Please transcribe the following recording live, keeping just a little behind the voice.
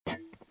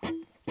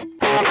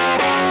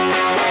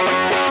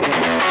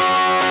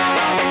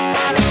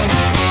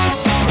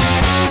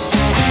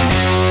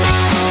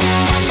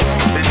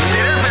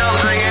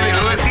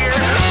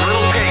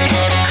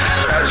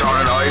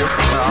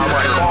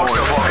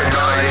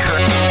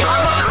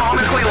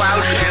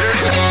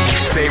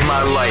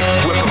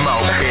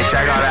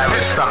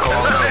suck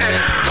all those.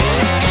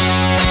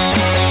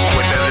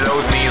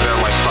 Those knees are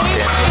like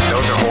fucking,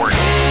 those are horny.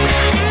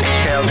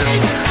 Okay,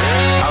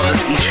 I'll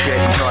just eat shit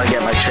until I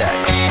get my check.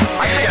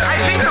 I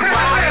think the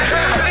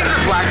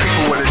black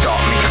people would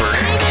adopt me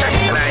first.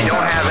 And I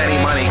don't have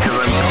any money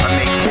because I'm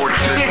making 40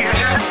 cents.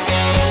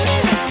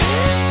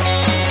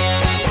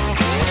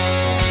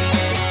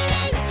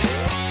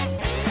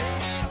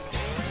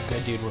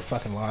 Good dude, we're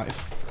fucking live.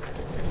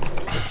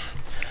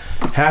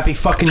 Happy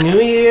fucking New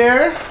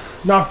Year.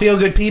 Not feel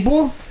good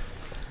people.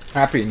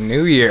 Happy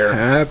New Year.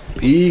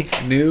 Happy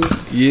New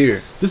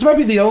Year. This might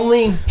be the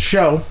only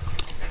show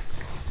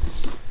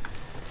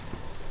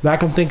that I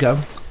can think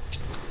of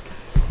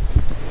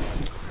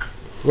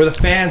where the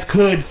fans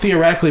could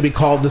theoretically be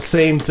called the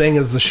same thing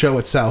as the show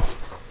itself.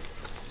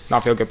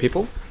 Not feel good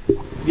people?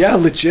 Yeah,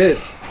 legit.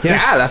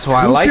 Yeah, that's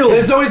why I like it.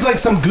 It's always like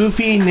some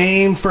goofy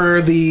name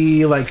for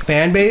the like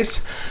fan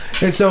base.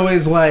 It's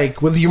always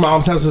like with your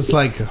mom's house, it's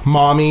like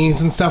mommies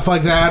and stuff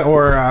like that,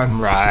 or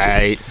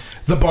Right.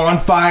 the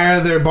bonfire.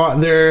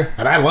 They're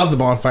and I love the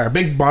bonfire.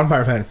 Big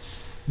bonfire fan.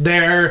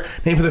 Their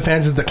name for the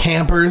fans is the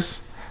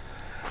campers.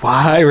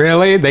 Why,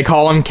 really? They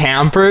call them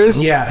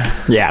campers? Yeah,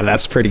 Yeah,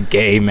 that's pretty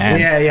gay, man.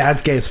 yeah,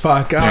 it's gay as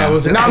fuck.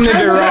 Was it Not in a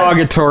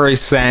derogatory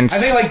sense. I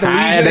think like the I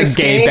Legion had a of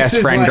gay Skanks best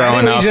is friend like, growing I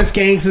think up. Legion of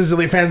Skanks is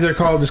the fans that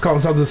call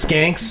themselves the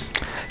Skanks.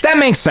 That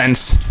makes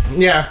sense.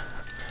 Yeah,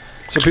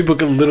 So people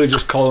can literally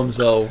just call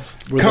themselves.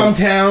 Come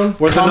town.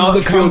 We're come not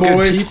the feel cum good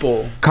boys.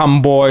 people.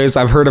 Cum boys.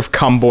 I've heard of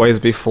cum boys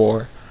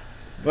before.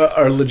 But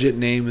our legit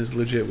name is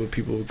legit what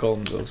people would call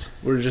themselves.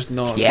 We're just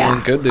not Yeah.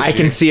 feeling good this I year.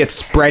 can see it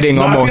spreading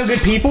Not almost. feel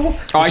good people.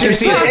 Oh, I can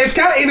see it. It's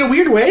kind of in a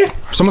weird way.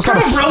 It's almost Kind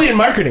got of a. brilliant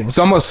marketing. It's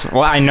almost.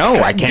 Well, I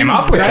know. I came Dude,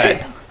 up with right?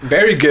 it.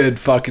 Very good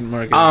fucking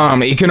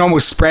marketing. You can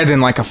almost spread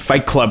in like a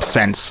Fight Club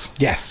sense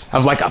Yes.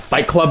 of like a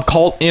Fight Club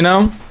cult, you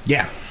know?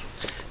 Yeah.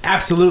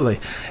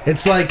 Absolutely.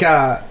 It's like,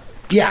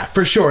 yeah,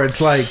 for sure.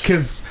 It's like,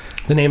 because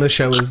the name of the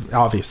show is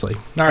obviously.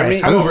 All right,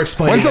 mean, I'm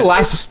over-explaining. When's the it.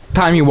 last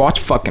time you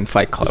watched fucking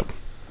Fight Club?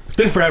 It's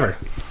been forever.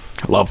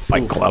 I love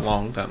Fight Ooh, Club.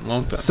 Long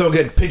time. So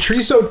good.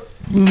 Patrice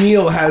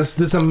O'Neal has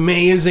this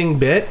amazing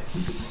bit.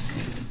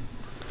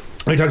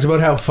 He talks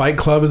about how Fight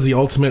Club is the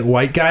ultimate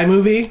white guy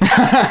movie.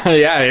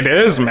 Yeah, it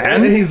is, And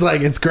man. he's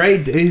like, it's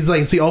great. He's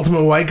like, it's the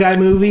ultimate white guy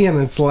movie, and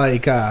it's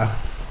like,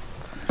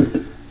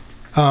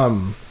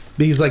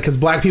 he's like, because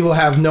black people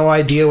have no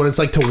idea what it's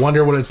like to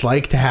wonder what it's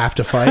like to have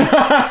to fight.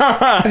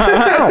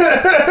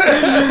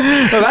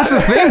 Well, that's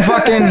the thing.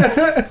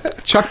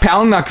 Fucking Chuck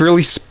Palahniuk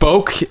really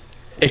spoke.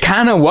 It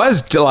kind of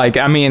was like,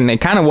 I mean, it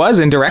kind of was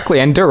indirectly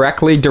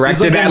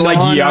directed like a at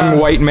like young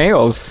white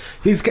males.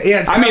 He's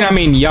yeah. It's I kind of-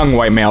 mean young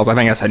white males. I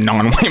think I said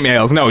non-white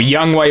males. No,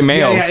 young white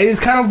males. Yeah, he's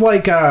kind of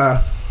like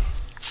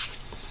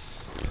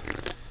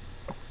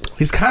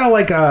he's kind of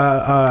like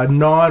a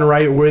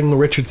non-right wing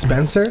Richard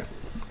Spencer.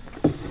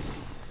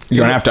 You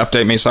don't have to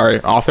update me.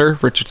 Sorry, author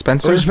Richard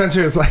Spencer. Richard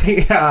Spencer is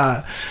like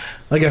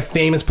a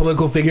famous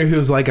political figure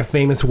who's like a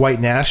famous white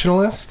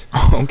nationalist.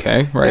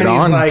 Okay, right And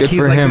on. Like, Good he's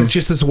for like him. It's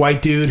just this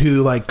white dude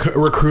who like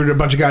recruited a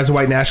bunch of guys as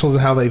white nationalists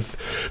and how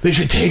they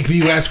should take the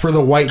U.S. for the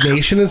white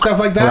nation and stuff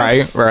like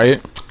that.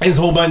 Right.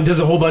 And does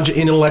a whole bunch of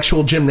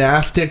intellectual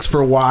gymnastics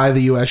for why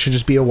the U.S. should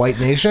just be a white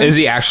nation. Is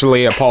he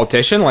actually a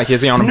politician? Like,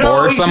 is he on a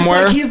board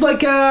somewhere? He's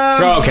like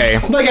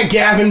a like a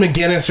Gavin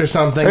McGinnis or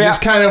something. Yeah.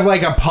 Just kind of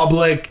like a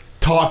public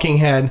talking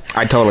head.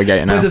 I totally get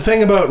you now. But the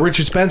thing about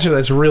Richard Spencer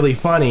that's really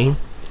funny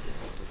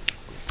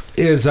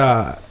is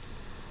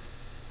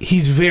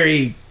he's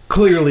very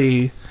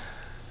clearly,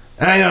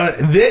 and I know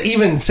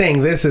even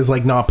saying this is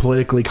like not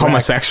politically correct,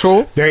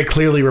 Homosexual? very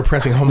clearly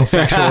repressing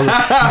homosexuality.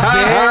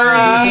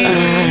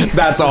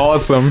 That's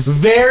awesome.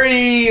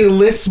 Very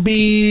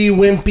lispy,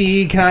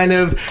 wimpy kind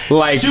of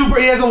Like- super.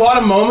 He has a lot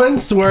of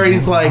moments where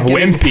he's like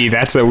getting- Wimpy,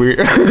 that's a weird.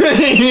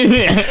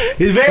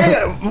 He's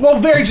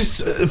very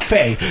just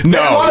fey. No,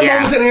 There are a lot of yeah.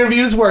 moments in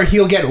interviews where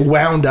he'll get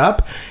wound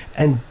up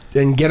and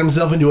get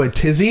himself into a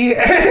tizzy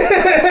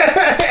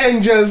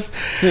and just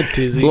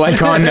Tizzy.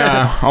 Like on,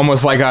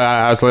 almost like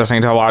I was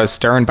listening to a lot of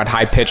Stern, but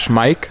High Pitched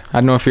Mike. I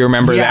don't know if you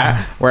remember Yeah.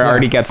 that, where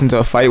Artie gets into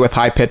a fight with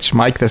High Pitched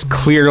Mike, this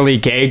clearly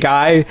gay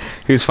guy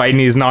who's fighting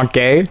he's not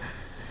gay.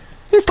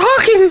 He's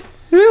talking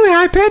really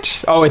high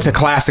pitch. Oh, it's a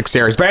classic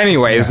series. But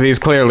anyways, he's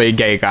clearly a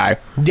gay guy.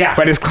 Yeah.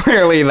 But it's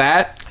clearly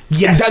that.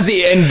 Yes. Does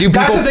he, and do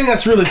That's people, the thing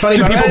that's really funny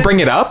do about people it. bring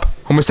it up?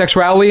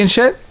 Homosexuality and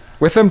shit?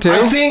 With him too?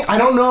 I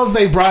don't know if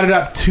they brought it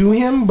up to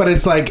him, but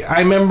it's like I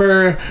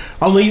remember.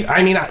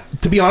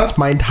 To be honest,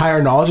 my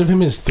entire knowledge of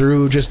him is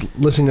through just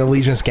listening to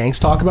Legion of Skanks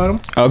talk about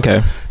him.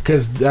 Okay.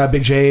 Because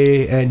Big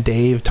J and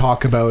Dave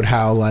talk about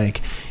how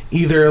like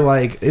either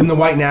like in the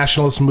white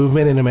nationalist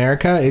movement in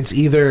America, it's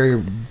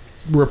either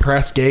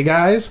repressed gay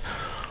guys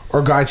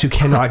or guys who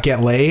cannot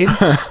get laid,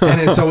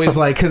 and it's always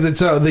like because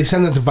it's they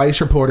send this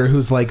Vice reporter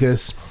who's like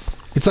this.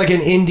 It's like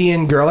an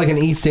Indian girl, like an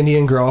East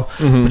Indian girl,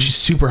 but she's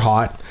super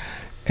hot.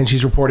 And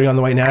she's reporting on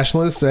the white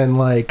nationalists, and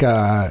like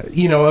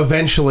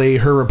eventually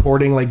her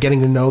reporting, like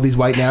getting to know these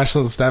white nationalists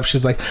and stuff,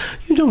 she's like,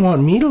 you don't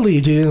want me to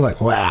leave, do you?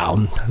 Like,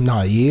 wow,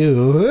 not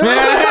you.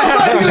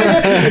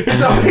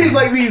 It's always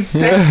like these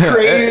sex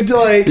craved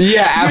like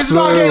Yeah, just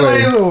not getting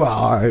absolutely. laid. Well,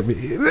 I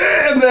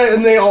mean,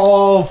 and they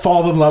all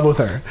fall in love with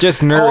her.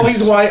 Just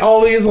nerds.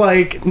 All these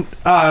like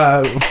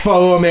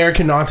faux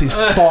American Nazis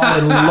fall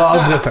in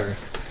love with her.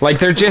 Like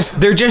they're just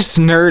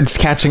nerds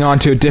catching on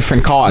to a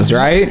different cause,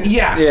 right?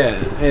 Yeah,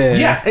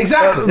 Yeah.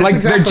 exactly. That's Like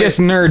exactly they're just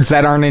nerds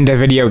that aren't into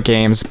video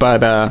games,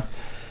 but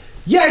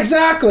yeah,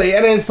 exactly.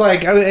 And it's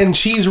like, and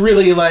she's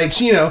really like,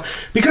 you know,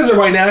 because they're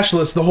white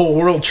nationalists, the whole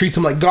world treats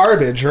them like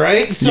garbage,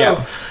 right? So,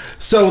 Yeah.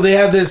 so they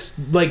have this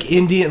like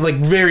Indian, like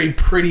very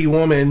pretty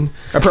woman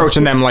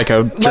approaching them like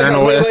a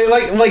journalist.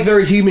 like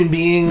they're human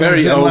beings, Very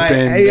and open. like,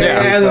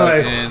 yeah, and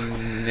they're like,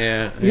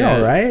 yeah. you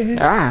all right?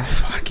 Ah,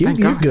 Fuck you, thank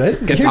you're God.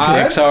 good. Get You're the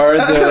good. dicks hard.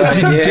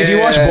 Did you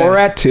watch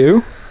Borat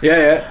too?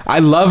 Yeah. I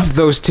love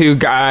those two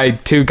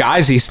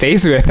guys he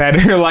stays with that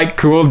are like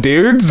cool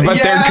dudes, but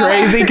Yeah. they're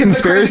crazy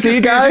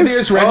conspiracy guys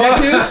theorists, redneck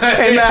dudes.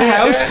 in the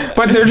house.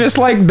 But they're just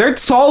like they're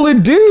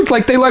solid dudes.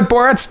 Like they let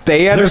Borat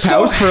stay at They're his so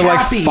house for like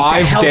happy to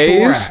 5 help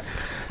days. Borat.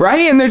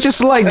 Right, and they're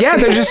just like, yeah,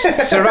 they're just,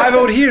 Survive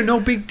out here,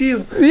 no big deal.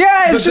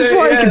 yeah, it's But just they-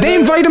 like yeah, they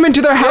invite him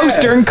into their house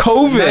yeah. during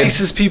COVID.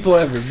 Nicest people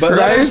ever. But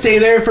Let him Right? stay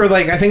there for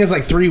like, I think it's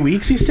like 3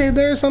 weeks. He stayed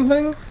there or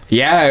something.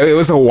 Yeah, it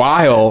was a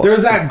while. There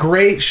was that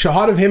great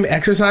shot of him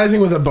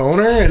exercising with a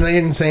boner, and they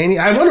didn't say anything.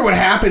 I wonder what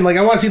happened. Like,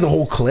 I want to see the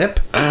whole clip.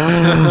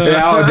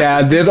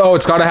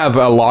 It's got to have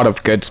a lot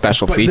of good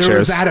special But there was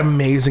features. that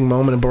amazing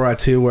moment in Borat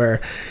 2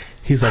 where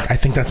he's like, I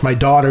think that's my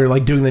daughter,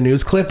 like doing the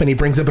news clip, and he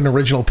brings up an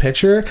original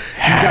picture. The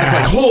guy's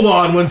like, hold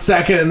on 1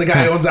 second, and the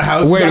guy owns a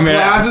house, Wait a got minute.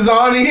 glasses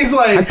on, and he's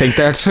like, I think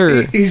that's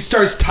her. He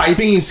starts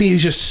typing, you see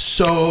he's just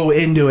so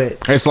into it.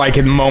 It's like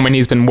a moment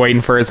he's been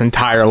waiting for his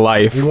entire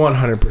life.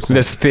 100%.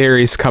 This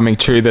theory's coming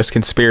true. This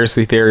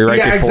conspiracy theory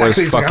right before his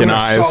He's like, fucking I'm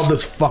gonna eyes. solve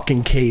this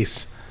fucking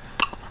case.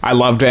 I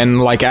loved when,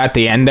 like, at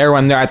the end there,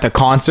 when they're at the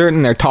concert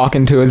and they're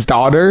talking to his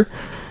daughter,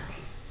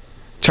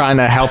 trying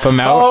to help him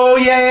out. Oh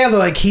yeah,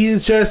 like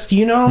he's just,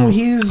 you know,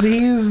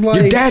 he's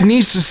like Your dad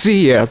needs to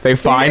see you. They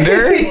find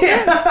her.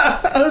 yeah,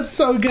 that was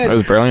so good. That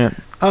was brilliant.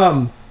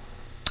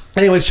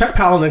 Anyways, Chuck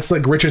Palahniuk's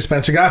like Richard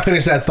Spencer. Gotta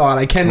finish that thought.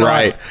 I cannot,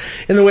 Right.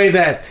 in the way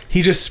that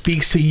he just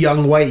speaks to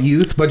young white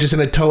youth, but just in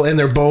a total. And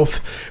they're both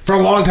for a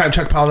long time.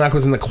 Chuck Palahniuk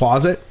was in the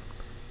closet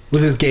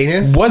with his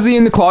gayness. Was he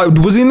in the closet?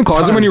 Was he in the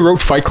closet Ton. when he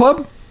wrote Fight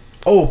Club?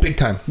 Oh, big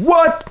time,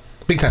 What?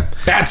 big time.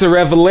 That's a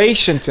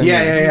revelation to me.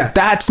 Yeah.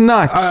 That's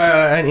nuts.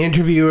 An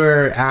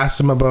interviewer asked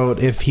him about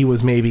if he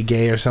was maybe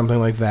gay or something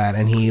like that,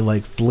 and he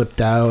like flipped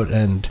out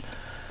and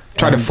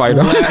Tried to fight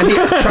him.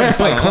 Tried to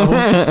fight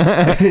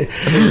Club.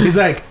 He's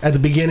like, at the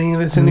beginning of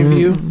this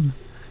interview,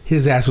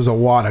 his ass was a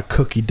wad of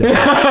cookie dough.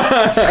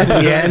 At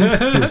the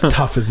end, he was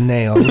tough as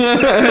nails.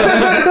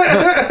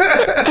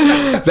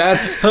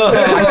 That's.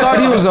 I thought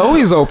he was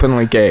always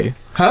openly gay.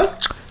 Huh?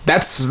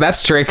 That's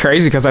straight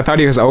crazy because I thought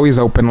he was always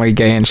openly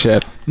gay and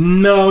shit.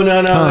 No.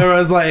 There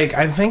was like,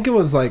 I think it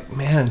was like,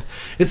 man,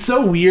 it's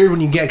so weird when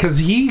you get, because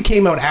he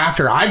came out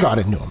after I got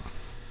into him.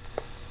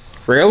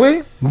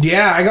 Really?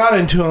 Yeah, I got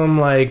into him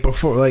like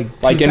before, like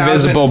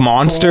Invisible 2004,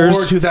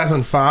 Monsters?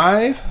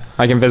 2005.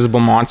 Like Invisible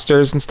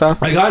Monsters and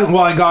stuff? I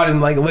got in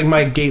like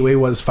my gateway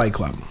was Fight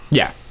Club,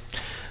 Yeah.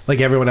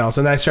 like everyone else,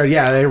 and I started.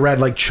 Yeah, I read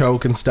like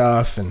Choke and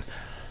stuff, and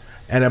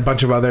a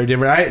bunch of other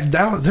different.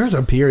 There was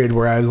a period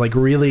where I was like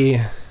really,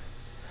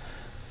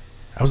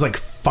 I was like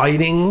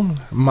fighting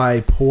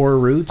my poor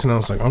roots, and I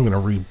was like, I'm gonna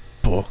read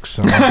books.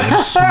 And I'm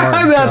a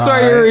smart That's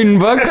why guy. you're reading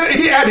books.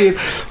 Yeah, dude.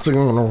 It's like,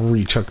 I'm gonna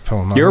read Chuck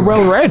Palahniuk. You're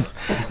well read.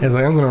 It's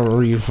like, I'm gonna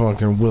read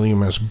fucking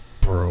William S.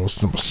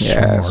 Burroughs. I'm a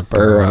Yes, smart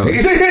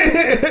Burroughs.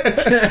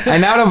 guy.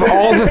 And out of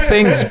all the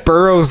things,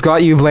 Burroughs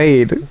got you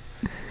laid.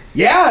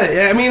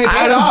 Yeah, I mean, it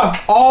paid Out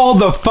off. of all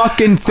the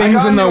fucking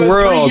things in the I got into a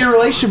world. 3-year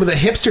relationship with a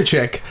hipster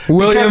chick.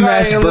 William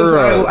because S.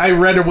 Burroughs. I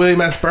read a William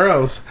S.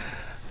 Burroughs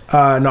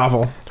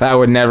novel. That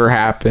would never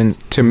happen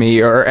to me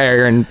or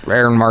Aaron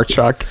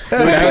Marchuk.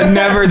 That would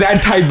never,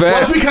 that type Well,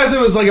 it's of... because it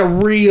was like a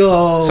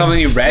real Something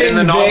you read in thin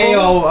the novel?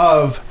 veil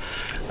of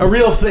a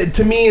real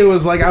to me it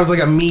was like I was like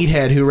a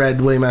meathead who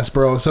read William S.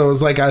 Burroughs, so it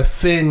was like a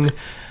thin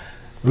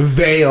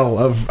veil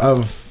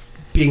of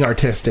being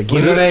artistic. You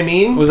know what I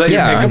mean? Was that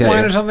Yeah, I your get pickup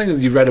line you. or something?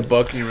 Because you read a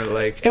book and you were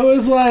like, It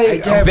was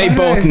like They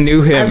both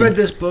knew him. I read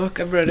this book.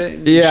 I've read it.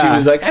 And Yeah. She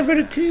was like, I've read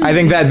it too. I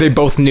think that they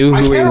both knew I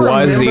who he can't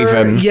was remember-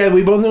 even. Yeah,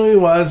 we both knew who he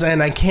was,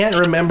 and I can't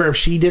remember if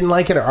she didn't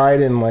like it or I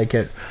didn't like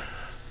it.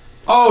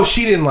 Oh,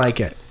 she didn't like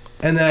it,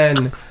 and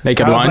then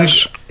Naked I was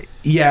Lunch? like-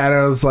 yeah, and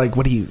I was like,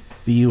 "What are you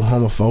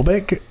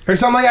homophobic or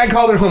something?" I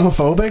called her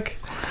homophobic,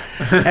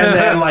 and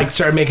then like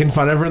started making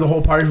fun of her the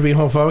whole party for being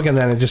homophobic, and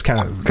then it just kind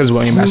of 'Cause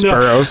William S.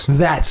 Burroughs.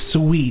 that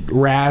sweet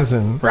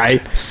razzin'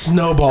 Right?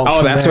 snowballed. Oh,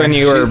 from that's there. when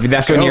you were girls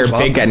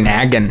big love at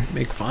nagging.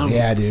 Make fun of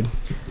Yeah, dude.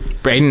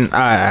 Braden,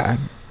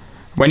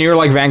 when you were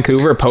like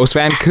Vancouver, post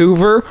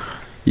Vancouver,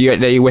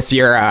 you with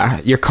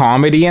your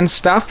comedy and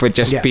stuff would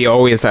just Yeah. be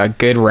always a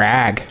good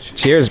rag.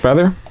 Cheers,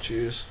 brother.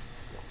 Cheers.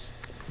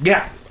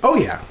 Yeah. Oh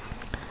yeah.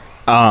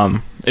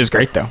 It was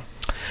great though.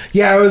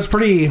 Yeah, it was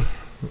pretty.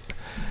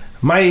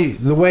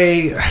 The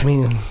way, I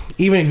mean,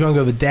 even if you want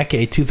to go the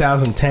decade,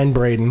 2010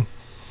 Braden.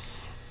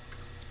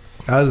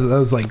 I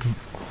was like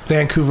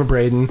Vancouver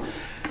Braden,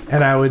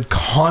 and I would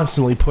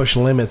constantly push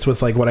limits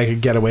with like what I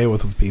could get away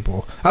with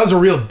people. I was a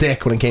real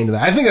dick when it came to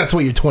that. I think that's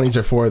what your 20s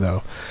are for,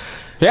 though.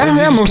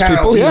 Yeah, You most kinda,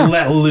 people, you yeah.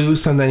 let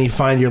loose, and then you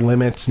find your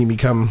limits, and you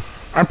become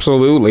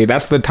Absolutely.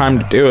 That's the time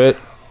to do it.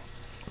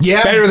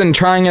 Better than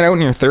trying it out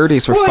in your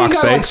 30s, for well, fuck's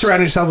you gotta, like, sakes.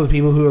 surround yourself with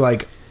people who are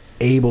like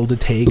able to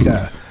take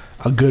a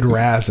good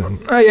razz. And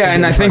Yeah,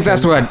 and I think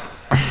that's what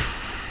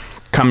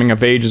coming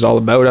of age is all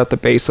about at the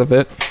base of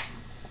it.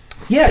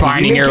 Yeah,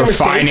 finding you make mistakes,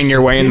 finding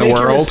your way in the make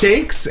your world.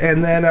 mistakes,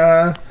 and then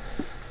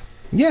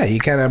yeah, you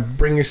kind of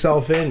bring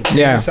yourself in,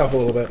 yourself a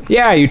little bit.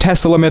 Yeah, you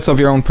test the limits of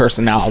your own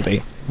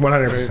personality.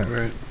 100%.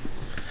 Right.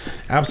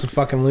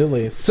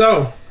 Absolutely.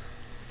 So,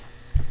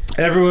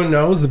 everyone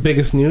knows the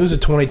biggest news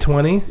of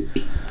 2020.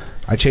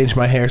 I changed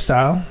my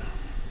hairstyle.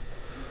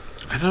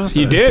 I noticed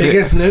You that. did.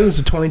 Biggest news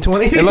of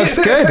 2020. It looks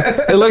good.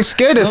 It looks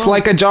good. It's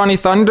like a Johnny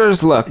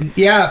Thunders look.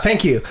 Yeah,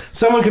 thank you.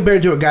 Someone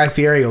compared to a Guy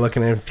Fieri look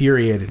and it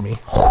infuriated me.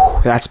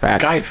 That's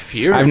bad. Guy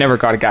Fieri. I've never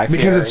got a Guy Fieri.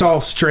 Because it's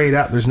all straight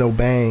up. There's no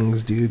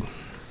bangs, dude.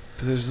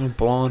 There's no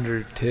blonde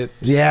or tips.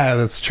 Yeah,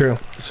 that's true.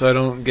 So I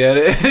don't get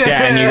it.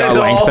 Yeah, and you got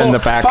length in the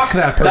back. Fuck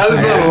that person. That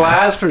was the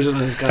last person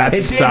this guy. That's-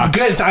 It sucks.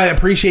 did good. I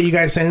appreciate you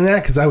guys saying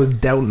that because I was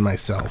doubting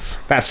myself.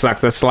 That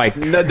sucks. That's like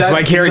No, it's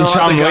like hearing not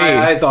Chum the guy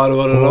Lee. I thought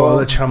about it Oh, all.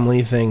 the Chum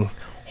Lee thing.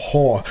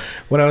 Oh.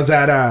 When I was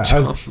at I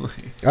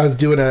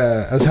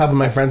was helping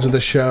my friends with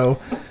a show.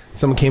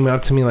 Someone came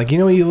up to me like, you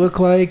know what you look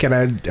like?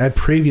 And I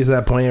previous to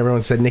that point,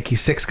 everyone said Nikki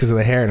Sixx because of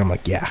the hair, and I'm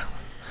like, yeah,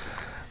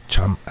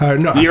 Chum. No, I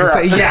was gonna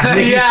say, yeah,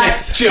 Nikki Yeah,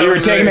 Sixx. You were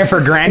taking it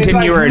for granted. It's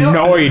And you like, were no-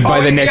 annoyed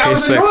by the yeah, I Nikki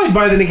was annoyed Sixx.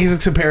 by the Nikki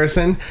Sixx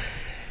comparison.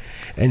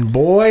 And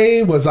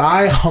boy, was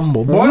I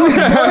humbled. Boy, did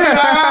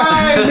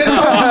I miss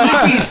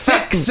old Nikki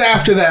Sixx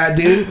after that,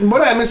 dude. Boy,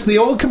 I missed the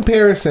old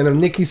comparison of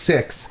Nikki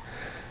Sixx.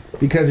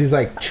 Because he's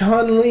like,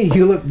 Chun-Li,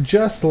 you look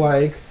just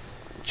like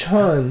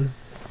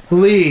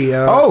Chun-Li.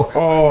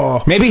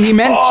 Oh. Maybe he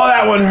meant. Oh,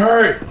 that one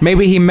hurt.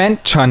 Maybe he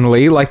meant Chun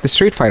Li, like the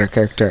Street Fighter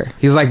character.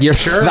 He's like, your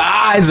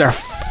thighs are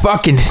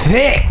fucking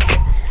thick.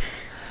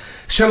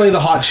 Chun-Li, the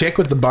hot chick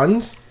with the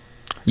buns.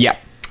 Yeah.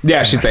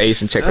 Yeah, she's the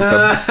Asian chick with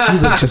the You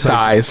look just like,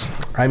 thighs.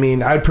 I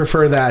mean, I'd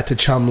prefer that to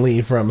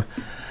Chun-Li from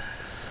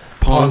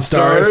Pawn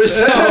Stars.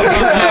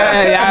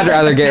 Yeah, I'd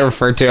rather get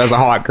referred to as a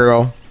hot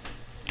girl.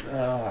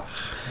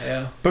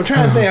 Yeah. But I'm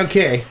trying to think,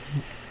 okay,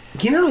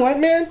 you know what,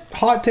 man?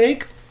 Hot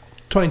take.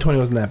 2020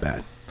 wasn't that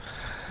bad.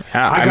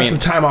 Yeah, I got some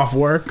time off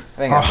work. I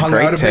think that's a hung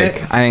great out a take.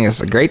 bit. I think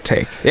it's a great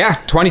take. Yeah,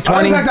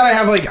 2020. The fact that I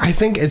have I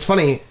think it's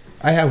funny.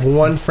 I have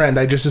one friend.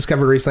 I just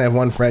discovered recently. I have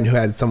one friend who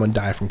had someone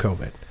die from COVID.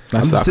 That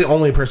That's sucks. the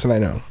only person I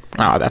know.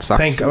 Oh, that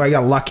sucks. I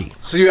got lucky.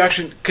 So you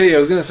actually, okay, I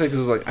was gonna say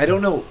because like I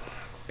don't know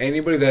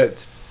anybody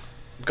that's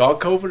got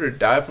COVID or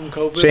died from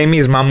COVID.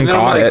 Jamie's mom And then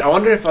I'm got like, it. I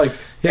wonder if like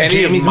Yeah, any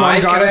Jamie's of my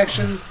mom got it.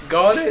 connections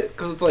got it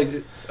because it's like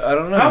I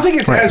don't know. I don't think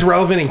it's Right. as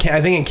relevant in.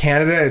 I think in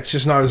Canada, it's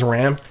just not as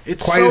rampant.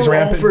 it's quite so as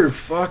rampant. over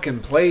fucking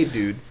played,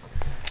 dude.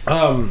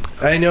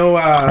 I know.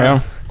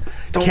 Yeah.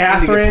 Don't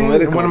Catherine, really get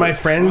political, one of my but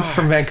friends fuck.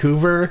 from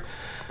Vancouver,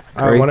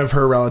 Great. one of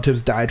her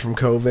relatives died from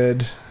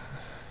COVID.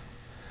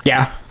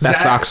 Yeah, that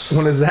sucks.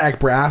 One of Zach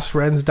Braff's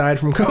friends died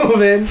from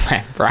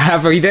COVID.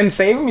 Bravo, he didn't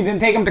save him. He didn't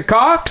take him to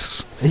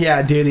Cox.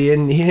 Yeah, dude, he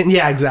didn't.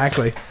 Yeah,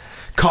 exactly.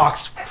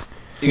 Cox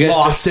You guys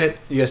lost it.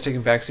 You guys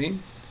taking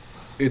vaccine?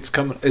 It's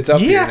coming. It's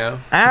up Yeah. here now.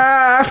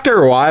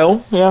 After a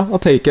while, yeah, I'll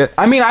take it.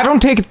 I mean, I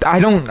don't take it.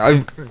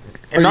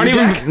 Not you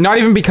deck?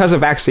 even because of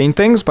vaccine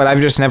things, but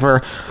I've just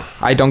never.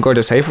 I don't go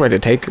to Safeway to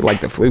take like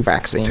the flu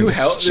vaccine. Too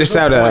hell. Just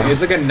out of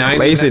It's like a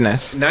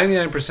laziness.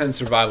 99%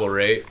 survival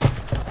rate.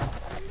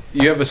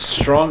 You have a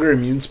stronger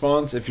immune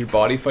response if your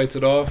body fights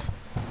it off,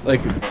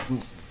 like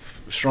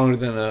stronger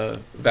than a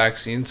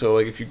vaccine. So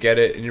like if you get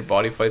it and your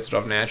body fights it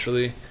off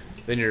naturally,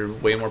 then you're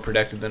way more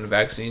protected than a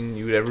vaccine.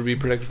 You would ever be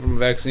protected from a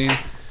vaccine.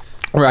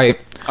 Right.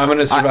 I'm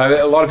gonna survive it.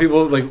 A lot of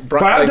people like.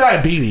 But I have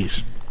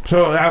diabetes,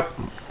 so that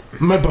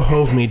might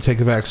behove me to take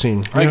the vaccine.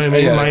 You know what I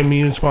mean? yeah. My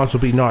immune response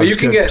will be not But you as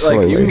can good. get like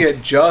you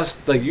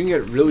Absolutely. can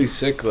get really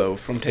sick though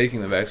from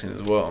taking the vaccine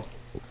as well.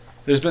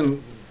 There's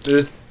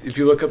if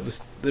you look up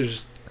this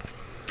there's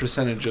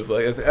percentage of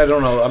like I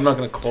don't know, I'm not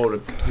gonna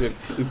quote the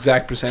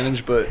exact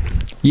percentage, but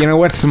You know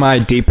what's my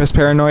deepest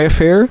paranoia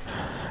fear?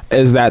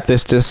 Is that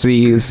this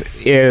disease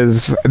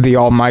is the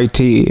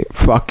almighty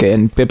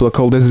fucking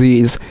biblical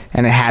disease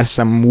and it has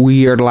some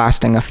weird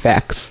lasting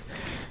effects.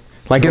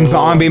 Like in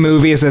zombie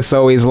movies, it's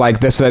always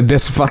like this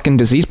fucking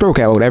disease broke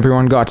out,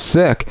 everyone got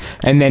sick,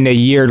 and then a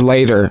year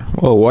later,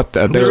 oh, what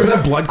the? There was a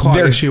blood clot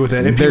they're- issue with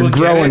it. If they're people get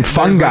growing it, there's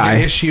like fungi.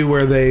 an issue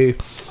where they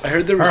I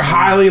heard there was are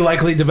highly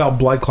likely to develop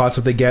blood clots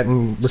if they get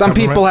and Some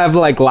recover people from it. have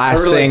like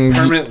lasting.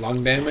 permanent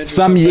lung damage. or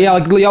Some something. yeah,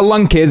 like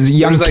lung kids,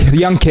 young There's, like,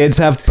 young kids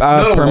have not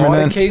a lot of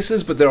permanent.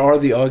 cases, but there are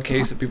the odd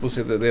case that people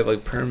say that they have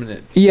like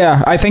permanent.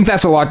 Yeah, I think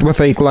that's a lot with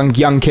like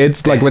young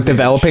kids, like with Damage.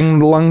 developing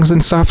lungs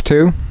and stuff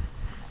too.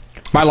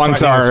 My lungs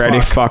funny are as already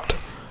fuck.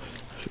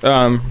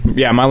 fucked.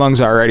 Yeah, my lungs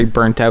are already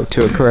burnt out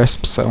to a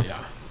crisp. So Yeah.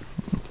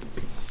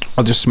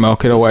 I'll just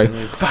smoke it away.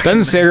 Fucking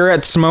Doesn't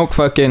cigarette smoke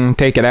fucking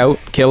take it out,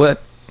 kill it?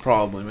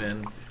 Probably,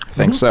 man. I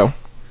think so.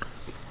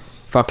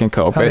 Fucking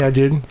cope Hell it. yeah,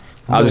 dude.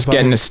 I'll just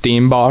get in a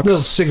steam box.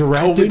 Little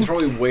cigarette, COVID's dude.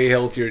 probably way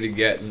healthier to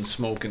get than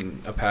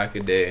smoking a pack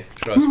a day.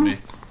 Trust me.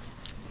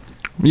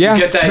 Yeah.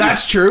 You get that.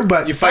 That's true,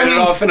 but You fight it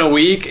off in a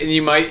week, and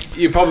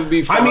you probably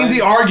be fine. I mean,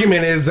 the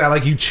argument is that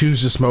like you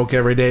choose to smoke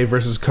every day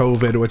versus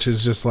COVID, which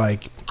is just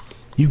like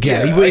you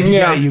get it. If you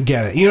get it, you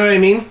get it. You know what I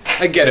mean?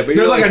 I get it, but There's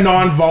you're like a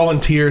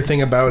non-volunteer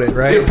thing about it,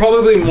 right? You're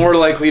probably more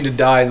likely to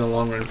die in the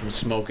long run from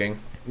smoking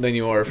than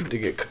you are to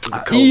get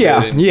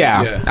COVID.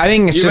 Yeah. I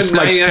think it's you just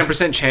have a like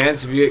 99%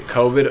 chance if you get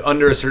COVID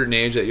under a certain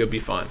age that you'll be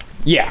fine.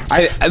 yeah.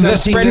 Let's 17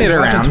 spread it days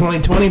left in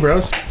around. 2020,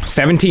 bros.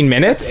 17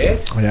 minutes.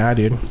 Yeah,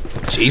 dude.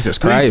 Jesus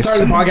We Christ.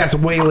 started the podcast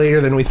way later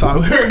than we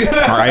thought we were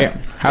gonna. All right.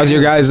 How's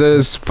your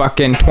guys'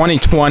 fucking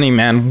 2020,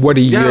 man? What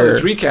a Yeah, year.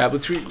 let's recap.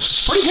 Pretty good.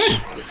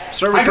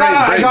 Start with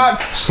I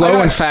got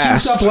Slow and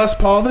fast. souped up Les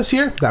Paul this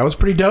year. That was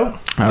pretty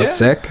dope. That was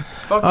sick.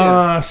 Fuck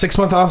yeah. 6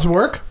 months off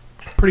work.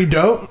 Pretty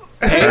dope.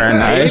 Very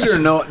nice. Paid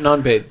or no,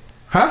 non-paid?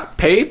 Huh?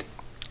 Paid?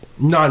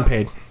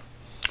 Non-paid.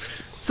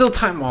 Still,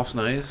 time off's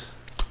nice.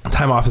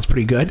 Time off is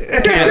pretty good.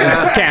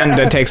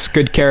 Canada takes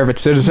good care of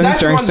its citizens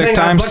during one sick thing.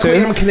 times Luckily,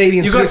 too. I'm a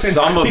Canadian You got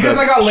citizen. some of because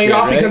the I got laid shit,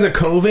 off right? because of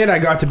COVID. I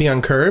got to be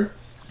on curb.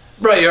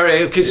 Right, all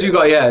right. Okay, so you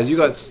got.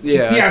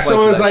 Yeah,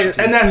 so it was like,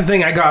 and that's the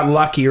thing. I got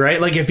lucky, right?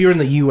 Like if you're in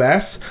the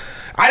U.S.,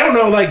 I don't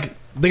know. Like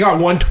they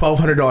got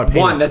 $1,200 payment.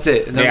 one. That's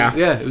it. And then,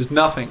 Yeah. it was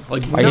nothing.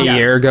 Like Like nothing. a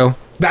year ago.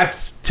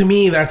 That's to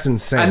me. That's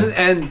insane.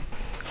 And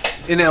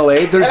in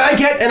LA, there's I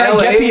get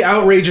the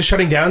outrage of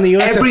shutting down the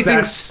U.S. if everything's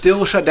that's-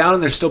 still shut down,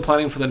 and they're still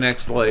planning for the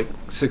next like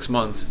 6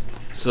 months.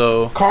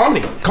 So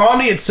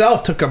Comedy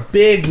itself took a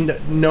big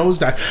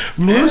nosedive.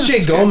 Luis J.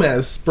 that's good.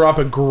 Gomez brought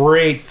up a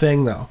great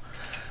thing though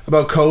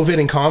about COVID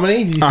and comedy.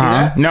 Did you see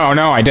that?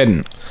 No, I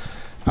didn't.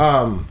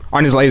 On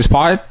his latest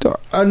pod?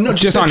 No,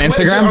 Just on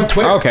Twitter, Instagram? on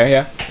Twitter. Okay,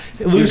 yeah.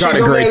 Luis got J.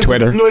 a great Gomez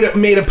Twitter.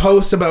 Made a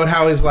post about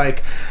how he's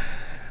like,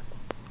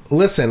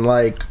 listen,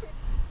 like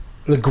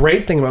the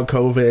great thing about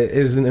COVID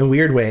is in a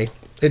weird way,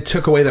 it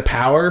took away the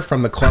power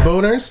from the club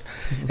owners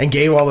and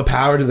gave all the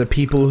power to the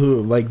people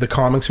who like the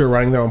comics who are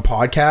running their own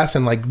podcasts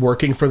and like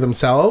working for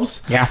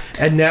themselves. Yeah.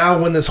 And now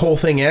when this whole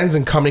thing ends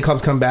and comedy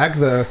clubs come back,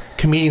 the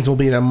comedians will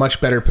be in a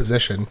much better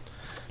position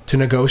to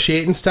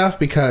negotiate and stuff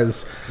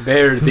because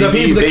they need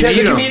the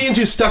 'em. comedians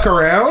who stuck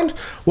around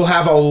will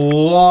have a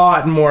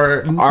lot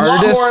more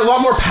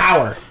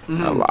power.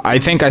 I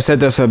think I said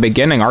this at the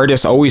beginning.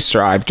 Artists always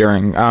strive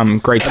during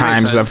great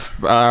times sense.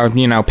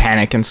 of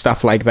panic and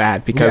stuff like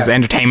that because Yeah.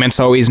 entertainment's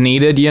always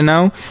needed,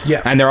 Yeah.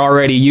 and they're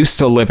already used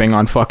to living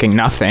on fucking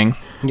nothing.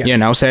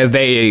 Yeah. So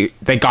they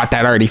got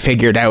that already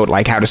figured out,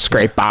 like how to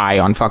scrape by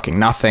on fucking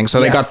nothing. So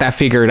they Yeah. got that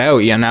figured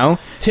out,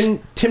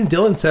 Tim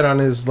Dillon said on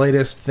his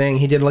latest thing,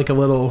 he did like a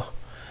little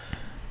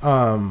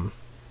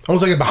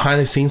almost like a behind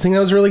the scenes thing that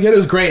was really good. It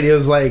was great. It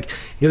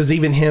was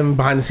even him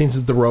behind the scenes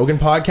of the Rogan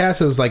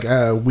podcast. It was like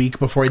a week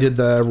before he did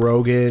the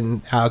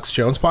Rogan Alex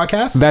Jones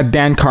podcast. That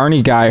Dan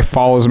Carney guy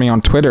follows me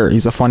on Twitter.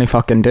 He's a funny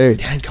fucking dude.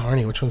 Dan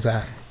Carney, which one's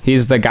that?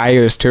 He's the guy he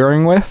was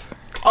touring with.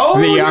 Oh,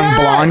 The young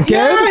blonde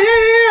kid?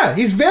 Yeah.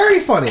 He's very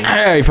funny.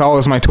 Yeah, he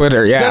follows my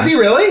Twitter. Yeah. Does he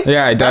really?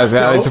 Yeah, he does.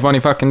 That's Yeah, he's a dope. funny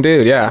fucking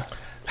dude. Yeah.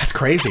 That's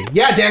crazy.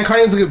 Yeah, Dan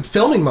Carney was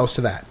filming most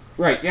of that.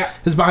 Right. Yeah.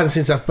 His behind the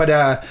scenes stuff.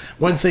 But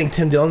one thing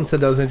Tim Dillon said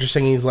that was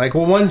interesting. He's like,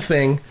 well, one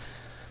thing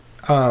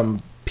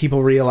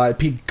people realized,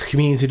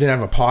 comedians who didn't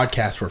have a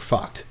podcast were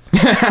fucked.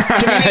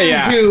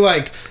 Comedians who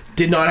like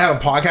did not have a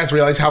podcast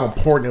realized how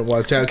important it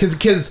was to have,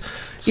 because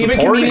even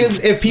comedians,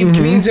 if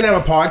comedians didn't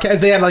have a podcast,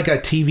 if they had like a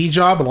TV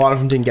job, a lot of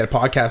them didn't get a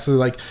podcast. So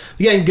like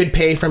they're getting good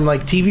pay from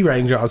like TV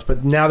writing jobs,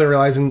 but now they're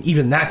realizing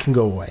even that can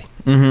go away.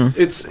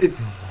 It's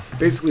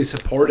basically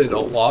supported a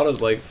lot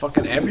of like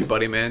fucking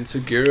everybody, man.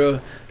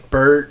 Segura,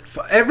 Bert,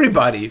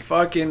 everybody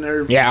fucking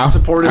are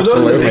supported. Those are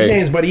the Absolutely. big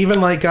names, but even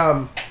like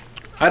the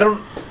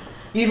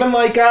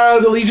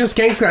Legion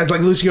Skanks guys, like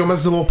Lucy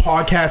Gomez's little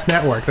podcast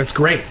network. That's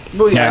great.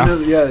 Well, Yeah.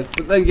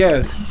 but like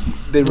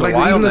they rely Like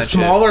on even the that shit.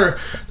 smaller,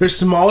 there's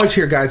smaller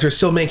tier guys who are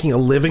still making a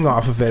living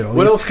off of it. At What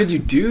least. else could you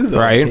do though?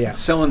 Right. Yeah.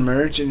 Selling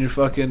merch and you're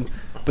fucking.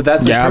 But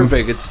that's like Yeah.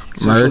 perfect. It's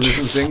social Merch.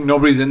 distancing.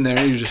 Nobody's in there.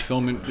 You're just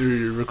filming.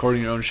 You're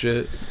recording your own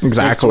shit.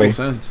 Exactly. Makes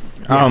total sense.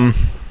 Oh,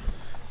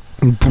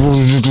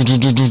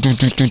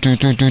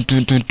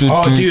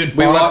 dude,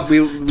 We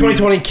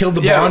 2020 killed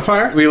the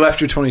bonfire. We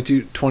left your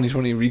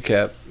 2020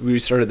 recap. We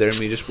started there and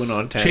we just went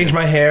on a tangent. Changed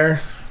my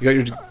hair. You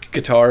got your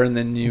guitar and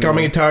then you Got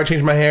my guitar.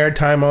 Changed my hair.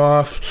 Time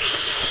off.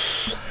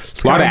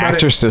 A lot of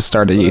actresses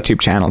started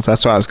YouTube channels.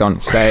 That's what I was going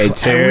to say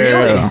too.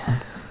 Really?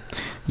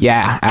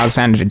 Yeah,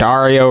 Alexandra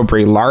Daddario,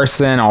 Brie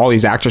Larson, all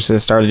these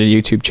actresses started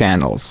YouTube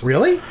channels.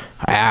 Really?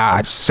 Ah,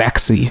 it's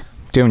sexy.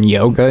 Doing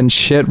yoga and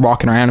shit,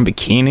 walking around in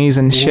bikinis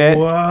and shit.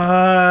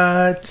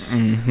 What?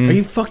 Are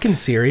you fucking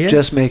serious?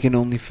 just making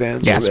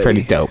OnlyFans. Yeah, it's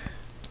already. pretty dope.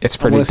 It's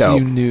pretty wanna see dope.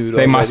 you nude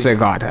They must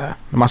already.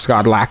 have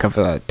got lack of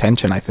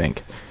attention, I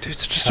think. Dude,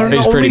 just start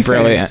He's an pretty OnlyFans.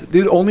 brilliant.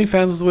 Dude,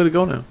 OnlyFans is the way to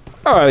go now.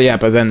 Oh yeah,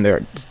 but then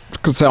they're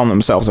selling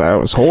themselves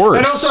out as whores.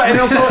 And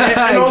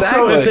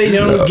also, if they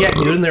don't Exactly. get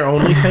nude in their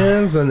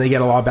OnlyFans, then they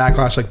get a lot of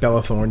backlash like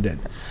Bella Thorne did.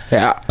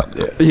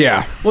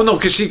 Yeah. Well, no,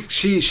 because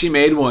she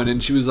made one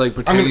and she was like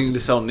pretending to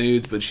sell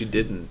nudes, but she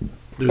didn't.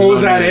 Oh,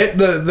 was that it?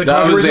 The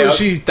controversy was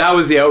she that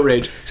was the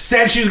outrage.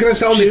 said she was going to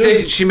sell She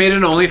nudes? said she made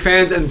an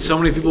OnlyFans and so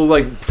many people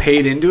like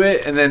paid into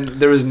it, and then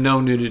there was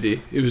no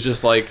nudity. It was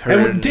just like her.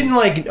 And didn't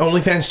like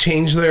OnlyFans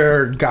change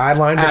their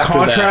guidelines or After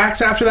contracts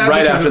that. after that?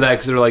 Right Because after that,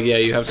 because they were like, yeah,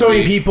 you have so to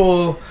many be.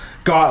 people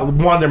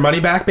won their money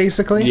back,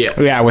 basically. Yeah.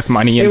 Yeah, with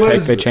money It intake,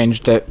 was- they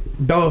changed it.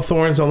 Bella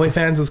Thorne's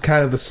OnlyFans is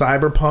kind of the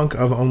cyberpunk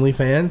of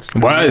OnlyFans.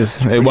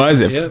 It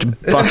was. It Yeah.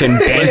 fucking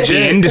bent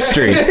the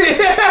industry.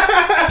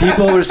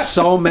 People were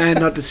so mad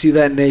not to see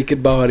that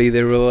naked body.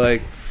 They were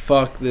like,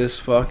 fuck this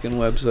fucking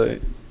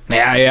website.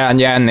 Yeah,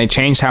 and they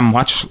changed how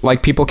much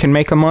like people can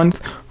make a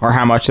month, or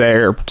how much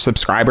their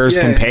subscribers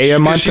can pay a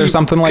month, or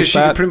something like she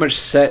that. could pretty much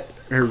set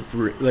her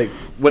like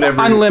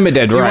whatever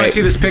Unlimited, You want right. to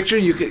see this picture?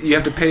 You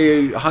have to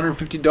pay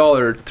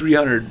 $150,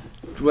 $300,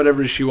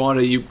 whatever she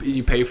wanted.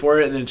 You pay for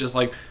it, and then it's just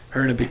like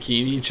her in a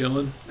bikini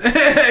chilling. You know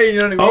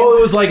what I mean? Oh,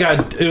 it was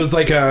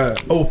like a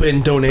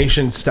open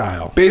donation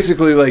style.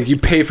 Basically, like you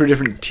pay for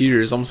different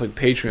tiers, almost like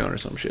Patreon or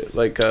some shit.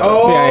 Like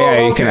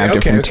Yeah, you can have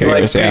different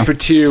tiers. like pay yeah. for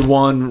tier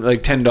 1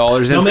 like $10. No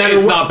It's, matter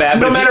it's what, not bad.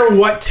 No but if you- matter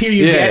what tier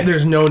you Yeah. get,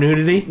 there's no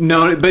nudity.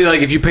 No, but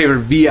like if you pay for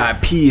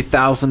VIP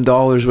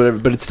 $1,000, whatever,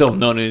 but it's still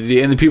no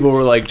nudity, and the people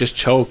were like just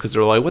choke because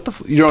they're like, "What the?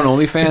 You're on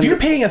OnlyFans?" If you're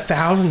paying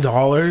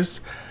 $1,000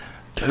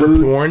 for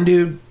porn,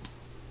 dude,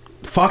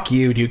 fuck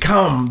you, dude.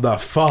 Come the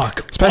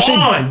fuck Especially-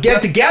 on, get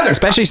it together.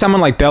 Especially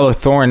someone like Bella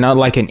Thorne, not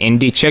like an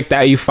indie chick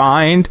that you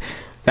find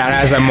that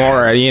has a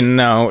more,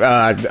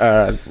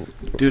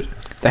 dude.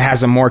 that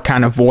has a more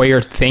kind of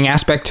voyeur thing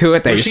aspect to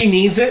it. That If you she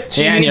needs it.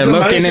 She Yeah, and needs you're the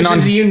money, looking in so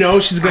on- you know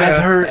she's gonna.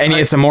 I've heard- and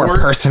it's a more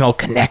work- personal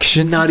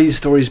connection. Nutty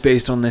stories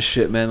based on this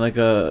shit, man. Like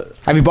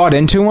Have you bought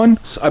into one?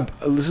 I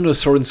listened to a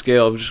Sword and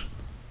Scale, just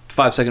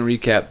 5-second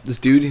recap. This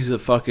dude, he's a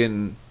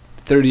fucking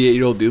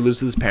 38-year-old dude,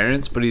 lives with his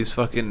parents, but he's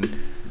fucking.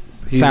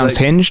 Sounds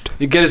like, hinged.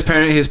 You get his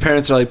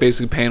parents are like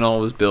basically paying all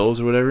of his bills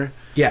or whatever.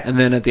 Yeah. And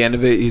then at the end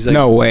of it, he's like,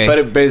 No way.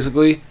 But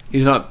basically,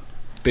 he's not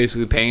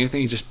basically paying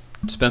anything. He just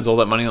spends all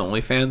that money on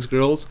OnlyFans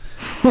girls.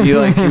 He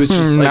was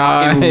just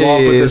like in love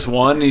with this Nice.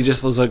 one. And he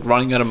just was like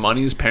running out of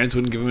money. His parents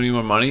wouldn't give him any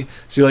more money,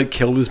 so he like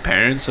killed his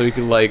parents so he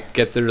could like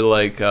get their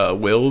like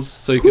wills,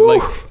 so he could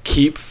like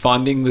keep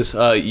funding this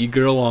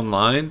e-girl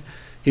online.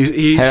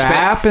 He It spent,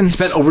 happens.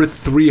 spent over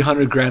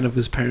 $300,000 of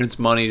his parents'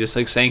 money just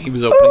like saying he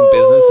was opening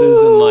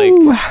businesses and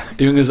like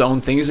doing his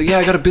own thing. He's like, yeah,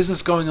 I got a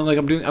business going and like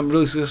I'm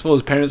really successful.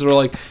 His parents were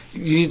like, I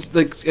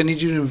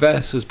need you to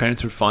invest. So his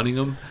parents were funding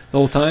him the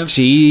whole time.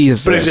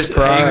 Jesus But he was just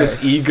paying Christ.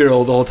 this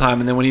e-girl the whole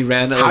time, and then when he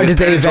ran, How his did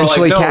they parents were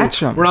eventually like, no, catch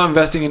him? We're not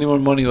investing any more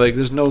money. Like,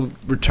 there's no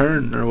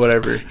return or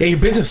whatever. Yeah, your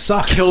business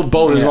sucks. Killed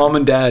both his Yeah. mom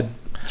and dad.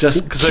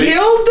 Just because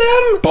Killed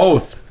them.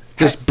 both.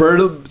 Just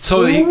burned.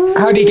 So he.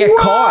 How'd he get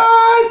caught?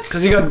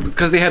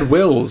 Because they had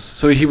wills,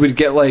 so he would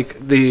get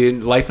like the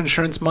life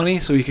insurance money,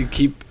 so he could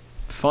keep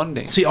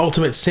funding. It's the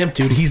ultimate simp,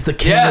 dude. He's the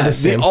king Yeah, of the the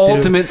simps,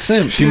 ultimate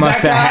simp. He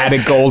must have had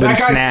a golden that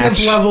guy's snatch.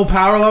 simp level,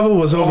 power level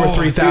was over Oh,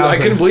 3,000. dude, I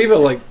couldn't believe it.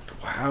 Like,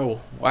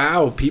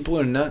 wow, people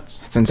are nuts.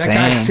 It's that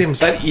guy's insane. simps.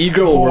 That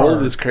e-girl hard.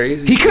 world is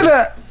crazy. He could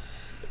have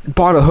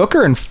bought a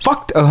hooker and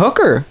fucked a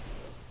hooker,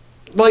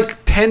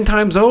 like 10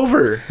 times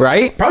over.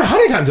 right? Probably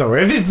 100 times over.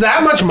 If it's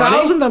that much money.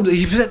 1,000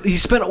 times. He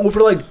spent over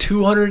like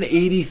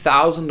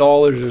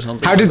 $280,000 or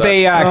something. How did like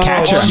they that.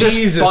 catch Oh, him? Just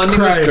Jesus funding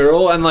Christ. this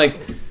girl and like,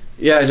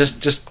 yeah,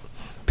 just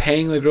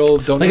paying the girl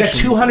Like donations.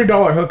 a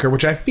 $200 hooker,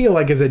 which I feel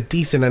like is a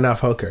decent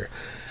enough hooker.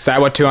 Is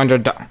that what $200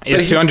 is? But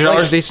he- $200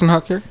 like- decent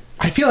hooker?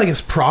 I feel like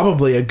it's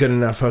probably a good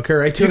enough hooker,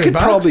 right? 200 could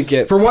bucks? probably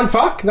get- for one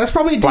fuck. That's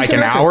probably a decent Like an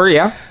hooker. hour?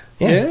 Yeah.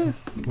 Yeah.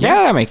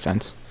 Yeah, that makes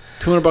sense.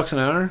 $200 an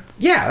hour.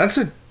 Yeah,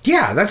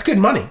 that's good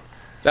money.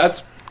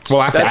 That's.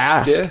 We'll have to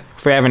that's- ask yeah.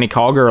 if we have any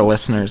call girl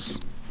listeners.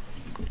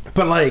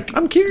 But like,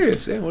 I'm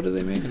curious. Yeah, what are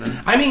they making?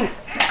 I mean,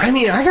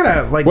 I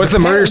gotta like. Was the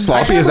murder parents- I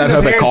sloppy? feel Is like that the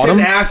how they parents caught didn't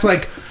him? Ask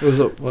like, Was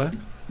it what?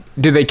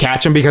 Did they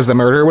catch him because the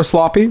murder was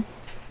sloppy?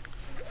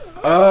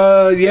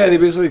 Yeah, they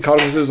basically caught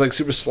him because it was like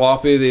super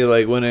sloppy. They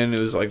like went in, it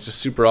was like just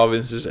super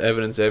obvious, there's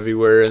evidence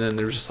everywhere, and then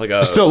there was just like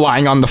a Still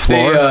lying on the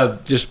floor. They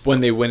just when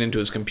they went into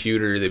his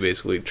computer, they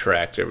basically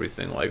tracked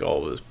everything, like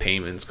all of his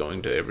payments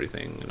going to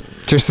everything.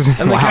 Just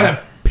and they wow. kind of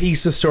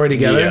piece the story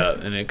together. Yeah,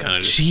 and it kind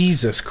of just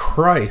Jesus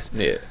Christ!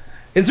 yeah.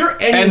 Is there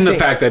anything? And the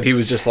fact that he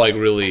was just like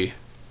really,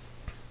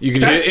 you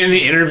could That's- in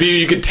the interview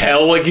you could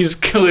tell like he's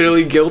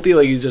clearly guilty,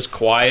 like he's just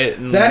quiet.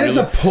 And that like, is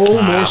a really- pull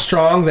Wow. more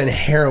strong than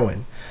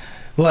heroin.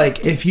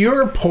 Like if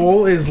your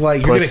pull is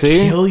like you're Pussy?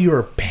 gonna kill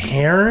your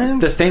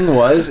parents. The thing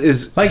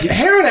is like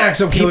heroin addicts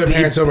don't kill their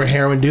parents over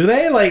heroin, do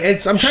they? Like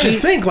it's. I'm trying to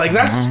think. Like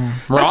that's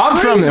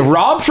crazy.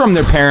 robbed from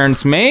their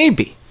parents,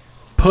 maybe,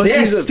 Yeah,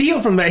 pussy's a-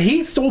 steal from that.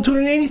 He stole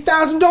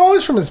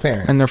 $280,000 from his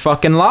parents. in their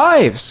fucking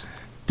lives.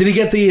 Did he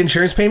get the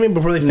insurance payment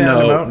before they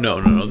found him out?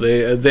 No.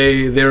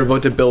 They were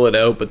about to bill it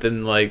out, but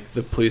then like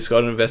the police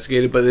got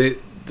investigated.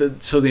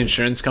 But so the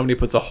insurance company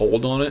puts a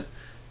hold on it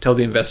till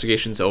the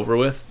investigation's over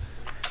with.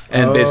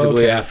 And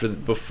basically, okay.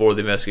 before the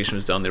investigation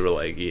was done, they were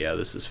like, "Yeah,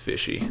 this is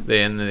fishy." And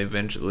then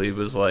eventually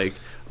was like,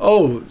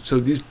 "Oh, so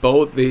these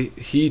both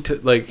he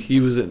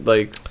was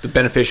like the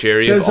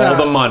beneficiary of all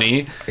the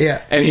money."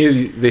 Yeah. And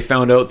they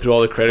found out through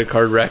all the credit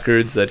card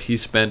records that he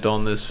spent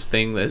on this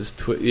thing that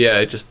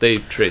is they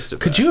traced it.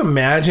 Could back. you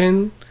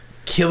imagine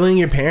killing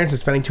your parents and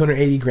spending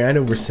 280 grand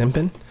over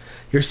simping?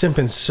 You're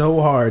simping so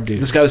hard, dude.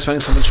 This guy was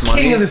spending so much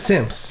money. King of the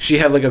Simps. She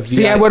had like a VIP.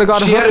 See, I would have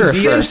got a she had hooker a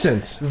first.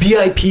 Simpsons.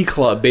 VIP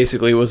club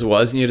basically was,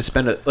 and you had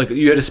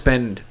to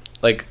spend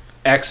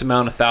X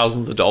amount of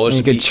thousands of dollars.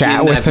 You to could be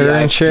chat in with that her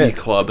and VIP shit.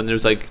 club, and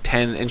there's like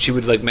 10, and she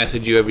would like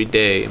message you every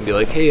day and be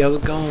like, "Hey, how's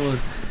it going?"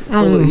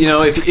 You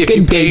know, if you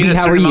Good paid baby, a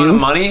how certain are amount you? of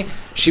money,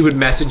 she would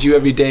message you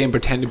every day and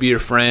pretend to be your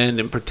friend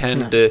and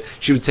pretend to.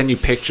 She would send you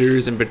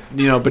pictures and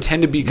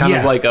pretend to be kind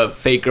of like a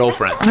fake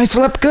girlfriend. I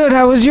slept good.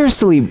 How was your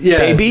sleep, Yeah,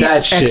 baby?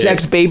 that shit.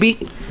 XX baby.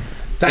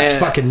 That's And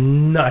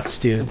fucking nuts,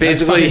 dude.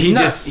 Basically, That's fucking he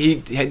nuts. he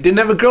didn't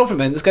have a girlfriend,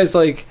 man. This guy's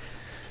like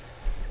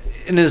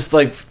in his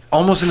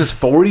almost in his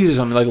 40s or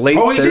something, like late.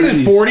 Oh, he's 30s. in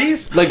his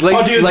 40s. Like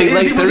oh, dude, like is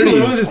late he, was he 30s.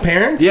 living with his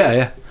parents?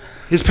 Yeah.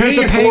 His parents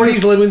You're are in paying. your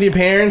 40s, living with your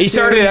parents. He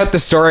started out the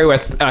story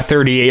with a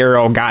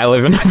 38-year-old guy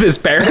living with his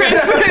parents.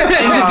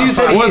 And the dude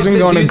said I wasn't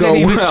going to go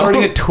he was well.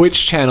 starting a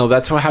Twitch channel.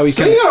 That's how he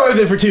So can. you got with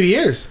it for 2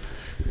 years.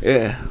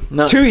 Yeah.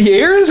 No. 2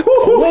 years?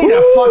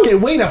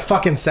 Wait a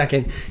fucking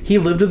second. He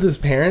lived with his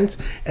parents,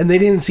 and they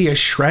didn't see a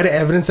shred of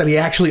evidence that he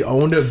actually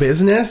owned a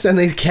business, and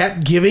they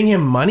kept giving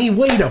him money.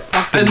 Wait a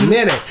fucking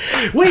minute.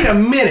 Wait a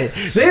minute.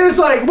 There's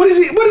like, what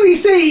did he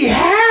say he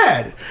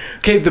had?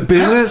 Okay, the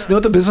business. You know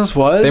what the business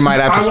was? They might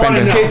have to I spend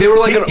wanna it. know. Okay, they were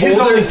like His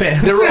an older.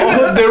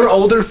 OnlyFans. They were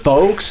older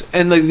folks,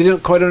 and like they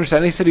didn't quite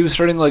understand. He said he was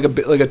starting like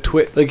a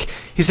Twitch. Like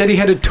he said he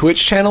had a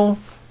Twitch channel,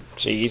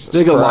 Jesus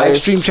like a live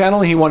Christ. stream channel.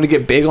 And he wanted to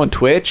get big on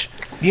Twitch,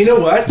 You know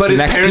what? but his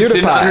next parents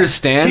didn't PewDiePie.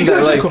 understand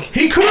that. Like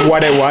he could have.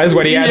 What it was,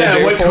 what he had to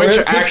do what for Twitch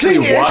it. actually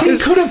The thing is, he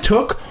was. could have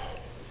took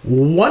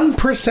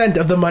 1%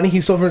 of the money he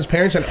stole from his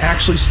parents and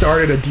actually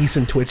started a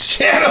decent Twitch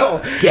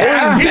channel.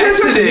 Yeah. He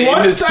just Invested took it into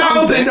 1,000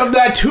 something. of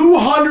that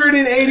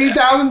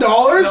 $280,000.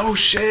 Oh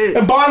shit!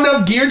 And bought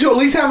enough gear to at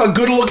least have a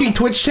good-looking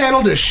Twitch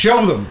channel to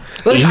show them.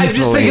 Like I was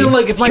just thinking,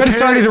 like if my should have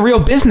started a real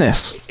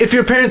business. if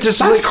your parents just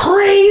That's like,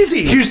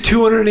 crazy. here's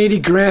 280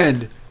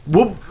 grand.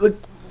 What? Like,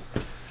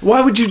 why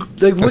would you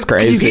like? That's what,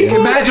 crazy. You can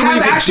People imagine what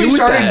have you could actually do with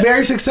started that.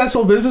 very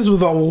successful business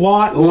with a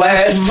lot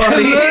less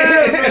money.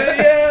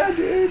 Yeah,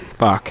 dude.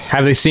 Fuck.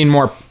 Have they seen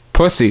more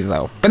pussy,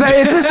 though? But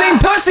it's the same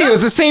pussy. It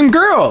was the same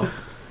girl.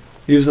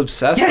 He was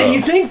obsessed. Yeah, though.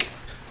 you think?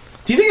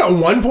 Do you think at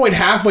one point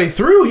halfway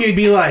through he'd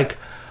be like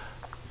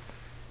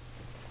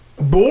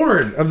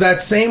bored of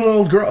that same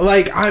old girl?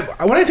 Like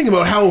when I think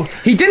about how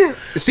He didn't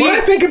see. when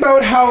I think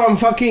about how I'm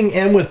fucking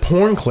am with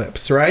porn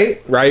clips,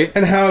 Right.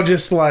 and how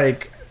just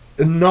like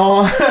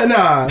nah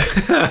how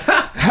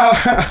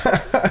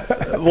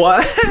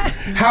What?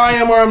 how I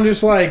am where I'm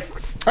just like,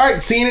 all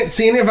right, seen it.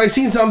 If I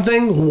see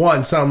something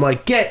once, I'm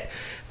like, get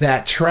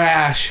that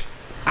trash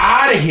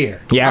out of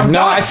here. Yeah, I'm no,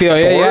 done. I feel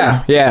you,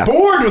 Bored. yeah.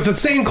 Bored with the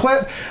same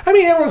clip. I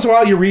mean, every once in a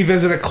while you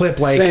revisit a clip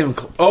like like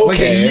a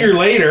Okay. year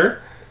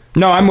later.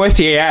 No, I'm with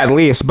you, yeah, at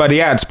least. But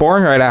yeah, it's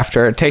boring right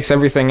after. It takes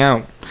everything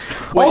out.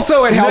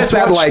 Also, it You helps guys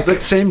that, watch like,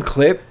 that same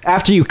clip.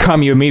 after you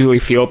come, you immediately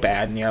feel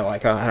bad. And you're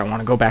like, oh, I don't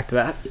want to go back to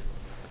that. You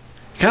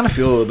kind of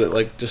feel a little bit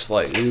like just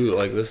like ooh,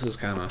 like this is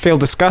kind of. Feel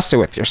disgusted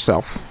with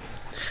yourself.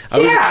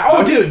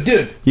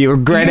 Dude. You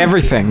regret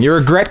everything. You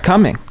regret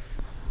coming.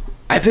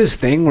 I have this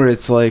thing where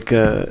it's like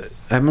I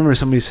remember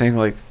somebody saying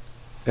like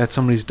that's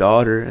somebody's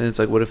daughter, and it's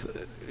like what if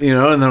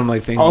and then I'm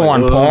like thinking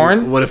on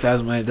porn? What if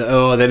that's my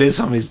that is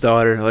somebody's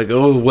daughter? Like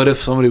what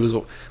if somebody was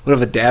what if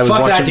a dad was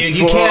Fuck watching? that, dude.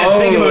 You can't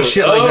think about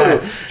shit like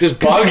that. Just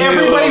 'Cause bugs me a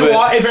little bit.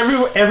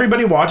 if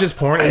everybody watches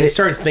porn and they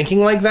start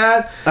thinking like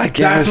that, I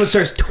guess. that's what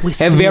starts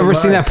twisting. Have you your ever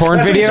seen mind. that porn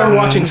That's when you video? start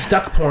watching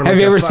stuck porn. Have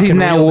like you a ever seen fucking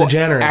that? real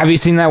degenerate. Have you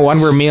seen that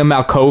one where Mia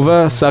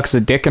Malkova sucks a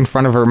dick in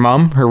front of her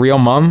mom, her real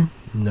mom?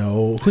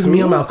 No. Who's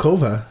Mia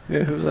Malkova? Yeah,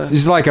 who's that?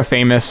 She's like a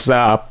famous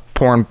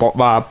porn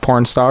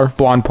star,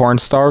 blonde porn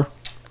star.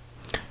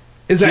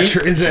 Is that He-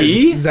 true?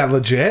 he? Is that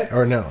legit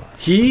or no?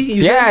 You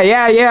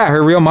Yeah.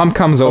 Her real mom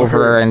comes over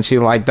her. and she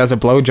like does a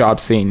blowjob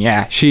scene.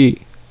 Yeah, she.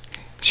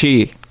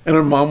 and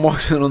her mom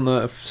walks in on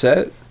the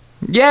set.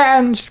 Yeah,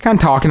 and she's kind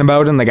of talking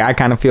about it, and the guy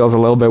kind of feels a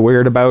little bit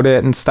weird about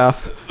it and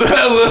stuff. We're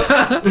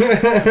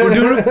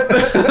doing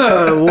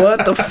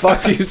what the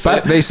fuck do you say?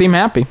 But they seem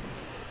happy.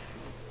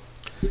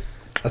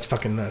 That's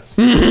fucking nuts.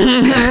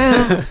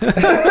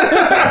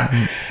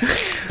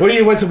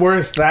 What's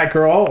worse, that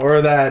girl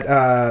or that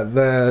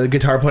the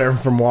guitar player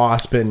from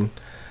Wasp in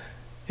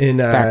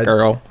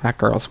That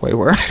girl's way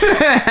worse.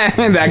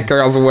 That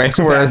girl's way That's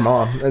a worse. bad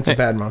mom. That's a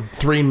bad mom.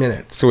 3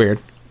 minutes. It's weird.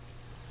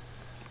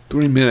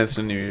 3 minutes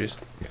to New Year's.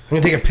 I'm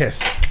gonna take a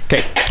piss.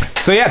 Okay.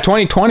 So yeah,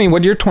 2020.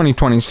 What'd your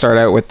 2020 start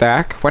out with,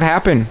 Dak? What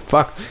happened?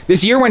 Fuck.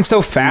 This year went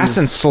so fast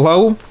and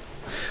slow.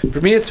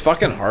 For me, it's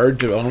fucking hard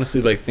to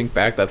honestly like think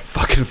back that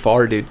fucking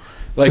far, dude.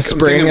 Like Just I'm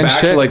spring thinking and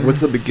back shit. to like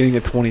what's the beginning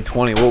of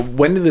 2020? Well,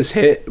 when did this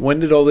hit? When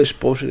did all this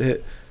bullshit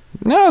hit?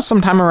 No,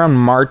 sometime around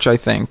March, I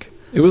think.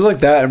 It was like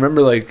that. I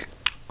remember like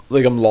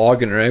I'm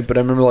logging, right? But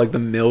I remember like the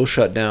mill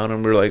shut down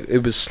and we were like, it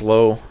was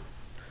slow.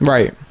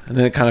 Right. And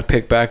then it kind of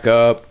picked back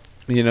up,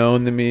 you know,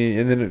 and then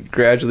it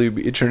gradually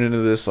it turned into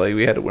this, like,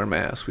 we had to wear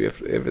masks.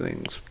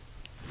 Everything's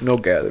no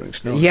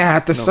gatherings. No. Yeah,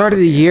 at the no start of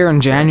the year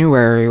in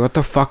January, what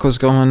the fuck was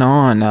going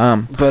on?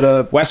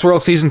 But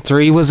Westworld season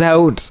 3 was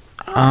out.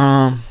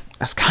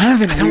 That's kind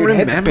of in a weird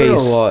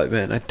headspace. a lot,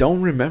 man. I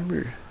don't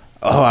remember.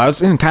 Oh, I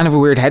was in kind of a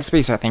weird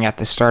headspace, I think, at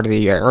the start of the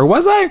year. Or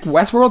was I?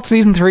 Westworld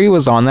season 3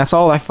 was on. That's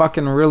all I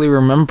fucking really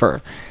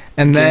remember.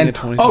 And then,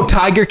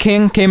 Tiger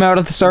King came out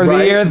at the start of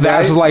the year.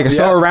 That was like,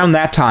 so around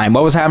that time.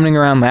 What was happening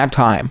around that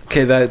time?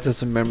 Okay,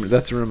 that's a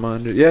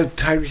reminder. Yeah,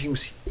 Tiger King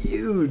was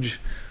huge.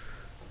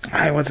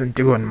 I wasn't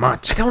doing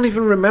much. I don't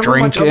even remember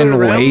Drinking, much other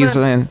around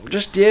lazing.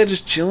 that.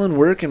 Just chilling,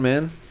 working,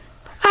 man.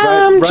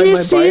 I'm ride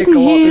just my bike sitting a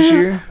lot this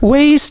here, year.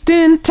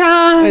 wasting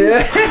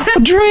time,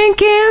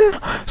 drinking,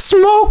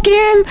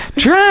 smoking,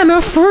 trying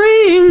to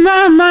free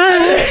my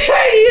mind.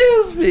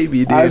 Yes, baby,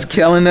 dude. I was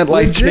killing it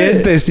like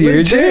Kid this year,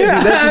 Legit, dude.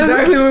 dude. That's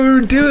exactly what we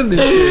were doing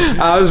this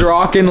year. I was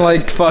rocking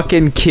like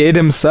fucking Kid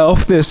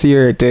himself this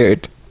year,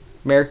 dude.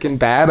 American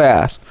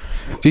Badass.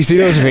 Do you see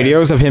those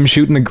videos of him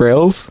shooting the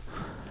grills?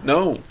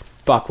 No.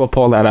 Fuck, we'll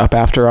pull that up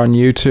after on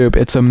YouTube.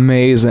 It's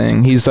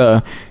amazing. He has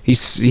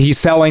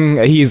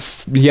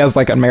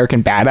like an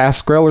American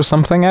Badass grill or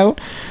something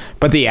out,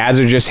 but the ads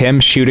are just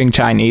him shooting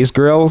Chinese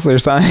grills or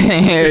something.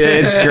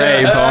 It's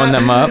great, blowing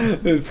them up.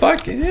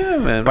 Fucking yeah,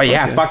 man. But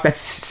yeah, fuck that's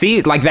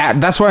see like that.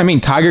 That's what I mean.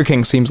 Tiger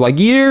King seems like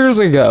years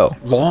ago,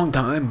 Long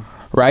time.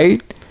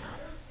 right?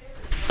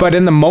 But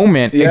in the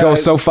moment, it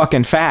goes so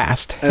fucking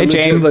fast. Hey,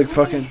 James. Like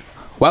fucking.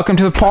 Welcome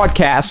to the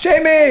podcast.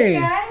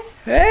 Jamie.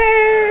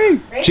 Hey.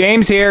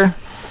 James here.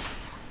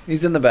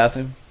 He's in the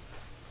bathroom.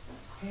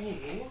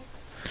 Hey.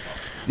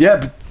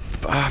 Yeah.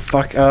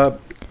 Fuck.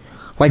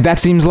 Like that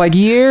seems like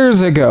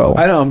years ago.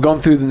 I know. I'm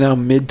going through the now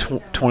mid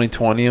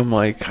 2020. I'm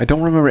like, I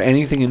don't remember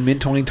anything in mid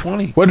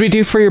 2020. What did we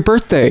do for your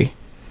birthday?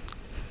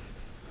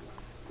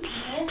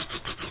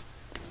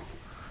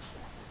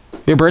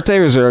 Your birthday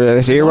was earlier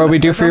this year. What did we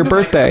do for your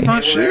birthday? I'm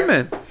not sure,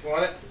 man.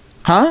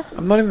 Huh?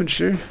 I'm not even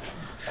sure.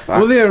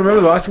 Well, I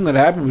remember the last thing that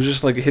happened was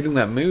just like hitting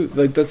that mood.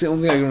 Like that's the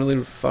only thing I can really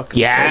fucking.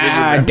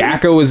 Yeah,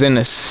 Daco was in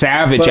a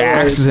savage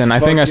accident. I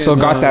think I still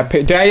got that.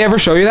 Did I ever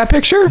show you that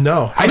picture?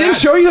 No. I didn't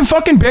show you the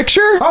fucking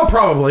picture. Oh,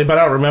 probably, but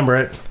I don't remember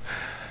it.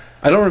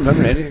 I don't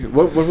remember anything.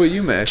 What about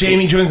you, Max?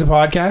 Jamie joins the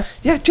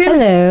podcast. Yeah, Jamie.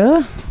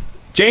 Hello.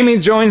 Jamie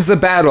joins the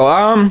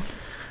battle.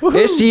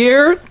 This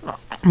year,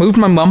 moved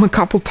my mom a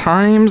couple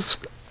times.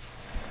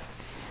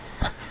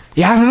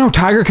 Yeah, I don't know.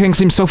 Tiger King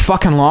seems so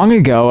fucking long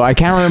ago. I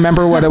can't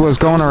remember what it was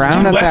going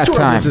around at that Westworld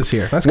time. was this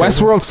year. That's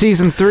crazy. Westworld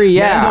season 3.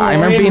 Yeah, I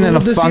remember being in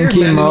a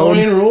funky mode.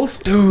 Mandalorian rules,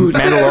 Dude,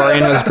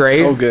 Mandalorian was great.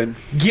 So good.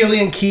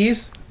 Gillian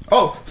Keeves.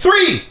 Oh,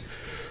 3,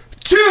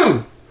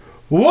 2,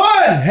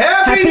 1.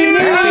 Happy New Year!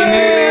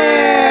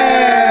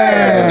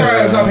 Sorry,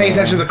 I was not paying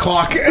attention to the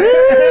clock.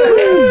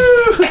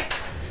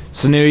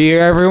 It's a new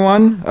year,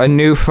 everyone. A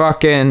new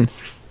fucking.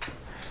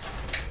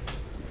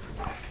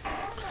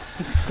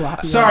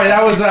 Sorry,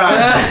 that was my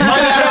bad.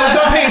 I was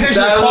not paying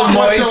attention to the clock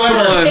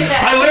whatsoever.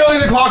 I literally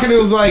looked at the clock and it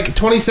was like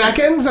 20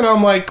 seconds, and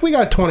I'm like, we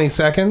got 20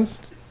 seconds.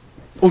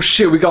 Oh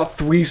shit, we got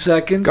 3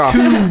 seconds. God. 2,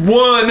 1.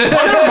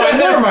 Oh,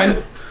 never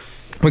mind.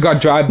 We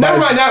got drive-bys. Never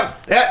mind.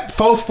 Now,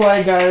 false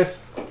flag,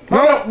 guys.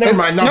 No, never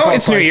mind. Not No, false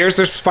it's flag. New Year's.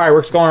 There's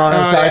fireworks going on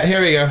outside.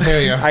 Here we go.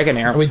 I can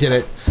hear. We did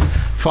it.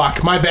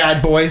 Fuck, my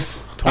bad,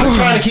 boys. I was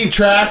trying to keep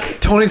track.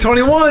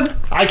 2021.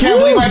 I can't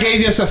believe I gave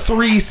you us a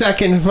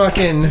 3-second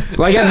fucking.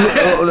 Like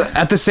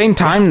at the same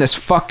time, this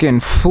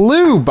fucking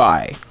flew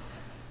by.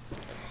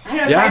 I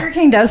know, Tiger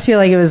King does feel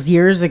like it was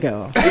years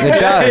ago. It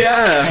does.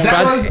 Yeah.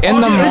 That But was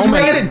in the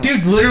moment,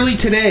 dude. Literally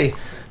today,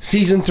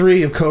 season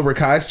 3 of Cobra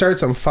Kai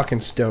starts. I'm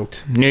fucking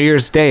stoked. New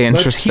Year's Day,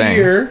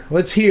 interesting.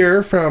 Let's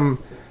hear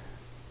from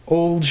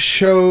old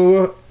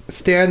show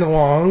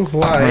stand-alongs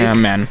like Yeah,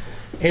 man.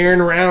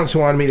 Aaron Rounds, who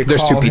wanted me to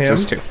There's call 2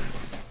 pizzas him. too.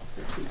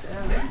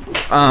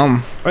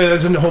 Oh, yeah,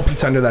 there's a whole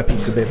pizza under that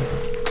pizza, baby.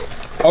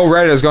 Oh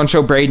right, I was going to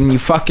show Braden.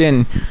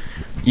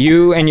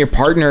 You and your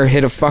partner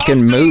hit a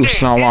fucking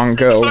moose not long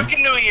ago.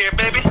 Fucking New Year,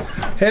 baby.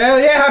 Hell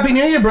yeah, Happy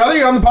New Year, brother.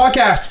 You're on the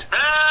podcast.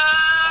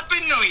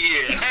 Happy New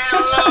Year.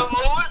 Hello.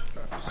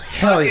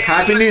 Hell yeah.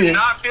 Happy New Year.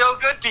 Not feel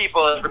good,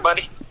 people,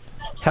 everybody.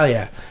 Hell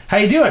yeah. How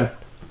you doing?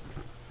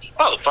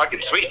 Oh,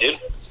 fucking sweet, dude.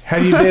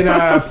 Have you been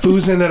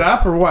foozing it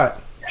up or what?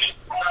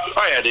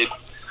 Oh, yeah, dude.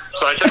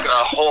 So I took a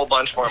whole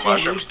bunch more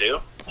mushrooms, too.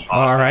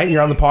 All right,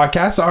 you're on the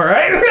podcast. All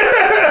right.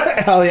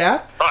 Hell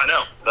yeah. Oh, I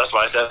know. That's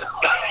why I said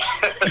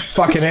it.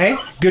 Fucking A.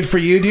 Good for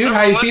you, dude.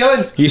 How you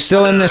feeling? You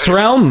still in this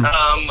realm?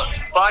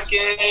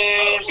 Fucking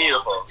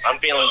beautiful. I'm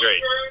feeling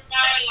great.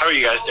 How are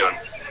you guys doing?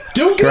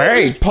 Doing good.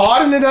 Great. Just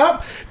podding it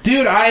up.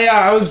 Dude,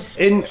 I was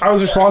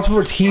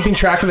responsible for keeping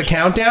track of the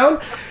countdown,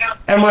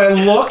 and when I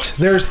looked,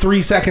 there's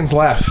 3 seconds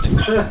left.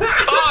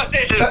 Oh,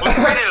 say, dude, we did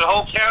a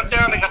whole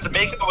countdown. I got to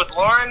make it with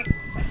Lauren.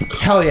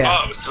 Hell yeah.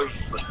 Oh, it was sweet.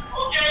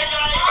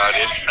 Oh,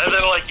 dude. And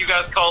then, like, you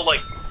guys called,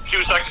 like,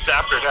 2 seconds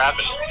after it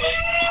happened.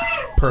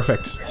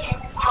 Perfect.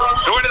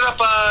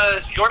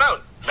 Going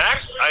out.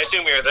 Max, I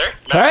assume you're there.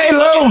 Max, Hey,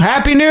 Lou.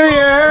 Happy New Year,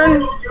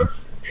 Aaron.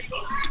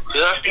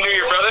 Happy New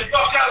Year, brother.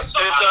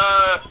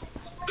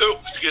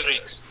 Excuse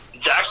me.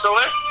 Dax still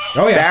there?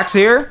 Oh yeah. Dax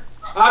here.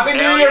 Happy New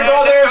Hell Year, yeah,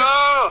 brother. let's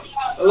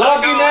go.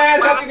 Love you, Let's go, man.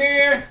 brother. Happy New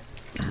Year.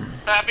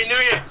 Happy New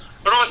Year.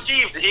 What about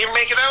Steve? Did he even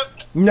make it out?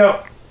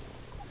 No.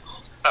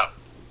 Oh.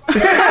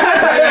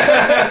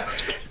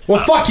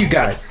 Well, fuck you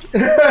guys.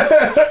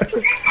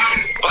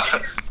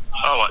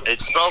 Oh, it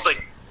smells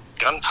like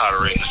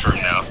gunpowder in this room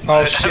now.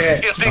 Oh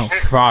shit. Oh,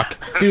 fuck.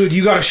 Dude,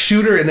 you got a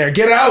shooter in there.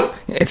 Get out.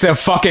 It's a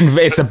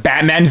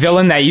Batman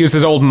villain that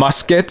uses old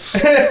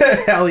muskets.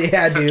 Hell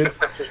yeah, dude.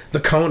 The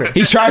Coner.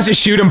 He tries to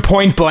shoot him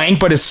point blank,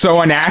 but it's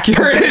so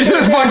inaccurate. It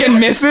just fucking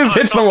misses,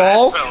 hits the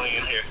wall. Smelling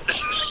in here.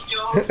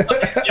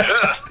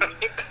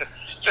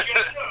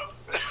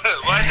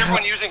 Why is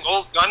everyone using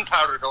old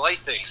gunpowder to light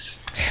things?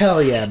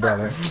 Hell yeah,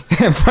 brother.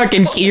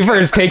 Fucking Kiefer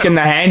is taking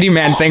the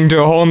handyman thing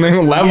to a whole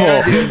new level.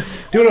 Yeah, dude.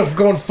 Dude,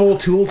 going full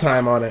tool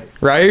time on it.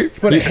 Right?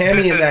 Put a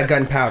hammy in that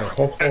gunpowder.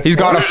 He's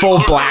got a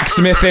full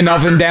blacksmithing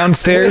oven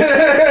downstairs.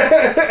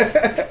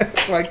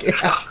 Like,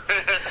 yeah.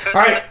 All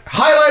right,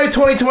 highlighted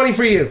 2020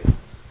 for you.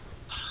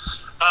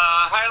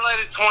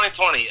 Highlighted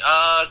 2020.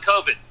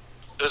 COVID. It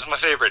was my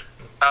favorite.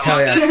 Hell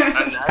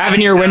yeah.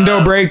 Having your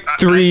window break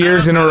 3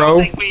 years in a row.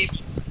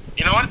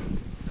 You know what?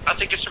 I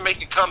think it should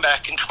make a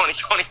comeback in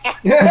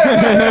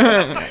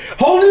 2021.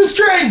 Whole new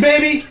strain,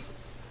 baby.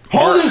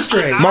 Whole new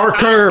strain.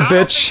 Marker,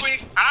 bitch.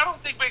 I don't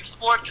think we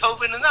explored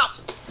COVID enough.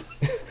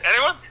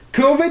 Anyone?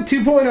 COVID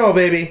 2.0,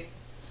 baby.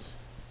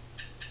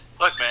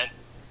 Look, man.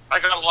 I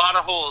got a lot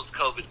of holes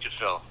COVID could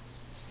fill.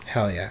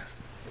 Hell yeah.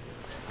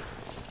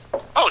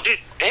 Oh, dude.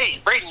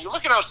 Hey, Brayden, you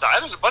looking outside?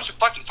 There's a bunch of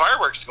fucking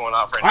fireworks going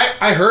off right now.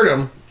 I heard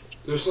him.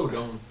 They're still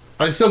going.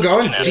 Are they still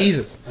going? Yeah.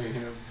 Jesus.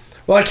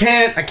 Well, I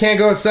can't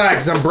go outside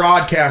because I'm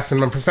broadcasting.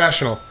 I'm a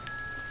professional.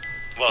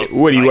 Well,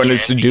 What do you I want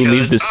us can to do,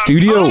 leave the because I'm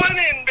studio? going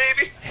in,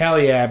 baby. Hell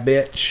yeah,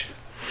 bitch.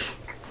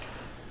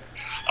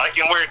 I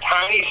can wear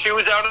tiny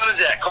shoes out on the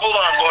deck. Hold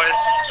on, boys.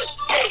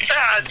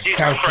 Ah, Jesus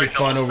Sounds pretty Christ,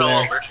 fun I'm over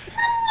still there.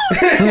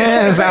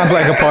 Yeah, it sounds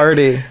like a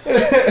party.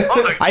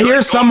 Oh, I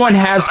hear someone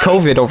has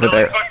COVID over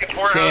there.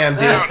 Damn,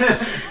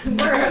 dude.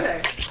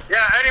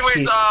 Yeah,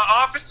 anyways,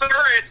 officer,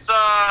 it's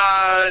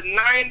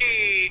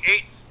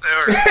 98.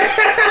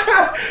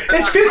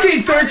 It's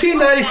 1513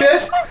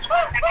 95th.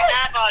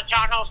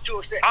 Townhouse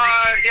 206.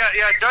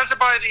 Yeah, judging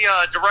by the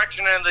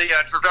direction and the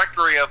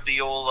trajectory of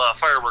the old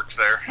fireworks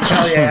there.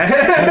 Hell yeah.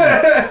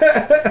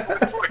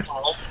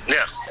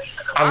 Yes.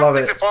 I love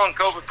think it. they're following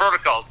COVID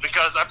protocols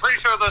because I'm pretty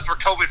sure those were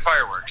COVID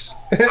fireworks.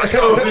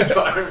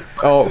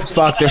 Oh,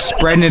 fuck, they're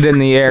spreading it in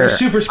the air. They're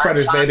super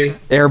spreaders, baby.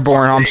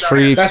 Airborne on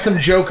streak. That's some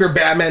Joker,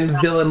 Batman,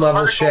 villain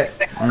level shit.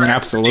 The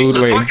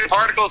Absolutely. fucking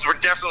particles were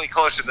definitely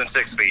closer than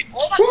 6 feet.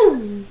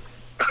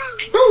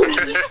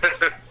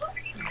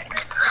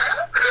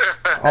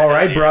 All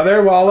right,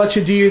 brother. Well, I'll let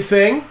you do your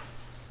thing.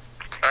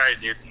 Alright,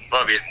 dude.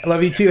 Love you. I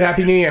love you too.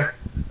 Happy New Year.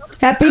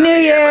 Happy New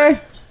Year.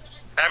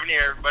 Happy New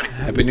Year, everybody.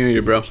 Happy New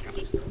Year, bro.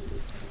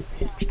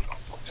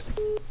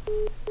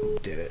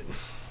 Did it.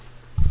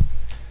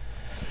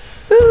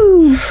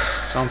 Woo.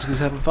 Sounds like he's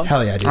having fun.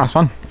 Hell yeah, dude. That's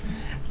fun.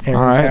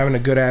 Everyone's All right. having a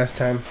good ass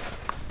time.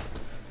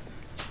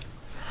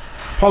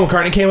 Paul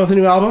McCartney came with a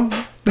new album.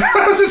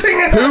 That was the thing.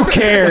 Who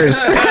cares?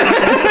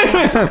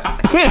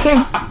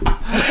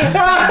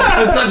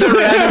 That's such a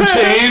random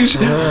change.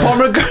 Paul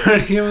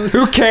McCartney.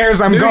 Who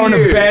cares? I'm New going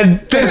Year. to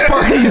bed. This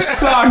party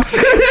sucks.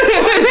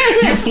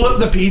 You flipped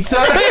the pizza.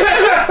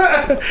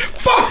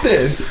 Fuck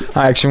this.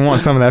 I actually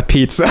want some of that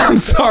pizza. I'm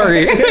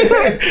sorry.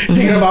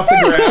 Picking them off the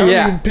ground.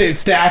 Yeah.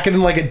 Stacking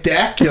them like a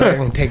deck. You're like,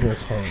 I'm taking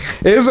this home.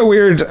 It is a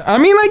weird. I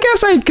mean, I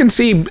guess I can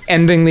see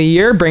ending the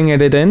year,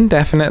 bringing it in,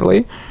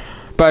 definitely.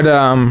 But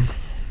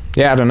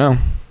yeah, I don't know.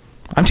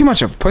 I'm too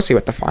much of a pussy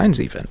with the fines,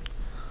 even.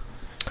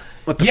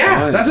 What the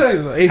Yeah, fines? that's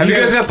a. If Have you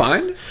guys got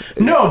fined?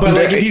 No, but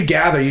like if you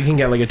gather, you can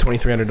get like a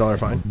 $2,300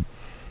 fine.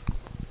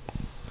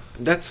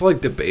 That's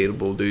like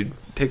debatable, dude.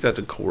 Take that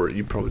to court.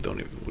 You probably don't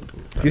even. Do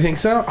you think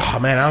so? Oh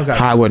man, I don't got.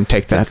 I wouldn't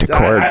take that to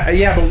court.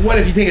 Yeah, but what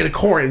if you take it to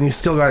court and you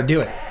still got to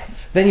do it?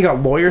 Then you got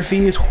lawyer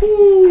fees.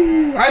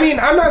 Whoo. I mean,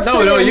 I'm not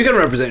saying. No, you can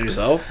represent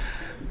yourself.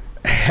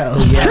 Hell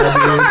yeah, dude.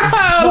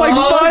 Like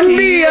Fuck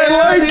Bundy, I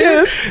like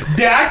dude.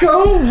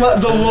 Daco,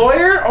 the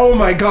lawyer. Oh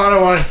my god, I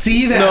want to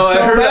see that No,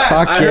 so bad.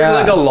 Fuck I heard yeah.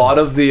 like a lot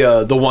of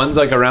the ones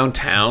like around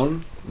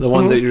town, the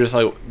ones that you're just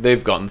like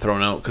they've gotten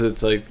thrown out because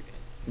it's like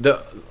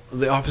the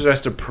officer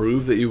has to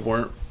prove that you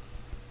weren't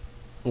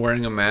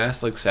wearing a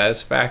mask like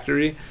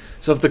satisfactory.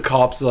 So if the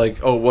cops like,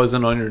 oh, it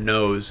wasn't on your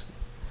nose,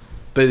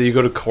 but you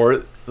go to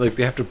court, like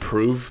they have to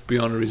prove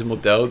beyond a reasonable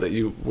doubt that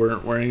you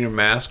weren't wearing your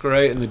mask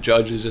right, and the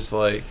judge is just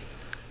like,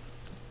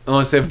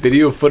 Unless they have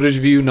video footage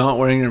of you not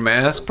wearing your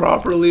mask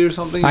properly or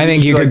something. I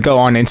think you could go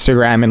on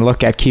Instagram and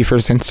look at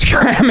Kiefer's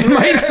Instagram and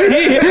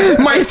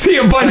might see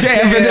a bunch of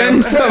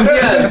evidence of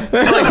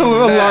a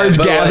large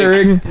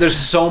gathering. There's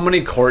so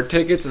many court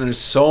tickets and there's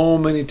so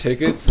many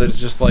tickets that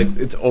it's just like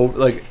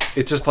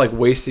it's just like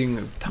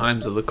wasting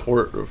times of the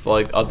court of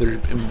like other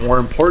and more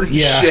important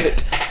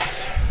shit.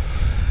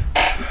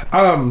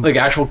 Like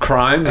actual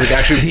crimes, like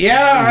actual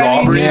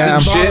robberies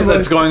and shit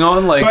that's going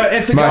on. Like, but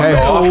if the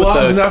government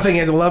loves nothing,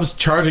 it loves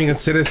charging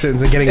its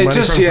citizens and getting money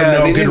for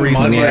no good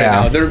reason.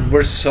 Right now.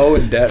 We're so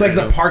in debt. It's like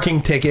the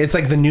parking ticket. It's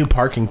like the new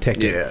parking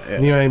ticket. Yeah.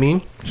 You know what I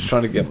mean? Just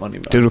trying to get money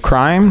back. Do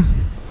crime,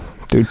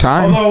 do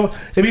time. Although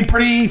it'd be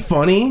pretty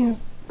funny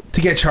to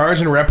get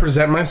charged and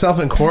represent myself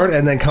in court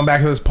and then come back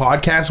to this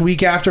podcast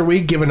week after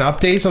week giving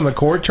updates on the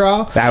court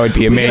trial. That would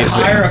be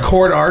amazing. Hire a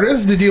court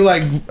artist to do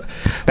like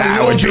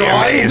that would be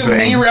amazing.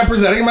 Me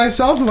representing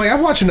myself. I'm like,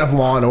 I've watched enough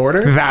Law and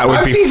Order. That would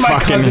I've be seen fucking, My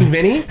Cousin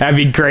Vinny. That'd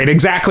be great.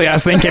 Exactly. I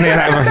was thinking it'd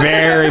have a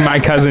very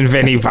My Cousin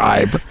Vinny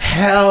vibe.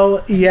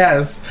 Hell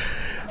yes.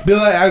 Be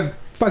like, I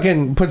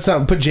fucking put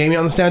Jamie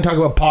on the stand, talk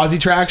about posi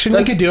traction.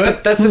 We could do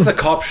it. That's if the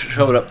cop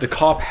showed up. The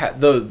cop had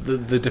the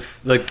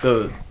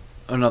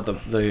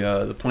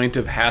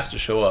plaintiff has to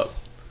show up.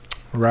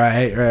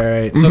 Right.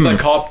 So if that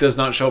cop does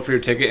not show up for your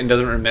ticket and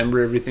doesn't remember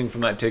everything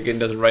from that ticket and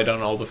doesn't write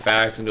down all the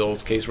facts and do all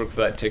his casework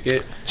for that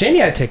ticket. Jamie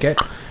had a ticket.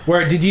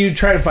 Where did you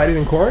try to fight it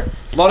in court?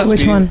 A lot of Which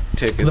speeding one?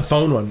 tickets. The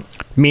phone one.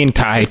 Me and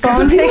Ty.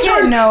 Phone ticket?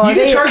 No. You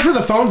get charged for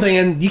the phone thing,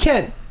 and you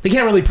can't. They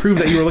can't really prove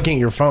that you were looking at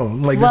your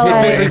phone. Like, Well,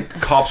 there's no way.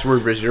 Basically, cop's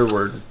word versus your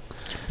word.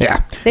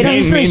 Yeah. They don't me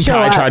usually and show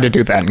Ty up. tried to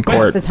do that in Half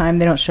court. the time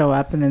they don't show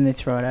up and then they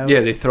throw it out.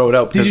 Yeah, they throw it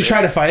out. Did you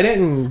try to fight it?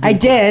 I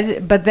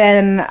did, but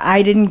then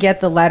I didn't get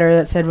the letter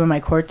that said when my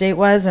court date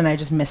was, and I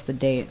just missed the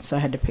date, so I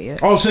had to pay it.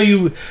 Oh, so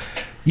do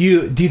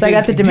you think? I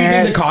got the do you think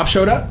demerits. the cop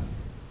showed up?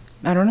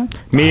 I don't know.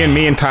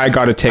 Me and Ty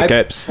got a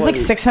ticket It's like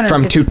 600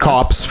 from two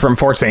cops from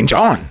Fort St.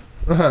 John.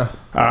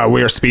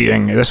 We were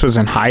speeding. This was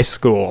in high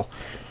school.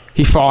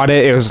 He fought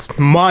it. It was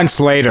months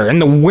later in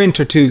the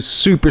winter too.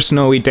 Super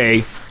snowy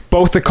day.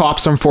 Both the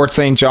cops from Fort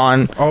St.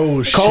 John.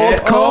 Oh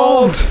shit!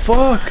 Cold.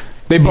 Fuck.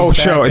 They both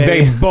back, showed.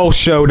 baby. They both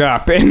showed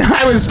up, and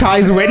I was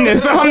Ty's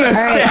witness on the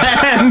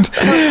stand.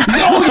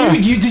 Oh,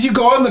 did you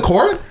go on the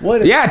court?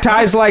 What? Yeah,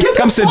 Ty's like, Get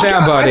the come sit fuck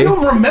down, out. buddy. I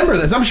don't remember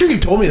this. I'm sure you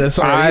told me this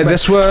already.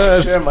 This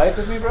was Share a mic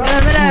with me, bro. I'm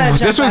gonna jump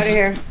This was- out of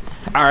here.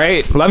 all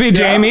right. Love you,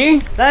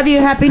 Jamie. Love you.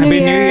 Happy New Happy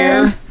Year. New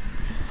Year.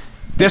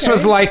 This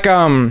was like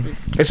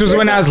this was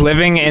when I was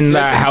living in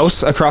the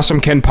house across from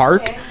Ken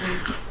Park.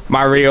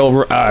 My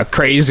real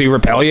crazy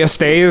rebellious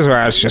days where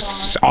I was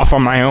just off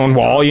on my own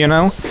wall, you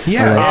know.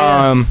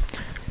 Yeah,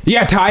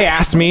 Ty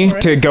asked me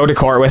to go to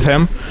court with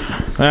him.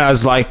 And I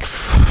was like,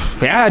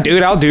 yeah,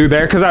 dude, I'll do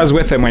there because I was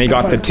with him when he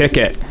got the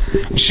ticket.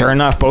 Sure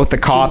enough, both the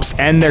cops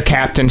and their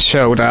captain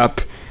showed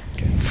up.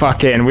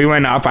 Fucking, we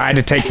went up. I had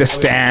to take the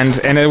stand,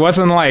 and it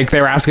wasn't like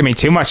they were asking me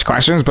too much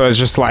questions, but it was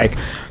just like,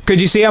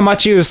 could you see how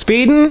much he was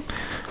speeding?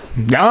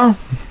 No,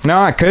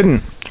 I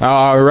couldn't.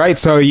 All right,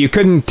 so you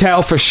couldn't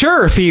tell for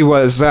sure if he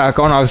was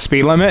going off the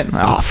speed limit?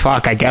 Oh,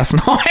 fuck, I guess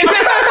not.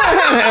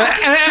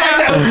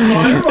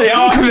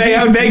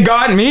 They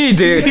got me,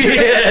 dude.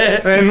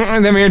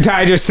 And then me and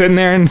Ty just sitting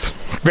there and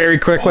very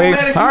quickly, all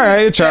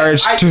right,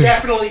 charged. I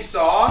definitely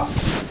saw,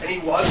 and he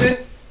wasn't.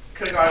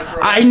 Could have gotten thrown.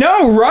 I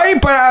know,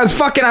 right? But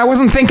I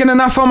wasn't thinking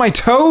enough on my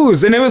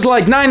toes. And it was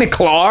like 9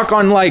 o'clock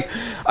on like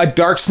a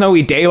dark,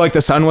 snowy day. Like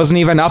the sun wasn't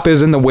even up. It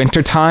was in the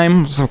winter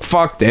time. So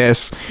fuck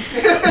this.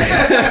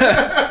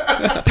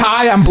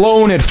 Ty, I'm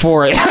blowing it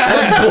for it.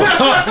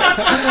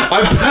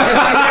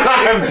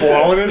 I'm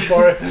blowing it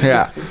for it.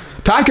 Yeah.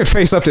 Ty could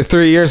face up to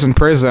 3 years in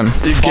prison.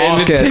 You're getting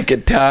Fuck a it.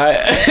 ticket, Ty.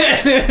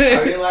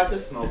 Are we allowed to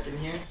smoke in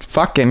here?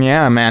 Fucking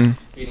yeah, man.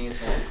 You need to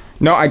smoke.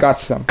 No, I got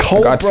some.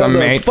 Colt, I got some,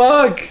 brother, mate.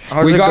 Fuck.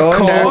 How's We it got going,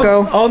 Colt.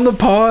 Darko? On the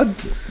pod.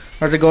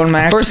 How's it going,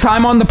 Max? First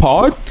time on the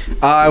pod?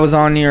 I was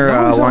on your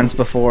once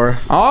before.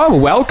 Oh,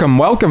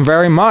 welcome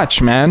very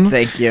much, man.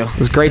 Thank you. It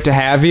was great to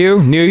have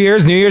you. New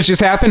Year's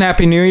just happened.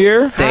 Happy New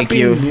Year. Thank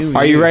you.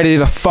 Are you ready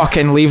to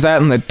fucking leave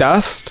that in the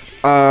dust?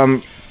 Yeah.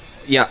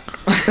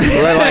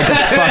 We're like a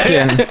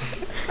fucking...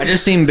 I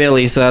just seen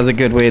Billy, so that was a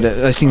good way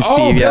to. I seen Steve.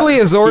 Oh, yeah. Billy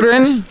is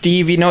ordering.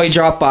 Steve, he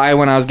dropped by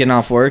when I was getting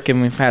off work,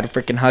 and we've had a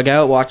freaking hug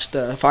out, watched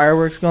the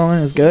fireworks going.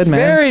 It was good, man.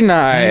 Very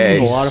nice. It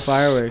was a lot of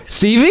fireworks.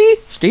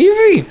 Stevie?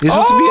 Stevie. He's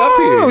supposed to be up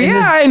here. Oh,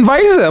 yeah, I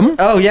invited him.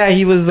 Oh yeah,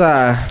 he was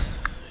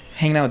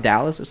hanging out with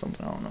Dallas or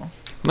something. I don't know.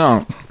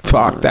 No,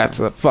 fuck, that's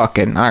a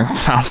fucking...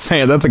 I'm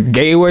saying that's a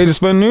gay way to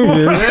spend New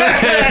Year's.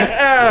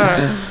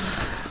 I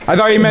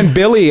thought you meant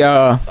Billy,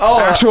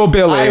 actual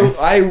Billy.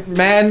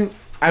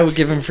 I would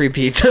give him free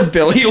pizza.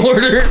 Billy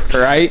order.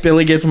 Right?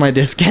 Billy gets my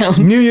discount.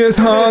 New Year's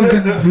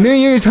hug. New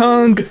Year's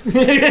hug.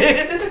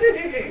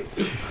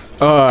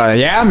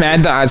 Yeah,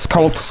 man, that's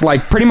Colt's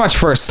like pretty much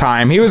first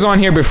time. He was on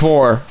here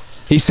before.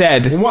 He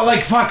said,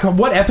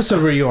 What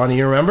episode were you on? Do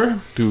you remember?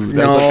 Dude,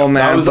 No, man,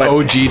 that was but-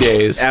 OG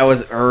days. That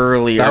was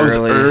early. That was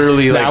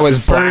early. that like, was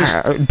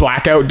first.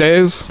 blackout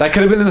days. That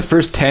could have been in the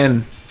first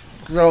 10.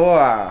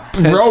 So,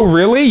 Bro,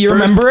 really? You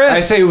remember it? I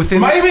say within.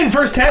 Might have been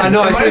first 10. I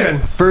know. I It might have say been.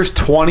 first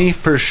 20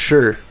 for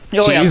sure.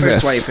 oh yeah, Jesus.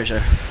 first 20 for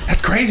sure.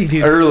 That's crazy,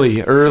 dude.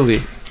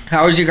 Early.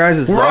 How was you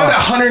guys' We're on at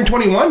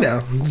 121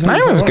 now.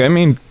 Mine was good. I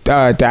mean,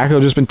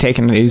 Daco just been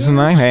taking it easy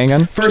tonight,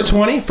 hanging. First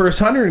 20, first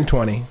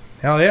 120.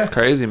 Hell yeah.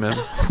 Crazy, man.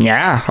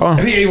 Yeah. Oh.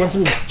 Hey, you want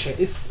some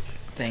chase?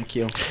 Thank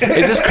you.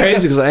 It's just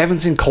crazy because I haven't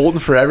seen Colton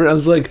forever. I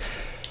was like,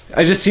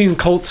 I just seen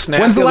Colt snap.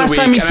 When's the other last week,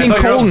 time you and I seen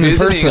thought were out Colton in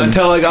visiting person?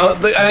 Until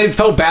I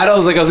felt bad. I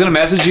was gonna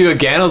message you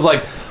again. I was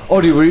like,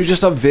 oh, dude, were you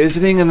just up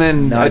visiting? And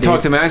then No, I dude.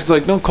 talked to Max. He's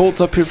like, no, Colt's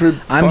up here for.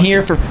 I'm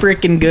here for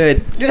freaking good.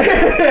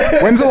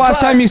 When's the last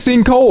time you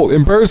seen Colt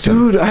in person?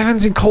 Dude, I haven't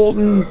seen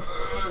Colton.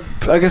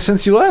 I guess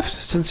since you left,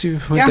 since you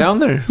went Yeah, down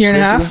there, year and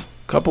a Basically. half.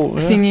 Couple.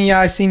 I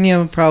seen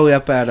you probably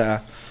up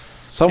at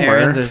somewhere.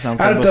 Aaron's or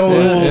something. Out at the before.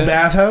 old Yeah.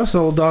 bathhouse, the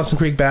old Dawson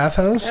Creek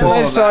bathhouse.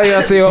 I Just saw you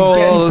at the getting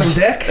old, some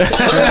dick.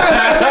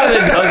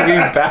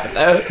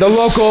 the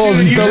local,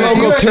 Dude, you the just- local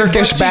you had your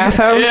Turkish butt cheek-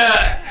 bathhouse.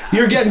 Yeah.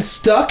 You're getting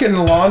stuck in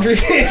the laundry.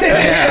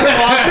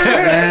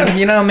 Man,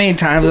 you know how many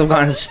times I've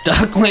gotten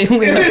stuck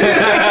lately? You're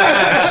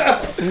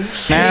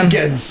Man,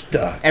 getting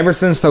stuck. ever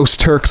since those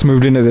Turks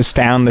moved into this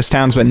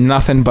town's been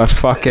nothing but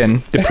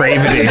fucking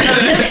depravity.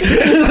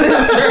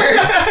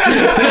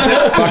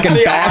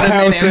 Fucking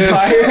bathhouses.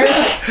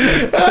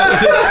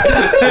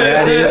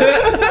 Yeah, dude.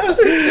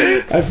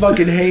 I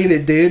fucking hate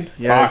it, dude.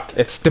 Fuck,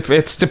 it's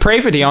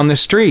depravity on the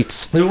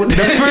streets. The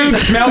Food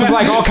smells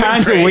like all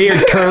kinds of weird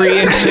curry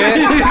and shit.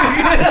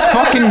 It's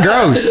fucking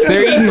gross.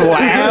 They're eating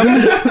lamb.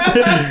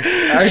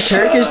 Our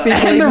Turkish people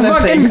And eating they're the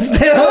fucking, things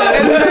still.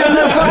 and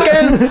they're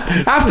fucking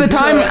half the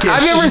time. Turkish.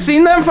 Have you ever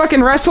seen them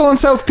fucking wrestle in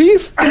South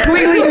Peace?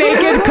 Completely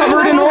naked,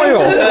 covered in oil.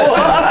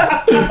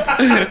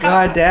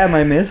 God damn,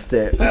 I missed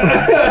it.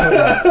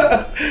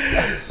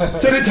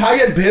 So did Ty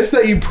get pissed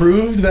that you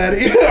proved that,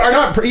 or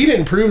not? You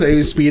didn't prove that he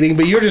was speeding,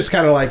 but you were just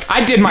kind of like,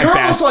 I did my you're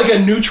best. almost like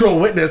a neutral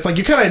witness. Like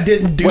you kind of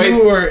didn't do Wait,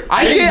 or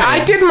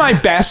I did my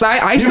best.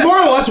 I You said, more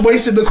or less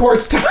wasted the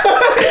court's time.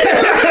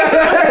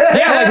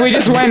 yeah, like we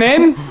just went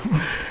in.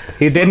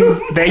 They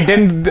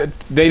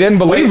didn't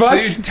believe Wait,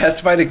 us. so you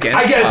testified against?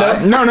 I get it, Ty?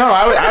 though. No,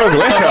 I was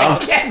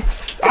with them.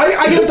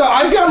 I get that.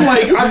 I've gotten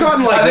like I think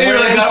you were like that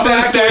one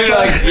ransacked standing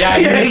like, yeah,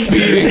 he was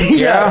speeding.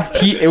 Yeah,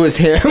 it was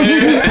him.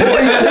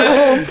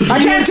 I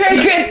can't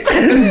take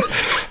it.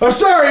 I'm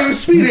sorry, I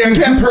was speeding. I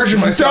can't perjure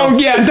myself.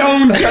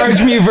 Don't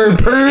charge me for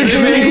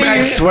perjury.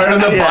 Like swear on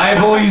the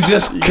Bible, he's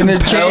just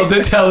compelled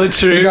to tell the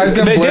truth. You guys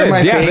gonna They blur did,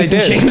 my yeah, they face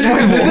and did. change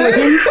my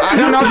voice? I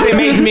don't know if they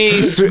made me.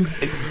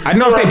 I don't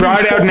know if they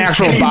brought out an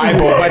actual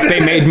Bible, but they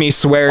made me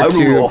swear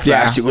to.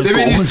 Yeah, They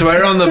made you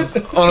swear on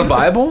a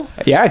Bible?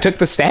 yeah. I took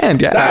the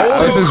stand. Yeah,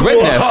 I was his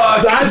witness.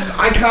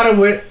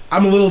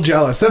 I'm a little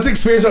jealous. That's an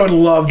experience I would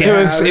love to It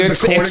was. have.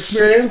 It's a court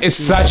experience. it's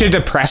such a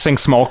depressing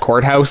small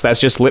courthouse that's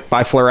just lit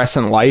by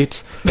fluorescent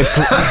lights. It's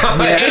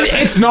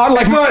it's not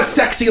like It's not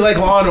sexy like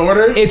Law and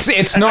Order.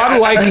 it's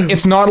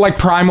not like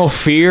Primal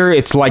Fear.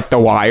 It's like The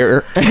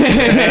Wire.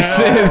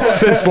 it's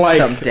just like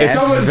Some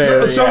it's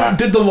dad. So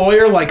did the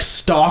lawyer like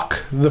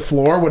stalk the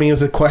floor when he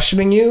was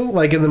questioning you,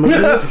 like in the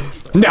movies?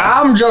 no.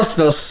 I'm just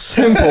a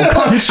simple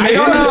country. I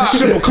don't know.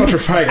 Simple country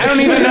fighter. I don't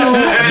even know.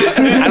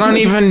 I don't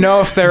even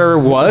know if there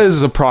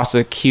was a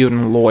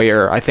prosecuting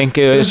lawyer. I think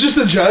it It was. was just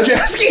a judge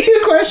asking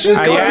you questions.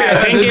 Yeah,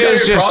 I think There's it gotta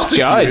was be a just judge.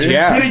 prosecutor.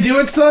 Yeah. Did he do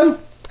it, son?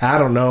 I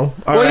don't know.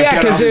 All Well, right, yeah,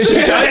 get because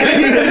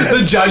off.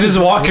 The judge is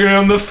walking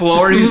around the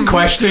floor. He's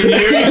questioning you.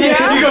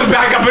 He goes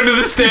back up into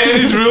the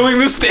stand. He's ruling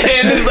the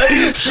stand. He's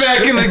like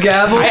smacking the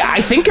gavel. I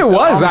think it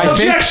was. I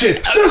think.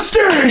 Objection, sister.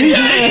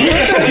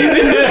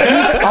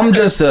 I'm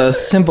just a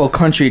simple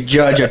country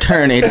judge,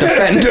 attorney,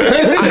 defender.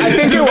 I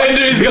think it was.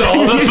 He's got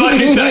all the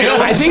fucking titles.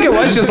 I think it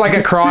was just like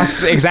a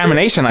cross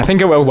examination. I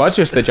think it was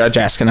just the judge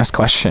asking us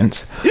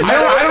questions.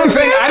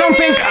 I don't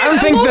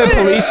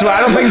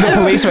think the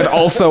police would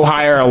also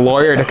hire a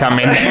lawyer to come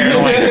in.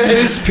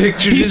 This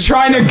picture. He's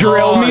trying to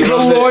grill me, the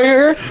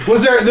lawyer.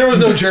 Was there was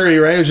no jury,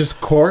 right? It was just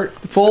court.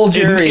 Full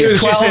jury, It was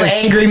 12 just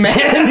his- angry men.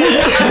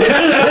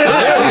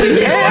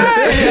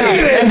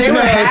 And they were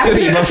happy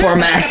before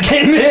Max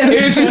came in.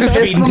 It was just a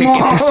speeding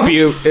ticket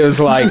dispute. It was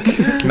like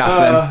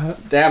nothing.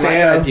 Damn, I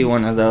gotta do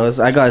one of those.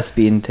 I got a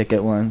speeding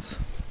ticket once.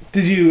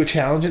 Did you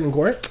challenge it in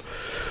court?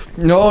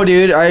 No,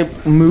 dude, I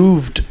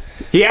moved.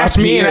 He asked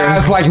Up me, and here. I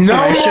was like, "No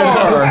I should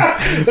more."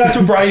 have. That's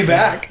what brought you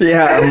back.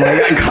 Yeah, I'm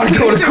like, I gotta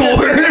go to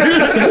court.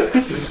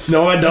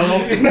 No, I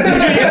don't.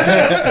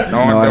 No,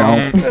 I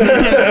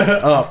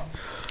don't.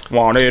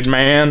 Wanted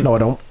man. No, I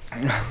don't.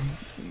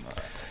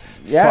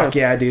 Yeah. Fuck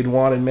yeah, dude.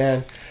 Wanted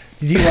man.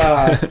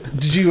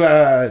 Did you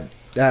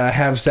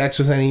have sex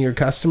with any of your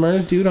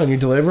customers, dude, on your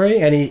delivery?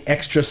 Any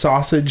extra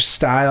sausage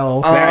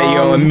style? That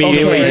you'll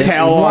immediately okay,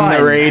 tell on the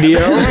one. radio.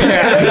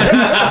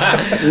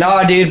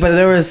 No, dude, but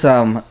there was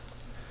some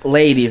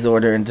ladies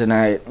ordering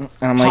tonight, and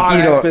I'm like, Hot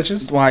you ass don't.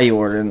 bitches? Why are you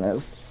ordering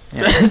this?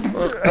 Like,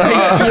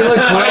 you look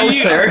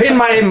grosser in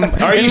my.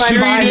 Are in you my sure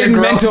mind, you you're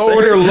didn't meant to grosser.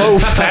 order low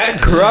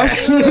fat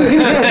crust?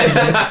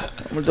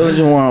 Don't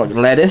you want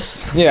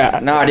lettuce? Yeah.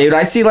 Nah, dude.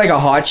 I see like a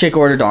hot chick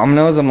order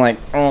Domino's. I'm like,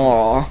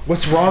 oh.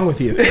 What's wrong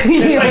with you?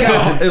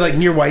 It's like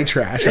near white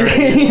trash.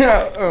 Right?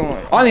 Yeah. Oh,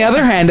 my. On the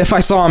other hand, if I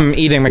saw him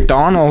eating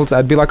McDonald's,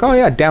 I'd be like, oh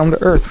yeah, down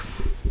to earth.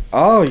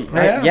 Oh,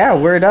 Yeah. yeah.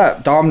 Word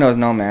up. Domino's,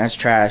 no man, it's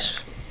trash.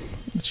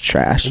 It's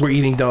trash. We're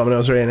eating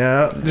Domino's right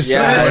now. Just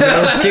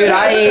Dude,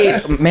 I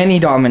ate many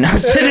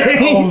Domino's today.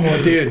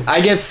 oh, dude.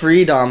 I get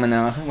free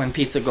Domino when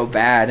pizza go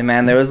bad. And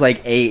man, there was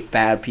like 8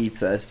 bad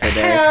pizzas today.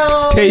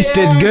 Hell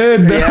Tasted yes.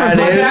 good. though.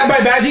 Yeah, By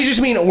dude. bad, do you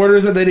just mean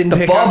orders that they didn't The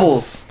pick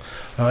bubbles. up?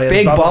 Oh, yeah, the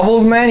Big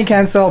bubbles, man. You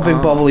can't sell a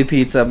big bubbly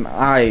pizza.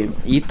 I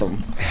eat them.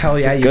 Hell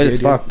yeah, It's you good do, as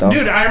dude. fuck, though.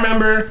 Dude, I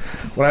remember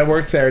when I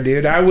worked there,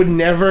 dude. I would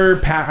never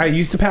pack. I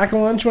used to pack a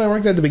lunch when I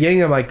worked at the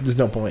beginning. I'm like, there's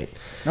no point.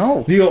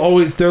 No. There'll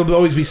always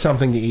be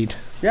something to eat.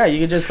 Yeah, you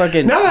could just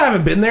fucking. Now that I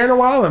haven't been there in a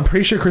while, I'm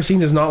pretty sure Christine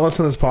does not listen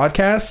to this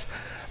podcast.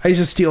 I used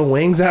to steal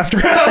wings after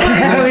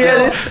hours.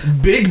 yeah.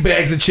 Big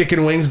bags of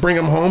chicken wings, bring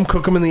them home,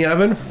 cook them in the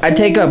oven. I'd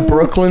take a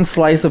Brooklyn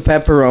slice of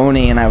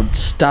pepperoni and I would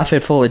stuff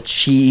it full of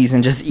cheese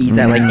and just eat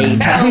that like 8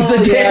 times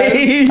a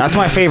day. That's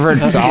my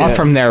favorite sauce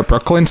from there,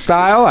 Brooklyn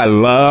style. I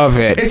love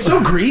it. It's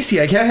so greasy.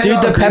 I can't handle Dude,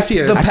 how the pep- greasy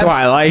it is. the That's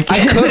why I like I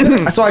it.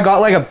 cooked, so I got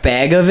like a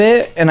bag of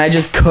it and I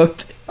just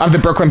cooked. Of the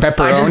Brooklyn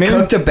pepperoni. I just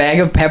cooked a bag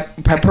of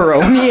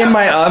pepperoni in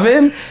my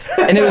oven,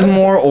 and it was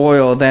more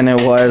oil than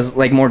it was,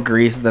 like more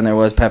grease than there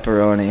was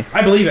pepperoni.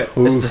 I believe it.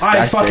 It's I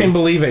disgusting. fucking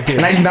believe it, dude.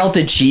 And I just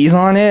melted cheese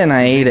on it and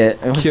I ate it.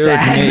 It was Cured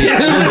sad.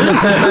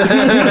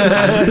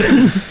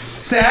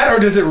 Sad or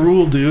does it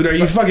rule, dude? Are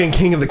you fucking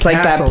king of the It's like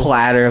that castle?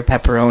 platter of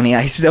pepperoni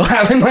I still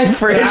have in my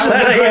fridge That was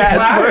that a I good had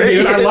platter, for dude.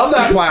 you. I love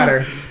that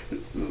platter.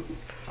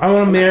 I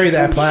want to marry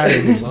that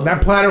platter, dude.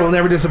 That platter will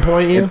never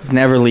disappoint you. It's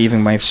never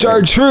leaving my fridge.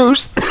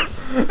 Chartreuse.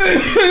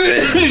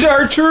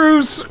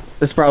 Chartreuse.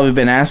 It's probably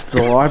been asked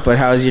a lot, but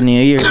how's your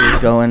New Year's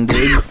going,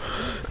 dudes?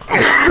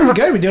 Pretty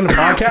good. We're doing a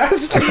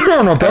podcast. I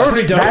don't know, That's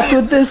pretty dope. That's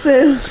what this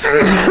is?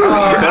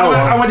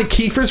 I went to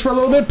Kiefer's for a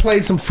little bit,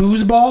 played some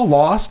foosball,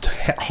 lost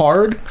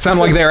hard. Sound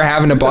like they were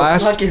having a What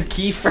blast. the fuck is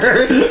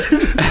Kiefer?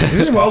 This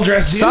is well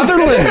dressed, dude.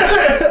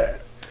 Sutherland.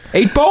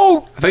 8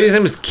 ball. I thought his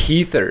name was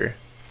Keither.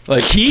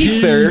 Like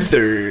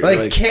Keither.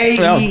 Like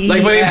K-E-E-F.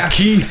 Like my name's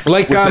Keith.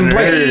 Like with like an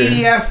R.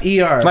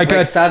 E-E-F-E-R. like Like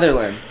a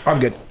Sutherland. I'm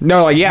good.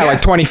 no like yeah, Yeah.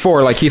 like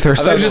 24 like Keith or I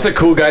thought he was just something.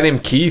 a cool guy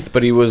named Keith,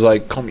 but he was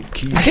like, call me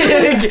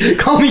Keith.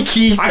 Call me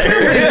Keith. I can't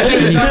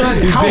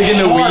remember He's big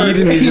into weed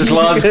and he just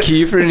loves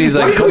Kiefer and he's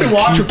Why like, couldn't we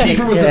watch where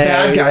Kiefer was the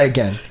Yeah, bad yeah. guy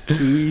again?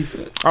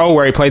 Oh,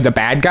 where he played the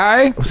bad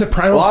guy? Was it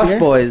Primal Lost Fear?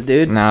 Boys,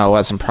 dude. No, it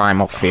wasn't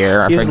Primal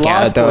Fear. I He was forget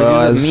Lost what Boys. He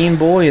it was a mean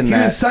boy in He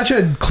that. was such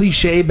a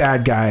cliche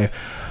bad guy.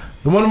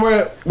 The one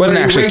where Wasn't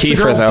he actually rapes the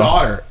Kiefer, girl's though.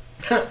 daughter.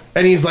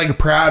 And he's like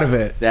proud of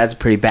it. That's a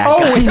pretty bad Oh,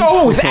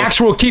 guy. with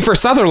actual Kiefer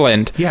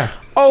Sutherland. Yeah.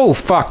 Oh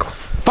fuck,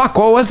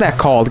 what was that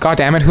called? God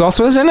damn it, who else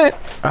was in it?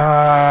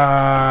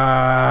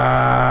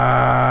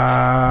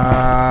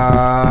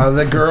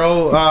 The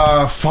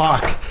girl,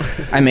 fuck.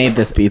 I made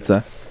this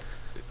pizza.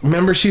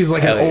 Remember she was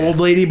like Hell an yeah. old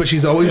lady, but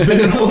she's always been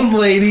an old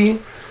lady.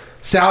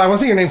 Sally, I want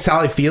to say her name's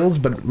Sally Fields,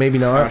 but maybe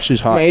not. She's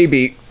hot.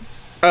 Maybe.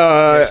 Seen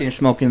her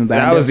smoking the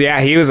band. That was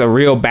he was a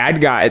real bad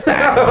guy at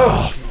that.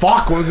 Oh,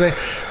 fuck, what was it?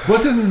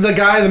 Wasn't the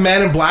guy, the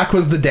man in black,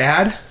 was the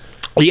dad?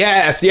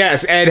 yes,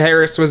 Ed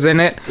Harris was in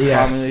it.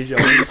 Yes. Tommy Lee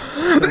Jones.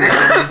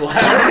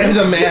 And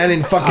the man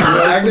in fucking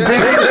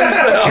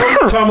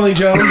black. Tommy Lee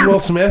Jones, Will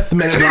Smith, the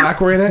men in black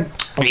were in it.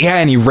 Yeah,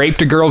 and he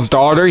raped a girl's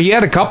daughter. He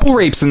had a couple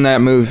rapes in that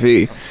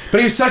movie.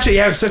 But he was such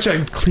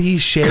a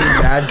cliche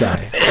bad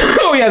guy.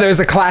 Oh yeah, there's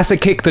a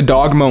classic kick the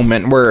dog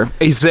moment where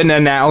he's sitting in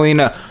an alley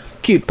and a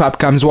cute pup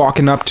comes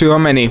walking up to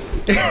him and he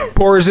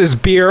pours his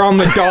beer on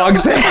the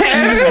dog's head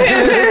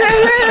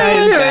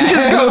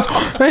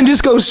and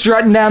just goes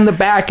strutting down the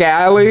back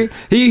alley.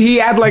 He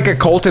had like a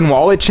Colton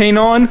wallet chain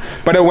on,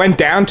 but it went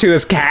down to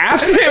his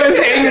calves. It was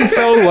hanging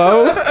so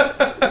low.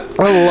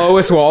 The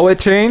lowest wallet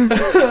chain.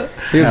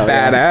 He was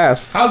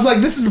badass. I was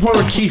like, this is the point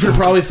where Kiefer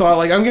probably thought,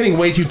 like, I'm getting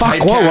way too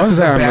typecast what was as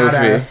a that movie?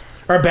 badass.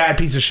 Or a bad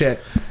piece of shit.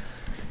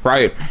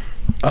 Right.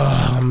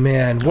 Oh,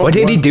 man. What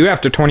did he do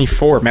after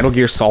 24? Metal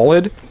Gear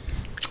Solid?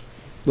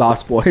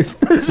 Lost Boys.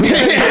 Lost Boys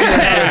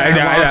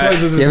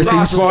was You ever his seen,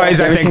 Lost Boys,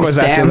 you I ever think, seen was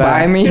after Stand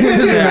that. By Me? He was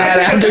in that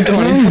after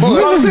 24.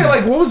 What was it,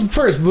 like, what was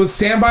first? Was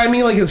Stand By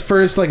Me, like, his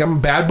first, like, I'm a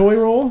bad boy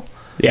role?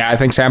 Yeah, I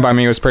think Stand By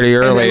Me was pretty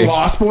And early. then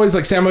Lost Boys,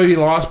 like, Stand By Me,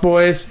 Lost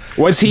Boys.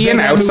 Was he Then in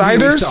that movie we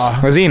Outsiders?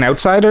 saw. Was he in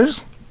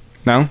Outsiders?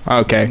 No?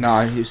 Okay.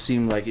 Nah, he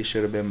seemed like he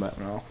should have been, but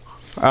no.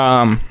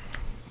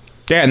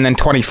 Yeah, and then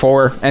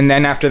 24. And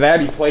then after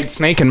that, he played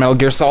Snake in Metal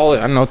Gear Solid.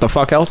 I don't know what the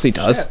fuck else he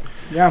does.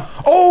 Yeah.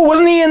 Oh,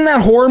 wasn't he in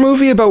that horror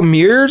movie about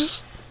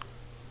mirrors?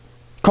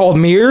 Called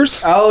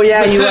Mirrors? Oh,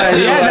 yeah, you was.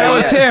 Yeah, that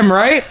was him,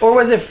 right? Or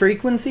was it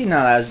Frequency?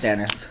 No, that was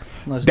Dennis.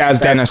 That was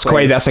Dennis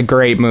Quaid. That's a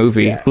great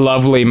movie. Yeah.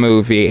 Lovely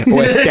movie.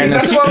 With Is that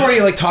Dennis... the one where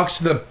he, like, talks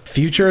to the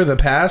future, the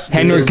past?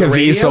 Henry through the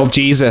radio? Cavill,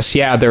 Jesus.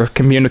 Yeah, they're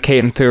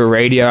communicating through a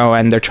radio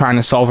and they're trying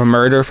to solve a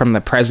murder from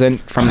the present,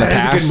 from the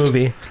That is past. a good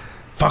movie.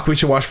 Fuck, we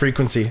should watch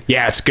Frequency.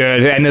 Yeah, it's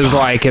good. And his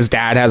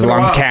dad has been a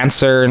lung while.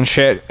 cancer and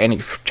shit, and he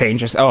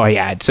changes. Oh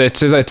yeah, it's a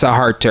it's a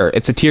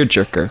tear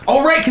jerker.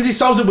 Oh, right, because he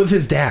solves it with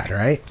his dad,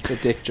 right? The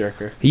dick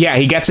jerker. Yeah,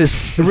 he gets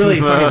his It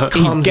really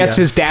fucking he comes gets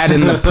ya. his dad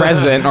in the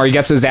present, or he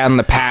gets his dad in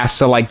the past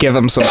to like give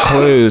him some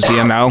clues,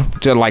 you know,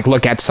 to like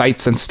look at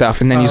sites and stuff,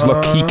 and then he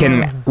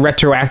can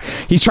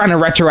he's trying to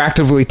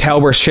retroactively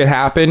tell where shit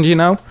happened, you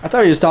know. I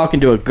thought he was talking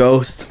to a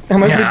ghost. I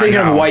must be Yeah, thinking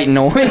I know. of White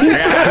Noise.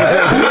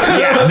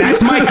 Yeah,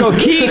 that's Michael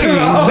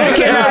Keaton. That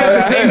came out at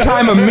the same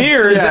time of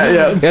Mirrors.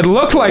 Yeah. It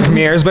looked like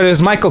Mirrors, but it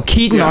was Michael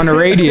Keaton on the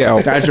radio.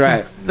 That's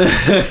right.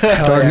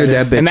 Talking to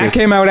dead bitches. And that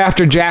came out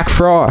after Jack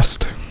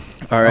Frost.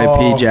 R.I.P.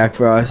 Oh. Jack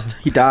Frost.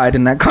 He died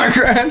in that car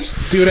crash.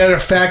 Dude had a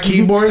fat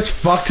keyboardist,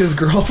 fucked his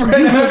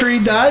girlfriend after he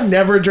died,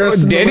 never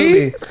addressed in the Did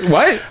movie. he?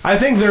 What? I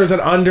think there's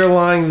the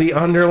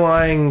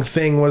underlying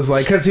thing was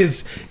like,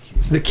 because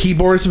the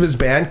keyboardist of his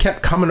band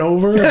kept coming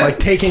over, like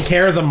taking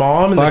care of the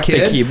mom and Fuck the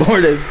the kid.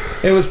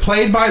 keyboardist. It was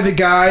played by the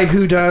guy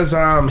who does,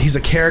 he's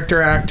a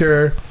character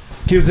actor.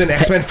 He was in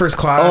X-Men First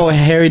Class. Oh,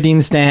 Harry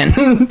Dean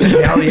Stanton.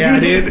 Hell yeah,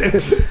 dude.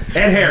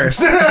 Ed Harris.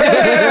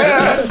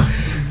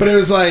 But it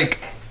was like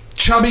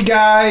chubby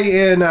guy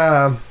in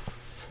An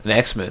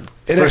X-Men.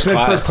 In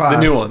X-Men First Class.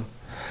 The new one.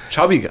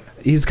 Chubby guy.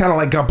 he's kind of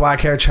like got black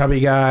hair, chubby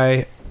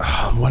guy.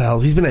 Oh, what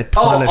else? He's been in a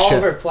ton of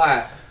shit.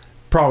 Platt.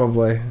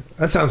 Probably.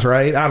 That sounds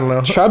right. I don't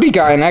know. Chubby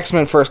guy in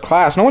X-Men First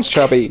Class. No one's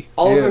chubby.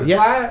 Oliver Yeah.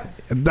 Platt?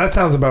 That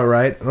sounds about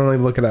right. Let me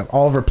look it up.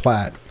 Oliver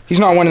Platt. He's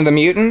not one of the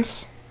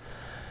mutants?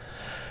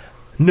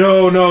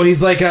 No,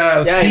 he's like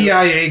a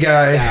CIA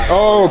guy.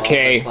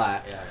 Okay.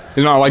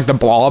 He's not like the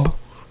Blob?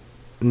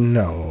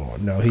 No,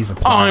 he's a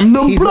Platt. I'm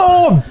the He's-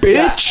 Blob,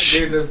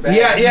 bitch!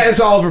 Yeah,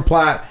 it's Oliver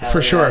Platt for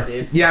yeah, sure.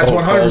 dude. Yeah, it's Oh,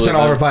 100% Oliver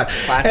Oliver Platt.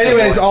 Platt's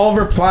Anyways, the boy.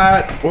 Oliver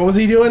Platt. What was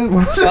he doing?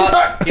 What was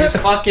it? He's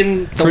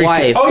fucking the Freak-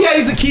 wife. Oh yeah,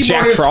 he's a keyboardist.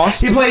 Jack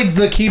Frost? He played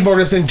the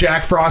keyboardist in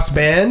Jack Frost's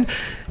band.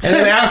 And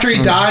then after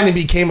he died and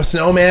he became a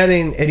snowman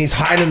and he's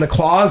hiding in the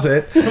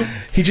closet,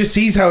 he just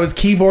sees how his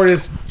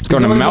keyboardist is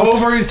gonna always melt.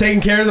 over, he's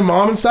taking care of the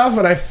mom and stuff.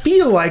 And I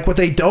feel like what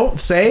they don't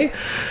say,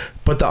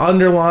 but the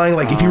underlying,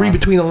 like if you read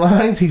between the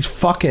lines, he's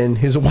fucking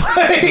his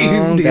wife.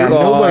 Dude. Yeah,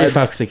 God. nobody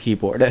fucks the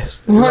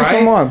keyboardist. Right?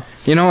 Come on.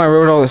 You know, I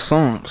wrote all the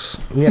songs.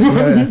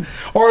 Yeah.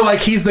 Or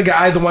like he's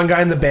the one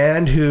guy in the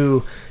band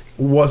who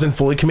wasn't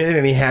fully committed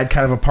and he had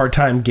kind of a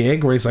part-time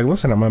gig where he's like,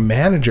 listen, I'm a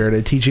manager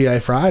at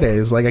TGI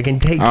Fridays, like I can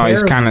take care Oh,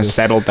 he's of kind you. of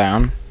settled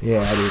down. Yeah,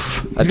 dude.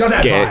 He's That's got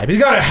that gay. vibe. He's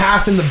got a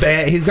half in the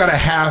band. He's got a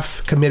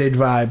half committed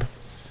vibe.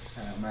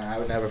 Man, I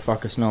would never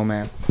fuck a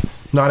snowman.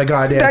 Not a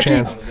goddamn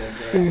chance.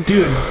 Dude,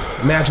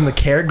 imagine the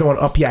carrot going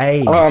up your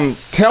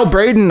ass. Tell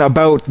Braden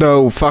about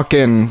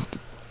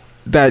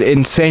that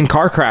insane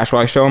car crash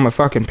while I show him a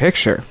fucking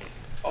picture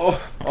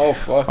Oh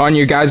fuck. on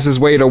you guys'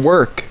 way to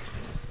work.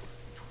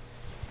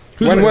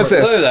 When was Look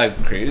at this? that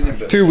crazy.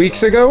 But, 2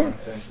 weeks ago?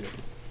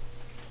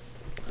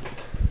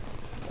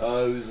 it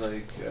was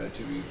like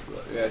 2 weeks.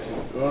 Yeah,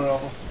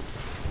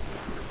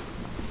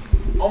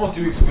 almost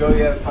 2 weeks ago.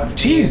 Yeah. Fucking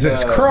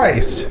Jesus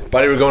Christ.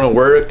 Buddy, we're going to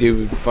work, dude.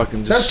 We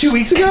fucking just. That's 2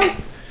 weeks ago?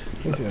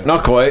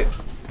 Not quite.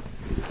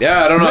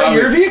 Yeah, I don't Is know. that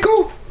your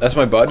vehicle? That's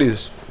my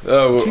buddy's.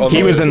 Oh,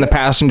 He was in the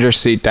passenger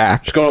seat,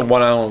 Dak. Just going to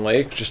One Island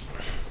Lake. Just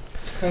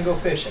Gonna go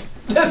fishing.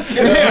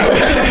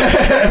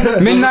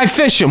 Midnight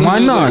fishing, why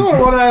We're not? going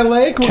to One Eye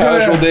Lake. We're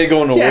casual gonna- day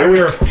going to Yeah, work.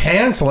 we were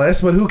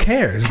pantsless, but who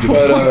cares, dude?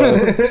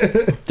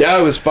 But yeah,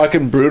 it was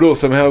fucking brutal.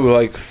 Somehow we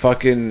like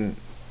fucking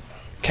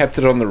kept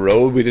it on the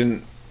road. We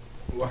didn't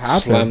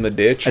slam the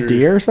ditch. A or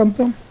deer or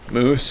something?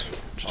 moose.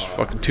 Just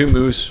fucking two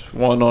moose.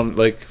 One on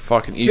like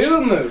fucking each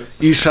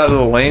moose. each side of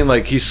the lane.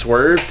 Like he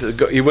swerved.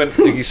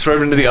 He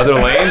swerved into the other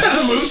lane.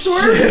 Moose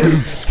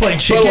sword? Playing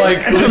But chicken?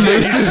 like the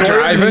moose is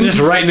driving just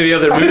right into the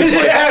other moose.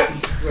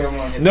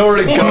 Like nowhere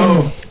to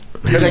go.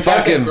 Like,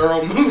 Fucking-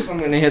 girl moose. I'm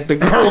gonna hit the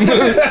girl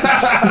moose.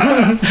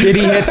 Did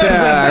he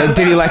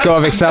let go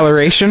of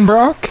acceleration,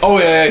 Brock? Oh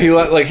yeah,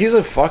 he's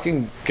a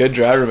fucking good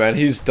driver, man.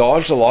 He's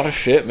dodged a lot of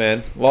shit,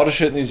 man. A lot of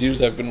shit in these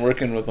years I've been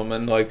working with him,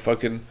 and like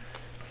fucking,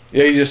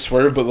 yeah, he just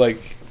swerved, but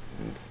like,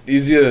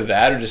 he's either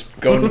that or just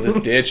go into this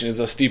ditch, and it's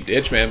a steep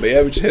ditch, man. But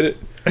yeah, we just hit it.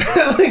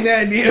 I like the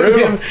idea of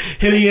him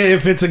hitting it.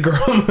 If it's a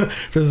girl,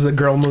 if this is a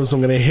girl moose,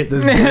 I'm gonna hit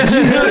this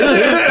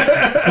bitch.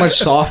 It's much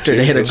softer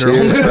to hit a girl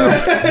moose.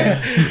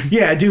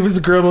 Yeah, dude, if it's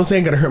a girl moose,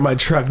 ain't gonna hurt my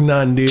truck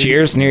none, dude.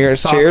 Cheers, New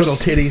Year's, Soft cheers.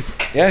 little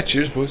titties. Yeah,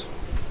 cheers, boys.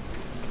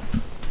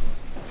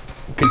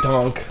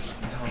 Ka-donk.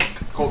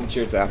 Colton,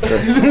 cheers after.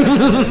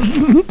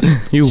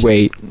 You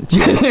wait.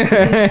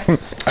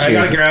 I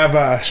gotta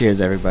grab.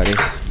 Cheers, everybody.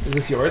 Is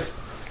this yours?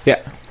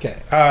 Yeah.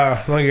 Okay.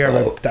 Let me grab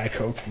a Diet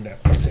Coke from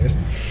downstairs.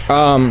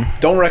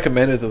 Don't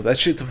recommend it though. That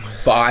shit's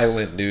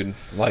violent, dude.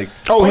 Like,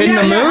 Hitting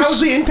the How's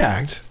moose? the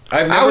impact?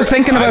 I was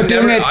thinking about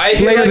doing it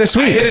later this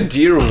week. I hit a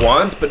deer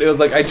once, but it was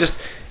like I just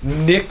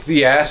nicked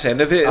the ass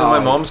end of it in my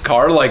mom's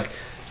car. Like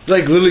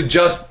literally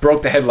just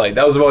broke the headlight.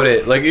 That was about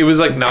it. Like it was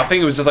like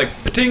nothing. It was just like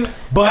ting,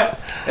 But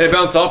and it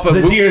bounced off.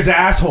 the deer's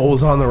asshole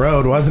was on the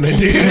road, wasn't it,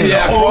 dude?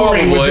 Yeah, the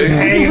O-ring was probably. just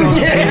hanging on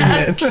the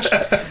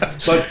pavement.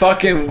 But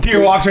fucking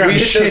Deer walks around we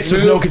and hit this shits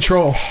with no move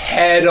control.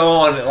 head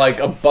on like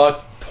a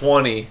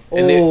 $120,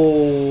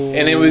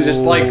 and it was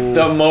just like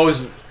the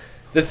most.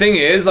 The thing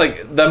is,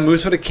 like, the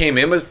moose when it came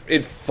in, was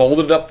it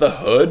folded up the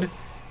hood,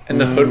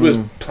 and the hood was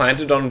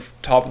planted on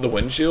top of the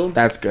windshield.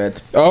 That's good.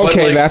 Okay, But,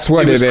 like, that's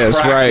what was it is,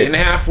 cracked right? in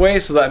halfway,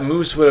 so that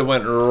moose would have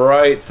went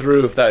right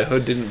through if that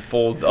hood didn't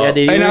fold up.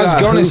 dude, And I was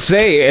going to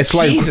say, it's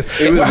like, Jesus.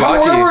 It was How-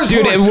 where lucky.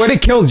 dude, it would have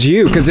killed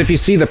you because if you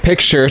see the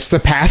picture, it's the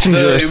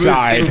passenger It was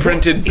side.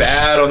 imprinted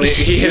bad on the.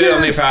 He hit it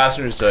on the Here's-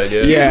 passenger side.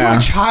 Yeah. Yeah. Here's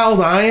what a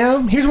child I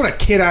am. Here's what a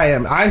kid I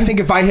am. I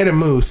think if I hit a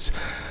moose,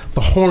 the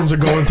horns are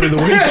going through the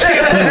windshield.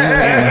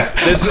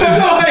 This,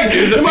 Like,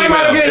 it was a in my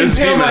mind, I'm female. It getting was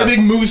impaled by a female.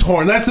 big moose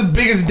horn. That's the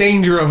biggest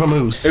danger of a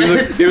moose.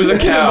 It was a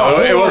cow.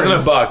 The It wasn't a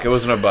horns. buck. It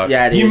wasn't a buck.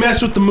 Yeah, dude. You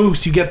mess with the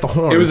moose, you get the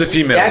horns. It was a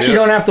female. You actually yeah.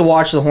 don't have to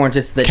watch the horns.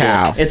 It's the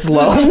Cow. dick. It's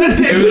low. The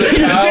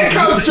dick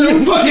comes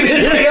through fucking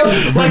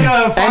impaled like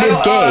a final,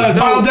 it's gay.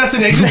 final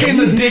destination scene.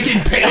 The dick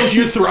impales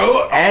your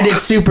throat. And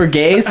it's super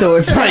gay, so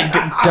it's like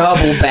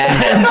double bad.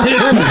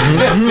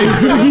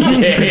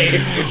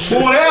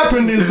 Well, what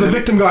happened is the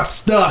victim got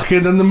stuck,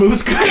 and then the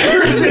moose got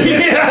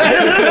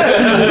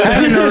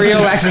Having a real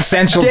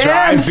existential Damn,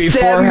 drive Stan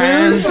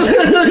beforehand. Moose.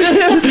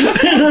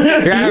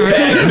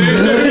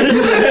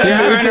 You're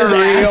having a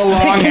real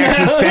long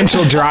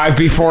existential drive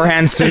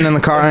beforehand, sitting in the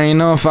car. And you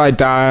know, if I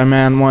die,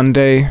 man, one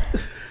day,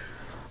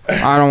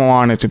 I don't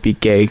want it to be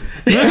gay.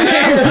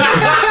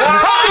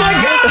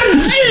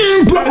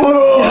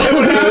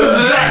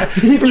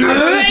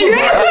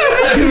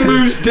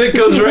 Moose dick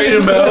goes right in the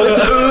mouth.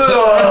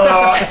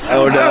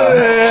 Oh no.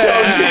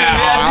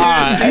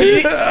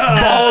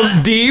 Balls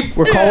deep.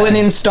 We're calling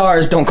in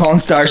stars. Don't call in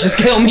stars. Just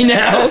kill me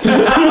now.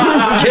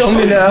 Just kill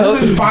me now.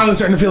 This is finally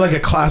starting to feel like a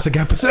classic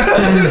episode.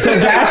 So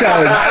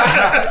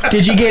Daco,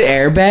 did you get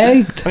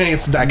airbagged? I think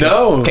it's back.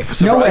 No. No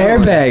Surprisingly.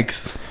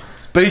 airbags.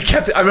 But he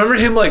kept. I remember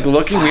him like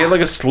looking. We had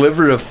like a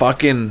sliver of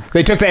fucking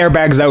They took the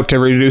airbags out to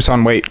reduce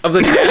on weight. of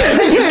the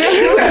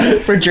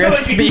dash. For drift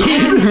speed.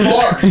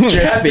 Kept Drift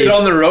it speed.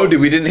 on the road,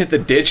 dude. We didn't hit the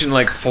ditch and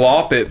like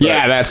flop it. But,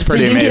 Yeah, that's So you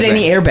pretty didn't amazing.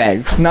 get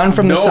any airbags. None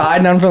from the No.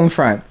 side, none from the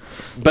front.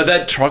 But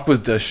that truck was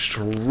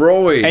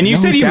destroyed. And you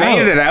No said you doubt.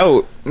 made it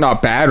out.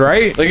 Not bad,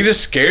 right? like it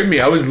just scared me.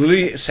 I was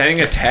literally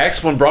sending a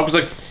text when Brock was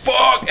like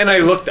 "fuck," and I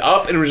looked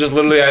up and it was just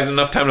literally I had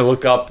enough time to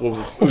look up. It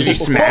was Did he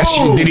just smash?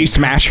 boom. Did he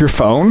smash your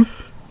phone?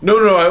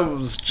 No, I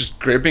was just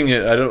gripping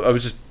it.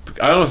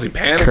 I honestly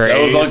panicked. I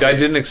was like, I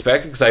didn't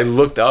expect it because I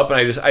looked up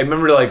and I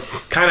remember like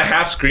kind of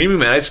half screaming,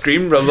 man. I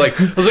screamed, but I was like,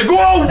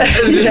 whoa! And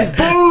it just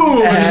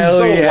boom! It was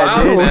so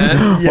loud,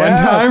 man.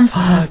 One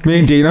time, me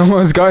and Dean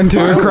almost got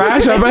into a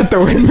crash up at the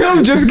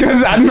windmills just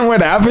because I don't know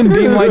what happened.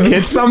 Dean like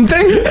hit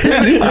something.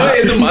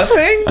 In the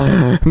Mustang?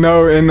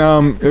 No, and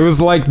it was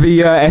like the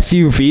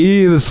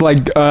SUV, this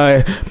like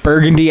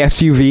burgundy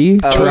SUV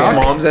It was truck.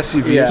 mom's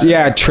SUV.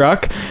 Yeah,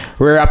 truck.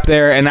 We're up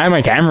there, and I had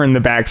my camera in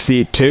the back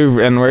seat too,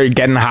 and we're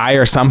getting high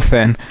or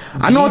something. I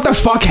don't know what the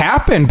fuck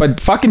happened, but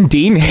fucking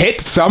Dean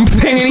hit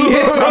something, and he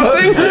hit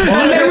something,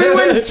 and then we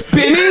went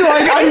spinning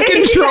like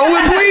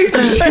uncontrollably,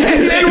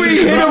 and then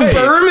we hit a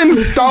berm and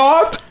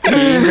stopped.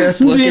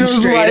 Just looking Dean was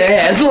straight like-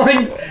 ahead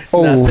like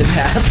Oh, nothing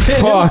happened.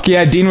 fuck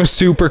yeah! Dean was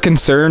super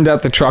concerned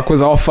that the truck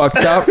was all fucked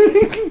up.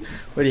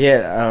 What do you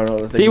hit? I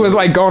don't know. He was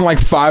like going like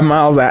 5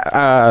 miles.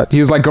 He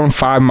was like going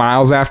 5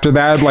 miles after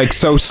that, like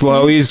so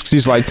slow.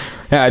 He's like,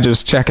 yeah,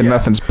 just checking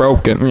nothing's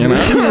broken, you know.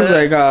 He was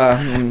like,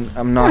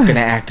 I'm not gonna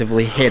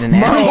actively hit an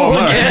animal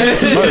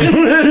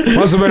again.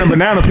 Must have been a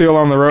banana peel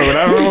on the road.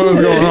 I don't know what was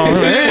going on.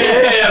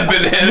 Yeah,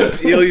 banana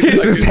peel. you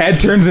His head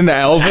turns into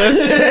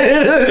Elvis.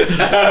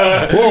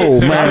 Whoa,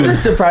 I'm man!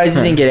 just surprised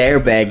you didn't get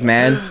airbag,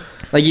 man.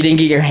 Like you didn't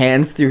get your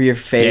hands through your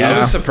face. Yeah. I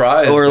was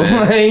surprised. Or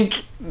man.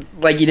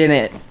 like you didn't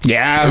It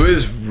Yeah,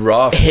 was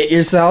rough. hit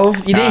yourself.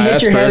 You didn't hit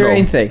that's your head or brutal.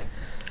 anything.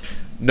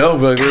 No,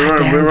 but like, we were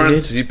Goddamn, wearing dude.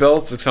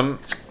 seatbelts. Like some,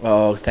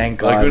 Oh, thank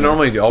God. like we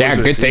normally always yeah.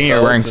 wear Good thing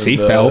you're wearing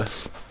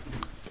seatbelts, seatbelts.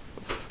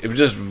 It was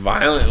just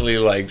violently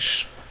like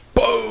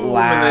boom,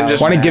 Wow. and then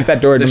just Want to give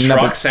that door the to truck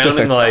another? sounding Just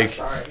a,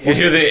 like you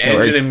hear the engine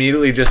worries.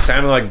 immediately just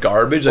sounded like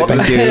garbage, like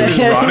Thank the you.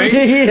 engine was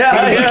running.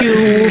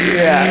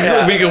 yeah.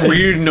 Like making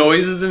weird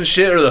noises and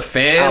shit, or the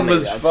fan maybe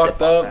was I'd fucked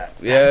sip on up.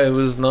 Yeah, it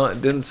was not.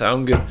 It didn't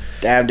sound good.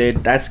 Damn,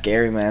 dude, that's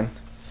scary, man.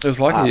 It was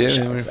lucky. Oh, Yeah,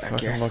 shit, we were was that fucking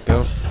scary. lucked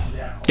out.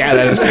 yeah,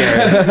 that is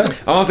scary.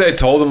 Honestly, I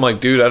told him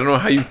like, dude, I don't know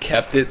how you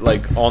kept it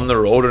like on the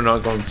road or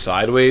not going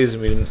sideways,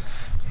 and we didn't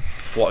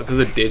because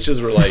the ditches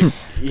were like,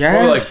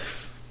 Yeah. were, like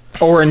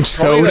Orange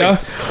probably, soda. like,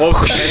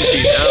 close to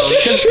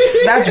 10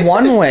 feet down. That's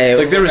one way.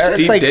 Like there were It's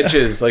steep like-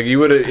 ditches. Like you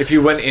would have, if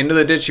you went into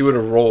the ditch, you would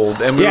have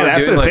rolled. And we Yeah, were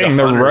that's doing the like thing.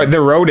 100.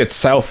 The road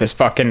itself is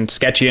fucking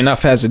sketchy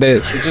enough as it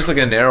is. It's just like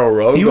a narrow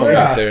road You going were,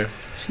 up there.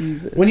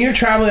 When you were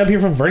traveling up here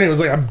from Vernon, it was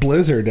like a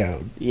blizzard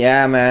out.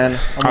 Yeah, man. I'm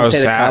I gonna was say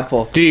the sad.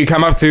 couple. Do you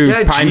come up through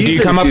Yeah, Pine? Do you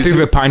Jesus, come up dude. through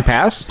the Pine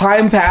Pass?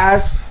 Pine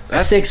Pass,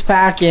 That's-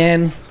 6-pack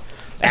in.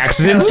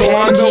 Accidents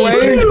along the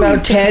way?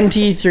 About 10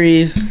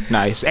 T3s.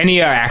 Nice.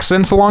 Any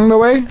accidents along the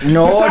way?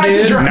 No,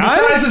 dude.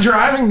 Besides the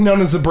driving, known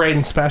as the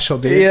Braden Special,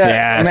 dude. Yeah,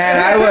 Yes.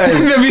 man, I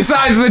was.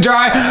 Besides the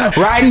drive,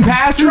 riding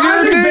passenger,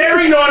 Driving dude?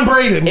 very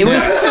non-Braden. It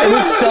was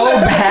so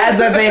bad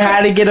that they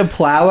had to get a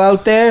plow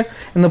out there,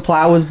 and the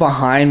plow was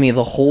behind me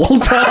the whole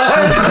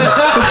time.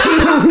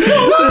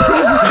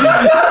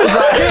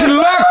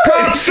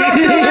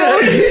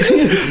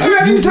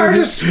 Imagine the tire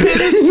just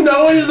spitting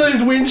snow into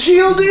his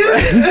windshield, dude.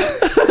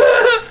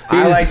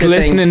 I like to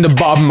listening to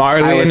Bob I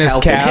Marley was in his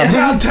helping cab.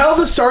 him. Tell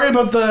the story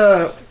about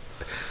the.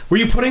 Were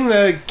you putting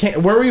the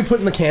where were you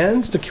putting the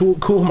cans to cool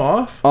them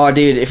off? Oh,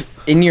 dude,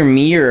 if in your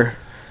mirror,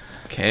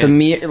 the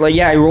mirror, like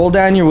you roll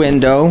down your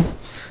window,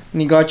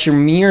 and you got your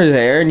mirror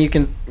there, and you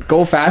can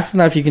go fast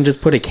enough. You can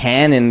just put a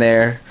can in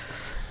there,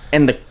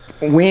 and the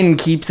wind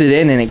keeps it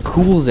in, and it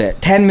cools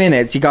it. 10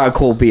 minutes, you got a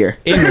cold beer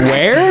In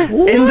where?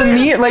 in the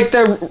mirror, like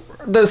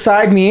the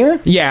side mirror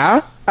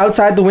Yeah.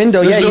 outside the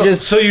window. There's you no-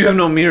 just. So you have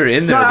no mirror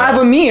in there. No, I have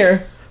though. a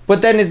mirror,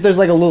 but then there's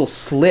like a little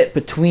slit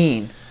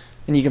between,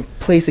 and you can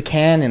place a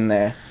can in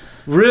there.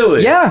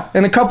 Really? Yeah,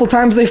 and a couple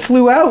times they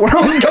flew out when I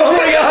was going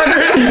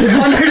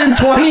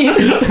 120.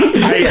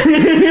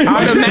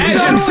 I'd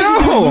imagine You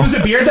so. lose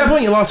a beer at that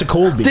point. You lost a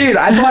cold beer. Dude,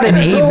 I bought an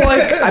eight.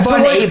 I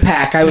bought an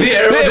 8-pack. I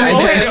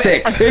drank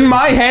 6. In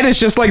my head, it's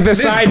just like the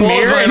side blows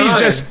mirror, my and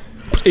mind.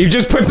 he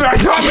just puts it on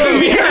top of the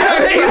mirror.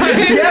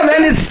 Yeah,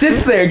 man, it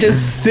sits there.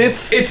 Just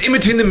sits. It's in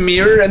between the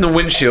mirror and the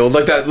windshield,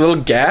 like that little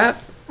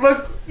gap.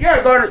 Look, yeah,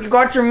 you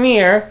got your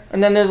mirror,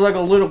 and then there's like a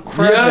little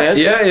crevice.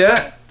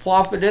 Yeah.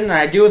 Plop it in there.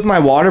 I do it with my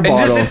water And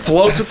bottles. just it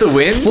floats with the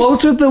wind.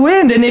 Floats with the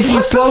wind, and if you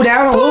slow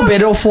down a little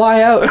bit, it'll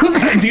fly out. do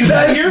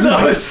that. That's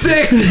so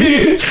sick,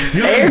 dude.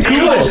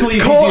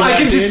 Cole, I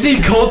can just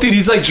see Cole, dude.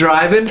 He's like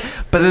driving,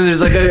 but then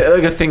there's like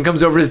a thing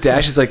comes over his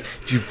dash. He's like,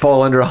 if you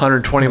fall under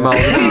 120 miles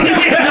an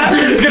hour,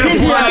 your beer's gonna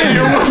fly.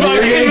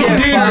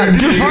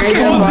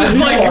 Cole's just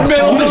like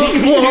middle to the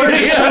floor,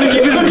 just trying to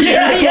keep his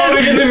beer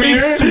floating in the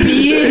mirror.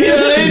 Speed.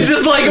 It's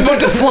just like about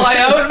to fly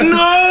out.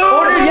 No.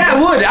 Yeah,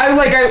 it would.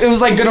 It was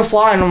like gonna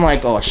fly, and I'm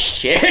like, oh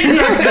shit.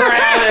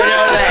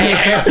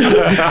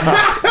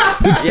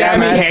 Did Sammy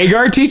man.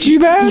 Hagar teach you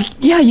that?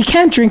 Yeah, you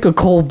can't drink a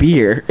cold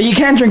beer. You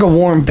can't drink a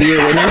warm beer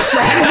when you're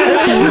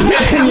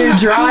when you're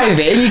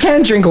driving. You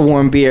can't drink a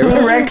warm beer.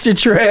 It wrecks your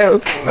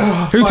trip.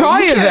 Who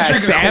taught you that,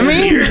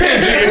 Sammy?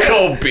 Can't drink a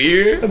cold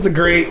beer. That's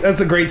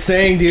a great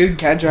saying, dude.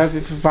 Can't drive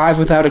for 5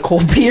 without a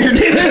cold beer,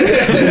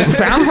 dude.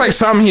 Sounds like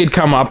something he'd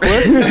come up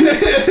with.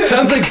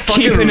 Sounds like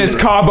fucking, Keeping his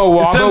Cabo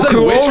Wabo sounds like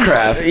cool.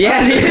 witchcraft.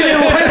 Yeah, dude.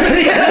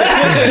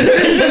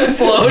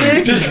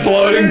 Just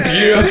floating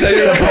beer upside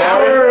your car.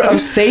 Power of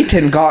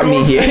Satan got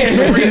me here.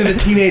 Sabrina the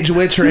Teenage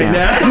Witch right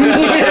now.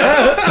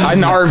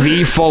 An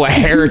RV full of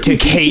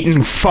heretic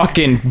hating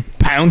fucking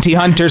bounty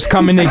hunters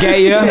coming to get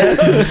you.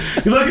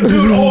 You look,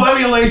 dude, hold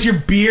out your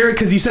beer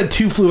because you said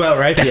 2 flew out,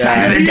 right? The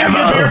son of the Your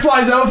devil. beer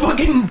flies out,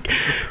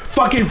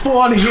 fucking full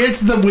on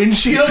hits the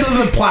windshield of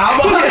the plow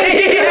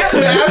behind.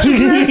 Smashes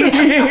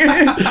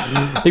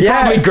it. He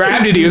probably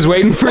grabbed it. He was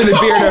waiting for the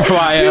beer to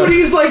fly Dude, out.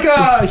 he's like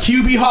a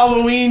Hubie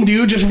Halloween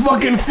dude, just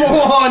fucking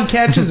full on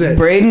catches it.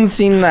 Braden's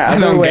seen the I other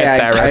don't way. get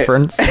that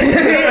reference.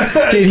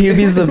 Dude,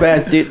 Hubie's the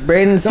best. Dude,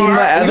 Braden's seen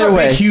the other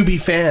way. Hubie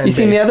fan. You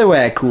seen the other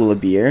way I cool a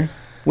beer?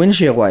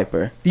 Windshield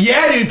wiper.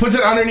 Yeah, dude, puts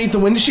it underneath the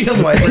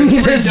windshield wiper. You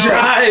It's pretty just dope.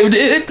 drive,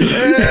 dude.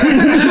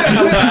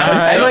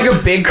 I had like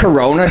a big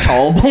Corona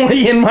tall boy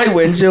in my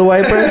windshield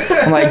wiper.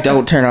 I'm like,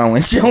 don't turn on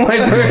windshield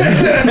wiper.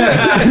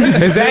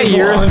 Is that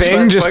your launch thing?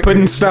 that Just fucking-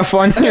 putting stuff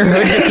on your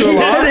hood to cool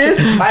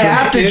off? I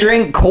have to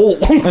drink cold.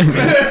 I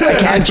I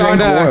can't drink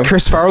thought warm.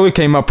 Chris Farley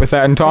came up with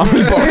that in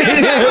Tommy Boy.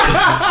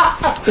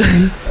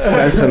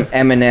 Have some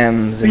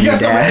M&Ms in You the got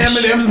some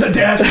dash. M&M's in the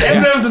dash.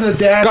 M&M's in the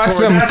dash. Got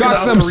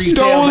some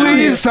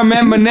Stolies, some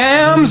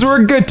M&Ms.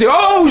 We're good to.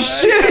 Oh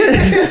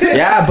shit!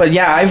 Yeah, but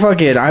yeah,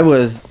 I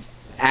was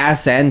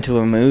ass end to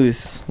a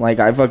moose. Like,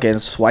 I fucking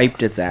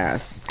swiped its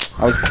ass.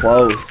 I was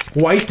close.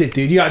 Wiped it,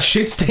 dude. You got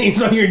shit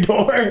stains on your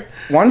door.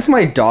 Once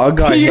my dog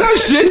got You hit. got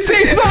shit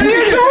stains on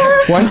your door.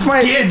 Once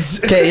my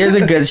Skids. Okay, here's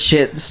a good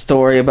shit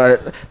story about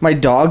it. My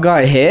dog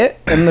got hit,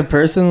 and the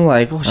person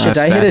like, oh shit, That's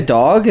I hit sad. a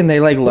dog, and they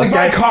like looked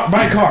Like at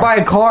by a car. by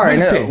a car,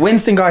 Winston. and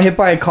Winston got hit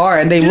by a car,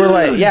 and they were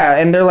like, Dude. yeah,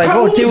 and they're like,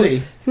 How oh, old dude, was he?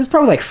 he was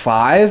probably like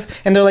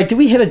 5, and they're like, did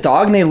we hit a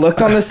dog? And they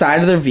looked on the side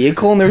of their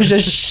vehicle, and there was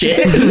just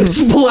shit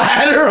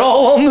splatter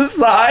all on the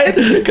side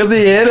because he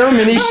hit him,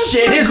 and he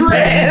shit his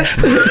pants.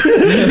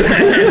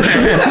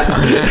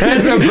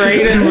 That's a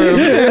Braden move.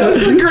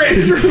 That's the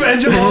greatest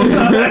revenge of all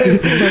time.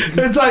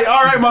 It's like,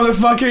 all right,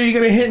 motherfucker, you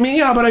gonna hit me?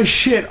 How about I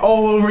shit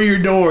all over your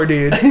door,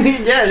 dude?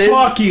 Yeah, dude.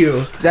 Fuck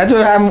you. That's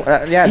what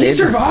happened. Yeah, He dude.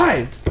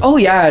 survived. Oh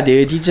yeah,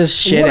 dude. He just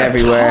shit What a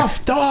everywhere.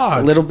 Tough A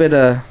dog. little bit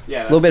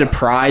of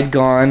pride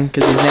gone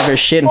because he's never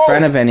shit in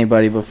front of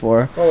anybody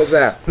before. What was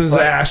that? This is an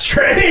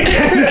ashtray.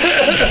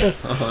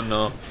 Oh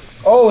no.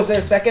 Oh, was there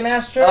a second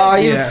ashtray? Oh,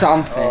 he was Yeah.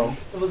 something.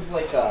 It was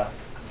like a.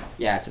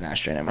 Yeah, it's an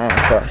ashtray. Never mind.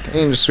 Fuck. You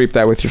can just sweep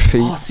that with your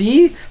feet. Oh,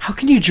 see? How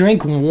can you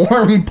drink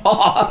warm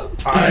pop?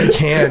 I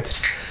can't.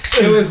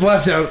 It was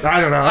left out.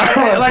 I don't know. I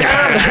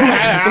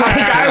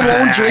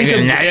won't drink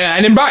it. I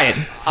didn't buy it.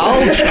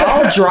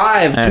 I'll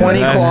drive 20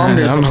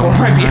 kilometers before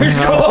my beer's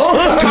cold.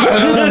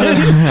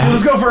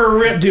 Let's go for a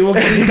rip, dude. We'll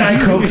get these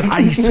Diet Cokes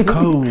ice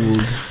cold.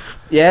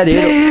 Yeah, dude.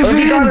 If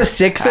you got a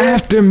sixer,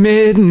 After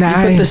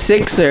midnight. put the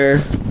sixer,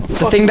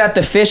 the thing that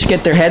the fish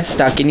get their head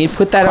stuck in, you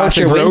put that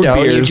Classic out your road window,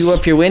 and you beers. do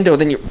up your window,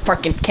 then your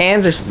fucking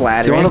cans are Do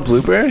splattering. you want a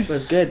blueberry? It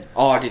was good.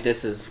 Oh, dude,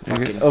 this is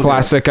fucking...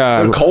 Classic.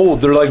 They're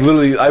cold. They're like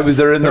literally.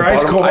 They're in the They're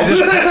ice bottom. cold.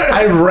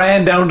 I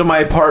ran down to my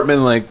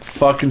apartment like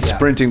fucking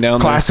sprinting down.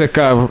 Classic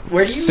Where do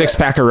you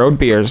 6-pack of road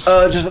beers.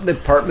 Just at the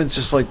apartment's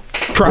just like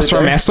Cross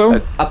right there.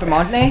 Meso. Upper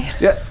Montney?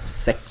 Yeah.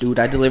 Sick, dude.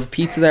 I deliver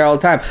pizza there all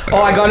the time.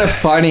 Oh, I got a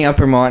funny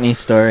Upper Montney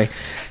story.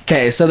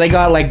 Okay, so they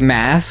got like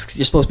masks.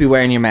 You're supposed to be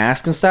wearing your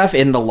mask and stuff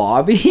in the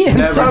lobby. And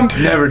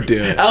Never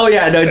do it. Oh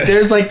yeah, no.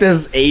 There's like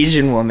this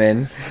Asian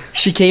woman.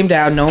 She came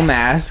down, no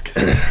mask,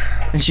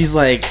 and she's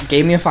like,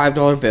 gave me a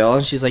 $5 bill,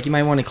 and she's like, "You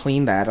might want to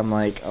clean that." I'm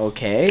like,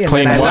 "Okay." And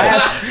Clean then I what?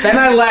 left. Then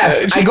I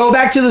left. I go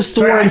back to the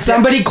store, and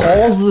somebody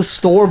calls the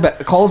store,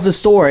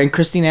 and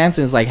Christine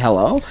Anson is like,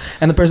 "Hello,"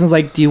 and the person's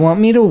like, "Do you want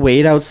me to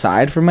wait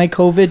outside for my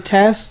COVID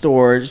test,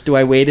 or do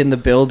I wait in the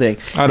building?"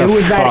 What It a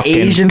was that fucking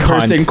Asian cunt.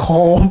 person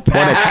called What a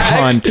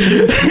back. cunt.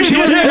 She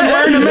wasn't even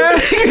wearing a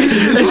mask.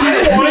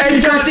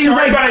 And Christine's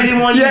like, I didn't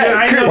want you yeah, to.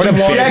 I know What a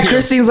you wanted yeah, to.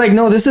 Christine's like,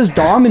 "No, this is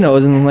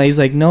Domino's," and he's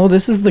like, "No,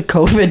 this is the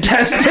COVID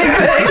testing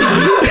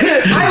thing."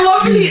 I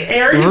love the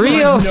Aries.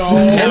 Real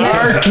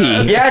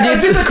snarky. Yeah,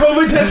 As dude. if the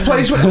COVID test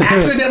place would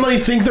accidentally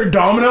think they're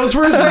Domino's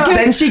for a second.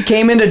 Then she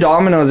came into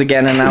Domino's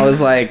again, and I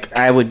was like,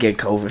 I would get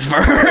COVID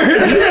for her.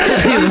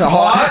 She's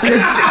hot.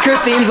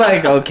 Christine's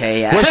like,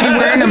 okay, yeah. Was she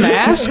wearing a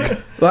mask?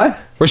 What?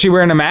 Was she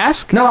wearing a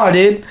mask? No,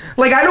 dude.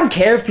 Like, I don't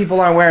care if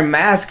people aren't wearing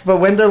masks, but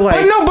when they're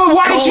like, But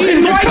why'd she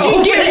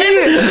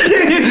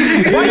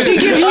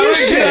give you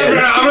shit?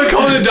 I'm gonna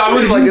call the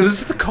Domino's like,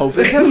 "This is the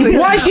COVID testing."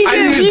 Why'd she I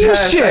give need a you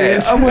test.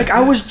 shit? I'm like,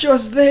 I was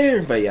just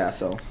there, but yeah.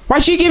 So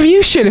Why'd she give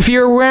you shit if you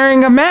were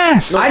wearing a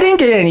mask? I didn't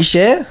get any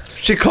shit.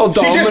 She called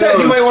She Domino's. just said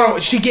you might want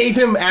to. She gave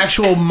him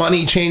actual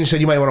money change.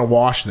 Said you might want to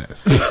wash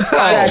this.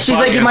 Yeah, she's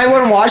like, you might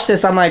want to watch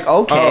this. I'm like,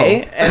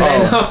 okay. And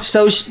then,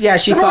 so she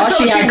thought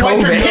she had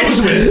wiped her COVID. nose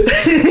with.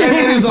 And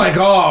then he's like,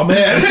 "Oh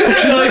man."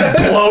 She like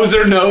blows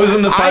her nose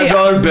in the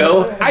 $5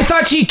 bill. I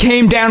thought she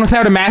came down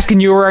without a mask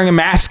and you were wearing a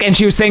mask, and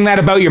she was saying that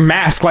about your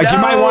mask. Like, you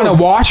might want to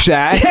wash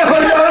that.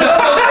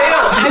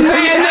 And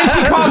then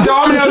she called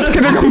Domino's to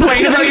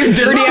complain about your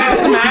dirty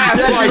ass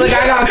mask. She's like,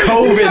 I got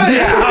COVID.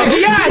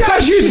 Yeah, I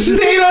thought she was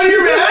Stayed on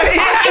your mask.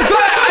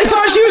 I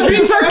thought she was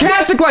being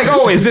sarcastic, like,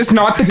 "Oh, is this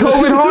not the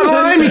COVID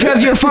hotline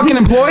because your fucking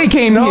employee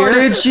came No, here?"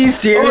 dude, she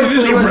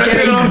seriously was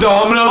getting. on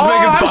Domino's Oh,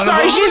 making I'm fun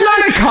sorry, of her. she's not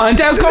a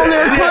cunt. I was calling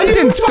her a cunt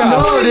and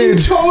stuff. No,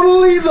 dude.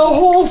 Totally the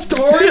whole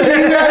story.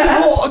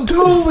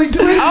 Totally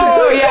twisted.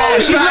 Oh yeah,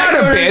 she's not a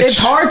bitch. It's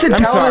hard to I'm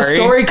tell the sorry.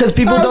 story because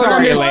people I'm don't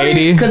sorry, understand.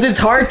 lady. Because it's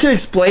hard to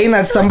explain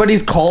that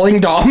somebody's calling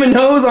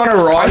Domino's on a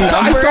wrong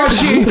I number. thought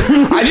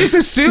I just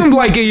assumed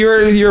like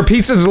your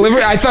pizza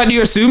delivery. I thought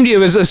you assumed it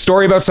was a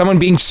story about someone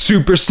being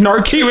super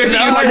snarky with you,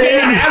 like being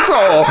an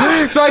asshole.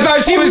 So I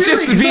thought she was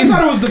just I being.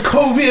 thought it was the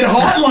COVID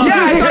hotline.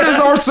 Yeah, I thought it was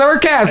all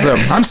sarcasm.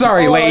 I'm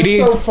sorry, Oh, lady.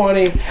 That's so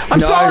funny.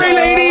 I'm sorry,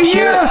 lady. She-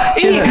 Yeah,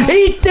 she's a-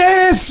 eat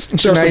this.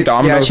 Throw some yeah,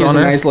 Dominoes she's on a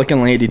her. nice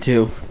looking lady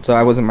too, so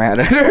I wasn't mad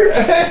at her.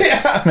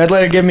 I'd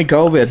let her give me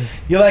COVID.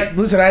 You're like,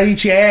 listen, I'd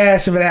eat your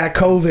ass if it had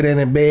COVID in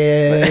it,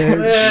 bitch.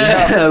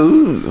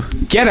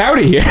 Get out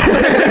of here.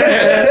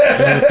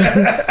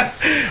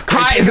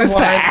 Hi, is this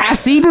the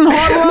ass eating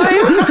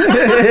hotline?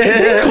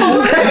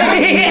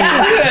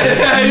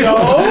 No,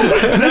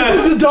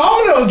 this is the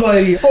Domino's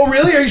lady. Oh,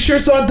 really? Are you sure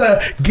it's not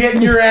the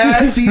getting your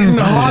ass eaten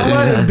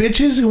hotline of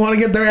bitches who want to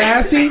get their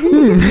ass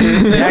eaten?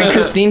 Yeah, and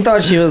Christine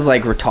thought she was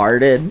like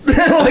retarded,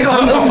 like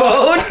on the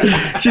phone.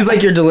 She's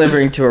like, "You're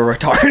delivering to a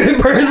retarded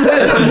person."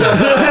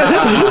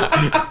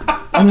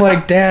 I'm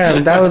like,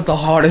 damn, that was the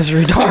hottest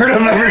retard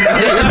I've ever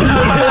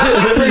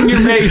seen. Bring your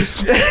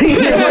face.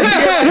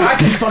 I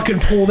can fucking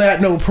pull that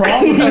no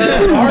problem.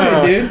 That's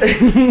retarded,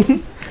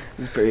 dude.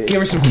 Give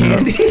her some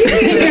candy.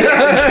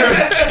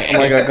 I'm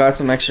like, I got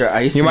some extra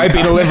ice. You might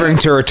be delivering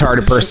to a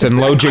retarded person.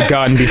 Load your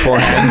gun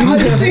beforehand.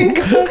 Icing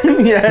cups.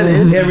 Yeah,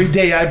 dude. Every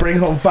day I bring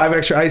home 5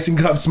 extra icing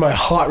cups to my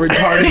hot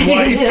retarded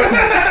wife.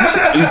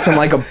 Eats them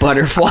like a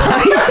butterfly.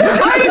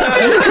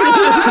 Icing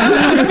cups.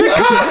 The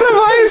cups of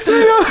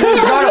icing.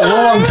 She's got a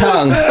long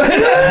tongue.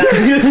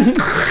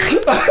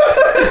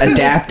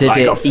 Adapted Like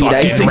a to eat fucking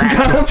icing rat.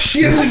 cups.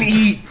 She doesn't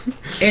eat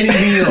any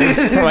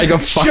meals. Like a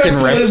fucking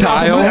Just lives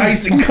off of my reptile.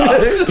 icing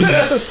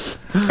cups.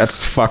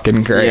 That's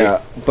fucking great.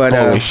 Yeah, but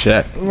Holy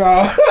shit.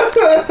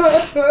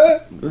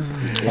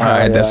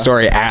 Alright, that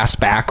story ass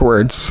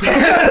backwards.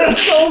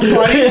 That's so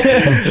funny.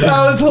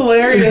 That was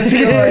hilarious.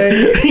 You're like,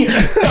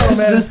 is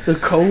this the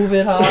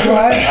COVID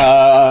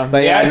hotline? But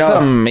You yeah, had no.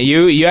 some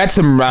you had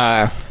some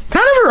kind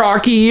of a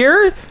rocky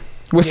year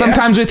with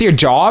sometimes with your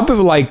job,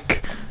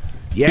 like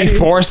Yeah, He dude.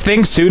 forced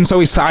things too, and so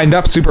he signed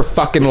up super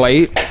fucking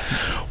late.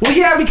 Well,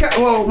 yeah, because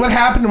what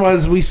happened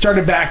was we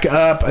started back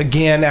up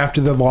again after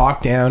the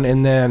lockdown,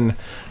 and then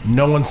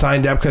no one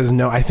signed up because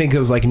I think it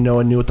was like no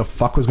one knew what the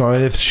fuck was going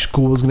on, if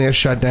school was gonna get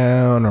shut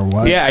down or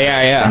what.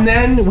 Yeah. And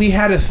then we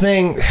had a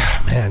thing,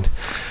 man.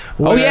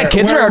 Oh yeah,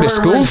 kids were out of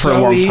school for a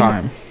long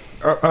time.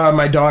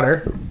 My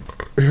daughter,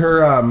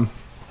 her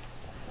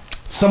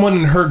someone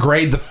in her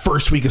grade, the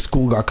first week of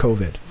school got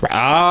COVID.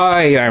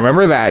 Right, I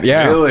remember that.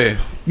 Yeah. Really?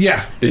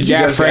 Yeah. Did you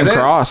guys Frank get it?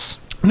 Cross.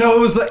 No, it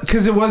was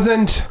because it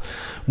wasn't.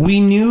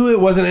 We knew it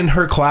wasn't in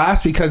her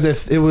class because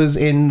if it was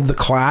in the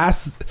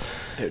class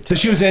that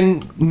she was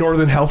in,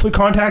 Northern Health would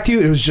contact you.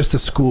 It was just the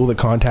school that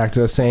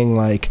contacted us saying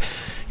like,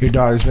 your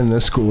daughter's been in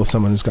this school with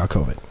someone who's got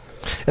COVID,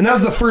 and that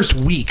was the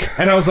first week.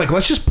 And I was like,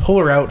 let's just pull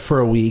her out for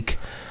a week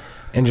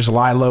and just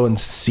lie low and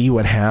see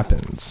what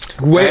happens.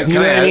 Wait, you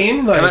know what I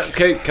mean? Like,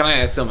 can I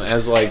ask something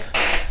as like,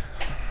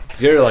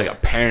 you're like a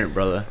parent,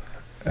 brother.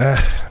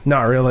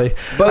 not really.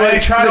 But I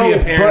like, try to be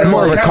a parent. But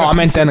more of a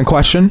comment than a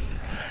question.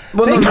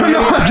 Well, no. I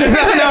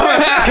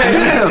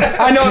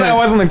know that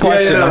wasn't the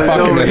question. I'm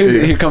fucking with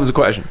you. Here comes the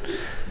question.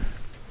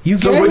 You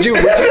So gay? would you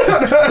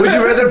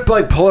rather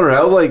like pull her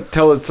out like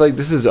till it's like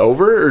this is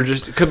over or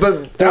just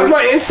but That was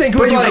my instinct.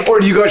 Was like,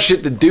 or you got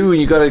shit to do and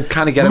you got to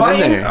kind of get him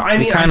in there. I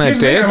mean, You kinda here's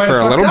the thing, did I might for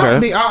a have little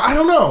fucked bit. up. I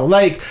don't know.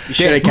 Like,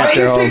 should have my kept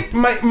her home.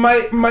 instinct,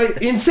 my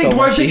instinct so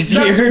was much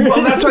easier.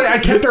 that's why I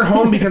kept her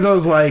home because I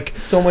was like,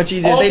 So much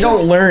easier. Also- They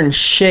don't learn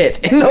shit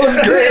in those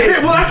grades.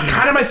 well, that's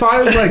kind of my thought.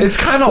 I was like, It's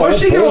kind of all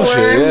what's she gonna bullshit.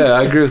 learn? Yeah,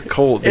 I agree with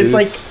Colt. Dude. It's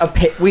like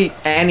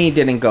Annie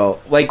didn't go.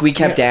 Like we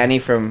kept Annie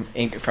from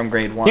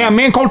grade 1. Yeah,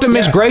 me and Colton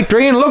missed grade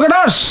 3, and look at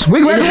us. We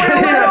graduated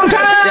on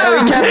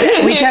time.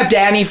 Yeah, we kept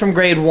Annie from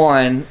grade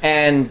 1,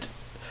 and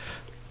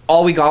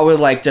all we got were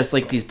like just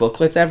like these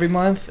booklets every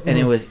month, and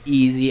it was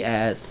easy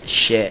as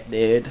shit,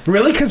 dude.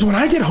 Really? Because when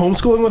I did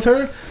homeschooling with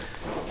her,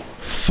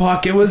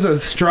 fuck, it was a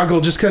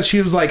struggle. Just because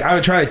she was like, I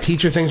would try to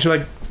teach her things. She's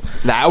like,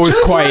 That was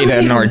just quite let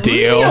an me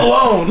ordeal. Leave me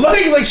alone.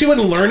 Like she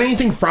wouldn't learn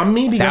anything from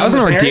me. Because That was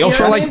I'm an a parent, ordeal you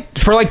for know what I mean?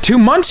 for like 2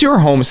 months. You were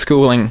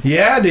homeschooling.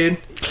 Yeah, dude.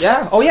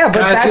 Yeah. Oh yeah, but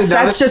Can I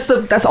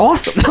say that's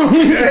awesome.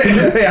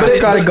 Yeah. But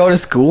gotta go to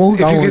school. if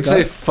you could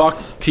say fuck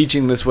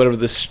teaching this whatever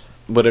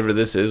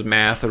this is,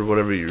 math or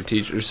whatever your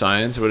teacher, or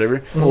science or whatever.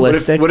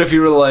 Holistics. What if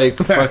you were like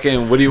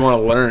fucking what do you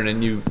want to learn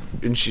and you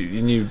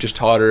just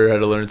taught her how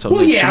to learn something.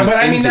 Well, she yeah, was but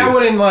I mean into. that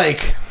wouldn't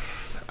like.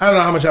 I don't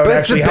know how much I would But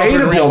it's actually help her in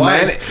real debatable,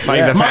 man. life.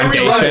 Like the My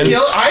real life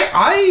foundations. skill,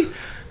 I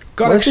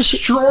got What's the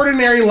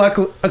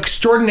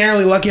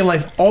extraordinarily lucky in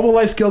life. All the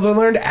life skills I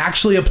learned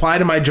actually apply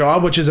to my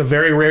job, which is a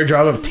very rare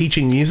job of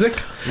teaching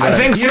music. I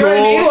think You know what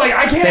I mean? school. Like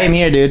I can't. Same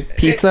here, dude.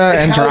 Pizza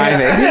and Hell yeah.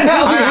 driving.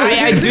 Hell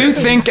yeah. I do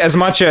think, as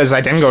much as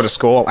I didn't go to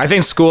school, I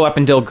think school up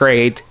until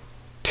grade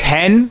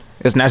 10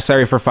 is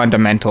necessary for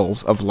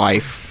fundamentals of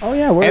life. Oh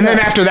yeah, And then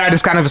after that,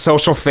 it's kind of a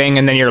social thing,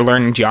 and then you're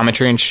learning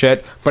geometry and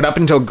shit. But up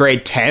until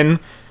grade 10,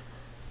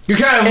 You're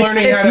kind of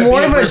learning it's how to more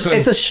be of a person.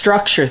 it's a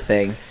structure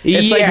thing.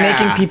 It's like yeah.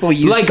 making people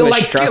used to a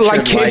structured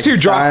like kids who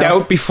dropped lifestyle.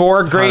 out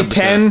before grade 100%.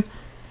 10,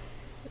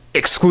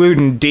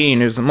 excluding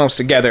Dean, who's the most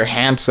together,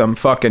 handsome,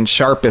 fucking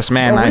sharpest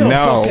man I real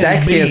know.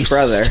 fucking Sexiest beast.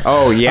 brother.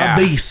 Oh yeah, A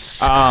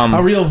beast. Um,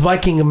 a real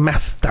Viking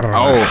master.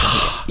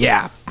 oh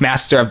yeah,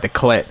 master of the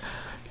clit.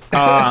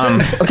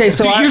 Okay,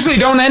 so I Usually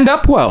don't end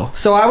up well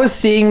was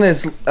seeing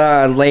this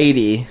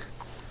lady.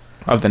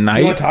 of the You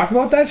night. want to talk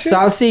about that shit? So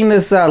I was seeing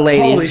this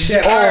lady. Holy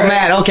shit, Oh alright.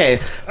 man, okay.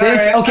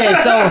 Alright. Okay,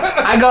 so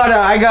I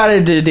gotta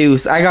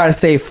deduce. I gotta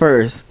say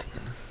first.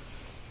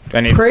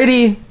 I need-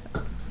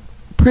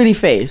 Pretty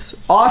face,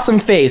 awesome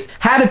face,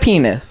 had a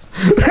penis.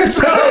 so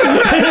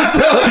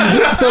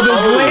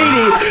this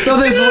lady, I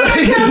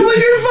can't believe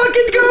you're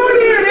fucking going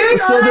here, dude.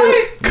 So All the-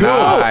 right.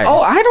 Nice.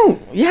 oh, I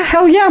don't. Yeah,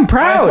 hell yeah, I'm I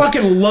proud.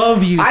 fucking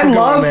love you. I for going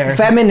love there.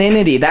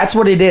 femininity. That's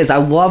what it is. I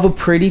love a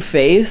pretty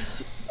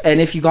face. And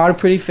if you got a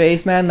pretty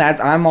face, man,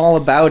 I'm all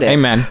about it.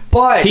 Amen.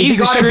 But He's if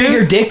you got true- a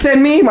bigger dick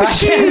than me, I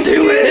can't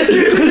do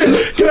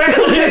it. Can I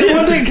tell you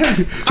one thing?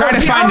 Because Try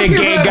to find a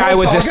gay guy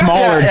with a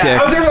smaller dick.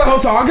 I was there for the whole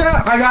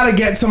saga. I gotta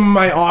get some of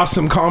my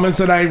awesome comments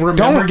that I remember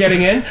Don't-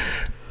 getting in.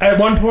 At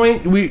one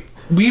point, we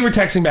were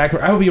texting back.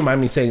 I hope you don't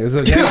mind me saying this.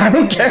 Okay? I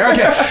don't care.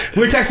 Okay,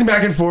 we were texting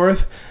back and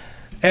forth,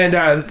 and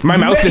My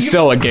mouth is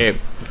still agape.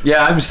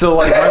 Yeah, I'm still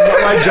like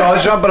my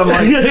jaw's dropped, but I'm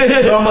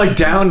like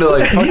down to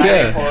like fuck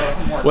yeah.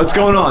 What's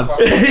going on?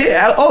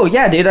 Oh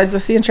yeah, dude. I was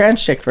just seeing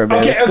trans chick for a bit.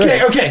 Okay, It's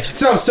good. okay.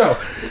 So,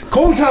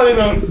 Colton's telling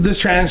me about this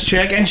trans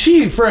chick, and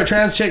she, for a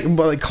trans chick,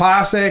 like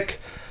classic,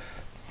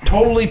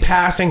 totally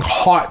passing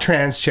hot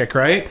trans chick,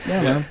 right?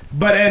 Yeah.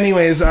 But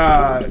anyways,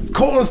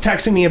 Colton was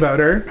texting me about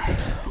her,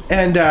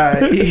 and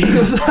he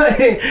was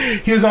like,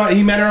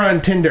 he met her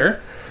on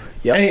Tinder.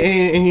 Yep.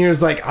 And he was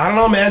like, I don't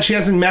know, man. She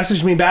hasn't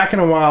messaged me back in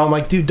a while. I'm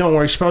like, dude, don't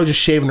worry. She's probably just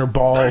shaving her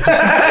balls. Or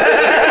something.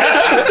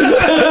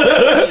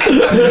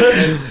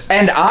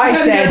 And I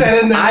gotta get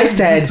that in there.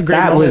 said It's a great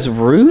that moment. was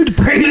rude,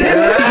 Brayden.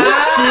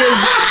 She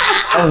is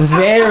a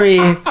very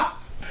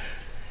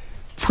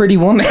pretty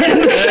woman.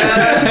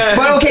 But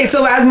okay,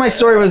 so as my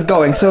story was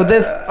going, so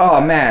this,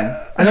 oh man,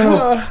 I don't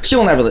know, she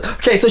will never live.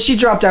 Okay, so she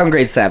dropped out in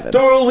grade 7.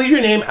 Don't leave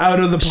your name out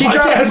of the She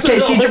podcast.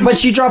 dropped, but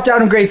she dropped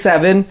out in grade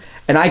 7,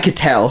 and I could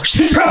tell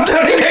she dropped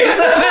out in grade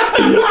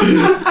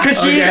 7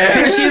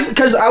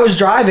 because I was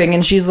driving,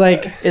 and she's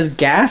like, "Is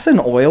gas an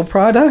oil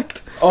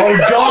product?" Oh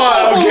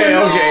God. Okay.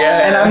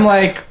 Yeah. And I'm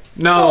like.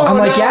 No. I'm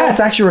like, yeah,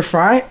 it's actually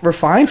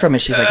refined from it.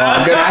 She's like, oh,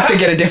 I'm gonna have to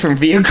get a different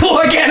vehicle.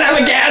 I can't have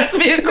a gas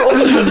vehicle.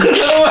 I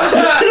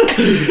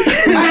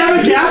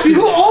have a gas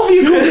vehicle. All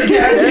vehicles are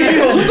gas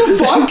vehicles. What the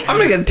fuck? I'm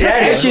gonna get a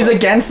Tesla. Yeah, she's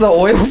against the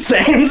oil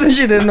sands, and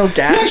she didn't know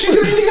gas. Yeah, she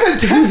didn't even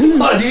get a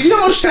Tesla, dude. You know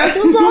how much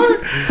Teslas are?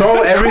 Throw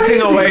That's everything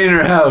crazy. away in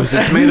her house.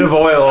 It's made of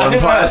oil and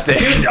plastic.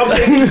 Dude,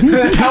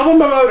 okay. Tell them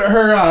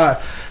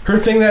about her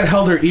thing that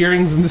held her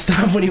earrings and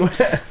stuff when you went.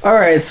 All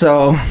right,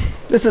 so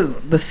this is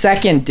the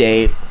second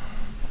date.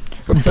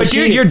 So But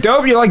dude, you're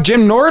dope. You're like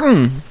Jim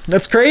Norton.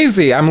 That's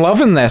crazy. I'm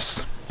loving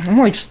this. I'm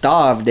like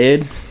starved,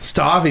 dude.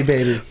 Stavy,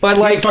 baby. But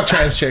like, Fuck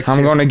trans chicks.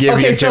 I'm going to give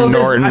you Jim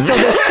Norton. So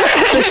this.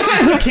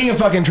 He's the king of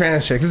fucking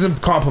trans chicks. This is a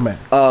compliment.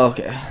 Oh,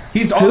 okay.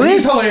 He's Who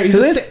he's is? hilarious.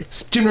 Who He's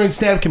is? Jim Norton's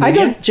stand-up I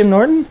comedian. know Jim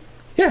Norton.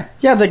 Yeah.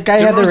 Yeah, the guy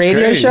who had the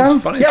radio show.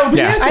 Funny. Yeah,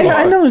 Yeah.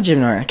 I know Jim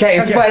Norton. Okay,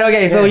 Okay. but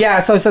okay, so Yeah.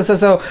 so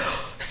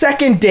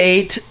second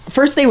date.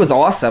 First date was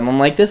awesome. I'm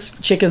like, this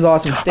chick is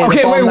awesome. Stayed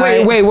Okay, up all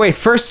night. wait.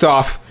 First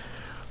off,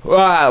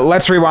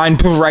 let's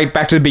rewind right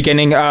back to the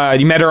beginning.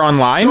 You met her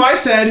online. So I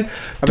said,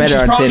 I met she's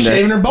her on probably Tinder.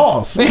 shaving her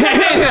balls.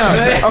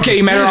 Okay,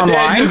 you met her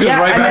online. just goes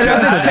right back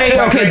Does to it that. say?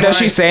 Okay, does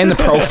she say in the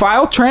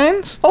profile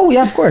trans? Oh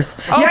yeah, of course.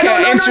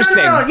 Okay,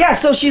 interesting. No. Yeah,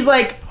 so she's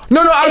like.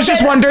 No, I was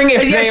just wondering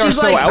if Yeah, they are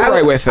she's so like-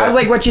 outright with it. I was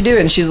like, "What you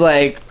doing?" She's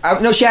like,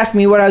 "No." She asked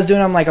me what I was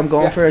doing. I'm like, "I'm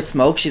going for a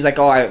smoke." She's like,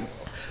 "Oh,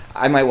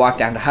 I might walk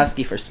down to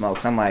Husky for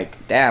smokes." I'm like,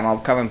 "Damn, I'll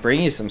come and bring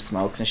you some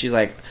smokes." And she's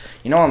like,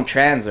 "You know I'm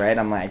trans, right?"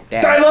 I'm like,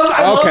 "Damn." I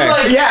love Okay.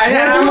 like, Yeah, and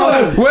I'm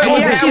like, What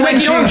was yeah, it she's when like, "You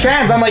know she- I'm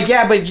trans." I'm like,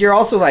 "Yeah, but you're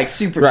also like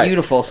super Right.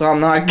 beautiful, so I'm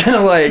not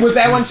gonna like." Was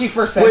that when she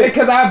first said it?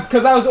 Because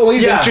I was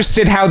always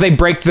interested how they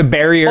break the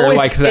barrier Oh,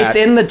 like that.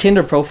 It's in the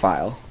Tinder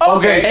profile.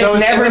 Okay, so it's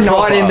never in the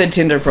not in profile. the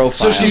Tinder profile.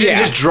 So she didn't Yeah.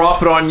 just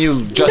drop it on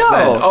you just No.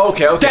 then. Oh,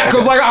 okay. Yeah,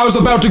 because like I was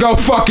about to go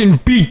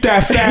fucking beat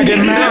that faggot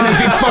man if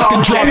he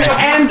fucking dropped it.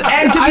 and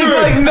to be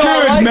Good, good,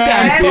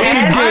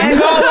 man.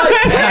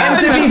 and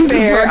to be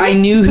fair, I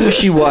knew who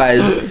she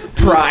was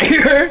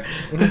prior.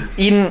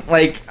 Even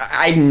like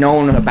I'd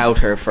known about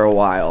her for a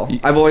while.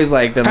 I've always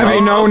like been. Have like,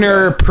 you known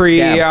her pre?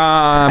 Yeah.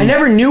 I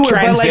never knew her,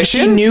 but like she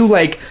transition? knew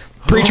like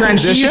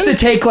Pre-transition? She used to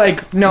take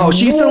like no.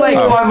 She used to like.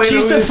 Whoa, I might She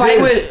used know to who fight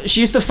this with. She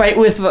used to fight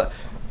with.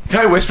 Can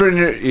I whisper in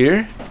your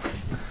ear?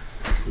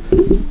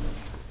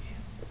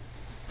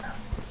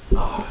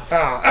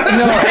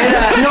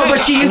 No, but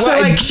she used to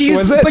like she used,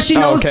 Was it? but she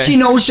Oh, knows okay. she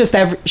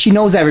knows she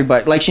knows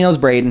everybody. Like she knows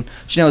Braden,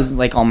 she knows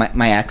like all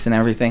my ex and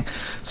everything.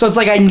 So it's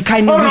like I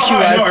kind of knew who she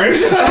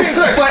was.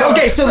 But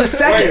okay, so the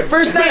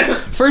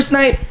first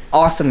night,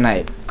 awesome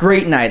night,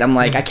 great night. I'm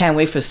like I can't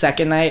wait for the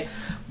second night.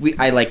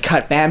 I like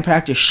cut band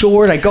practice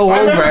short. I go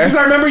Because over.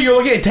 I remember you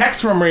looking at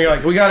text from her. You're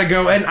like, we gotta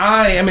go, and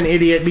I am an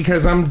idiot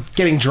because I'm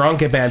getting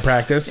drunk at band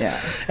practice. Yeah.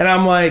 And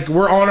I'm like,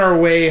 we're on our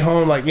way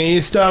home. Like, we need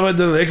to stop at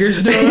the liquor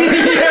store.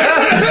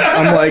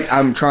 I'm like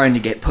I'm trying to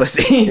get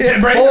pussy.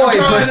 Yeah, Braden, Boy I'm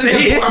trying to pussy.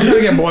 get- I'm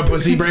gonna get boy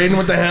pussy, Braden.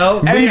 What the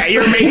hell? Yeah,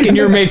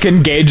 you're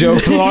making gay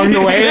jokes along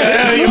the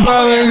way. You're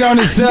probably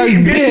gonna suck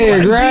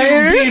dick,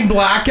 right? Being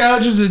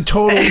blackout, just a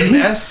total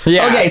mess.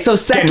 Yeah. Okay, so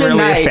Getting second really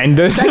night,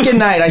 offended.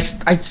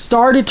 I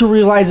started to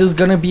realize it was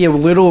gonna be a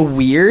little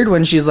weird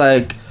when she's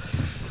like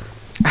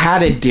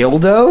had a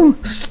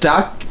dildo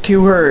stuck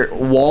to her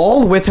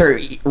wall with her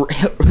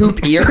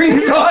hoop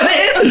earrings on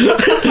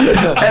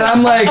it, and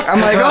I'm like,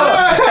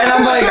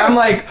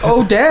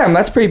 oh damn,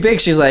 that's pretty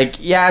big. She's like,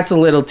 yeah, it's a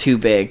little too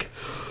big.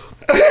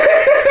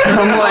 And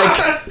I'm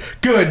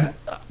like, Good.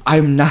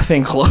 I'm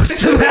nothing close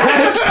to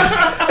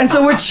that. And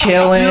so we're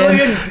chilling,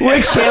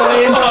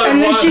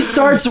 and then she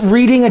starts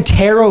reading a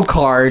tarot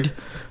card.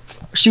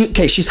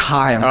 She's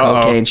high on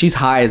cocaine. She's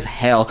high as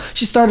hell.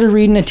 She started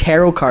reading a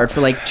tarot card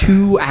for like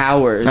 2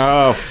 hours.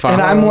 Oh, fuck.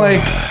 And I'm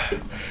like,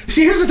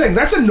 See, here's the thing.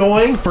 That's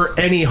annoying for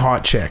any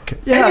hot chick.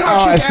 Yeah, Any hot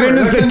chick As soon ever.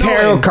 as That's the tarot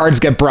annoying. cards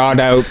get brought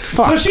out,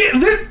 fuck. So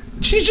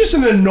she's just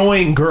an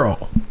annoying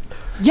girl.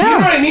 You know yeah.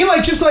 what I mean?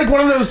 Like, just like one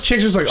of those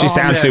chicks who's like, She oh,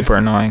 sounds man. super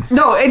annoying.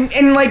 No,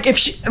 and like if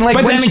she, and like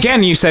But when then she,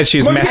 again, you said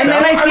she's Once messed again,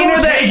 And then up. I seen her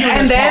won't the- take you in and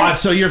this then- pod,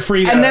 so you're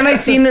free to. and then I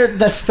seen her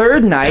the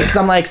third night because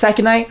I'm like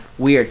second night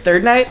weird,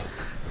 third night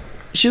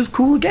she was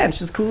cool again.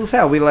 She was cool as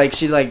hell.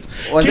 She wasn't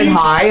you-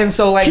 high, and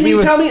so like Can we you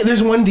were. tell me?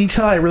 There's one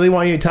detail I really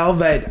want you to tell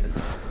that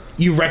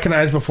you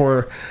recognized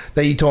before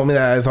that you told me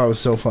that I thought was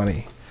so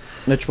funny.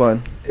 Which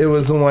one? It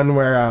was the one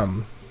where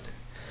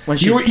When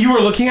she. you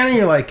were looking at her and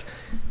you're like,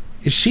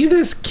 is she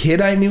this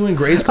kid I knew in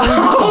grade school?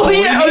 Oh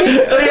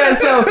yeah.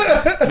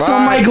 So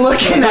I'm like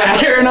looking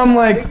at her and I'm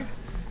like,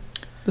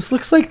 this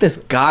looks like this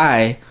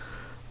guy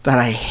that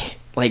I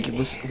like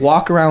was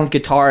walk around with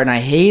guitar and I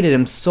hated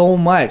him so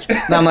much.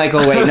 And I'm like,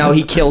 oh wait, no,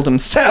 he killed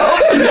himself.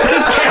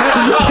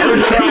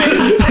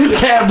 This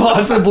can't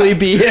possibly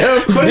be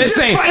him. But it's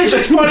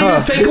just funny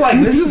to think like,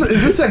 is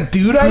this a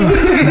dude I mean?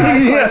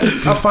 That's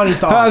a funny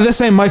thought.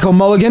 This ain't Michael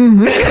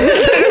Mulligan.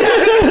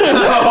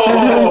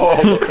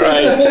 Oh,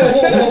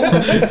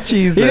 Christ.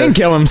 Jesus. He didn't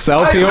kill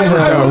himself. He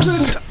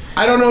overdosed.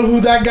 I don't know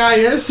who that guy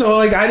is, so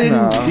like I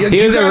didn't. No.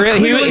 He was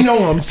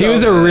He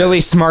was a really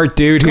smart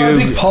dude Got a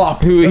big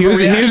pop. he was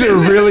a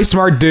Reaction. really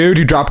smart dude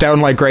who dropped out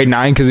in like grade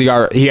 9 because he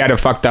had a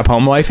fucked up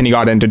home life and he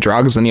got into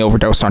drugs and he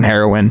overdosed on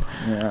heroin.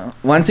 Yeah.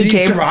 Once he Did he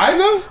came. survive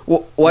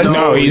though? Once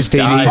No, he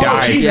died.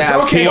 Oh, Jesus, Yeah,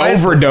 okay. He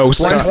overdosed.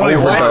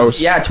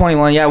 Yeah,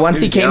 21. Yeah, once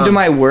he was came to young.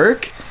 my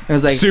work, it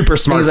was like Super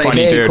smart, He was like,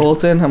 funny "Hey, dude."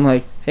 Colton." I'm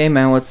like, "Hey,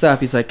 man, what's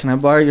up?" He's like, "Can I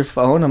borrow your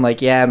phone?" I'm like,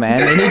 "Yeah,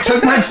 man." And he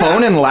took my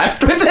phone and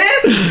left with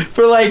it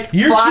for like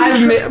You're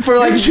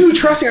you're too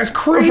trusting. That's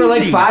crazy. for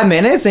like 5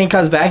 minutes, and he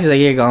comes back. He's like,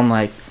 "Here you go." I'm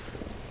like,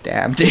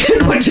 "Damn,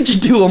 dude, what did you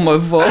do on my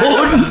phone?"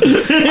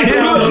 I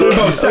downloaded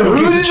about 7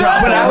 gigs of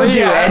chocolate. But I would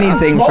do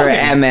anything for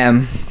Mulligan.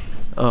 MM.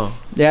 Oh.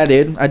 Yeah,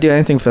 dude, I'd do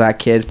anything for that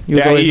kid. He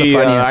was Yeah, always the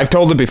funniest. I've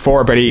told it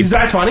before, but Is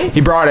that funny?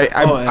 he brought it.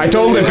 I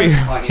told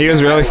it. He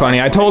was really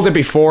funny. I told it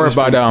before,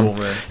 but pretty cool,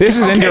 man. this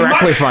is Okay,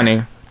 indirectly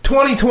funny.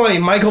 2020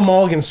 Michael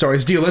Mulligan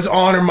stories. Dude, let's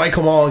honor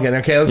Michael Mulligan.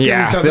 Okay, let's give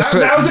Yeah, him some. this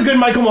That was a good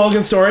Michael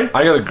Mulligan story.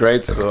 I got a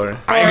great story.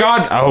 I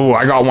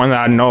got one that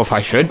I don't know if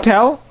I should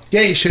tell.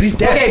 Yeah, you should. He's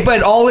dead. Okay,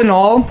 but all in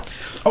all,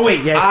 Oh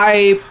wait, yes.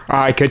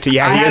 I could.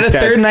 Yeah, I he had is a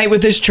dead. third night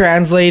with this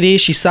trans lady.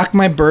 She sucked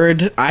my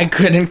bird. I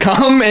couldn't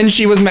come, and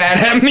she was mad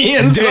at me,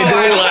 and so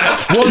I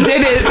left.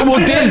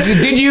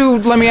 Did you?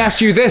 Let me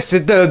ask you this: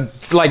 did the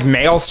like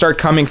mail start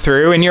coming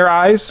through in your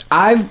eyes?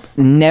 I've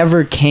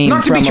never came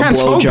Not to from be a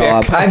transphobic.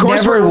 blowjob. Of I've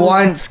course never we're-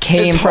 once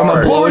came it's from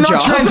hard. a Well, we're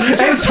not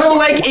blowjob. And so,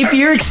 like, if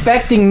you're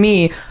expecting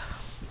me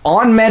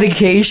on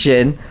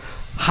medication,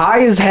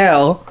 high as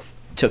hell,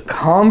 to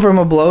come from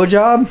a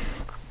blowjob,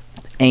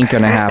 ain't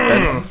gonna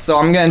happen. So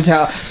I'm gonna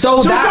tell. So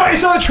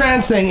it's not a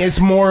trans thing. It's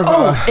more of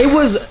Oh, a. it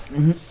was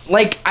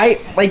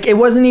it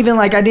wasn't even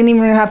like I didn't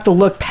even have to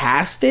look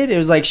past it. It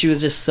was like she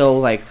was just so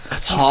like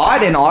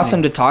hot and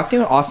awesome to talk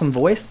to, awesome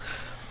voice.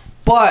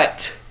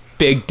 But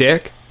Big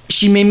dick.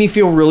 she made me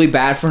feel really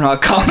bad for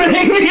not coming.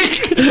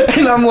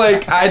 And I'm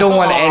like, I don't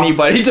want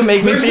anybody to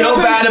make me There's feel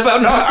nothing- bad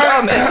about not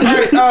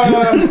coming. All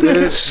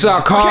right,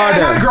 Suck Okay, I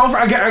had a harder.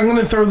 girlfriend. I'm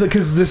gonna throw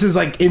because this is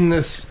like in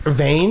this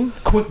vein.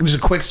 There's a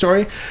quick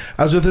story.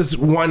 I was with this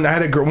one. I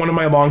had one of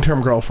my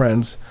long-term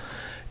girlfriends,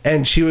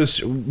 and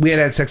we had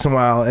had sex in a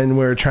while, and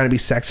we were trying to be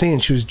sexy,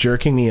 and she was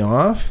jerking me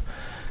off,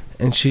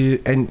 and she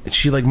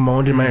like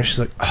moaned in my ear. She's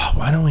like, "Oh,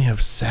 why don't we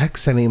have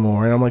sex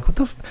anymore?" And I'm like, "What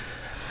the."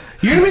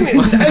 You know what I mean?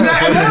 And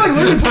I like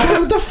literally pushed her,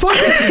 what the fuck?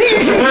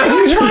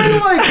 You're trying to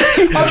like,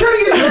 I'm trying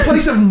to get to a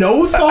place of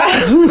no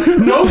thoughts,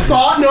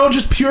 no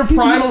just pure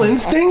primal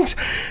instinct.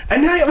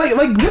 And now, like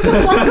what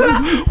the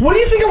fuck? What do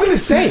you think I'm gonna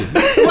say?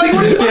 Like,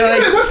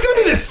 what's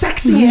gonna be the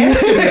sexy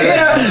answer?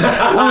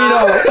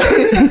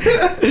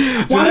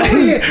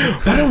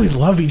 Why don't we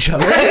love each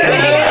other? I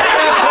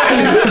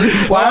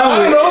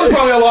don't know. There's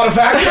probably a lot of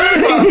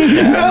factors.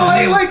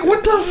 Like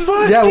what the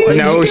fuck? Yeah, dude?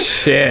 No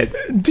shit.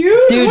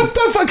 Dude, what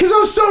the fuck? Because I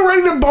was so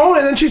ready to bone,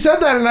 and then she said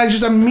that, and I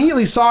just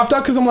immediately softened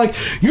up because I'm like,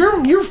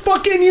 you're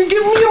fucking, you're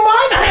giving me a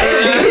mind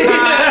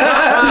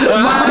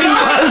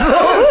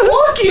puzzle.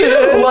 Fuck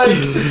you. Like,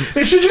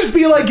 it should just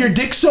be like, your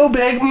dick's so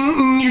big,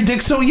 your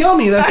dick's so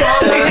yummy. That's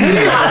all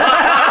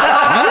I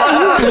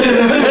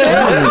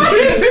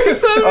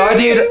Oh,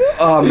 dude.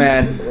 Oh,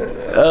 man.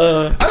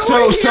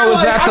 So is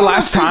that the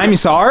last time you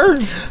saw her?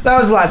 That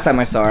was the last time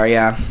I saw her,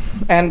 yeah.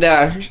 And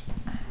I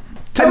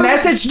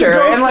messaged The her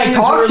ghost and like thing is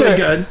talked to really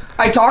her. good.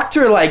 I talked to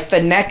her like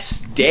the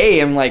next day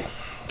and like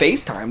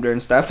FaceTimed her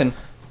and stuff, and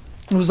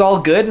it was all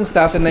good and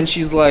stuff. And then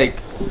she's like,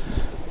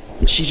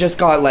 she just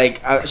got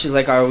like, she's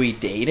like, "Are we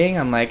dating?"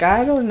 I'm like,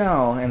 "I don't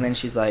know." And then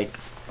she's like,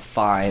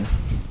 "Fine."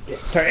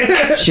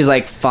 She's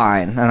like,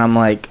 "Fine," and I'm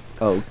like,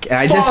 "Okay." And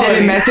I just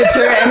didn't message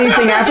her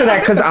anything after that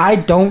because I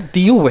don't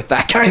deal with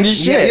that kind of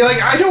shit. Yeah,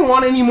 like, I don't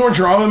want any more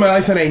drama in my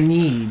life than I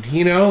need,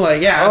 you know?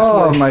 Like, yeah, Oh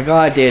absolutely. my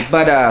god, dude.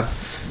 But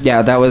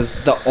yeah, that was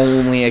the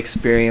only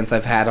experience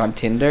I've had on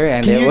Tinder,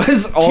 and Can it you-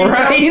 was can you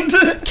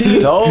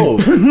alright. Dope.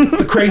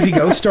 The crazy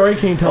ghost story,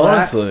 can you tell that?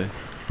 Honestly.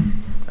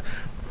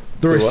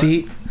 The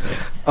receipt.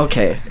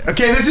 Okay.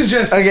 Okay, this is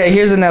just Okay,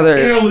 here's another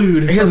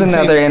interlude. Here's from the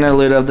another same-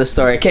 interlude of the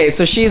story. Okay,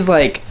 so she's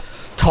like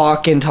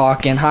talking,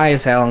 high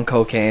as hell on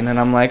cocaine, and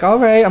I'm like, all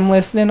right, I'm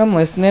listening.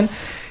 And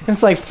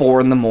it's like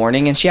 4 a.m,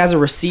 and she has a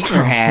receipt in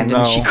her hand,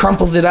 and she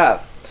crumples it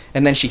up,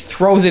 and then she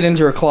throws it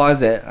into her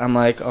closet. I'm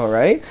like, all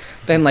right.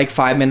 Then like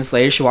 5 minutes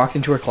later, she walks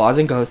into her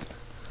closet and goes,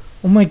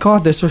 "Oh my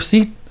god, this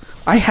receipt!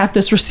 I had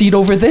this receipt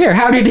over there.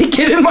 How did it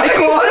get in my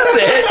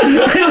closet?"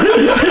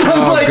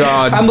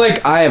 God. I'm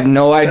like, I have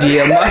no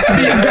idea. Must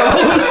be a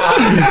ghost.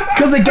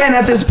 Because again,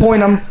 at this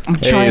point, I'm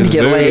trying to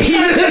get laid.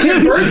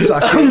 Bird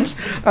sucking.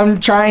 I'm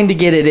trying to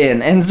get it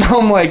in, and so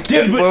I'm like,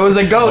 Dude, but- it was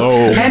a ghost. Oh,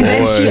 And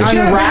then she boy. She had a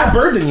bigger unwrapped.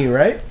 bird than you,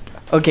 right?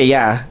 Okay,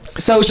 yeah.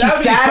 So she That'd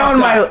be sat fucked on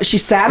my. up. She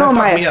sat That on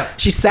fucked me my. up.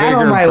 She sat Bigger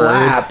on my bird.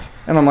 lap.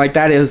 And I'm like,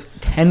 that is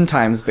 10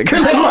 times bigger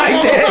than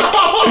my dick.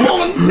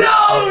 Oh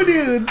no,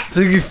 dude! So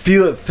you can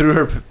feel it through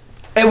her.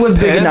 It was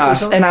big Pants or enough,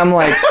 something? and I'm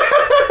like,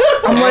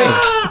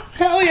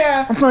 Hell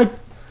yeah! I'm like,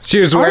 She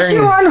was aren't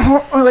you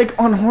wearing.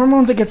 on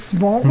hormones it gets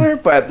smaller?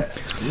 But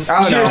I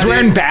don't She know. was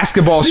wearing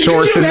basketball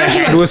shorts and the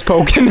imagine, head like- was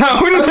poking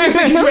out. I was gonna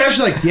say, you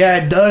actually like,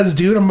 yeah, it does,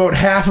 dude. I'm about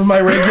half of my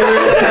regular.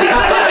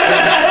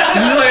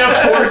 This is like a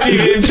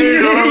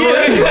 14-incher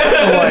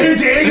normally. You're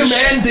dating a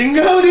man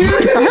dingo, dude?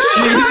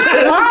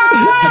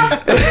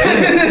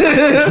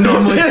 It's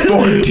normally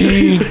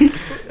 14.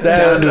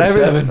 Down to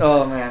 7.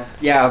 Oh man,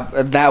 yeah,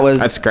 that was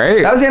That's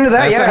great. That was the end of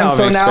that. That's a Yeah, hell and of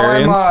so an now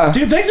experience. I'm.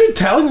 Dude, thanks for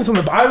telling this on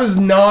the. I was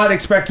not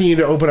expecting you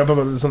to open up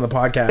about this on the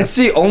podcast. It's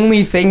the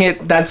only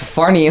thing that's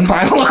funny in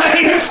my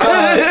life.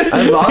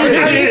 I love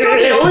It's not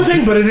the only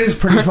thing, but it is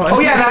pretty fun. Oh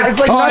yeah, no, it's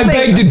like Oh, I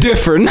nothing. beg to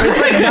differ. It's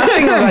like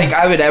nothing like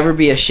I would ever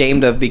be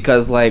ashamed of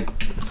because like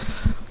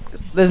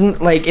there's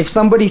like if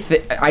somebody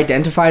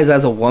identifies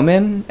as a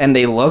woman and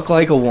they look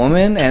like a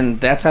woman and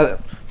that's how.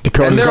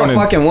 Dakota's And they're gonna- a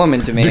fucking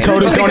woman to me.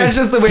 Dakota's Like, going that's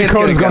just the way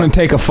Dakota's it's going gonna to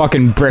take a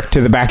fucking brick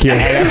to the back of your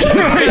head.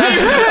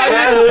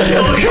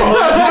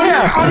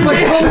 I'm like,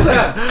 I was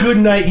like, good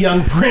night,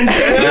 young prince.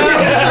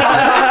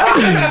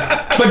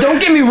 But don't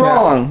get me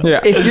wrong. Yeah.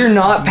 If you're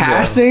not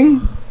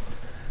passing,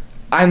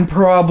 I'm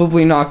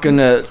probably not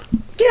gonna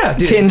Yeah,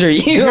 dude. Tinder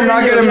you. I'm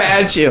not gonna Yeah.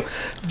 match you.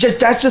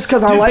 That's just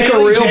because I Dude, like a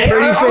Bailey real J,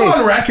 pretty I'm on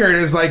face. record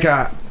as like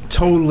a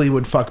totally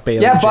would fuck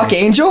Bailey. Yeah, J. Buck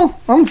Angel.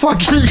 I'm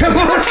fucking.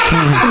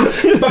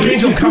 Buck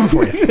Angel come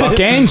for you. Fuck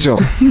Angel.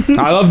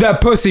 I love that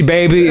pussy,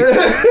 baby.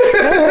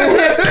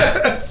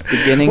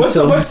 Beginning What's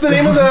the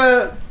name of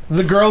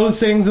the girl who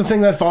sings the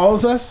thing that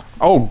follows us?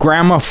 Oh,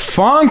 Grandma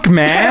Funk,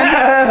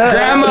 man.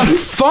 Grandma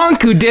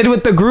Funk, who did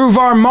with the Groove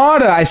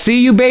Armada. I see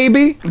you,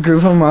 baby.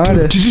 Groove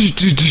Armada.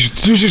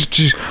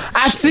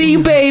 I see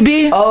you,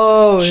 baby.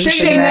 Oh,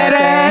 Shaking that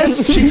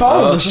ass. She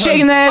follows us.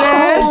 Shaking that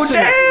ass. Oh,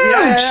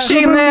 damn.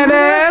 Shaking that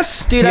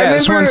ass. Dude, I yeah, remember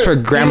this one's for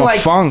being, Grandma like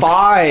Funk.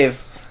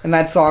 5, and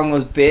that song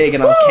was big,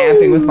 and I was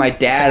camping with my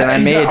dad, and I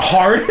made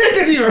hard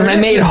because you and I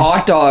made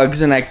hot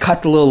dogs, and I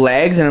cut the little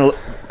legs, and it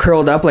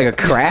curled up like a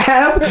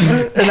crab,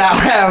 and now I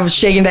have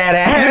shaking that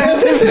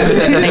ass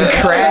and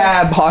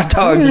crab hot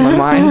dogs in my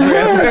mind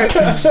forever.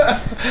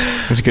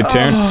 That's a good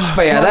tune.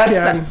 But yeah, Fuck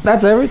yeah.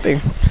 that's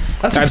everything.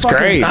 That's fucking-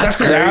 great. That's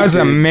That was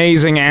an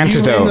amazing You win the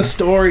antidote.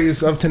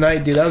 stories of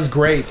tonight, dude. That was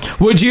great.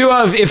 Would you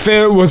have, if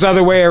it was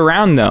other way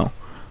around, though?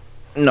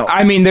 No,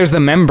 I mean, there's the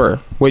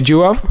member. Would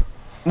you have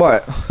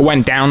what?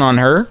 went down on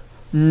her?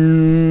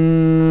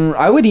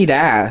 I would eat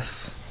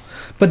ass,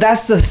 but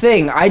that's the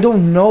thing. I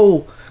don't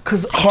know.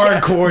 Cause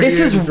Hardcore, This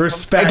dude. is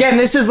Respect. Again,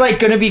 this is like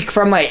gonna be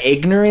from my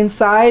ignorant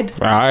side.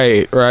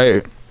 Right.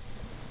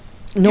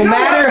 No You know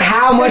matter what?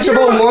 how much of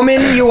a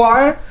woman you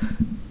are,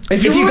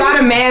 if you got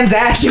a man's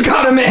ass, you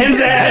got a man's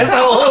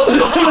asshole.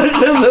 That's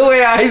just the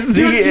way I see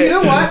Dude, it. you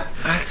know what?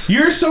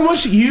 You're so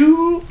much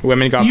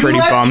Women got you pretty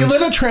let, bums. You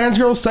let a trans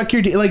girl suck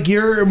your dick, like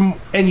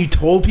and you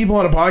told people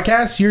on a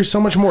podcast. You're so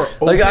much more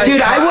open. Like,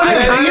 Dude, I would've-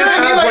 You know what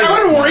I mean? Like, I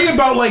wouldn't worry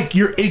about like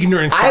your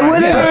ignorance. I side.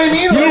 would've- You know what I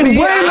mean? Dude,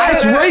 Like, way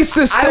less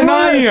racist than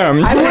I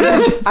am.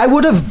 I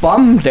would have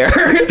bummed her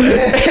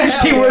if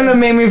she wouldn't have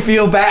made me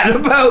feel bad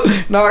about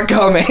not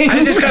coming.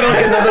 I just got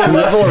like another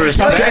level of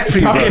respect for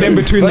you. Tuck it brother. in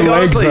between the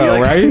legs, honestly, though,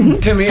 like,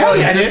 right? To me, Hell like,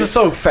 yeah, this dude. is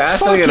so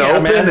fascinating Fuck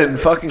and yeah, open man. and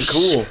fucking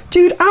cool.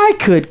 Dude, I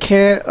could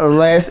care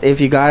less if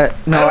you got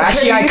no. I don't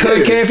Actually, care I could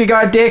either. care if you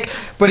got a dick.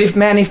 But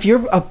if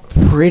you're a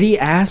pretty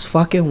ass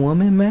fucking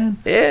woman, man,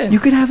 Yeah. you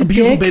could have a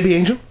beautiful dick. baby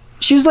angel.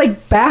 She was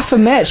like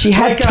Baphomet. She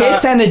had Like,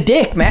 tits and a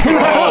dick, man.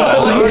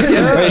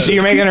 Wait, so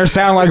you're making her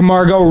sound like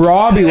Margot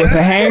Robbie with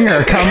a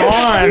hanger. Come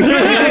on.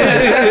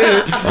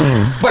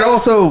 But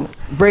also,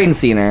 Braden's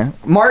seen her.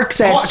 Mark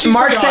said, Oh, she's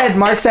pretty hot.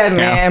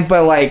 man,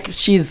 but like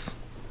she's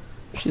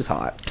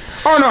hot.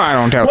 Oh, no, I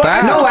don't doubt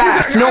that. No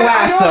ass, no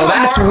ass, though.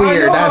 That's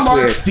weird. I know That's how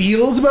Mark weird.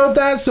 feels about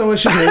that, so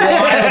it's just wild to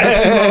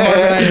think about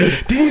Mark.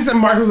 Like, didn't you say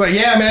Mark was like,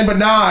 yeah, man, but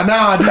nah, dude,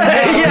 nah.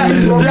 Yeah,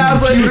 I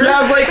was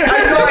like,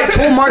 I know. I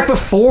told Mark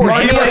before.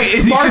 Mark,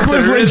 And Mark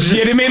was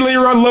legitimately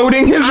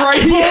unloading his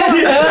rifle.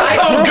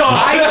 Oh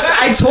God!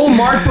 I told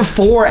Mark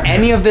before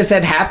any of this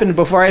had happened,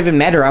 before I even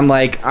met her. I'm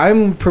like,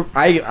 I'm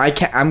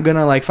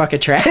gonna like fuck a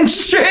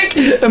trans chick,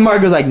 and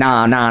Mark was like,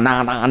 nah.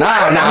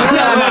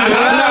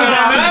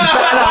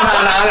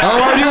 Oh,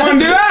 why do you want to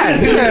do that?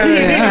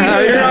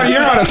 You're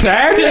not a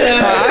fag. I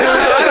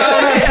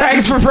don't have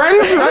fags for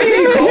friends, right?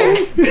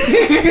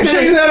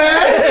 Shaking that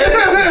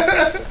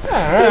ass.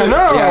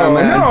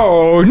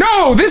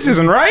 No, this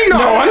isn't right. No,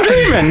 I'm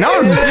dreaming.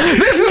 No,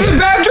 this is a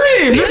bad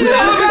dream. This is a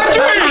bad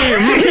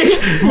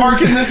dream.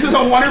 Mark, and this is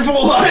a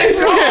wonderful life.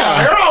 Come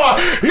on.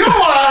 You don't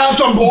want to have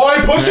some boy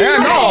pussy. Yeah,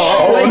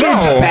 no. Like, no.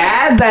 it's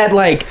bad that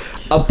like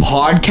a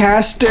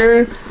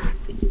podcaster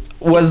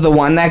was the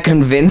one that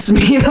convinced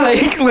me,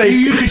 like You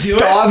could do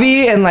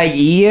Stavi and like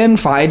Ian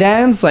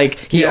Fidance, like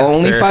he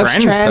only they're fucks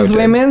friends, trans though, dude.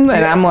 women,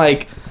 and I'm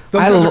like,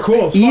 Those guys are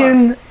cool as fuck.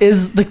 Ian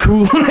is the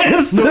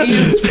coolest. No,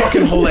 Ian's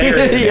fucking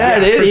hilarious. yeah,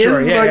 it for is.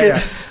 sure. Yeah, Fucking-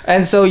 yeah.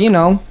 And so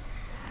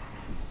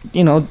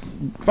you know,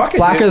 Fuck it,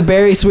 blacker dude. the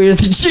berry, sweeter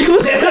the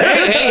juice.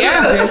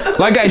 Yeah,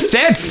 like I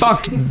said,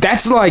 fuck,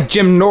 that's like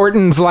Jim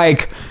Norton's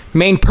like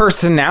main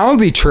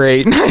personality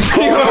trait. I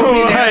feel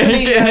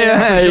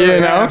for sure,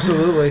 you know,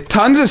 absolutely.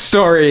 tons of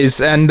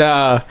stories, and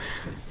yeah,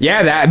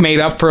 that made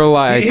up for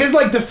like His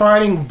like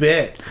defining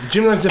bit,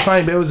 Jim Norton's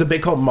defining bit was a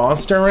bit called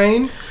Monster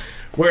Rain,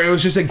 where it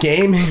was just a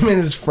game him and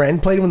his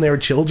friend played when they were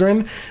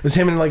children. It was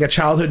him and like a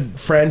childhood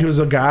friend who was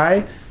a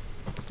guy.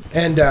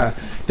 And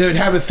they would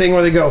have a thing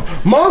where they go,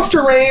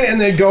 Monster Rain,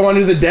 and they'd go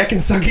under the deck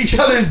and suck each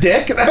other's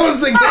dick. That was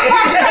the game.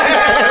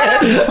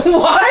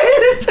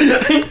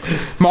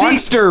 What?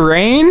 Monster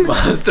Rain.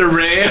 Monster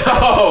Rain.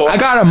 Oh, I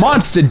got a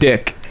monster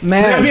dick. They'd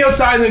Man, be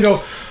outside and they'd go,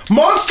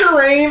 Monster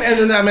Rain, and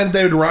then that meant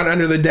they would run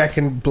under the deck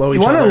and blow each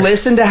you want to other.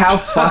 listen to how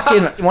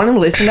fucking? You want to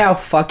listen to how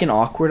fucking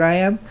awkward I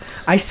am?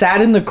 I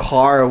sat in the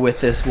car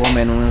with this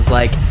woman and was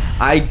like,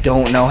 I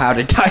don't know how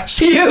to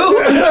touch you.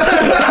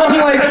 I'm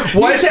like,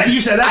 what? You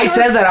said that? I to her?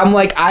 said that. I'm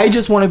like, I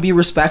just want to be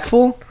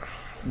respectful.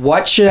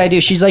 What should I do?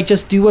 She's like,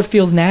 just do what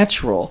feels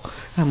natural.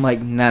 I'm like,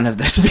 none of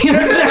this feels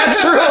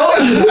natural.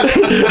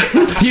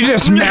 You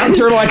just mount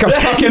her like a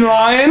fucking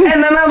lion.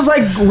 And then I was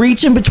like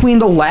reaching between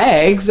the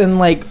legs, and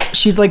like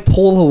she'd like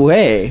pull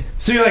away.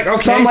 So you're like,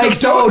 okay, So I'm like,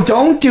 so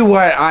don't do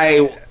what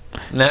I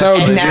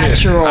So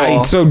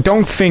natural. So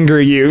don't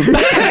finger you.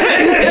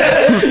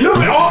 No,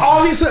 but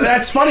obviously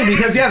that's funny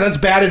because that's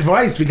bad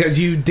advice because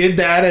you did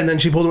that and then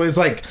she pulled away. It's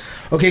like,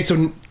 okay,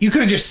 so you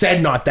could have just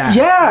said not that.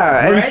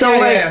 Yeah, and Right? so Yeah,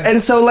 like, yeah.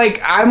 and so like,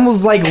 I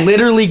was like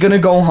literally gonna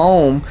go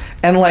home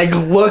and like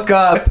look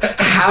up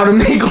how to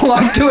make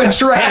love to a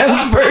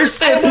trans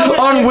person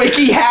on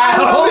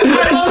WikiHow. So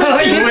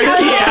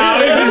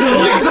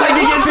I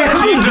can get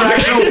some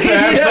directional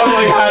steps on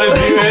like how to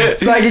do it.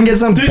 so I can get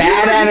some Dude, bad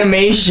you're friends-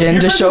 animation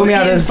You're to show me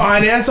how friends to. with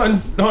finance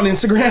on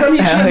Instagram. You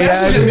Hell should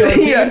message him and be like,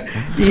 yeah,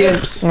 dude, yeah.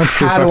 tips. That's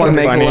How do I fucking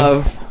make funny.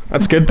 love?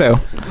 That's good though.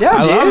 Yeah,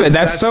 I dude. love it.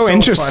 That's so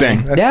interesting.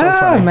 funny. That's so Yeah,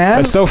 funny. man.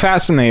 That's so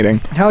fascinating.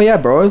 Hell yeah,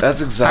 bros.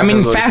 That's I exactly.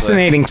 mean, what it's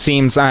fascinating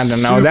seems, I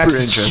don't know. Super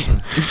That's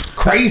interesting.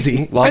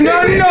 Crazy. Like, no.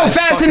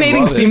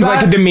 Fascinating love it. seems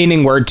like a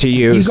demeaning word to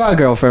use. You got a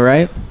girlfriend,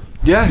 right?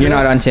 Yeah, You're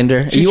not on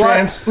Tinder. She's you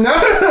trans. No.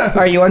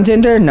 Are you on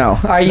Tinder? No.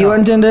 Are you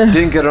on Tinder?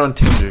 Didn't get it on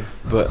Tinder,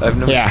 but I've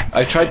never. Yeah.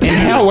 I tried to. In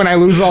hell, when I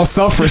lose all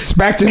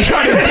self-respect and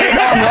try to dig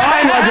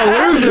online like a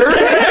loser.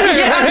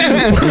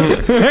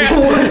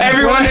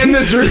 Everyone in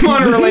this room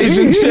on a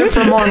relationship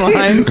from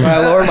online. I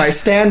lower my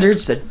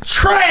standards to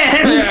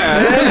trans.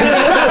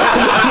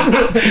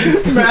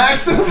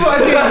 Max the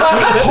fucking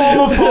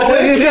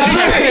homophobic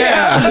guy.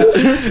 Yeah.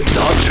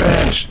 Dog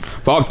trash.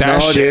 Fuck that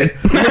No, shit.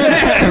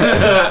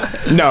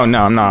 No,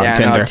 I'm not Yeah, on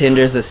Tinder. no,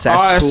 Tinder's a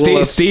cesspool.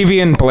 of- Stevie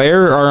and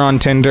Blair are on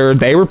Tinder.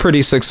 They were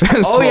pretty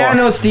successful. Oh yeah,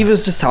 no, Steve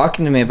was just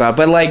talking to me about it.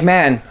 But like,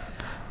 man,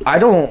 I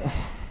don't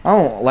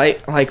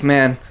like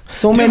man.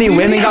 So many we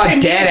women need got to-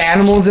 dead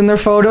animals in their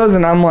photos,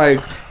 and I'm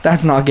like,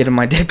 that's not getting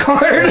my dick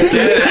hard.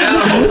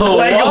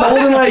 Like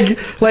holding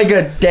like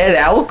a dead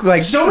elk,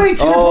 like So many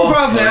Tinder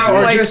profiles now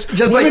are Like, just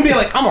just women like- be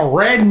like, I'm a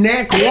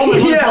redneck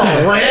woman. Yeah. I'm a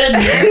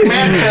redneck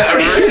man.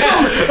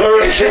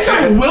 It's just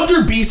some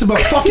wildebeest of a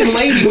fucking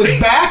lady with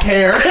back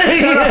hair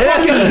and a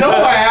fucking no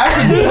ass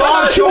and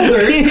broad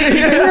shoulders. And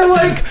you're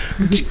like,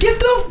 get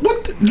the,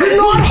 what the, you're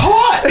not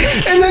hot.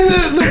 And then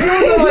the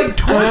girl that like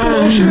twerk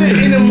lotion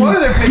in one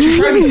of their pictures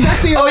trying to be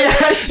sexy. Oh yeah,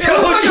 I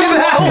showed you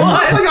that It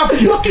looks one. like a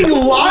fucking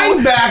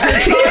linebacker.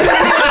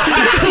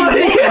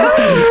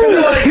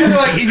 And they're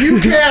like, if you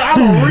can't,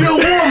 I'm a real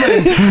woman.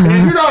 And if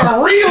you're not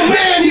a real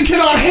man, you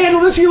cannot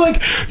handle this. And you're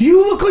like, you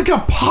look like a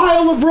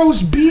pile of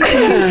roast beef,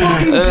 you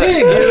fucking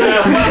pig.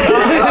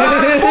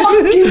 What the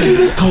fuck gives you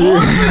this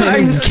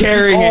confidence?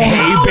 Carrying a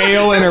hay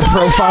bale in her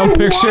profile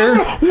picture.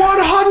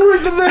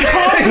 1/100th of the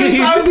confidence,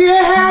 I'd be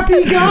a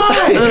happy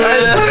guy.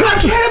 But I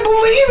can't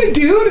believe it,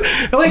 dude.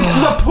 Like,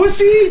 the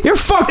pussy You're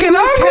fucking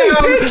this ugly,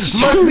 town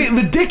bitch. must be,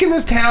 the dick in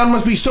this town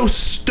must be so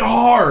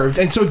starved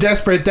and so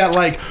desperate that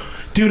like,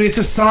 dude, it's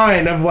a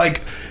sign of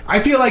like, I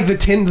feel like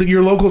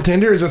your local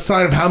Tinder is a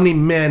sign of how many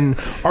men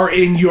are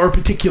in your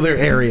particular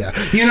area.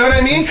 You know what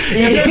I mean?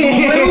 If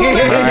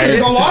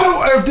there's a lot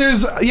of,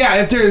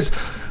 if there's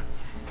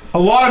a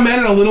lot of men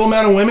and a little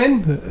amount of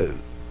women,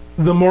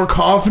 the more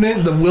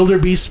confident the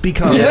wildebeest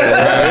become. You know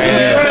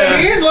what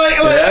I mean?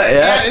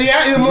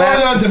 The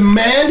more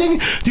demanding,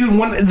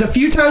 dude. The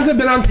few times I've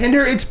been on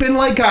Tinder, it's been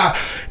like a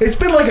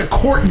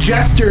court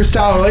jester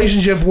style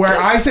relationship where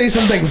I say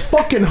something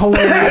fucking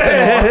hilarious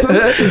and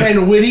awesome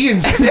and witty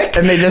and sick,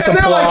 And they just they're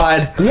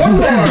applaud. Like, one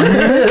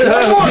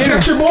more,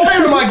 jester boy,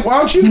 and I'm like, why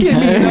don't you give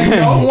me like,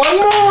 no, one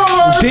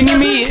more?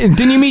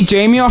 Didn't you meet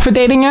Jamie off a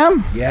dating app?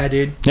 Yeah,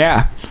 dude.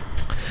 Yeah.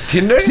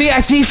 Tinder. See,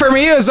 for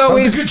me, it was That was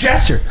always a good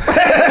gesture.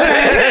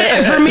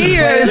 for me,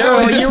 it was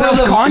always a you were a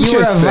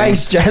self-conscious thing.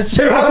 vice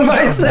gesture, one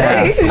might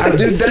say. Dude,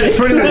 that's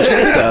pretty much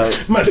it though.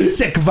 I'm a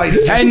sick vice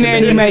gesture. And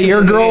then you met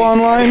your girl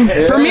online.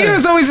 For me, it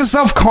was always a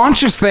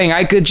self-conscious thing.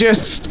 I got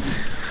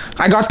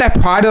that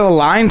pride of the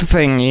line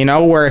thing, you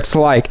know, where it's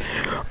like,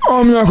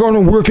 I'm not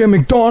gonna work at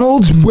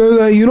McDonald's and wear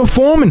that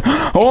uniform, and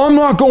I'm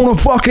not gonna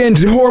fucking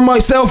whore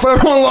myself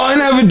out online,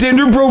 have a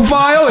Tinder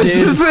profile. It's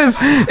Dude. just this,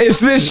 it's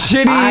this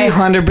shitty. I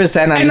 100%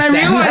 understand. and I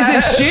realize that.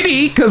 it's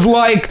shitty because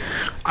like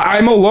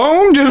I'm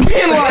alone, just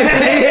being like,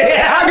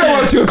 I go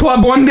out to a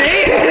club one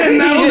day and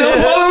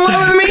they'll fall in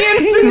love with me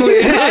instantly.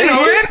 I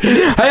know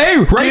it. Hey,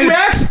 right, Dude.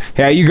 Max?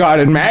 Yeah, you got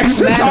it,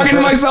 Max. I'm talking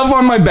to myself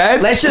on my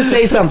bed. Let's just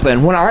say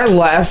something. When I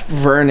left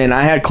Vernon,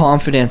 I had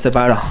confidence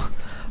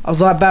I was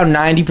about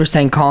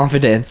 90%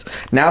 confidence.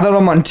 Now that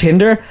I'm on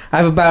Tinder, I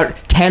have about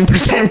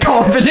 10%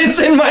 confidence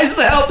in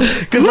myself.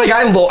 Cause like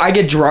I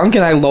get drunk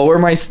and I lower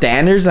my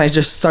standards and I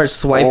just start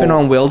swiping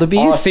on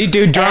wildebeest. Oh, see,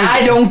 dude, drunk. And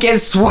I don't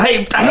get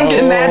swiped. I don't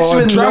get matched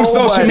with drunk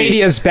nobody. social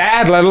media is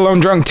bad, let alone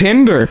drunk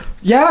Tinder.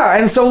 Yeah,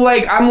 and so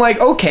like I'm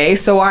like, okay,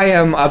 so I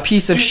am a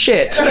piece of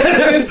shit.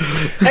 And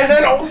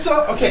then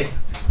also, okay,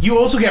 you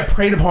also get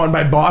preyed upon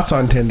by bots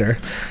on Tinder.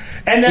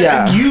 And then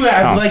Yeah. you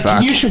have, Oh, like,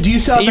 fuck. do you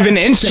sell that Even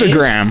thing saved?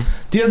 Instagram.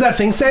 Do you have that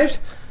thing saved?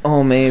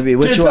 Oh, maybe.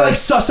 Which to one? like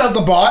suss out the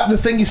bot, the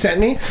thing you sent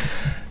me,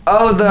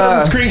 Oh, the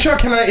the screenshot.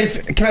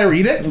 Can I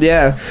read it?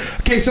 yeah.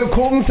 Okay, so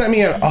Colton sent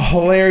me a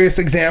hilarious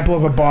example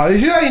of a bot.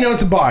 This is how you know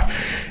it's a bot.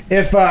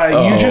 If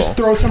you just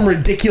throw some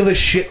ridiculous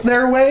shit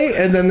their way,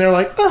 and then they're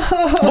like,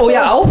 Oh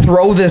yeah, I'll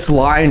throw this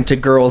line to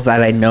girls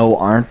that I know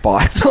aren't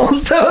bots.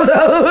 Also,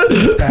 though.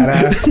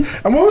 badass.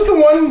 And what was the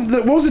one?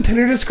 What was the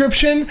Tinder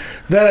description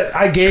that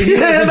I gave you?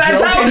 As a that's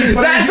joke how. and you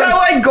put That's it- how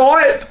I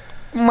got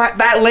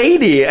that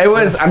lady. It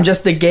was I'm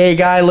just a gay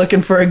guy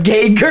looking for a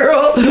gay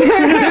girl.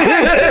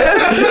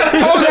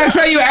 Oh, that's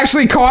how you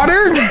actually caught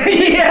her?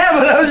 Yeah,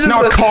 but I was just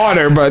Not caught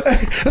her, but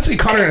That's what you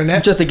caught her in a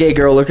net. just a gay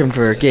girl looking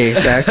for gay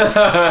sex.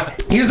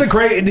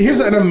 Here's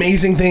an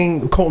amazing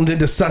thing Colton did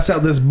to suss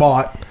out this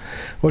bot,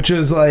 which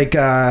was like,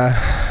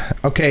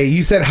 okay,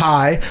 you said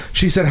hi,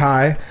 she said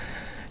hi,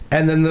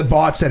 and then the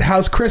bot said,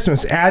 "How's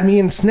Christmas? Add me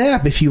in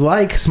Snap if you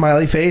like."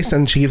 Smiley face,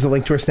 and she gives a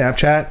link to her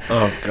Snapchat.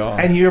 Oh god.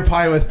 And you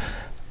reply with,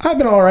 "I've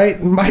been all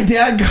right. My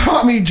dad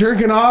got me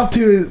jerking off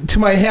to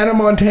my Hannah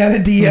Montana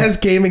DS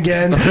game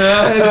again, and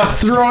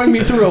it's throwing me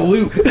through a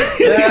loop." And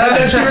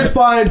then she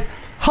replied,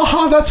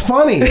 "Haha, that's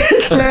funny."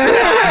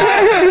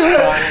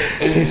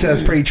 He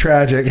says, "Pretty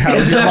tragic.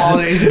 How's your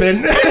holidays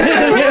been?"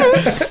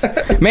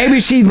 maybe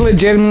she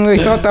legitimately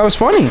thought that was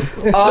funny.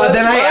 Then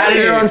I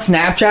added her on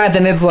Snapchat.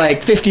 Then it's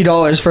like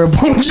 $50 for a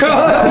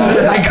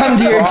blowjob. I come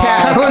to your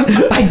town.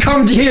 I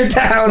come to your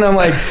town. I'm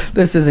like,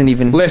 this isn't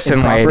even Listen,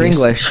 in proper ladies.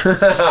 English.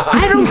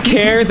 I don't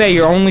care that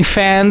your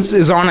OnlyFans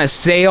is on a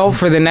sale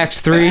for the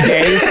next 3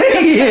 days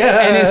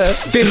and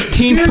it's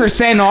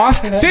 15%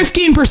 off.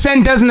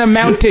 15% doesn't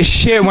amount to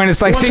shit when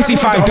it's like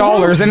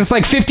 $65 and it's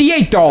like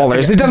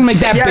 $58. It doesn't make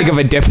that Yeah. big of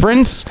a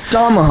difference.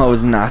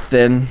 Domaho's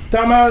nothing.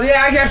 Domo,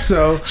 yeah, I guess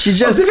so. She's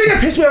just- the thing that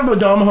pissed me off about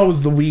Domo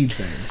was the weed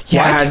thing.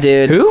 Yeah, What?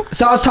 dude. Who?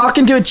 So I was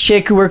talking to a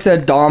chick who works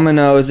at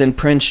Domino's in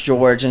Prince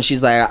George, and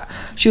she's like,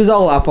 she was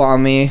all up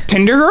on me.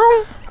 Tinder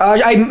girl?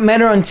 I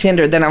met her on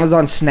Tinder, then I was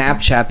on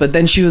Snapchat, but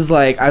then she was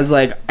like,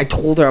 I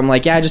told her, I'm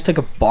like, yeah, I just took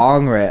a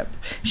bong rip.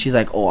 She's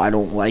like, oh, I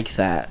don't like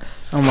that.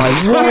 I'm like,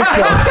 what the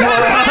fuck?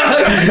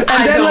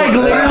 And then like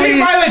literally,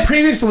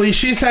 Previously,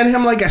 she sent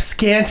him like a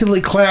scantily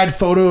clad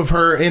photo of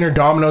her in her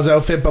Domino's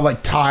outfit, but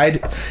like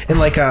tied in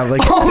like a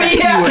sexy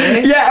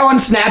way. yeah, on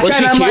Snapchat. Was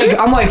she And cute?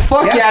 I'm like,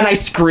 fuck Yeah. yeah, and I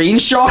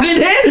screenshotted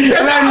it,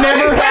 and I've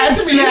never had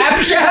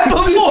Snapchat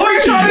before.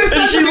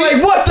 And she's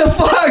like, what the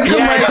fuck? I'm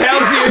like, It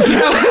tells you.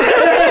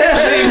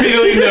 She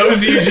immediately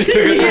knows you just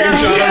took a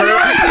screenshot of her.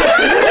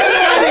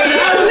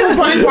 That's the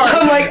funny part.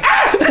 I'm like,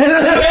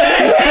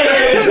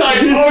 It's like,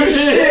 oh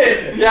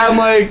shit. yeah, I'm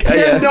like, He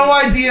yeah. had no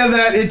idea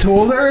that it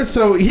told her,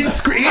 so and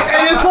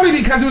it's funny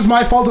because it was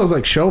my fault. I was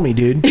like, "Show me,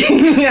 dude."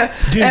 Yeah.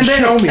 Dude, and then,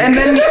 show me. And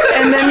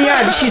then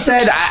yeah, she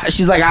said,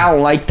 she's like, I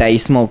don't like that you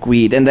smoke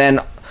weed. And then,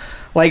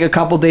 like a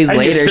couple days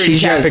later,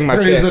 she's just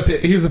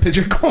Here's the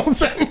picture Cole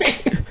sent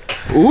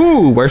me.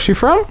 Ooh, where's she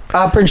from?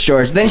 Prince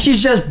George. Then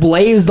she's just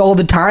blazed all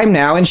the time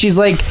now, and she's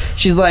like,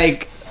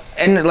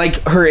 and like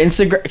her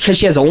Instagram, because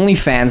she has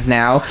OnlyFans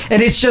now,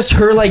 and it's just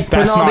her like putting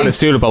That's all not a these.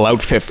 suitable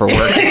outfit for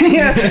work.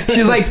 Yeah,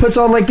 she's like puts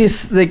all like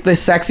this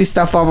sexy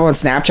stuff up on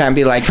Snapchat and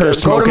be like, For go to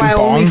smoking my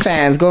bongs?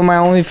 OnlyFans, go to my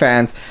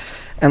OnlyFans,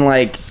 and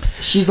like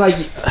she's like,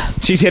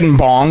 She's hitting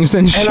bongs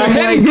and shit. and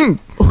I'm like,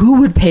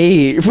 who would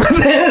pay for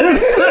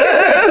this?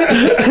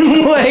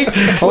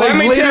 Let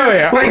me tell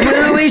ya. Like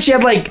literally, she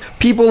had like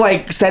people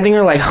like sending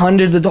her like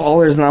hundreds of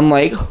dollars, and I'm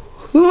like,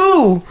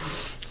 who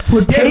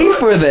would pay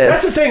for this?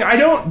 That's the thing.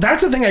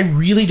 That's the thing. I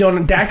really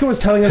don't. Daka was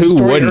telling us a Who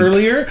story wouldn't?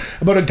 earlier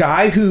about a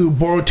guy who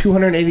borrowed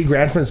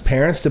 $280,000 from his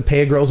parents to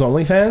pay a girl's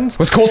OnlyFans.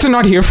 Was Colton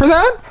not here for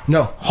that?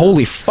 No.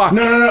 Holy fuck.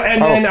 No.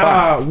 And Oh,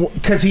 then,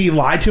 because he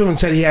lied to him and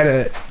said he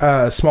had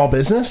a small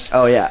business.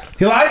 Oh yeah.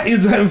 He lied.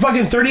 He's a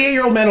fucking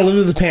 38-year-old man who lived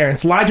with his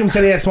parents. Lied to him,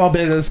 said he had a small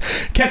business.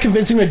 Kept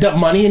convincing him to dump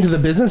money into the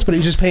business, but he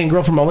was just paying a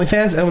girl from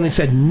OnlyFans. And when they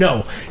said,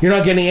 no, you're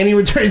not getting any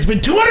return, it's been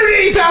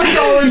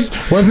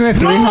 $280,000. Wasn't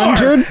it No more.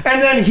 300?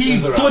 And then he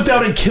flipped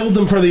out and killed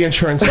them for the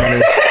insurance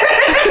money.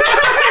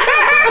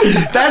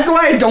 That's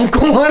why I don't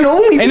go on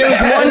OnlyFans. And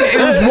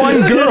it was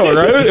one girl,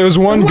 right? It was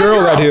one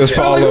girl that he was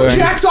Yeah, like, who following.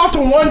 jacks off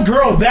to one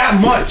girl that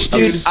much,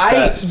 dude? Dude,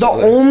 the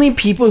only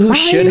people who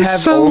should you have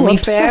so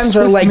obsessed OnlyFans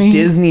are with like me?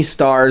 Disney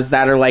stars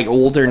that are like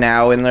older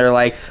now, and they're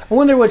like, I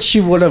wonder what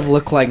she would have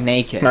looked like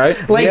naked. Right.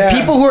 Like Yeah.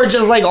 people who are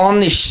just like on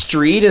the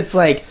street, it's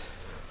like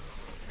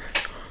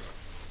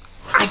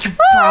I could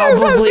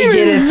probably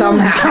get it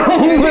somehow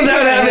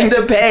without having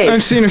to pay.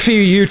 I've seen a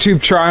few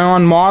YouTube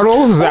try-on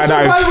models that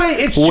Also, by the way, I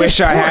it's wish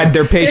just I had porn.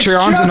 their It's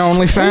Patreons and just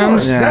OnlyFans. porn.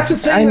 Yeah. That's the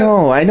thing.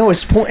 I know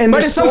it's porn, and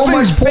But there's it's so something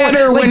much porn.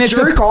 better Like, when it's a-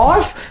 jerk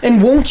off,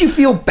 and won't you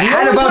feel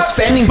bad know about what?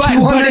 spending But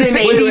it's-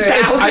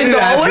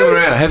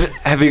 $280,000?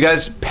 Have you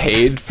guys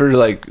paid for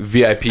like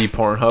VIP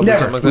Pornhub or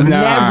Never. something like that?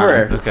 Nah.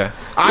 Never. Okay.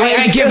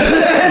 I give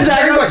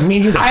Dagger's like Me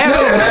neither.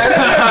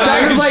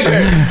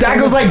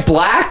 Dagger's like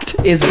blacked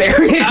is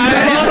very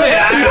expensive.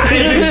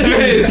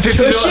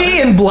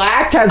 Tushy and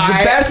blacked has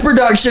the best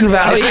production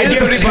value. I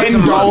give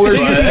 $10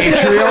 to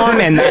Patreon,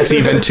 and that's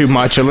even too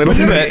much a little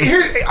bit.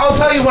 Here, I'll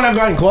tell you when I've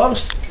gotten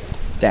close.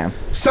 Damn.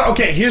 So,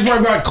 okay, here's where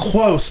I've got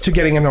close to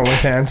getting an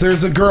OnlyFans.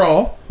 There's a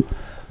girl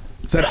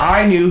that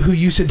I knew who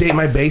used to date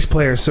my bass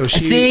player, so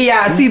she... I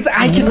can see that.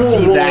 I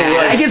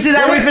can see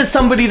that if it's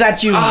somebody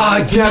that you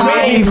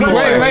paid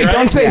for. Wait,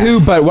 don't say who,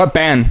 but what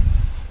band?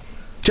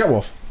 Jet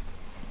Wolf.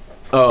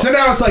 Oh. So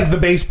now it's like the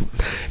bass...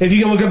 If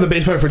you can look up the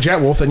bass player for Jet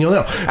Wolf, then you'll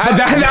know.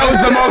 That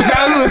was the most.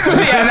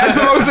 That's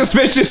the most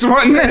suspicious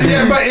one.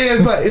 Yeah, but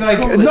it's like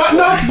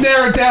not to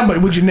narrow it down,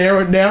 but would you narrow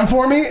it down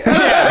for me? But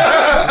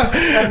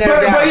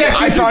yeah,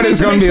 she I thought it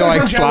was going gonna to be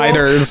like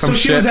Slider or some so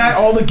she shit. was at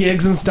all the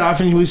gigs and stuff,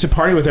 and we used to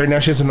party with her. Now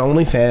she has an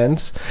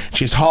OnlyFans.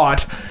 She's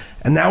hot.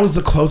 And that was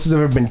the closest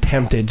I've ever been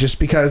tempted, just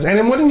because. And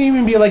it wouldn't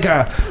even be like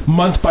a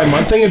month by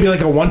month thing. It'd be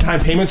like a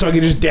one-time payment, so I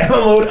could just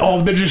download all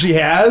the pictures she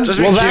has.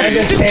 Well, that's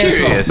And just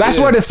cancel. curious. That's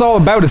what it's all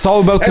about. It's all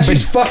about And the.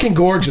 she's fucking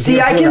gorgeous.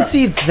 See, I can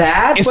see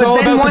that, It's but all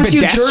then about the once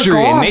you jerk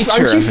pedestrian off, nature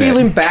aren't you of it.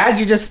 feeling bad?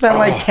 You just spent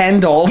like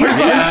 $10 on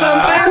something.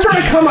 After I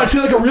come, I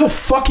feel like a real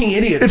fucking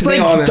idiot. It's to be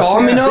like honest.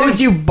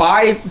 Domino's. You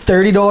buy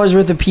 $30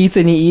 worth of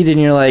pizza and you eat,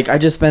 and you're like, I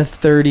just spent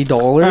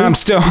 $30. I'm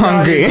still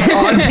hungry.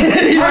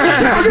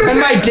 And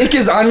my dick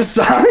is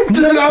unsucked.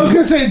 No, I was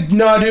gonna say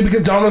no, dude,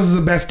 because Domino's is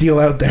the best deal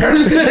out there.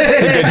 It's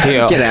a good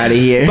deal. Get out of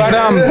here. But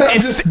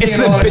it's Just the being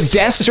honest.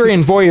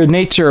 pedestrian voyeur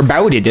nature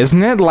about it,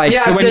 isn't it? Like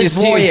so when you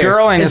see a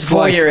girl and it's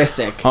like,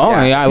 voyeuristic. oh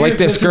yeah, I like This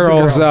this is the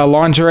girl's girl.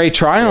 lingerie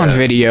try-on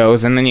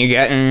videos, and then you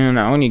get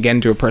and you get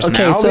into a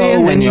personality, so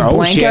and when then you you're,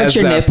 blank she out has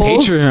your the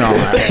nipples-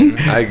 Patreon.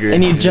 I agree.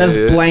 And you just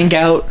Yeah. blank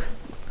out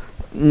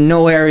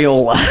no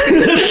areola.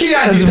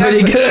 Yeah, That's dude,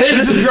 pretty good.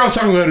 This is the girl I was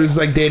talking about who's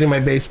like dating my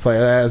bass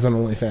player that has an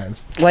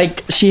OnlyFans.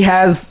 Like she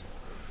has,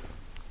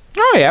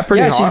 Oh yeah,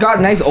 pretty. she's hot.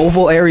 got nice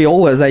oval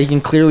areolas that you can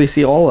clearly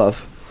see all of.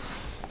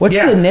 What's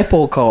Yeah. the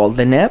nipple called?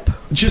 The nip?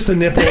 Just the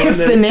nipple. It's and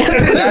the then- nip.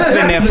 That's the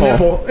That's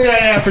nipple.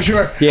 Yeah, for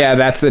sure. Yeah,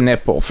 that's the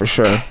nipple for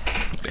sure.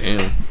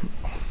 Damn.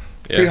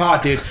 Pretty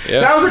hot, dude. Yeah.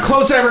 That was the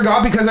closest I ever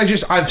got because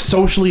I've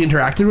socially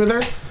interacted with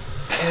her.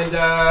 And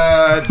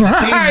I've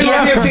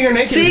seen her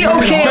naked. See, It's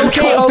fucking okay, hot.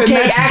 okay, Colton, okay.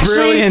 that's Actually,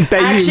 brilliant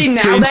that you actually,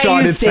 now that you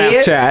screenshotted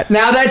say Snapchat. it,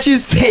 now that you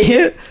say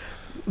it,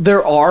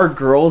 there are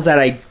girls that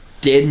I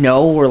did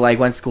know or like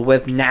went to school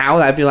with. Now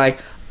that I'd be like,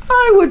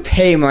 I would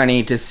pay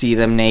money to see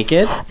them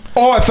naked.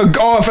 If a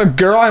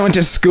girl I went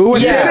to school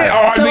with did it, oh,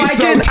 I'd so be I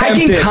so can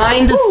tempted.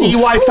 kind of see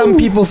why some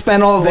people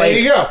spend all There like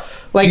you go.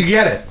 like- you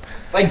get it.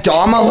 like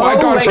Dama I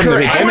got it like from the her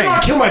beginning. I would ex.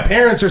 not kill my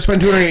parents or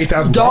spend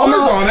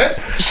 $280,000 on it.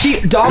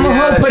 Dama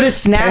Yeah, put a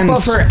snap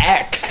depends. of her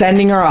ex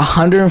sending her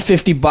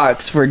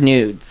 $150 for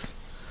nudes.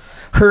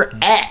 Her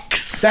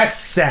ex. That's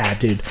sad,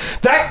 dude.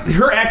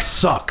 Her ex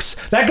sucks.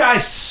 That guy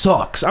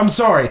sucks. I'm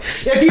sorry.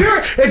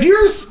 If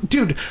you're,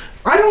 dude,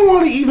 I don't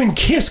want to even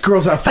kiss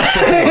girls that fuck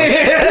that hard.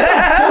 Get the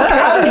fuck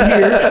out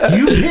of here,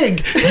 you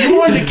pig. You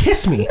wanted to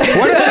kiss me.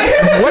 What a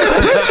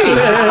pussy!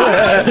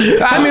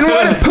 I mean,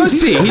 what a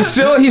pussy!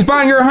 He's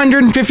buying her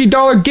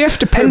 $150 gift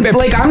to pay. And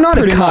like I'm not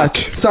a pretty cuck,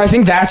 much. so I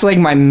think that's like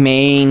my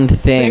main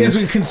thing. Is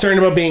we concerned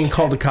about being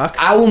called a cuck?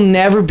 I will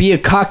never be a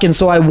cuck, and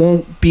so I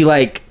won't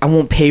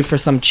pay for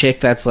some chick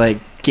that's like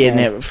getting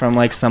it from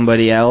like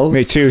somebody else.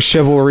 Me too.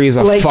 Chivalry's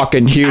a Like,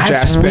 fucking huge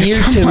that's aspect.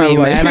 weird of to my me,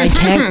 life. man. I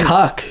can't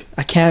cuck.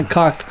 I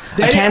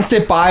can't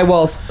sit by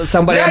while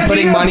somebody I'm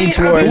putting money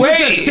towards.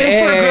 Wait,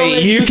 sit for a girl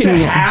that you can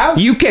have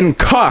you can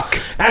cuck.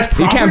 as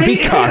You can't be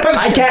property? cucked.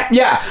 I can't.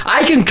 Yeah,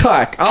 I can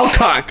cuck. I'll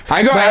cuck.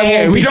 I got. but I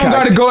Hey, won't we be don't cucked.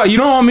 gotta go. You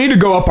don't want me to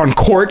go up on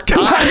court. 'Cause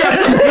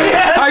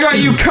I got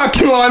you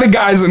cucking a lot of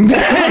guys in town.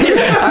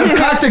 I've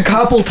cucked a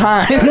couple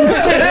times.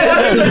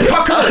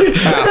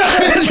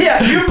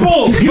 Yeah. You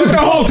pulled. But the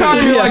whole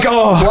time you're like,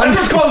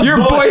 oh, your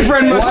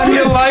boyfriend must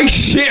feel like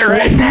shit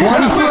right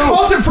now.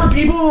 Colton, for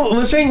people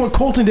listening, what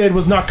Colton did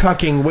was not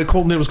cucking. What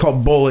Colton did was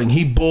called bowling.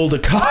 He bowled a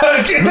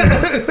cuck.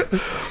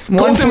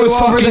 Colton was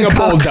fucking a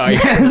bull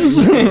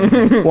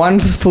dyke. One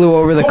flew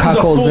over the Colton's a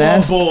cuckold's full-on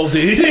nest. bull,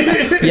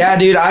 dude. Yeah,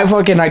 dude,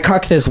 I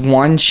cucked this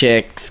one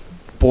chick's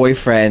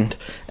boyfriend,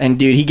 and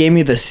dude, he gave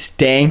me the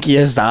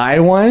stankiest eye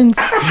once.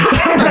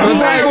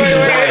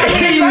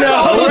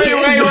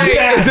 Wait.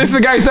 Is this the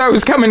guy who thought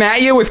was coming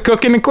at you with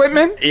cooking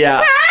equipment?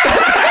 Yeah.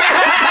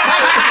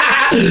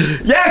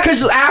 Yeah,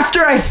 because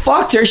after I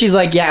fucked her, she's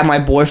like, yeah, my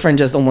boyfriend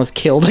just almost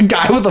killed a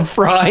guy with a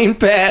frying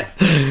pan.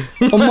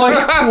 I'm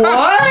like,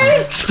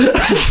 what?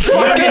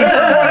 Fucking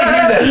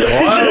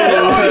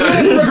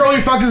the girl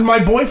you fucked is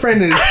my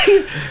boyfriend is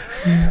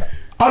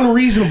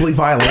unreasonably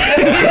violent.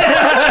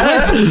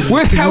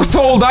 With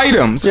household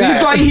items.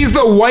 Yeah. He's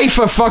the wife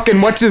of fucking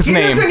what's his He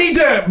name? doesn't need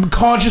to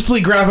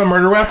consciously grab a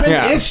murder weapon.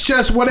 Yeah. It's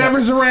just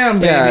whatever's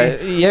around, Yeah,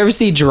 baby. you ever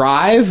see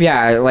Drive?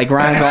 Yeah, like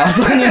Ryan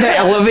Gosling in the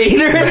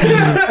elevator.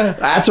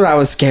 That's what I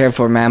was scared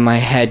for, man. My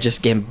head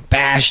just getting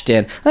bashed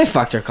in. I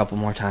fucked her a couple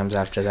more times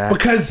after that.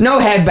 Because- no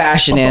head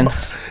bashing in.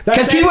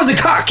 Because he was a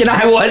cock and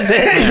I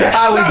wasn't.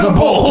 I was the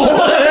bull.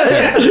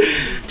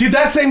 Dude,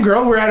 that same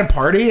girl, we're at a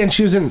party and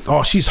she was in.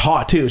 Oh, she's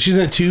hot too. She's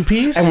in a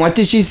 2-piece. And what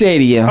did she say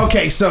to you?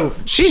 Okay, so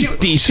She's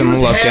decent she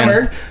was looking.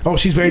 Hammered. Oh,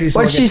 she's very decent.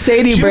 What'd looking. she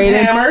say to you, She Brayden?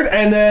 was hammered,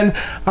 and then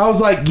I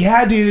was like,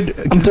 "Yeah, dude."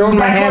 I'm throwing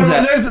my hands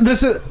up.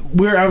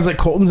 I was like,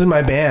 Colton's in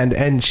my band,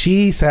 and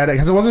she said it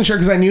because I wasn't sure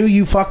because I knew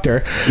you fucked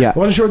her. Yeah. I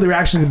wasn't sure what the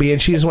reaction was gonna be,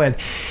 and she just went,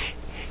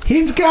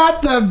 "He's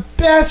got the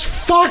best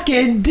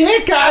fucking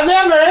dick I've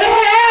ever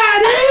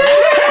had."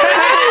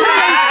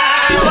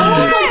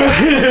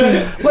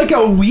 Like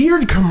a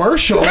weird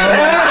commercial. Dude,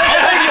 ad.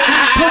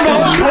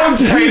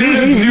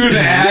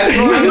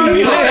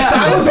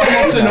 I was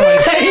almost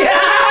annoyed.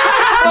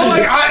 I'm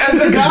like,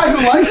 as a guy who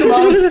likes him,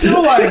 I was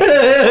still like,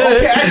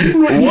 okay, I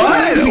didn't really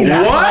want to be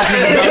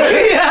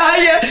that.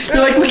 Yeah.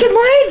 You're like, look at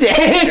my dick.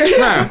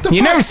 Huh.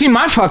 You never seen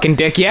my fucking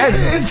dick yet.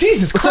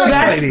 Jesus Christ, So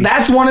lady.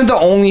 that's one of the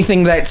only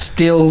thing that's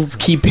still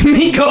keeping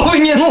me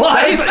going in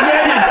life.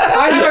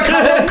 I have a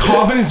couple of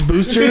confidence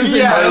boosters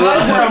in my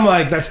life where I'm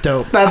like, that's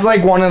dope. That's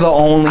like one of the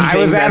only things I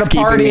was at that's a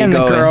keeping party me and the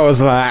going. girl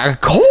was like,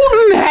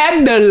 Colton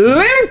had the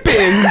limpest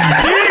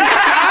dick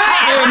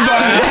I ever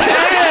had.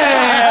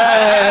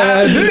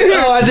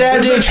 Oh,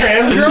 Dad, Is it a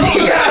trans girl?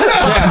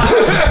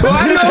 Well, I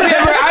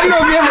don't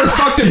know if you ever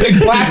fucked a big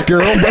black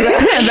girl, but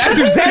that's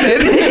who said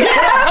it.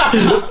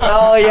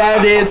 Oh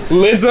yeah, dude.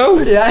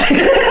 Lizzo? Yeah.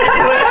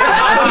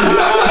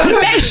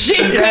 That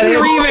shit couldn't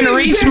even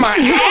reach my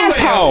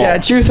asshole. Yeah,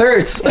 truth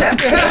hurts. I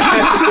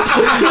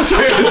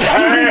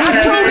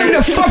told him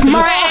to fuck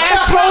my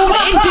asshole.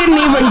 It didn't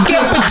even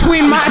get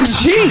between my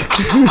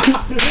cheeks.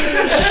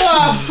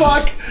 Oh,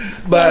 fuck.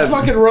 But- That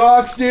fucking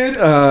rocks, dude.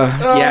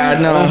 Yeah,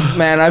 no,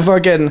 man, I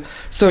fucking.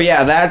 So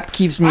yeah, that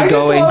keeps me I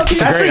just going. love you.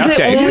 That's Great like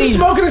the update. You're only.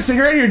 smoking a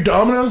cigarette in your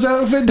Domino's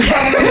outfit.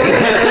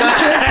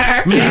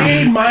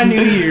 Made my New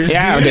Year's.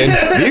 Yeah, dude. You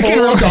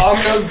Full can,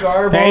 Domino's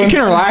garb hey, you on.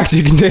 can relax.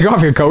 You can take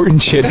off your coat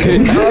and shit,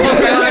 dude.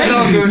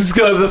 He's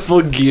got the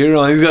full gear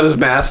on. He's got his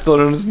mask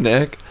still on his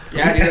neck.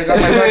 Yeah, dude, I got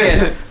my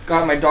fucking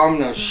got my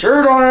Domino's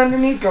shirt on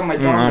underneath, got my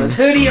Domino's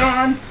hoodie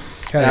on.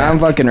 And I'm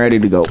fucking ready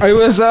to go. It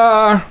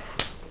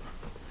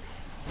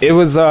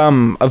was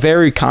a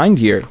very kind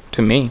year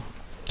to me.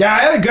 Yeah, I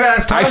had a good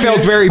ass time. I felt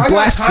dude. very I got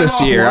blessed time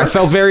this off year. I work.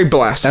 felt very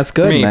blessed. That's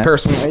good, me man.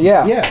 personally.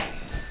 Yeah. Yeah.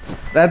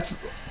 That's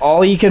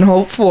all you can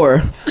hope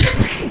for.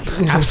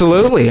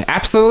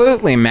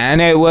 Absolutely, man.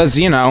 It was,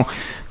 I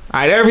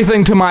had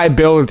everything to my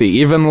ability.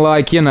 Even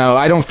like,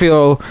 I don't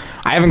feel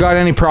I haven't got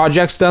any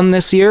projects done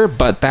this year,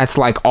 but that's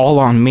like all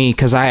on me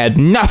because I had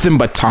nothing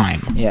but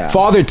time. Yeah.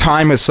 Father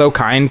Time is so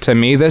kind to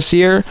me this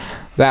year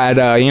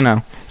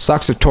that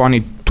sucks if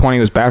 2020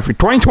 was bad for you.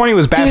 2020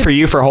 was bad Dude. for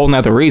you for a whole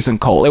nother reason,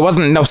 Cole. It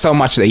wasn't so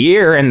much the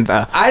year and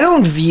the I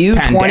don't view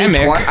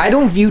Pandemic. 2020. I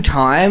don't view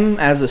time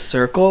as a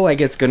circle. Like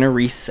it's gonna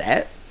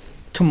reset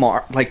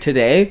tomorrow, like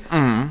today.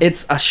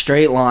 It's a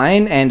straight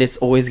line, and it's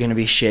always gonna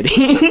be shitty.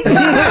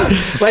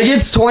 Like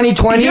it's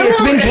 2020. You It's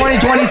know- been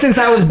 2020 since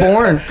I was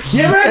born.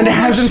 Yeah, And it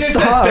hasn't That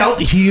stopped.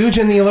 felt huge,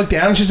 and then you look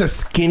down, it's just a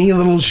skinny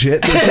little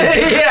shit that's just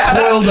Yeah.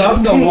 coiled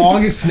up, the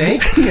longest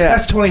snake. Yeah.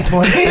 That's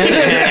 2020.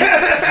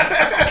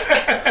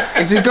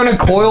 Is it gonna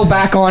coil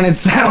back on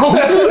itself?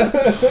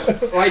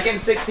 like in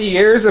 60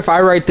 years, if I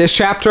write this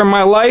chapter of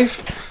my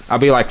life, I'll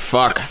be like,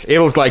 fuck.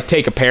 It'll like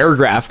take a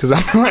paragraph because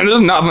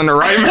there's nothing to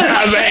write, man.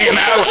 I was hanging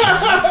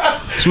out.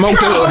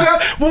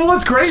 Well,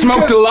 what's great? is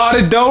Smoked 'cause- a lot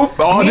of dope.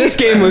 Oh, this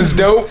game was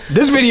dope.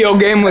 This video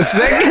game was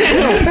sick.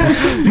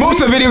 Most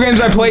of the video games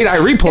I played, I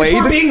If we're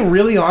replayed. being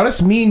really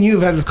honest, me and you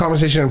have had this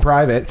conversation in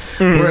private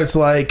where it's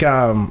like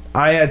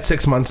I had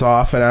 6 months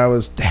off and I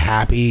was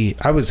happy.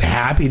 I was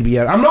happy to be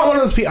out. I'm not one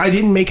of those people. I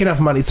didn't make enough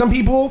money. Some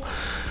people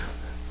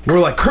were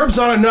like, Curb's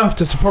not enough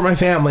to support my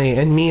family,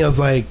 and me, I was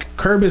like,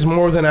 Curb is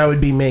more than I would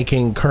be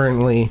making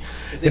currently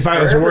if I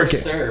was working.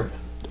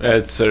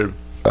 It's Serb.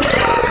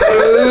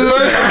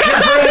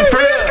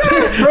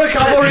 For a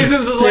couple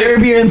reasons, it's like,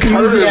 Serbian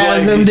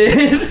enthusiasm,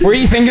 dude. Were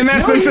you thinking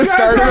that since the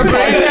start of the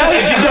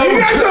You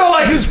guys are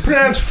like, it's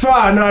pronounced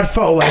fa, not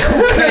fo. Like,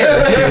 who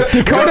cares? Dude?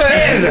 Dakota,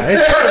 Canada.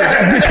 It's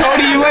Canada.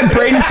 Dakota, you let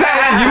Brayden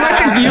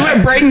sound. You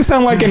let Brayden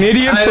sound like an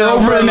idiot for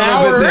over an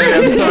hour.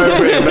 I'm sorry,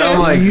 Brayden, but I'm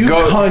like, You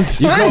go, cunt.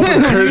 you go up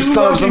and curb You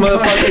stomp some fucking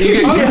motherfucker. cunt. You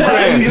get I'm 2 glad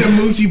grand. you get a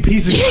moose, you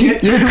piece of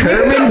shit. You're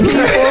curbing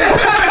people.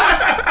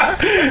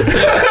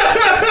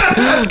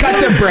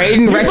 Cut the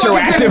brain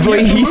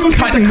retroactively. He's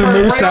cutting the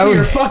moose right out. on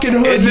your fucking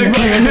hood, you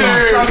fucking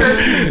sucker.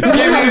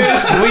 Give me a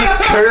sweet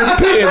curb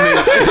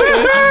payment.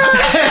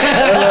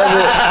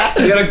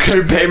 You got a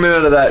curb payment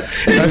out of that.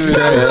 It's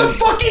the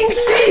fucking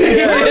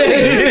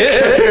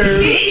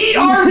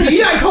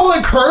C-E-R-B. I call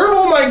it curb.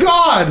 Oh my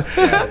god!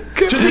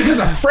 Just because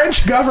a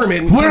French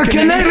government. We're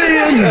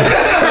Canadian.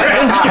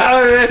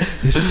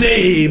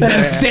 Save.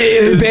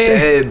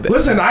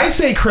 Listen, I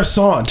say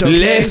croissant.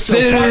 Okay?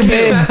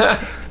 So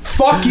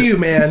fuck you,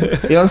 man.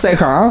 You don't say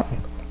croissant?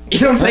 You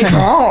don't say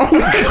croissant?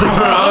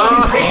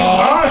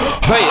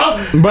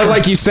 But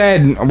like you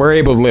said, we're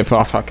able to live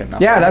off fucking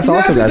nothing. Yeah, that's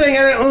also That's the thing,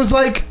 and it was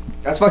like,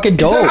 That's fucking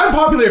it's an dope.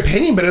 unpopular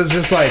opinion, but it was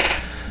just like,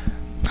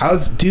 I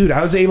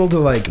was able to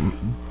like.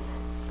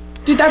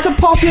 Dude, that's a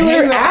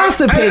popular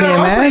ass opinion,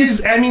 man.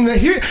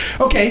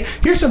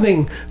 Here's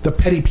something the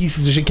petty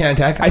pieces of shit can't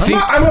attack.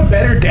 think- I'm a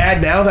better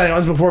dad now than I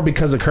was before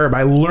because of Curb.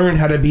 I learned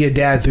how to be a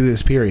dad through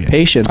this period.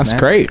 Patience, That's man.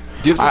 great.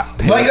 Do you have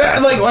to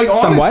Like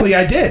Somewhat? honestly,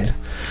 I did.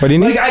 What do you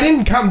need? Like I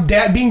didn't come.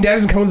 Being dad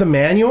doesn't come with a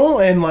manual,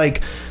 and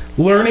like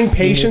learning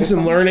patience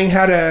and learning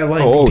how to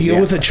like deal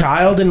with a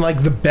child in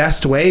like the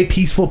best way,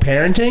 peaceful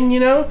parenting. You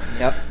know.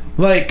 Yep.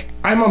 Like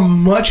I'm a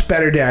much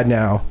better dad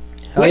now.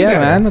 Hell yeah,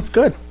 man. That's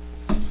good.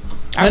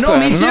 I know,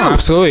 me too.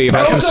 Absolutely. You've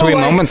had some Also, sweet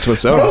like- moments with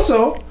But Zoe.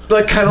 also,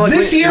 like kind of like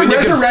this year when you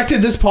can-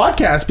 resurrected this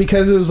podcast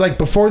because it was like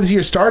before this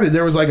year started,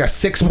 there was like a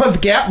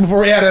 6-month gap before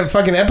we had a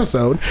fucking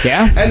episode.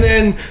 Yeah. And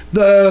then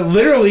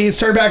literally it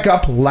started back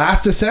up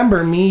last December.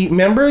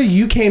 Remember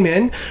you came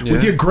in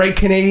with your Great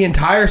Canadian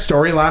Tire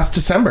story last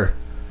December.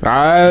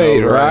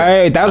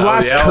 Right. That was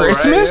last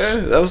Christmas?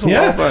 Right, yeah. That was a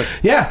while back.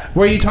 Yeah.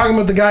 Where you talking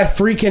about the guy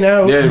freaking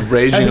out? Yeah,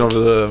 raging over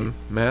the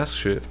mask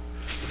shit.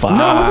 No,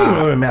 it wasn't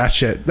even mass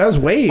shit. That was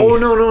way. Oh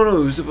no!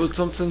 It was about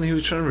something he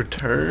was trying to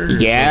return. or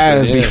Yeah, it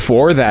was something.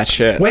 before that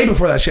shit. Way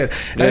before that shit.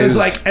 And Yeah, it was it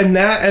was- like, and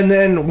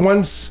then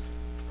once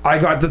I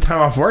got the time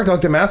off work, I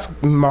looked at Max.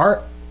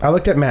 I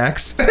looked at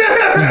Max.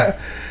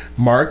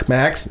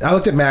 Max. I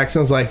looked at Max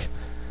and was like,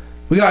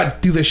 we gotta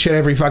do this shit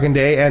every fucking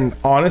day. And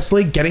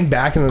honestly, getting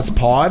back in this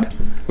pod,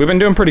 We've been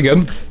doing pretty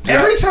good.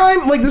 every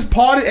time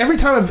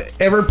I've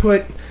ever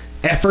put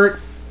effort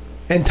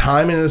and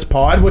time into this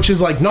pod, which is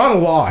like not a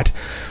lot.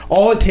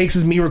 All it takes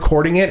is me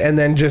recording it and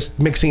then just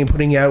mixing and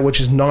putting it out,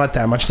 which is not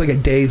that much. It's like a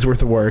day's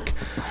worth of work.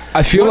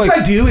 I feel Once like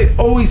I do, it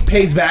always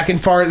pays back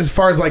as far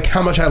as like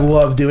how much I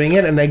love doing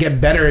it, and I get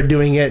better at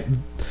doing it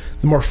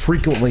the more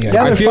frequently.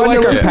 Yeah, I they're feel fun like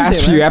to our listen past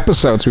to, few man.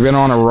 episodes we've been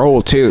on a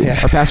roll too. Yeah.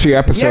 Our past few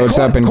episodes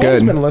have been Cole's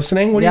good. been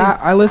listening. What do Yeah,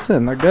 I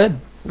listen. They're good.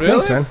 you?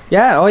 Thanks, man.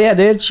 Yeah, oh yeah,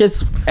 dude.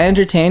 Shit's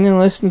entertaining to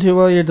listen to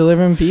while you're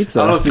delivering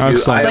pizza. Honestly, dude,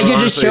 Excellent. It's like you're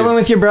just honestly- chilling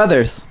with your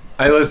brothers.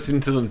 I listen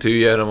to them too.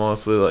 Yeah, and I'm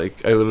honestly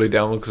like I literally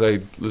download because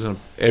I listen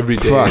every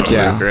day. Fuck, at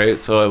yeah. work, right?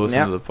 So I listen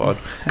Yeah. to the pod.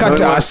 Cut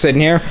to us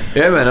sitting here.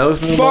 Yeah, man. I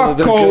listen to them all Fuck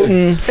the time.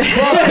 Colton. Fuck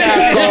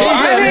that Colton.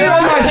 I need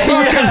all my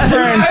fucking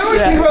friends. I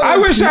always think about I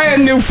wish I had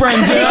new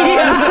friends. You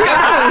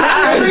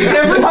know?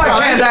 every Why time.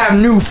 can't I have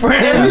new Every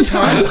friends?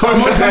 time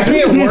someone comes to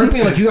me at work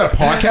being like, you got a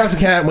podcast, I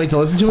can't wait to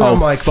listen to it. Oh,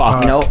 I'm like,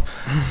 fuck. Nope.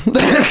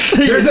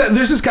 There's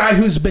this guy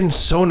who's been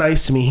so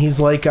nice to me. He's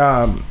like, Do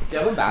you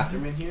have a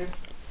bathroom in here?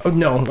 oh,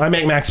 no, I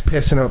make Max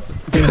piss in my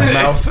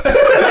mouth.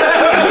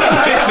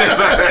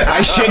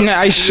 I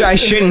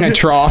shouldn't a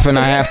trough and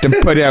I have to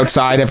put it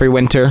outside every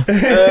winter.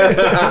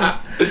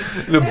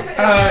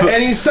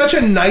 And he's such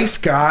a nice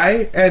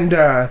guy, and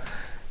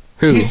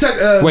Who? he's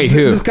such, Wait,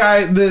 who? This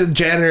guy, the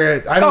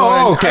janitor. I Oh,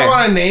 don't okay.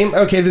 want to name.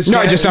 Okay, this. No,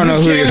 I just don't know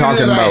this who you're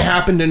janitor talking that I about.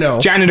 happen to know.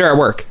 Janitor at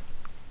work.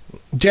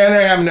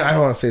 Janitor, I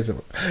don't want to say his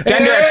name.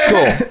 Janitor at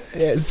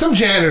school. Some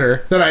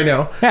janitor that I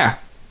know. Yeah.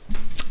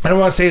 I don't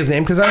want to say his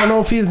name because I don't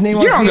know if his name.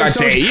 You don't gotta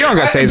say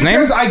his name.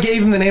 Because I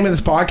gave him the name of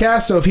this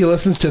podcast. So if he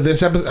listens to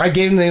this episode, I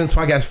gave him the name of this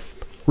podcast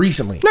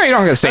recently. No, you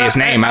don't gotta say his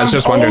name. I was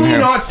just wondering I'm who.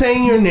 not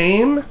saying your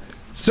name,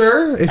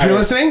 sir, if you're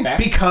listening,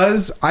 respect.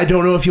 because I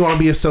don't know if you want to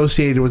be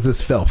associated with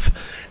this filth.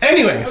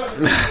 Anyways,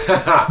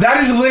 that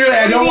is literally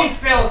I don't want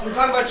filth. We're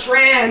talking about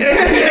trans.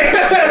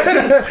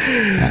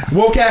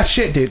 woke ass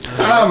shit, dude.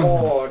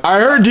 I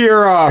heard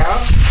your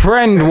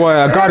friend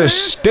got his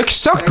stick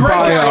sucked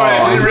by.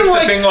 Always been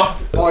like,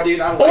 Oh, dude,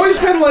 I always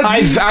been like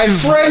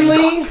I've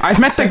friendly. I've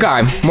met the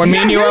guy when me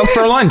and you out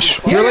for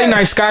lunch. Really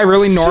nice guy,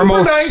 really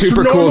normal,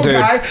 super cool normal dude.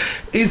 guy.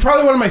 He's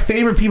probably one of my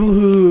favorite people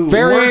who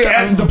Very- work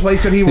at the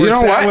place that he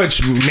works know at, what?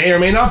 which may or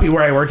may not be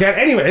where I work at.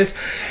 Anyways,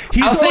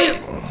 he's I'll say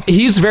always-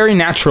 he's very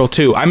natural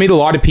too. I meet a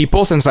lot of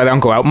people since I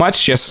don't go out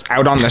much, just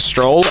out on the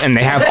stroll, and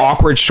they have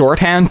awkward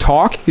shorthand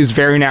talk. He's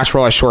very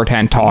natural at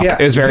shorthand talk. It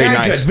was very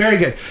nice. Good, very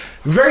good.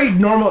 Very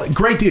normal,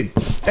 great dude.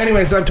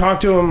 Anyways, I've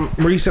talked to him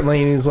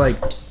recently, and he's like,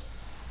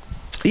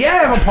 "Yeah, I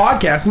have a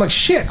podcast." I'm like,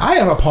 "Shit, I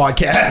have a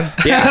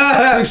podcast."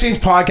 Yeah, exchange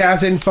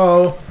podcast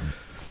info,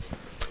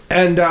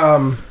 and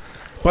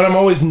but I'm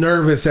always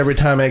nervous every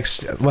time I have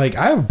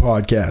a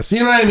podcast. You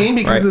know what I mean?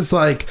 Because Right. it's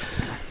like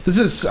this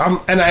is,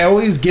 and I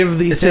always give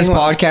these. Is this things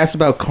podcast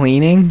about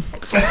cleaning?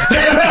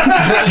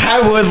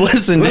 I would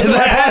listen to Listen, my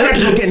that. podcast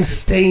is getting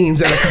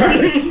stains at a car.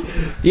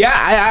 Yeah,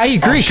 I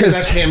agree Shit,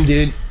 that's because him,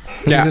 dude.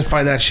 You Yeah. just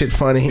find that shit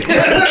funny.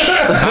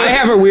 I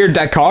have a weird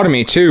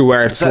dichotomy too,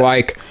 where it's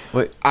like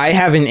Wait. I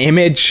have an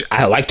image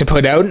I like to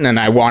put out and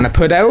I want to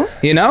put out,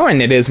 you know,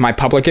 and it is my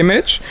public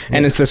image,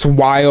 and it's this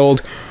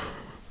wild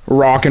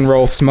rock and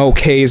roll smoke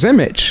haze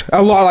image.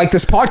 A lot like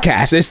this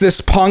podcast. It's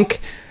this punk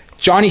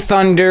Johnny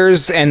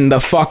Thunders and the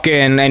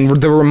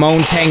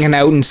Ramones hanging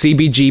out in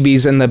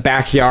CBGBs in the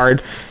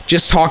backyard,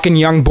 just talking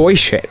young boy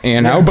shit,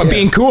 you know, but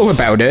being cool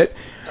about it.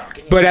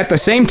 But at the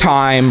same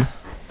time,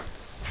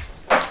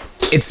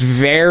 it's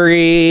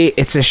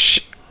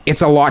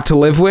a lot to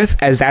live with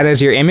as that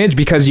is your image,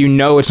 because you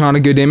know it's not a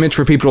good image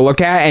for people to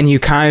look at, and you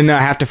kind of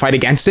have to fight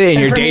against it in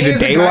your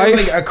day-to-day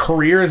life. Like a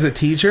career as a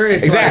teacher,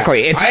 it's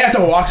Exactly. Like, I have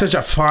to walk such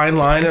a fine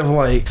line of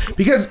like,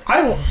 because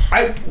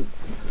I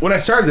when I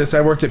started this,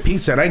 I worked at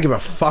pizza, and I didn't give a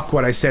fuck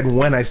what I said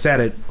when I said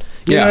it.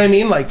 You know what I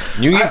mean? Like,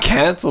 You get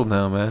canceled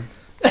now, man.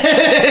 dude,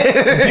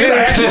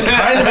 I actually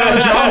kind of have a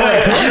job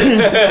where I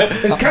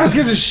could. It's kind of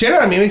scares the shit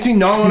out of me. It makes me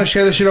not want to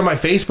share the shit on my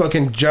Facebook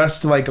and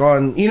just like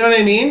on, you know what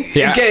I mean?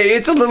 Yeah. Okay,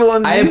 it's a little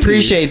uneasy. I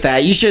appreciate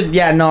that. You should,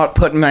 not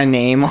put my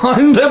name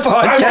on the I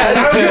podcast.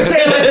 was gonna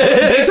say, like,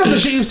 based off the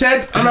shit you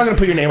said, I'm not gonna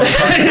put your name on the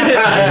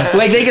podcast.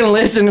 Like, they can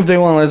listen if they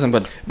want to listen,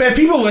 but But if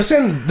people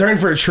listen, they're in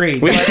for a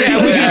treat. Like, you're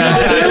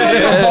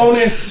like a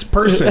bonus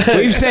person.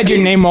 We've said your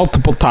name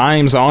multiple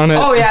times on it.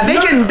 oh yeah,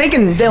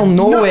 they'll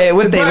know it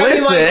when they But I mean,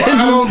 listen. like,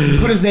 I won't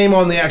put his name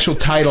on the actual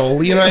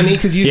title. You know what I mean?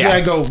 Because usually Yeah.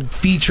 I go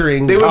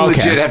featuring. They would Okay.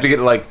 legit have to get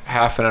like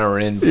half an hour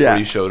in before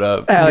you showed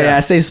up. Hell yeah,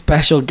 say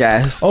special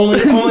guest. only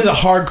the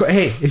hardcore.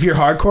 Hey, if you're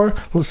hardcore,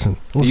 listen.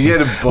 You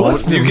get a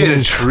bonus. Listen You to get me.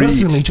 a treat.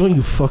 Listen to me. Don't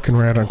you fucking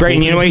rat on.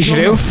 Brayden, you know what you should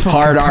do?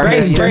 Hard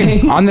artist.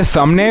 On the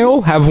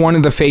thumbnail, have one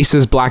of the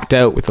faces blacked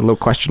out with a little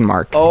question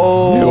mark.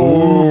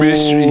 Oh,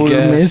 mystery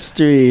guest.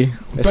 Mystery.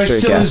 But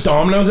still his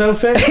Domino's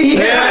outfit.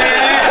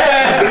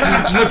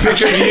 Just a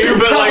picture of you,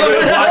 but like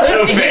with a blacked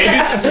out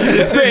face.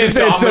 It's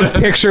a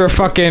picture of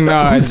fucking.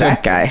 Who's it's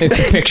that guy? It's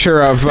a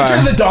picture of.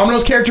 Picture the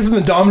Domino's character from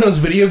the Domino's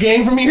video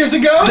game from years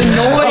ago. Dude, put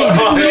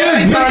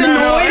the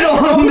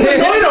Noid on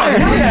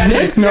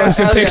there. No, it's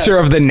a hell picture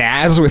of the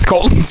Naz with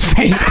Colton's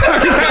face.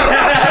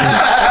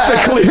 It's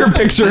a clear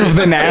picture of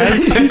the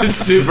Naz. It's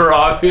super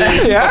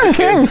obvious.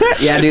 Yeah.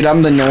 Yeah, dude,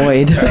 I'm the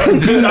Noid.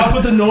 Dude, I'll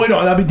put the Noid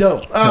on. That'd be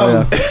dope.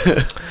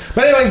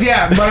 But anyways,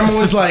 yeah. But I'm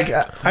always like,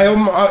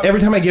 every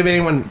time I give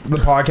anyone the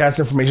podcast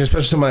information,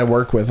 especially someone I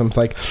work with, I'm just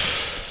like,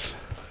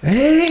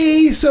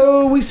 hey,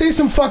 so we say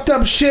some fucked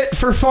up shit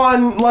for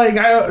fun. Like,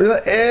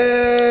 like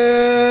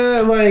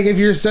if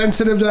you're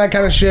sensitive to that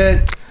kind of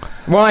shit.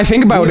 Well, I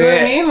think about You know it,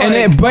 what I mean?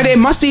 and Like- but it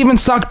must even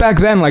suck back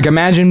then. Like,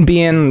 imagine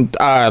being,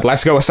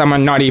 let's go with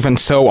someone not even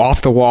so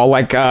off the wall,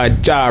 like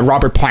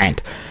Robert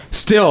Plant.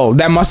 Still,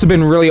 that must have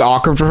been really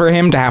awkward for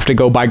him to have to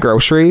go buy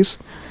groceries.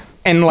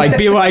 And like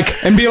be like,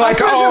 oh, I'm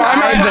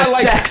the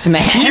like, sex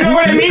man. you know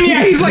what I mean?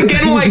 Yeah, he's like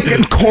getting like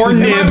corn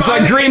nibs,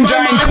 like green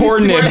giant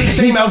corn The nibs.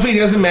 same outfit he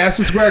does in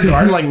Madison Square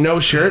Garden, like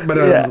no shirt, but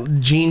a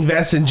jean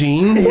vest and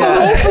jeans.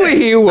 Well, hopefully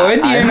he would,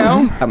 you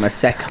know. I'm a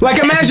sex Like,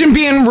 man. imagine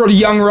being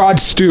young Rod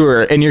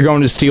Stewart and you're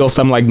going to steal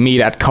some like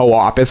meat at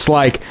Co-op. It's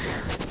like,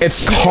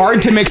 it's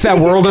hard to mix that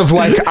world of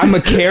like, I'm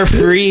a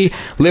carefree,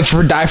 live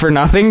for die for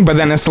nothing, but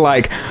then it's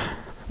like,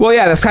 well,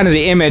 yeah, that's kind of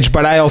the image,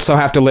 but I also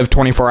have to live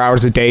 24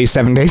 hours a day,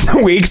 7 days a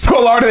week, so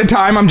a lot of the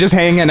time I'm just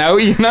hanging out,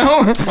 you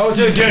know? Oh,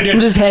 so it's good. I'm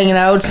just hanging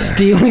out,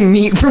 stealing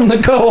meat from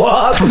the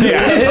co-op.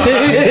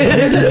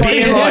 Yeah.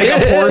 Being like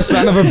a poor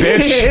son of a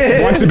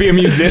bitch, wants to be a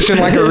musician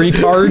like a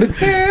retard.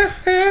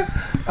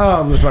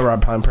 That's my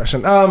Rob Pine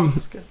impression.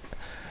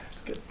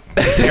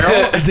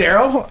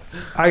 Daryl,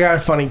 I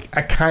got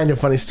a kind of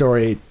funny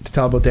story to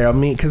tell about Daryl.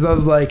 Because I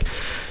was like,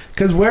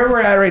 because where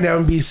we're at right now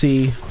in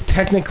BC,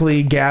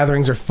 technically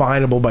gatherings are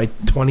finable by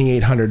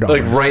 $2,800.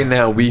 Like right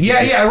now,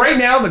 right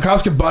now the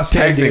cops could bust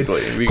him.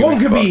 Technically, we Colton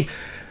can could be be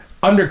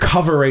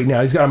undercover right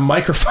now. He's got a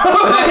microphone.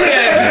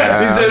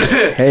 He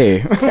said,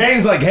 Hey, And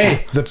he's like,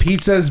 hey, the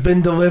pizza's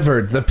been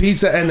delivered. The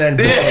pizza, and then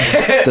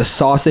the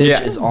sausage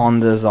is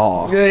on the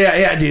zaw.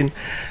 yeah, dude.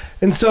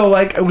 And so,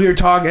 like, we were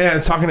talking, and I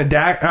was talking to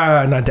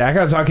not Dak,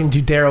 I was talking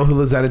to Daryl, who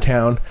lives out of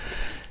town.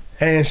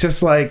 And it's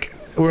just like,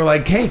 we're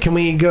like, hey, can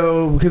we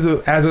go, because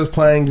as I was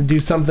planning to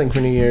do something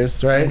for New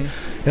Year's, right? And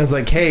I was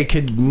like, hey,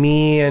 could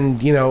me and,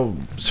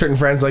 certain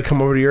friends, like,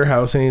 come over to your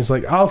house? And he's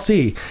like, I'll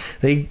see.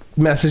 They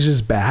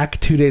messages back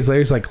 2 days later.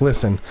 He's like,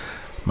 listen,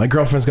 my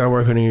girlfriend's got to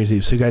work on New Year's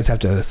Eve, so you guys have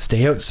to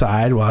stay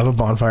outside. We'll have a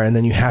bonfire, and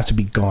then you have to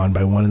be gone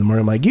by 1 a.m.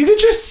 I'm like, you could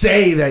just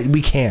say that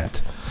we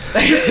can't.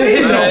 Just say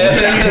no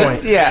at that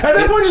point. Yeah. At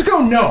that point, just go,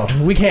 no,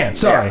 we can't.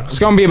 Sorry. It's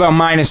gonna be about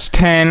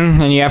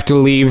 -10, and you have to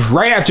leave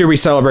right after we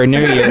celebrate New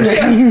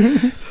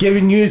Year's.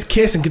 Giving you his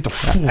kiss and get the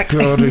fuck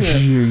out of here.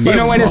 You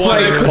know when it's 1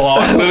 like,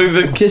 o'clock.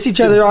 Literally the Kiss each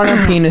other on our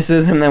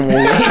penises and then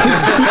we'll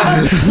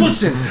leave.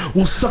 Listen,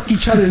 we'll suck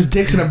each other's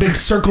dicks in a big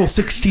circle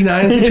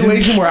 69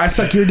 situation where I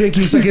suck your dick,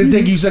 you suck his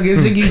dick, you suck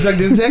his dick, you suck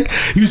his dick,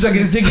 you suck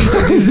his dick, you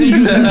suck his dick,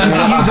 you suck his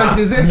dick, you suck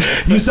his dick,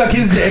 you suck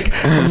his dick,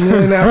 and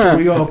then after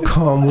we all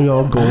come, we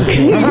all go.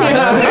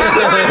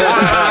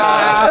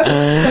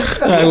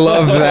 I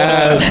love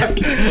that.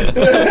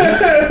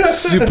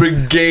 super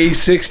gay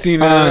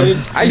 69.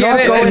 I get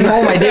it. Going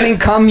home, I didn't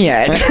come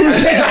yet. Been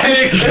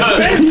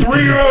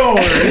 3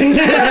 hours.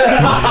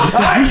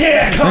 I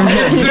can't come.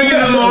 3 in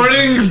the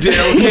morning,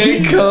 Dale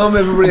can't come.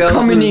 Everybody else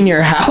Coming is in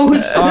your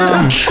house.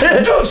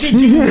 Don't you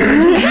do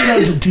that?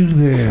 You don't do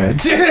that.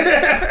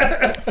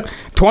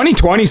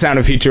 2020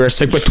 sounded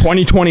futuristic, but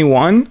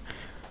 2021,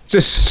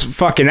 just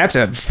fucking, that's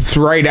a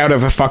right out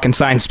of a fucking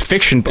science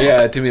fiction book.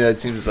 Yeah, to me that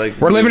seems like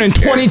We're living in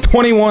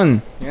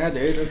 2021. Yeah,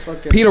 dude, that's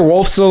fucking. Peter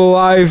Wolf's still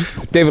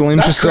alive. David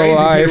Lynch is That's still crazy.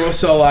 alive. Peter was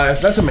still alive.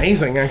 That's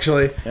amazing,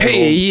 actually.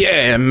 Hey,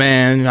 yeah,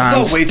 man,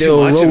 I'm thought way too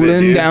still much of it,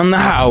 rolling dude. down the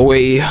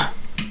highway.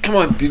 Come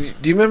on, do you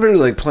remember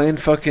like playing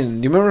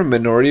fucking? Do you remember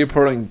Minority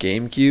Report on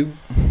GameCube?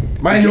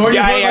 Minority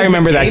Yeah, Report, I like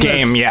remember the that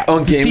that's- game. Yeah,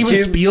 On The Steven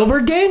GameCube.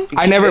 Spielberg game?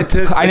 I never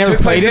took played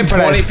place in it, but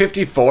I,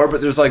 2054.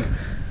 But there's like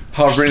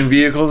hovering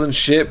vehicles and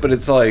shit. But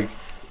it's like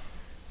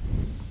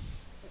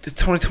it's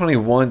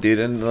 2021, dude,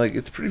 and like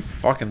it's pretty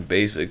fucking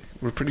basic.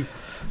 We're pretty.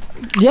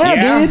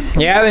 Yeah, dude.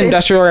 yeah, the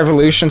Industrial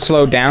Revolution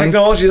slowed down.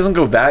 Technology doesn't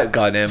go that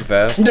goddamn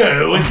fast.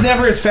 No, it's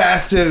never as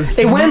fast as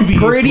It went movies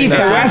pretty make it.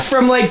 fast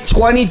from like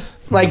 20,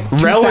 like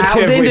 2000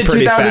 Relatively to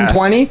pretty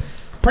 2020.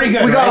 Pretty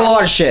good. We got right? a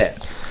lot of shit.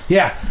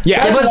 Yeah,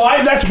 Yeah. That's Give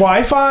us- that's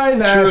Wi-Fi.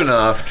 That's, True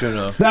enough. True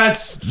enough.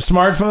 That's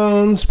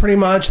smartphones, pretty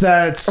much.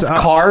 That's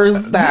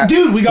Cars that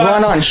dude, we got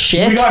run on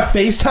shit. We got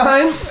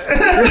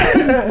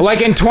FaceTime.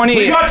 Like in 20,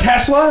 We got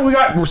Tesla. We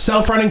got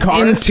self-running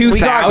cars. in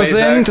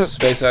 2000,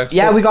 SpaceX.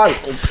 Yeah, we got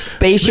the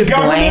spaceships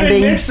government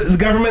landing. the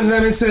government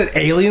admits that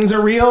aliens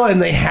are real,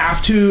 and they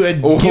have to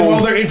give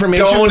all their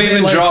information. Don't within,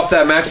 even like, drop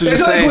that. Max was Is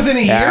just it like saying. within a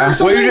year Yeah. or What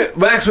something? you,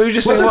 Max, what you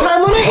just What's saying? the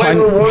time limit? Wait,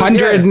 what was-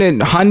 100, yeah.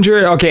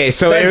 100. Okay,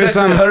 so That's it was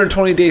exactly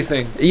 120 day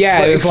thing.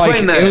 Yeah, it was Explain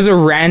like that. it was a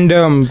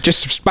random,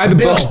 just by the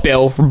books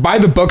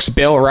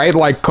bill, right?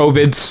 Like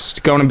COVID's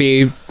going to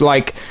be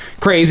like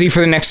crazy for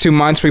the next 2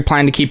 months. We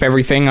plan to keep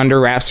everything under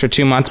wraps for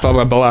 2 months. Blah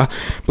blah blah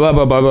blah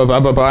blah blah blah blah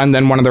blah blah. And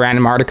then one of the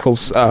random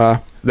articles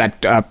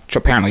that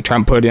apparently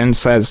Trump put in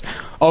says,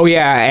 "Oh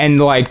yeah, and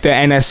like the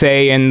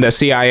NSA and the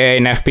CIA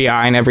and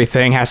FBI and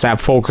everything has to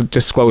have full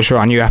disclosure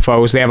on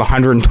UFOs. They have a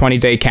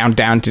 120-day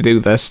countdown to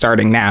do this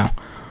starting now."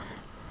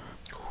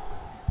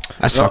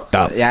 That's fucked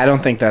up. Yeah, I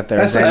don't think that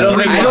there's. That's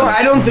like 3 months.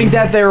 I don't think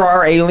that there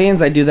are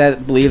aliens. I do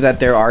believe that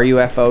there are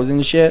UFOs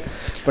and shit,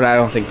 but I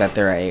don't think that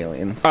there are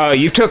aliens.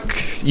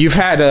 You've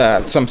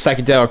had some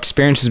psychedelic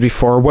experiences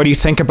before. What do you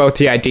think about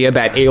the idea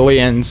that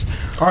aliens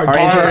Are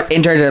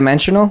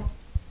Interdimensional?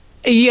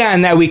 Yeah,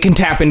 and that we can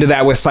tap into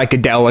that with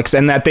psychedelics,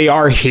 and that they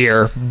are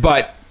here,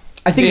 but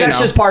I think you that's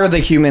know. just part of the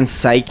human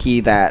psyche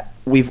that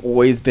we've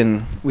always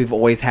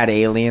had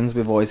aliens,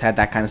 we've always had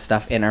that kind of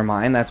stuff in our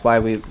mind. That's why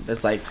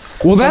there's like,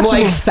 Well, that's from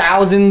like what-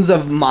 thousands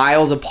of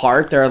miles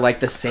apart, there are like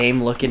the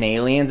same looking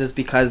aliens. It's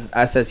because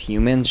us as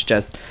humans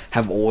just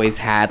have always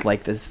had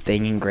like this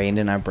thing ingrained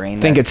in our brain.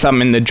 I think that it's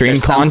something in the dream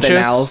there's something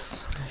conscious.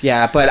 else.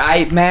 Yeah, but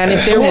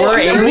if there were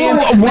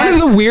aliens, One of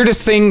the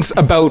weirdest things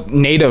about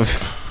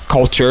native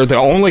culture, the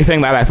only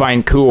thing that I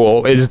find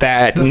cool is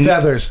that the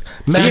feathers?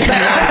 Max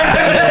loves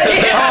feathers.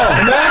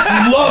 Oh, Max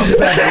loves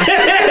feathers.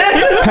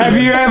 have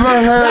you ever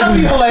That'd heard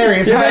be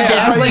hilarious. that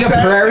dance like a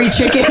prairie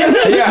chicken.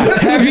 yeah,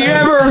 have you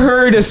ever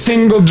heard a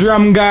single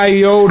drum guy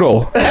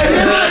yodel?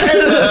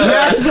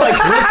 Max is like,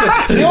 listen,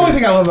 the only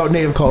thing I love about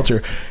native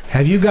culture,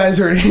 have you guys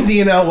heard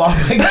Indian Outlaw?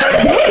 No,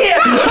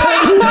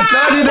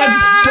 dude,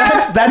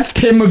 that's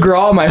Tim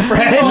McGraw, my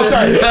friend. Oh,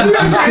 sorry.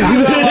 That's right.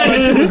 I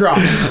love Tim McGraw.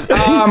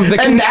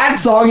 And that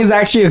song is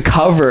actually a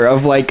cover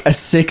of like a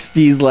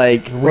 60s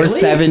like or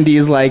Really?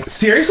 70s like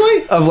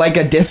Seriously? of like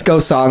a disco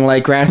song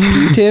like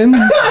Rasputin.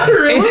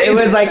 Really? It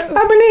was like I'm an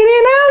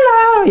Indian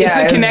outlaw. Yeah, It's it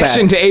a was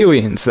connection bad. to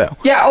aliens, though.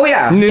 Yeah, oh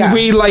yeah. yeah.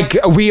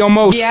 We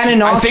almost. The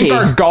Anunnaki. I think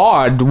our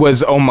god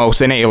was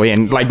almost an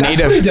alien. Like That's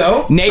native, pretty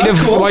dope. native,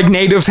 That's cool. like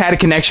natives had a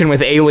connection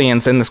with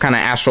aliens in this kind of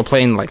astral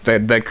plane, like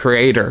the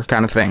creator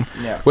kind of thing.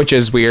 Yeah. Which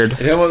is weird.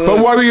 Yeah, well, But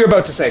what were you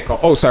about to say, Cole?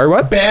 Oh, sorry,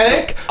 what?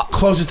 Bannock,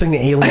 closest thing to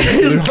alien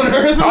food on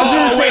Earth. I was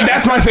gonna say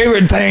that's my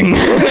favorite thing.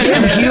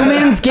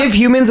 give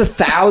humans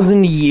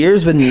 1,000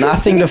 years with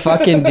nothing to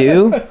fucking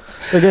do.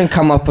 They're gonna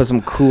come up with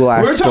some cool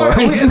ass We're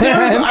talking. stories.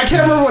 I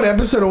can't remember what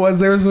episode it was.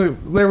 There was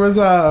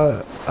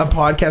a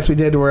podcast we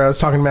did where I was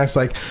talking to Max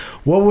like,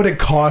 what would it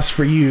cost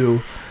for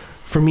me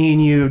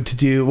and you to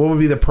do? What would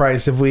be the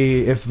price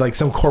if like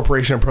some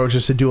corporation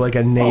approaches to do like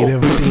a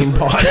native themed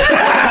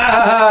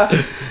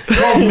podcast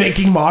called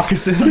Making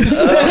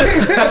Moccasins?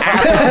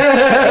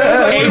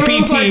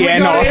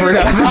 APTN offered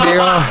us a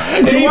deal.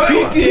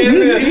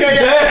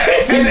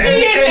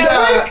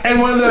 And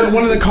one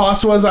of the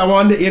costs was I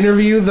wanted to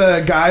interview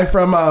the guy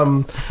from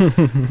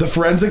the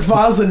Forensic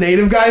Files, the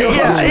native guy who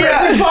hosts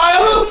Forensic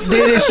Files.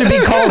 Dude, it should be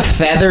called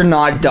Feather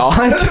Not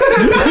Dot.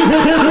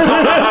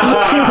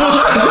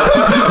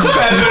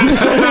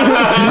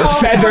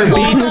 Feather Oh,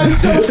 beats.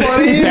 that's so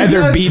funny.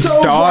 Feather That's beats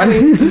so Dawn.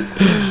 funny.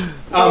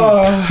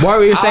 What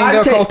were you saying, I'd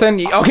though, say-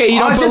 Colton? Okay, you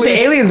don't it's just the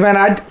believe... aliens, man.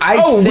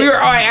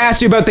 I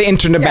asked you about the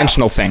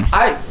interdimensional thing.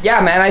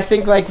 Man, I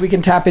think like we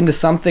can tap into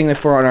something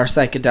if we're on our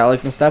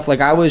psychedelics and stuff.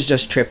 Like I was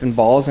just tripping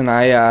balls and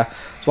I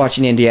was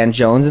watching Indiana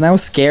Jones and that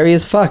was scary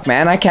as fuck,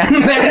 man. I can't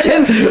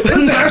imagine.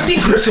 Listen, I've seen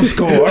Crystal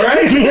Skull, all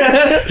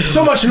right?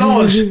 So much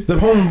knowledge the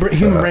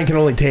human brain can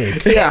only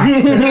take.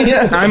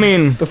 Yeah. I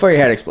mean... Before your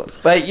head explodes.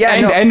 But yeah,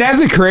 And as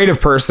a creative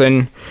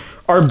person,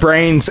 our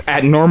brains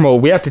at normal,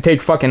 we have to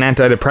take fucking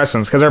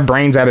antidepressants because our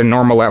brains at a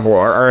normal level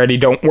already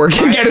don't work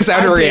and get us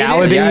out of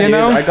reality, yeah, you dude,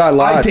 know? I got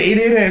lots. I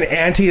dated an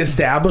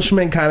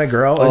anti-establishment kind of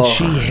girl, and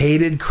she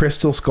hated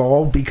Crystal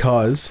Skull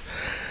because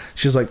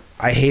she was like,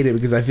 I hate it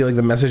because I feel like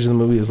the message of the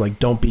movie is like,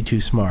 don't be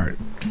too smart,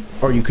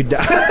 or you could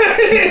die.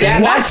 Yeah,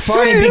 that's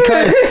funny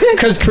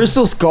because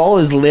Crystal Skull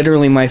is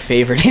literally my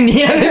favorite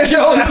Indiana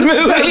Jones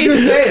movie.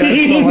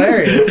 That's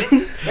hilarious.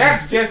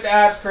 That's just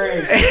as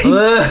crazy.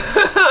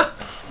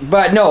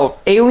 But no,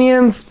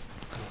 aliens,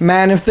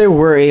 man, if there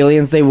were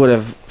aliens, they would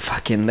have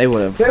fucked my They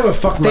would have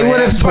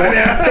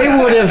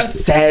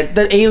said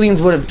that aliens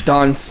would have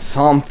done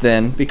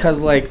something because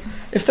like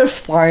if they're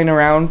flying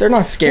around, they're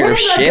not scared What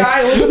of about shit. that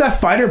guy? Look at that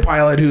fighter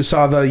pilot who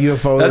saw the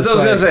UFO. That's what I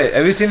was gonna say.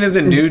 Have you seen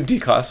the new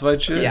declassified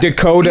shit?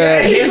 Dakota.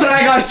 Yeah, here's what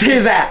I gotta say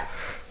to that.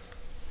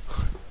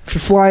 If you're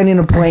flying in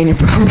a plane, you're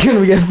probably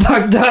gonna get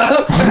fucked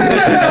up.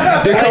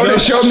 Dakota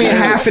showed me a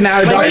half an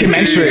hour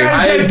documentary.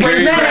 I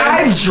agree. Man,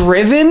 I've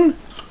driven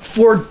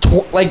for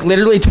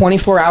literally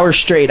 24 hours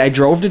straight. I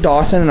drove to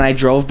Dawson and I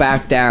drove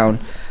back down.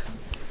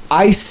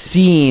 I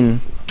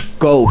seen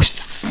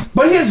ghosts.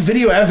 But he has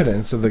video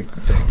evidence of the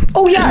thing.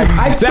 Oh yeah,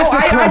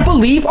 I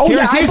believe. Oh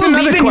yeah, I Here's believe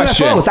another in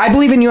question. UFOs. I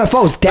believe in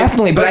UFOs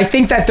definitely, but I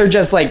think that they're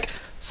just like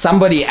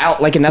somebody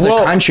out, like another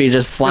country,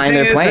 just flying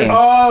thing their is plane. this-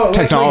 Oh,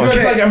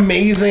 Technology. Like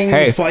amazing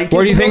Hey, flight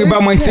what do you think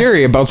about my capabilities?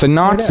 theory about the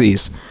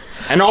Nazis?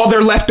 And all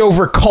their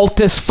leftover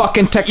cultist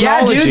fucking Yeah,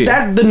 technology? dude,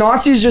 that the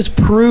Nazis just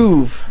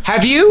prove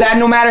Have you? that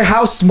no matter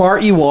how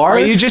smart you are,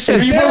 you just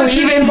if a you seven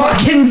believe in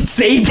fucking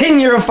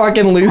Satan, you're a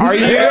fucking loser. Are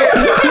you? Fuck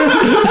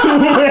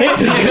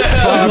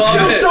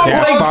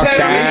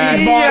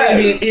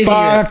that.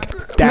 Fuck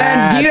that.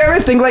 Man, do you ever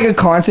think like a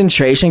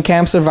concentration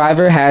camp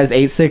survivor has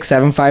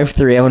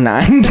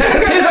 8675309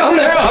 tattooed on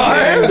their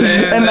arm,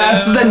 and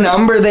that's the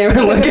number they were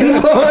looking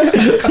for?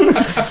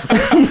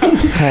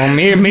 Well,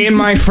 me and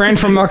my friend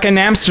from fucking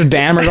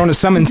Amsterdam are going to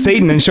summon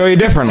Satan and show you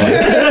differently.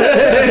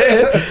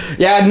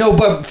 Yeah, no,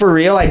 but for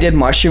real, I did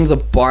mushrooms a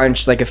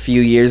bunch like a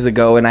few years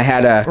ago, and I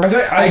had a.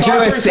 I drew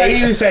thought a for a second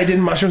Satan. you said I did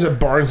mushrooms at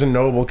Barnes and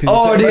Noble.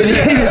 Oh, dude,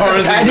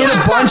 I did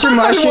a bunch of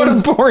mushrooms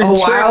a boring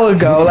while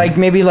ago, like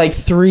maybe like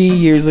 3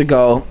 years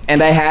ago,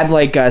 and I had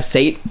like a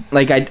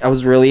I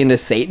was really into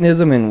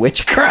Satanism and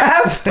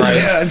witchcraft.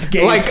 Yeah, it's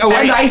gay. Like,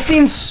 And I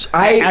seen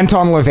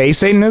Anton LaVey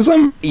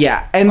Satanism?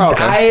 yeah, and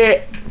Okay.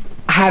 I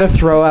had to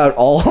throw out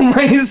all of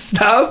my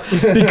stuff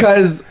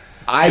because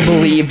I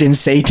believed in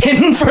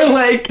Satan for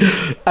like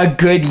a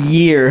good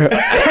year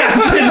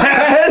after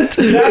that.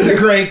 That's a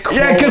great quote.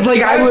 Yeah, 'cause, like,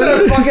 that's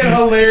a fucking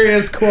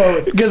hilarious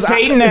quote.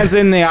 Satan as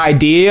in the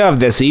idea of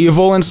this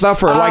evil and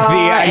stuff, or like the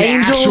an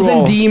angels actual...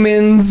 and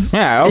demons.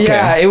 Yeah, okay.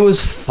 Yeah, it was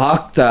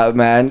fucked up,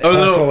 man. Or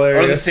That's the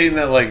hilarious. saying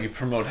that like you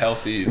promote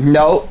healthy.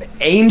 No,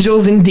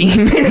 angels and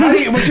demons.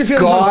 What's your feelings on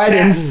God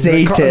and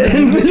satin, the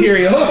Satan.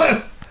 material?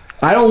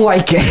 I don't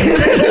like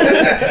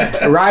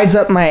it. Rides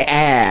up my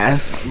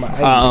ass.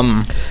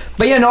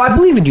 But yeah, no, I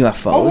believe in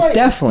UFOs. wait,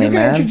 Definitely, you're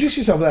gonna man. introduce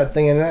yourself to that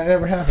thing, and that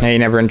never happened. Yeah, you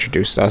never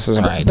introduced us. It's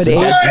alright. But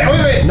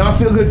Wait. Not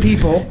feel good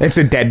people. It's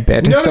a dead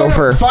bit. No, It's no,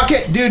 over. Fuck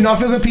it, dude. Not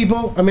feel good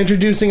people. I'm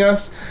introducing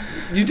us.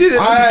 You did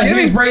it at the He's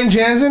beginning. Brain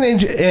Jansen,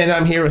 and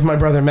I'm here with my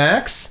brother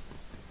Max.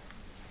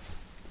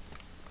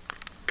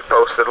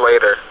 Posted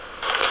later.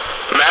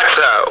 Max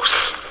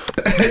House.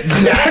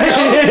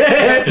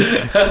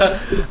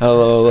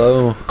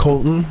 Hello.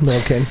 Colton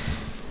Milken.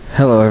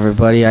 Hello,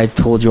 everybody. I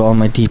told you all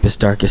my deepest,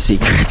 darkest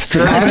secrets.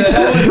 I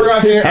totally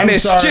forgot here. And I'm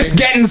it's sorry. just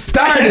getting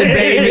started,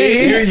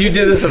 baby. You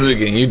did this at the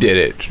beginning. You did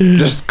it.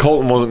 Just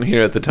Colton wasn't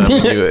here at the time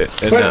you knew it.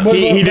 And, But-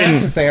 He didn't.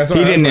 Max's thing, that's what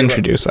He I was didn't worried about.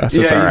 introduce us.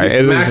 It's yeah, alright.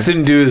 It Max was,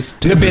 didn't do his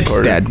the bit's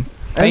recording. dead.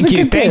 Thank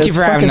you. Thank you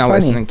for having not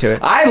listening to it.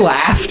 I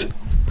laughed.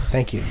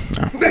 Thank you.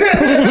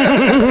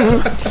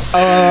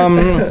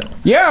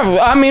 Yeah,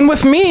 I mean,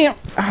 with me,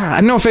 I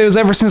don't know if it was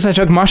ever since I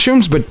took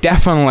mushrooms, but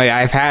definitely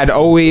I've had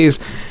always.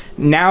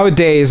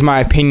 Nowadays,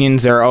 my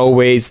opinions are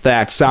always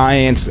that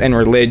science and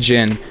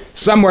religion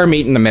somewhere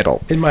meet in the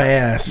middle. In my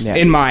ass. Yeah.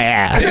 In my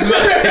ass.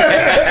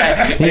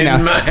 You know,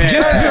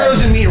 just Science and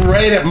religion meet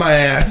right at my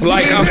ass.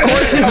 like, of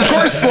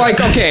course, like,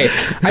 okay,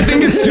 I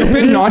think it's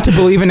stupid not to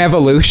believe in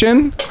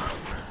evolution,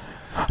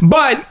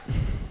 but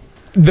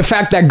the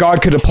fact that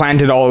God could have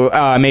planted all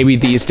maybe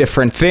these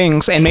different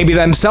things, and maybe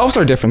themselves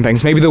are different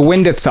things. Maybe the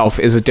wind itself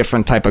is a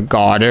different type of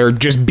God, or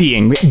just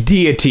being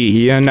deity,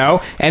 you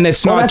know. And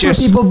it's not that's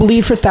just what people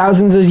believe for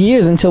thousands of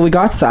years until we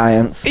got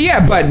science.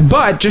 Yeah,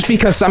 but just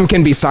because some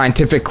can be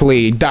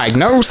scientifically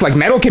diagnosed, like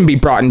metal can be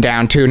brought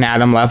down to an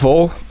atom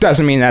level,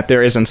 doesn't mean that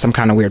there isn't some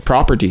kind of weird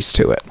properties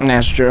to it.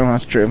 That's true.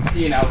 That's true.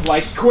 You know,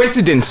 like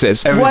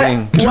coincidences,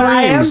 Everything.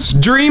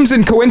 dreams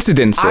and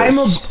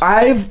coincidences.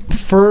 I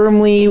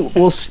firmly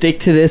will stick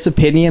to this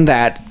opinion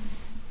that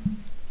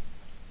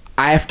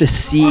I have to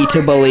see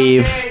to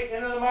believe.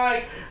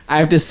 I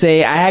have to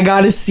say, I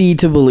gotta see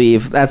to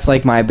believe. That's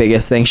like my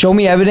biggest thing. Show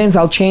me evidence,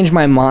 I'll change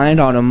my mind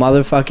on a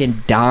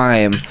motherfucking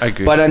dime. I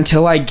agree. But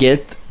until I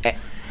get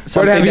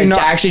something that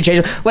actually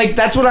changes, like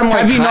that's what I'm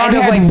like kind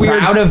of like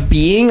proud of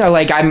being. Or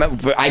like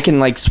I can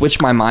like switch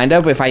my mind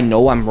up if I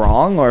know I'm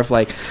wrong, or if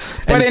like.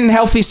 But in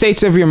healthy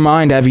states of your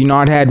mind, have you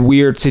not had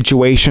weird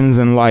situations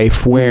in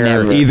life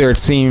where either it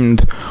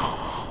seemed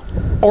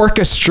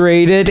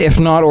orchestrated, if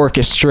not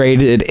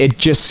orchestrated, it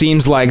just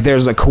seems like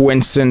there's a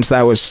coincidence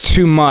that was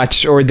too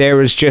much, or there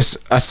was just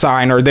a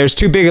sign, or there's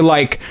too big,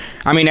 like,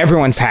 I mean,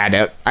 everyone's had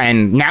it,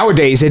 and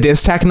nowadays it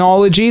is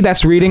technology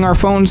that's reading our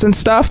phones and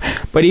stuff,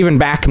 but even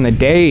back in the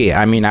day,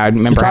 I mean, I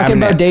remember talking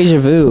about deja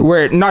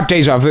vu. Not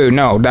deja vu,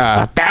 no,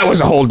 that was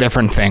a whole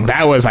different thing.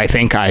 That was, I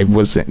think I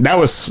was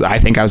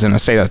in a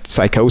state of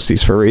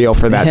psychosis for real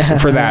for that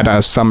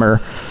summer.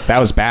 That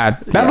was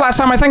bad. That was the last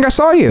time I think I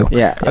saw you.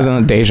 Yeah. I was in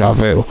a deja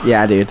vu.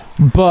 Yeah, dude.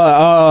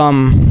 But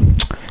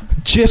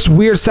just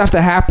weird stuff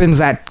that happens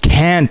that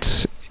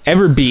can't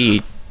ever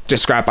be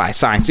described by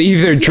science.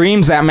 Either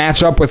dreams that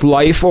match up with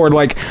life, or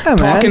like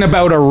talking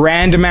about a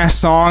random ass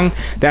song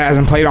that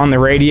hasn't played on the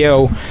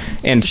radio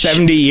in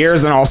 70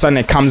 years, and all of a sudden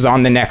it comes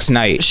on the next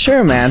night.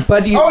 Sure, man.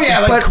 But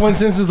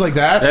coincidences like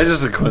that. That's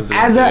just a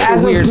coincidence.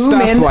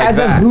 As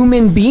a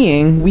human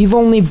being, we've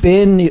only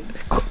been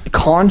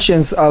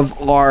conscious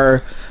of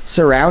our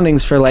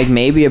surroundings for like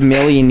maybe 1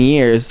 million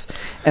years,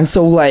 and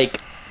so like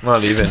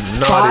not even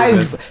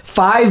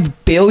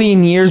 5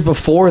 billion years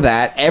before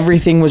that,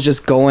 everything was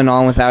just going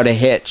on without a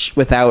hitch,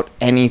 without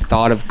any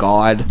thought of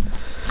God.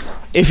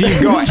 If you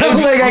go,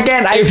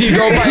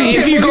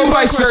 if you go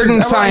by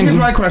certain signs. Here's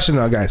my question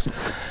though, guys.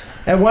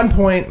 At one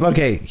point,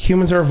 okay,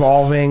 humans are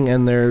evolving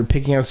and they're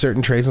picking out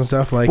certain traits and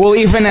stuff. Like, well,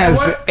 even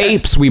as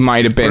apes, we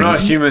might have been we're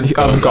not humans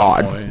of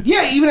God.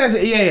 Yeah, even as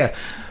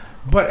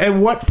But at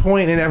what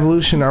point in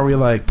evolution are we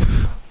like,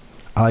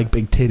 I like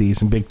big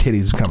titties, and big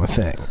titties become a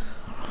thing?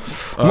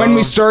 When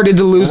we started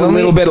to lose a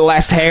little bit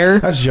less hair.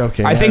 That's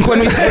joking. I think when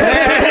we started.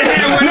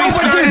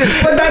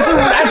 But that's a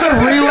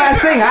real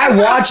ass thing. I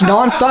watch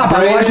nonstop.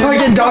 I watch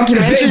fucking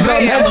documentaries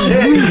on that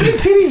shit.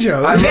 Titty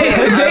jokes.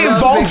 They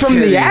evolved from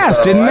the ass,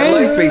 didn't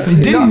they?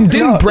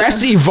 Didn't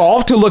breasts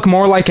evolve to look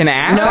more like an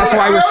ass? That's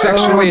why we're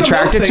sexually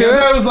attracted to it.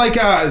 I was like,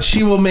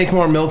 she will make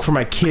more milk for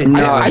my kid.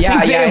 No, I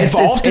think they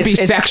evolved to be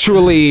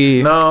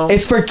sexually. No,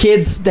 it's for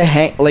kids to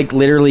hang, like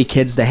literally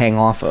kids to hang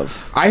off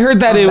of. I heard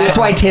that that's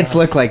why tits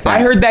look like that.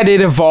 I heard that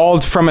it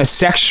evolved from a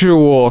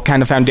sexual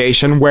kind of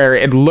foundation where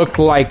it looked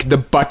like the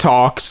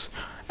buttocks,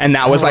 and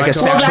that was like a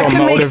sexual motivator. Well, that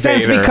can make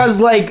sense because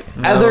like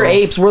other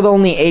apes, we're the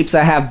only apes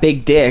that have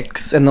big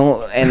dicks, and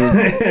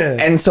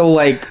so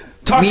like.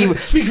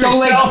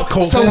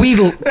 So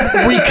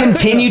we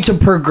continue to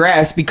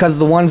progress because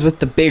the ones with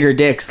the bigger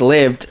dicks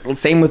lived.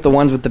 Same with the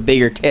ones with the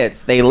bigger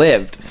tits; they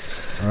lived.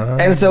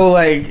 And so,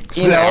 like,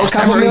 you know, a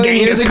couple million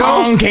years ago,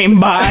 Kong came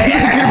by.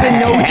 there could have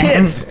been no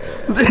tits.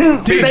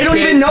 They don't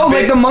even know,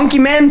 like, the monkey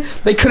men,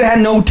 they could have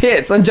had no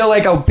tits until,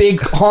 like, a big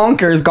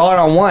honkers got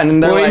on one.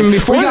 And they're like, we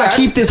gotta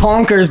keep this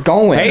honkers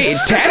going. Hey,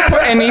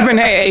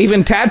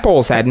 even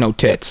tadpoles had no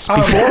tits.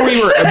 Before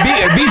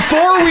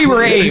we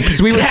were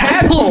apes, we were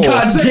tadpoles.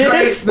 That's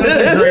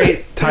a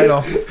great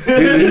title.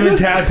 Even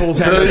tadpoles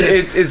have no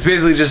tits. it's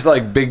basically just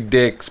like big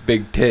dicks,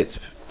 big tits.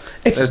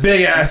 It's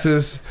big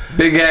asses.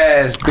 Big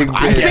ass, big dicks.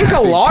 I think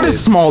a lot of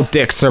small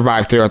dicks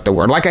survive throughout the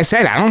world. Like I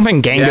said, I don't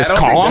think Genghis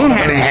Khan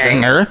had a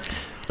hanger.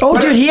 Oh,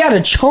 dude, he had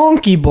a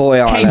chonky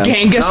boy on him.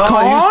 Genghis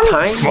Khan? He was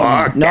tiny.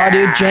 Fuck. No,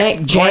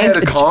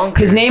 dude,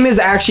 his name is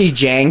actually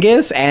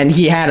Genghis, and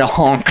he had a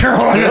honker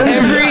on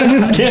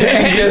him.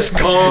 Genghis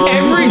Khan.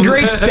 Every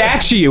great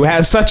statue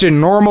has such a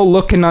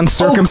normal-looking,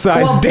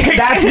 uncircumcised dick.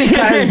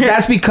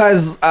 That's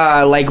because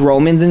like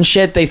Romans and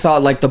shit, they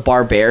thought like the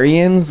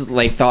barbarians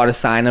like thought a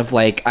sign of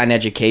like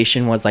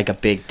uneducation was like a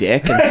big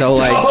dick, and so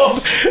like.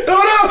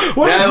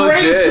 What a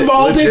great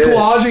small dick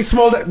logic.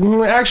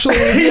 Actually,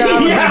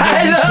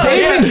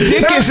 David's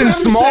dick isn't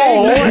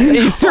small.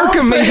 He's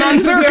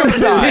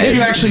uncircumcised.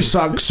 You actually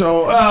suck.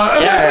 So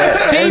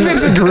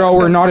David's a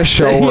grower, not a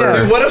shower.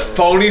 Dude, what a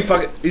phony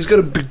fucking. He's got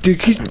a big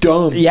dick. He's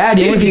dumb. Yeah,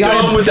 dude. He's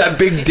dumb with that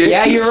big dick.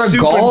 Yeah, you're a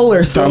Gaul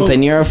or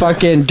something. You're a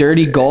fucking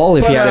dirty Gaul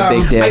if you had a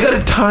big dick. I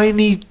got a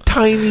tiny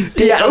dick.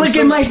 Yeah, look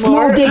at my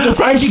small dick. It's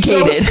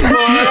educated.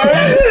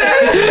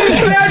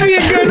 That'd be a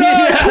good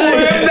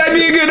clip. That'd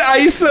be a good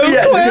ISO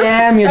clip.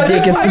 Damn, your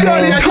dick is small.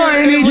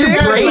 Tiny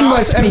Your brain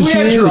must be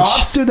huge. huge.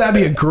 Drops, dude, that'd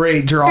be a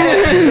great drop.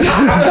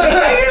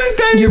 I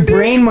got a Your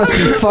brain must be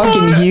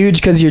fucking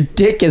huge because your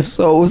dick is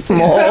so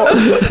small.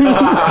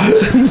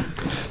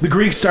 The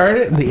Greeks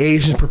started it, and the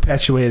Asians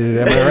perpetuated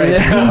it. Am I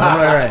right? Am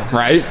I right?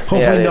 Right?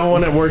 Hopefully, no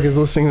one at work is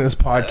listening to this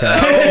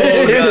podcast.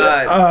 Oh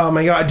god. Oh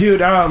my god,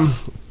 dude.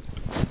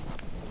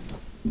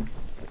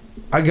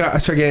 I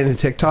started getting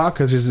into TikTok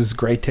because there's this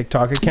great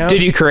TikTok account.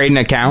 Did you create an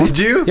account? Did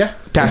you? Yeah.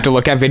 To have to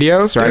look at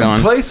videos? Right Dude, on.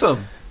 play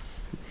some.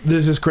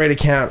 There's this great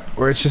account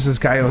where it's just this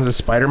guy who owns a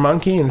spider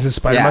monkey, and it's a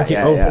spider Yeah, monkey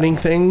yeah, opening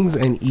things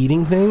and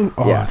eating things.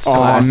 Oh, Yeah. it's so Oh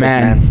Classic,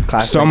 man, man.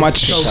 Classic. so much,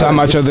 so so good.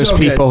 much of It's those so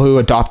people good. who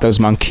adopt those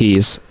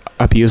monkeys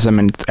abuse them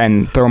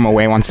and throw them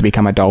away once they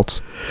become adults.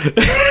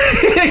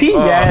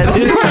 Yeah.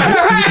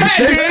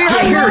 They're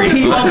scary.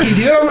 This monkey,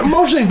 dude. I'm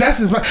emotionally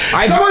invested in this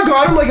monkey. Someone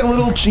got him like a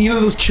little,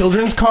 those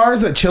children's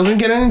cars that children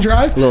get in and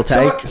drive. Little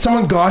tyke.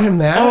 Someone got him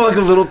that. Oh, like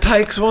a little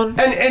Tykes one.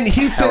 And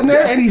he was sitting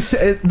there, and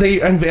they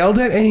unveiled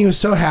it, and he was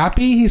so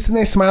happy. He's sitting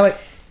there smiling,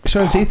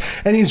 showing his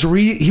teeth, and he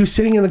was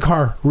sitting in the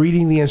car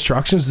reading the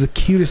instructions. It was the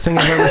cutest thing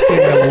I've ever seen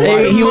in my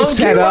life. He was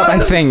set up. I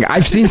think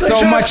I've seen so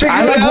trying to much. figure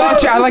I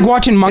it out. like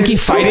watching monkey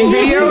It's so fighting awesome.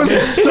 videos.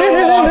 It's so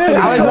awesome.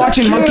 I like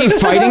watching monkey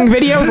fighting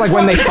videos, like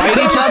when they fight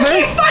each other.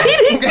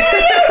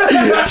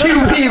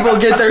 Two people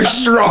get their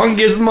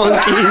strongest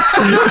monkeys.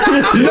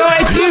 No,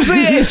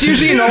 it's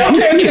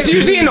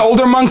usually an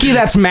older monkey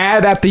that's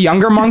mad at the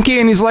younger monkey,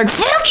 and he's like,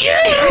 "Fuck you!"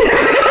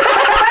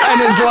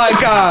 And it's like,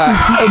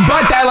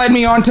 but that led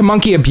me on to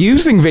monkey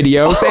abusing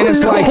videos, and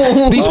it's like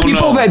these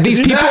people that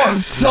that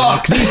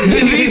sucks.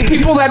 these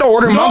people that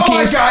order Oh my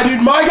monkeys. god,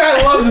 dude! My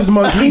guy loves his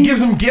monkey. He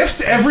gives him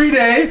gifts every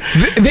day.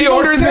 They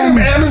order Send him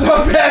them.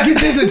 Amazon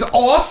packages. It's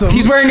awesome.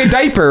 He's wearing a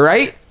diaper,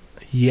 right?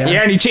 yes.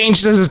 Yeah, and he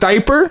changes his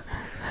diaper.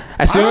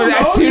 As soon I don't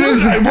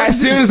know,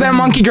 as soon as that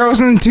monkey grows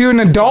into an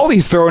adult,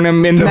 he's throwing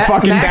him in the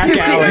fucking Max back is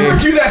alley. Never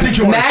do that to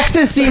George. Max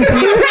has seen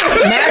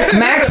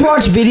Max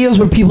watched videos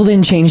where people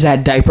didn't change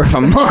that diaper for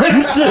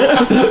months.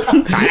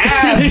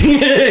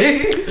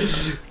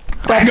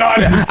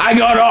 I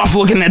got off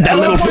looking at that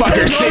little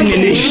fucker sitting in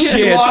his He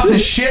shit. lost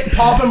his shit,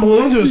 popping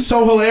balloons. It was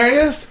so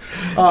hilarious.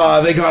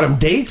 They got him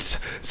dates.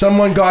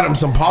 Someone got him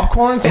some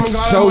popcorn. Someone It's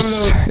got him one of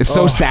those. it's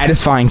so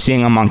satisfying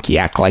seeing a monkey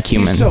act like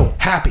human. He's so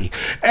happy,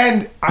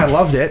 and I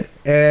loved it.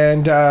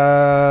 And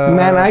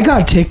Man, I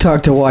got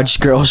TikTok to watch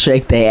girls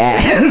shake their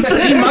ass.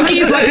 See,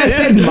 monkeys, like I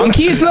said,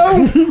 monkeys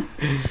though.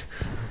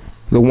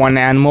 The one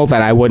animal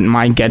that I wouldn't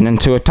mind getting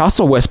into a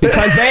tussle with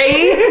because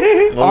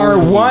they are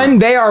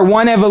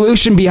one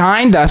evolution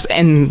behind us,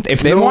 and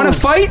if they want to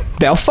fight,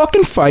 they'll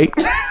fucking fight.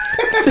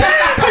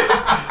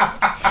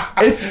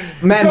 it's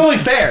Man, only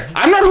fair.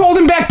 I'm not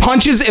holding back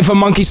punches if a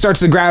monkey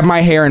starts to grab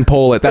my hair and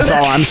pull it. That's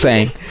all I'm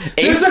saying.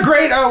 There's a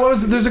great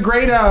there's a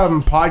great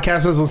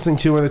podcast I was listening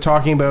to where they're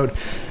talking about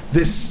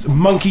this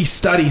monkey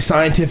study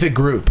scientific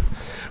group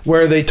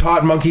where they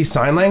taught monkeys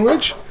sign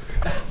language.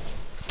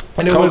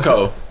 And it was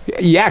Coco.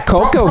 Yeah,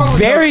 Coco, Probably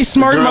very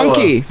smart gorilla.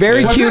 monkey,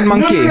 very was cute it?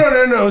 monkey.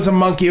 No, it was a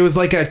monkey. It was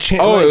like a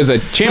chimp. Oh, it was a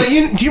chimp. Do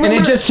you and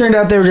remember? it just turned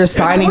out they were just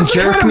signing What's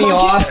the jerk kind of me monkey-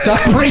 off,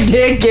 suck my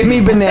dick, give me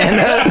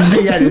banana.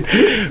 Yeah,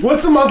 dude.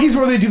 What's the monkeys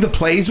where they do the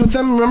plays with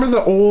them? Remember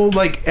the old,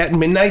 like, at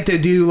midnight they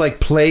do, like,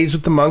 plays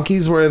with the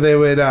monkeys where they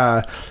would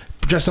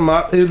dress them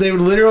up? They would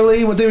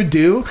literally, what they would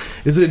do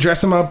is they would dress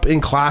them up in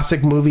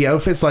classic movie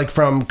outfits, like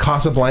from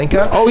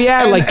Casablanca. Oh,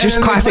 yeah, like just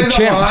then they classic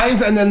play the chimps.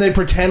 lines, and then they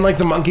pretend like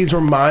the monkeys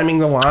were miming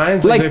the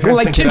lines. like they're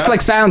kinda syncing chimps, up.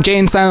 like Silent Jay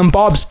and Silent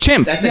Bob's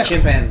chimp. a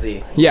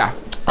chimpanzee. Yeah,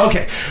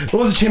 Okay, it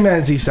was a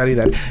chimpanzee study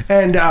then.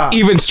 And,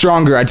 even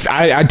stronger.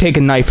 I'd take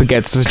a knife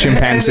against a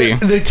chimpanzee.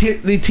 and they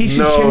teach these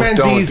No, don't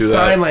chimpanzees do that.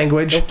 sign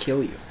language.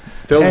 Kill you.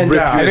 They'll And,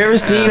 rip Have you your ever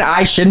seen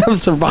I Shouldn't Have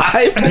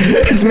Survived?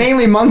 It's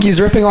mainly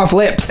monkeys ripping off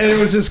lips. And it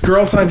was this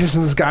girl scientist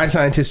and this guy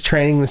scientist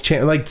training this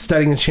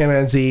studying this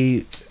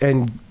chimpanzee,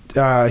 and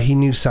he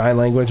knew sign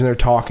language, and they're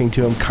talking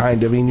to him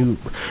kind of. He knew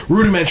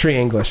rudimentary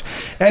English.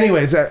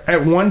 Anyways,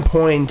 at one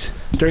point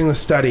during the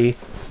study,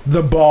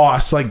 the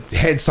boss, like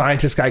head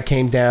scientist guy,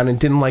 came down and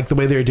didn't like the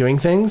way they were doing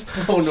things.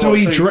 So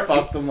he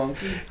fucked the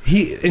monkey.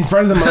 he in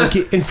front of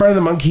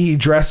the monkey he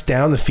dressed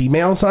down the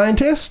female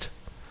scientist.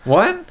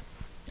 What?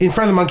 In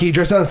front of the monkey, he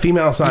dressed down the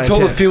female You scientist.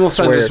 told the female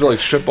scientist to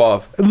like strip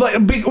off.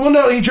 Well,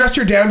 no, he dressed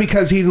her down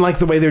because he didn't like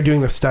the way they were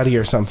doing the study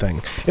or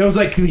something. It was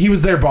like he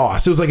was their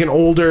boss. It was like an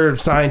older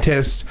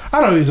scientist.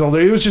 I don't know if he was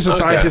older. He was just a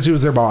scientist who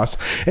was their boss.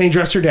 And he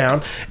dressed her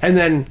down. And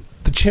then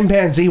the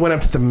chimpanzee went up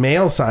to the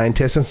male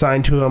scientist and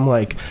signed to him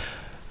like,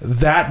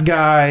 that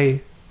guy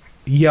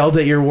yelled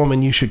at your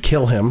woman, you should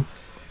kill him.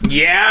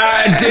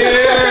 Yeah, dude.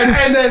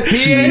 And then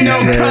He ain't no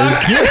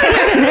cuck.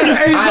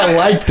 I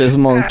like this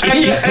monkey.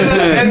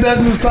 and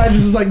then the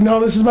scientist is like, no,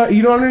 this is my,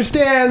 you don't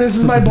understand. This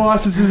is my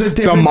boss. This is a The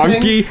different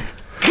monkey. thing.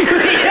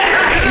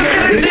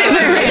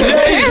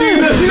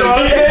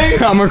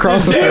 come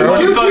across the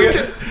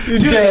throat.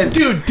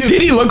 Dude.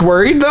 Did he look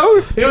worried though?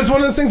 It was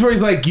one of those things where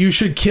he's like, "You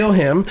should kill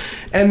him,"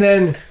 and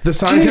then the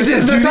scientist,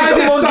 Jesus,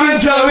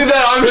 signs telling me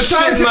that I'm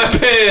shitting my I'm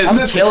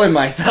pants. killing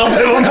myself.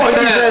 One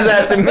monkey says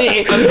that to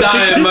me. I'm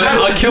dying, man.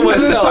 I'll kill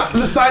myself.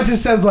 The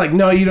scientist says like,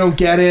 "No, you don't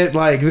get it.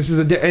 Like this is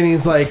a," and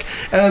he's like,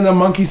 and then the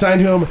monkey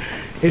signed to him.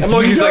 If The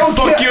monkey's you like, don't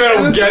fuck kill- you, I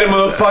don't get it,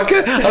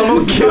 motherfucker. I'm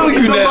gonna kill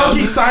you The now.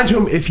 monkey signed to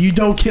him. If you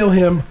don't kill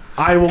him,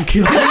 I will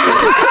kill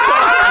you.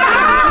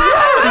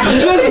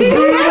 Just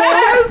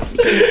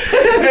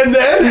and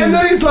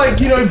then he's like,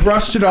 he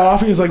brushed it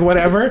off. He was like,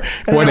 whatever.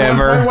 And then at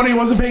one point, when he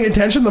wasn't paying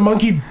attention, the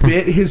monkey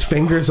bit his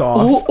fingers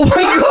off. Oh my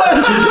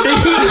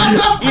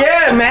god!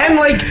 Yeah, man.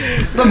 Like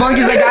the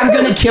monkey's like, I'm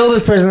gonna kill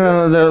this person.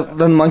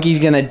 The monkey's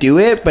gonna do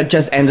it, but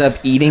just ends up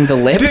eating the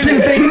lips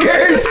and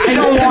fingers. I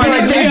don't want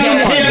like, to they're do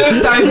dead. Yeah, the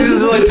scientist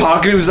is like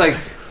talking. He was like,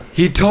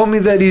 he told me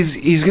that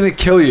he's gonna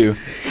kill you.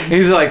 And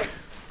he's like,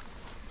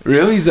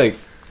 really? He's like,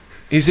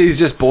 he says he's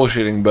just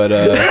bullshitting, but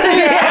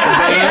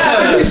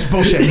It's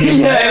bullshit.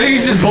 yeah, I think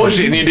he's just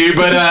bullshitting you, dude.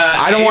 But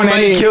I don't he want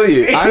might any. kill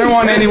you. I don't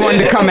want anyone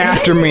to come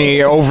after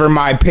me over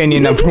my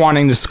opinion of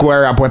wanting to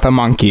square up with a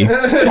monkey,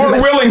 or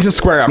willing to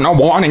square up, not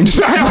wanting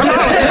to.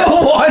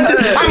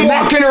 I'm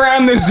walking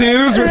around the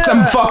zoos with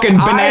some fucking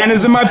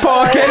bananas in my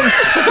pocket.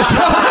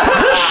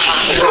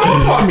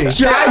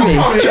 Try me.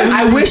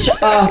 I wish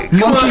a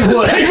monkey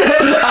would.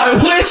 I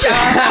wish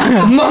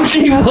a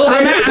monkey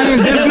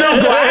would. There's no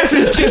glass,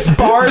 it's just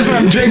bars, and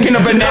I'm drinking a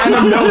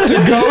banana milk to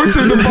go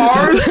through the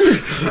bars.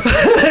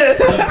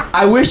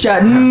 I wish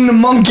a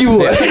monkey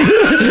would.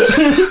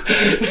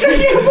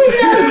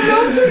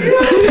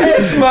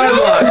 Test my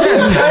luck.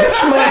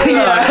 Test my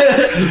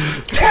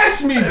luck.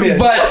 Test me, bitch.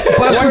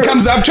 But One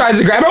comes up, tries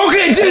to grab.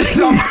 Okay, do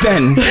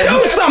something.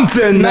 Do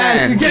something, You're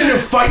man. getting a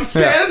fight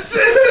stance.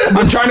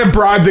 I'm trying to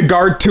bribe the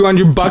guard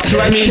 $200 to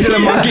let me into the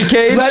monkey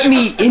cage. let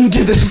me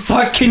into the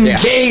fucking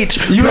cage.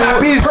 You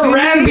happy to see me?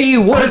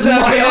 Harambe was Put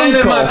that my hand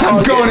in my uncle.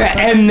 I'm going to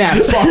end that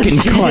fucking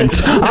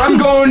cunt. I'm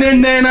going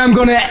in there and I'm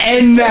going to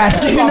end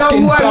that You know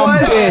fucking who I dumb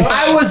was? bitch.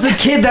 I was the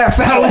kid that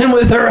fell in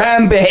with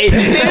Harambe. You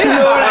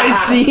know what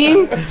I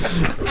seen?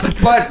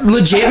 But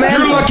legit, man.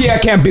 You're lucky I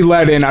can't be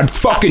let in. I'd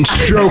fucking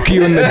stroke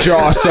you in the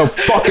jaw so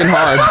fucking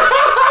hard.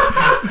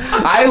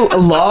 I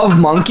love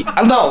monkey.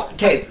 No,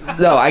 okay,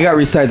 no, I gotta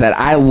restart that.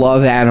 I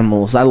love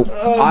animals.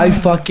 I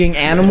fucking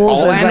animals.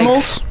 All are like-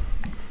 animals?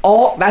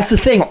 all that's the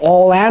thing.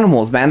 All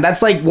animals, man.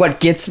 That's like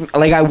what gets me.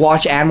 Like I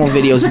watch animal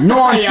videos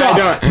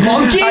nonstop.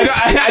 Monkeys.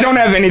 I don't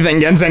have anything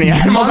against any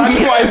animals. That's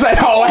why I said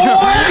all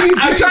animals.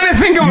 I was trying to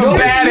think of a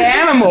bad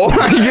animal.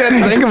 I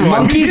couldn't think of one.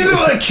 Monkeys. You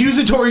get an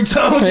accusatory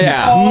tone to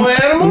Yeah. all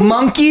animals.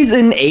 Monkeys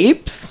and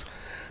apes.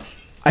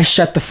 I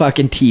shut the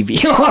fucking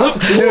TV off.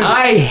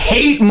 I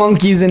hate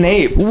monkeys and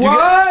apes.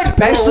 What?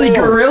 Especially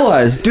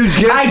gorillas. Dude,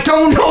 yes. I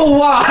don't know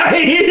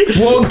why.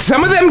 Well,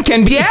 some of them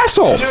can be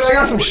assholes. Dude, I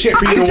got some shit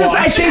for you to I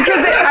watch.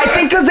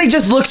 think because they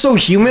just look so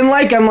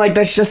human-like. I'm like,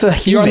 that's just a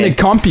You're on human. the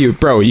compute,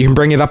 bro. You can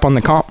bring it up on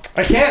the comp.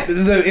 I can't.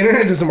 The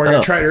internet doesn't work.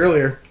 I tried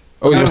earlier.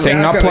 Oh, is your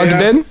thing not plugged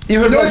in?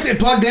 You no, it's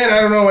plugged in. I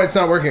don't know why it's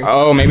not working.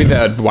 Oh, maybe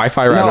the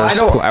Wi-Fi router is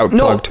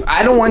outplugged.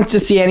 I don't want to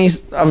see any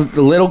of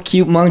the little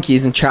cute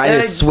monkeys and try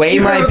to sway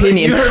my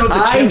opinion. You heard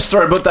about the chimp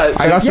story about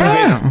that? I got some.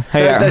 Yeah.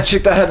 Hey, that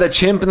chick that had that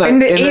chimp and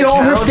And they ate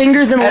all her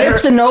fingers and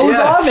lips and nose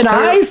off and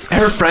eyes.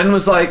 Her friend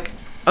was like,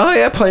 "Oh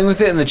yeah," playing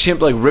with it, and the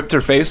chimp like ripped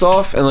her face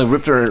off and like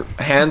ripped her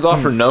hands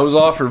off, her nose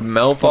off, her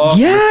mouth off.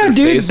 Yeah, ripped her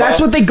dude, face that's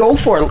off, what they go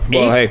for.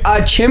 hey.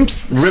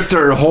 Chimps. ripped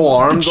her whole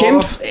arms off.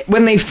 Chimps,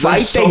 when they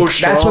fight, so that's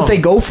strong. what they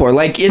go for.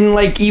 Like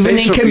even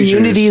Facial in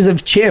communities of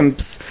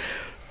chimps,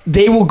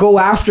 they will go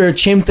after a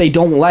chimp they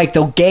don't like.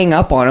 They'll gang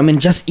up on them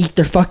and just eat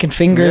their fucking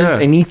fingers Yeah.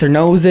 and eat their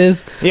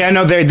noses. Yeah,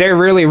 no, they're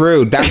really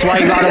rude. That's why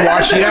you gotta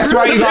watch. That's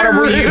why you gotta.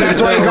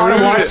 That's why you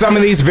gotta watch some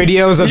of these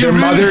videos of their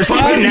mothers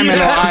putting them in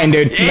line,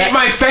 dude. Eat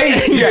my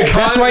face. Yeah,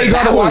 that's why you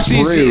gotta That watch was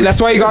these. rude. That's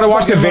why you gotta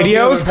watch the fucking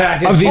videos love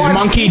the of these package.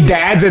 monkey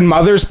dads and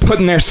mothers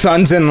putting their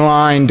sons in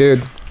line,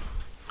 dude.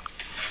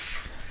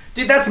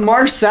 Dude, that's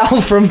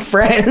Marcel from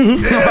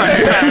Friends.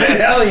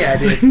 Hell yeah,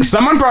 dude.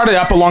 Someone brought it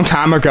up a long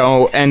time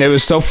ago, and it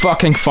was so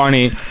fucking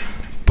funny.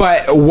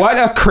 But what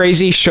a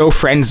crazy show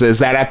Friends is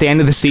that at the end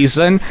of the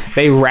season,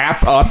 they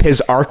wrap up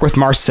his arc with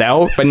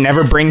Marcel, but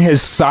never bring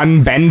his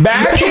son Ben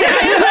back.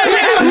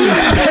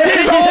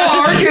 His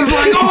whole arc is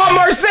like, oh,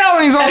 Marcel,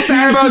 and he's all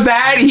sad about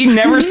that. He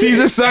never sees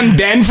his son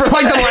Ben for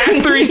like the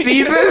last 3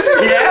 seasons.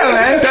 Yeah,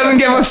 man. Doesn't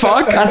give a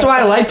fuck. That's why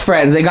I like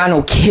Friends. They got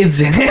no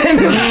kids in it.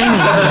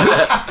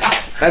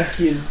 That's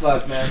cute as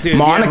fuck, man. Dude,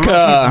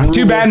 Monica.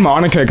 Too bad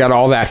Monica got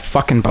all that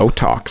fucking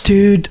Botox.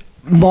 Dude,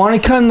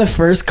 Monica in the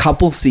first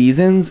couple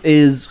seasons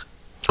is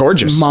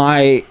Gorgeous.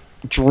 my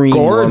dream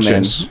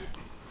Gorgeous. woman.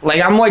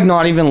 Like, I'm like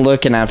not even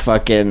looking at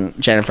fucking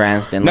Jennifer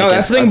Aniston. No, like,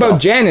 that's the thing about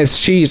Jen is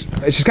she's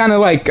kind of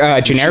like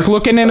generic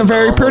looking in a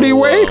very pretty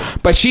way,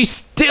 but she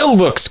still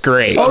looks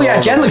great. Oh yeah,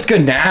 Jen looks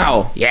good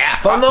now. Yeah.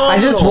 I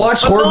just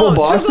watched Horrible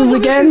Bosses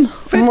again.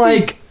 I'm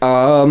like,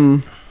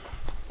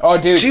 Oh,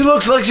 dude. She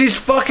looks like she's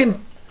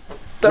fucking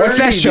What's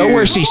that show dude.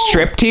 where she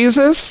strip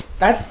teases?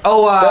 That's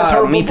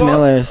her Meet the football?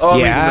 Millers. Oh,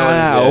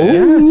 Yeah. Meet the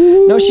Millers,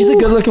 Ooh. No, she's a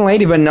good-looking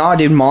lady, but nah,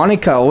 dude,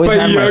 Monica always But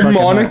had my young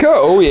fucking Monica? heart.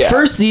 Oh, yeah.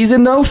 First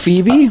season though,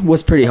 Phoebe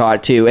was pretty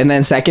hot too, and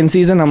then second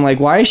season, I'm like,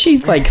 why is she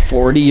like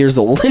 40 years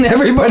old and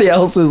everybody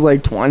else is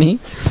like 20?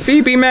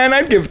 Phoebe, man,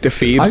 I'd give it to I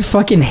Phoebes.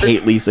 fucking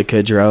hate Lisa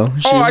Kudrow.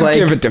 She's I'd like,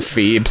 give it to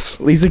Phoebes.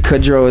 Lisa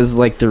Kudrow is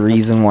like the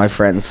reason why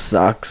Friends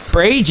sucks.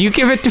 Braid, you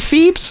give it to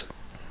Phoebes?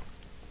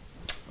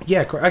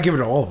 Yeah, I give it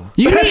to all of them.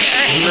 You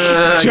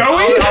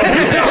Joey?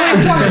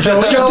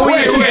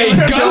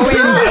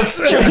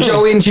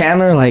 Joey and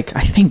Chandler, like,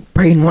 I think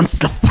Brain wants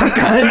to fuck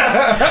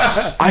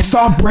us. I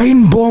saw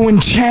Braden blowing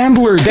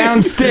Chandler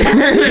downstairs.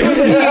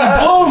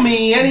 Blow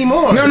me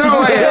anymore. No,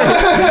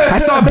 I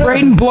saw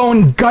Braden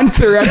blowing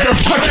Gunther at the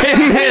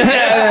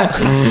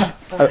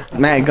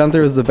fucking. Man,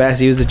 Gunther was the best.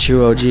 He was the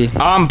true OG.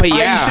 But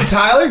yeah, Aisha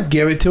Tyler,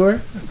 give it to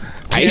her.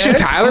 Aisha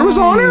Janice? Tyler was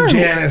on her.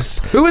 Janice.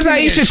 Who was Give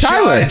me a Aisha shot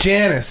Tyler? at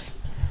Janice.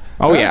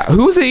 Oh yeah,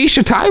 who's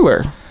Aisha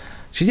Tyler?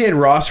 She did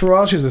Ross for a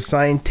while. She was a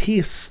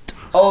scientist.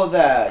 Oh,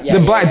 the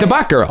The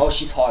black girl. Oh,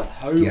 she's hot as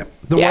hell. Yeah.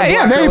 The Yeah, one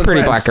black very girl in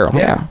pretty Friends. black girl.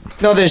 Yeah.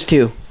 No, there's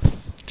two.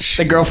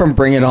 The girl from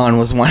Bring It On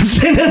was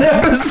once in an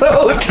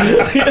episode.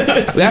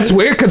 That's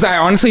weird because I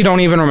honestly don't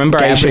even remember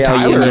Aisha Gabrielle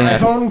Tyler. Union.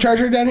 iPhone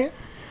charger down here?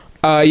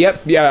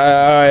 Yep.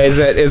 Yeah. Is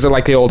it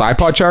like the old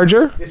iPod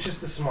charger? It's just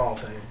the small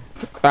thing.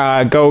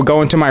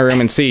 Go into my room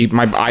and see.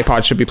 My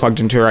iPod should be plugged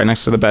into right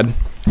next to the bed.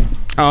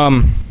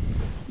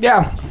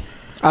 Yeah.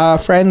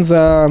 Friends,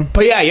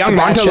 But yeah, It's young a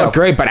bad Monta show. looked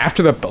great, but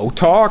after the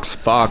Botox,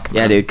 fuck.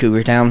 yeah, dude,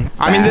 Cougar Town.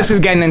 I mean, this is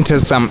getting into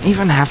some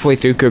even halfway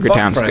through Cougar Fuck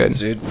Town's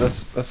Friends, good. dude.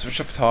 Let's switch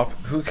up topic.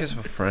 Who cares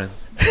about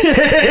Friends?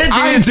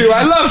 I do.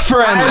 I love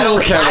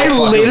Friends. I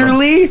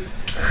literally,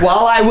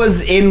 while I was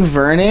in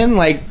Vernon,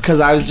 like, because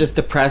I was just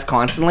depressed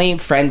constantly,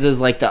 Friends is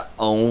like the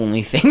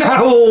only thing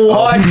I will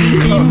watch.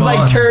 He's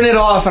like, turn it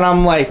off, and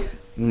I'm like,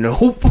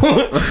 nope.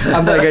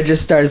 I'm like, I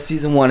just started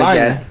season 1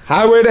 again.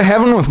 Highway to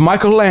Heaven with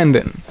Michael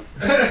Landon.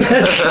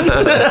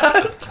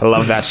 I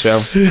love that show.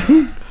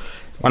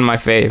 One of my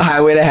faves.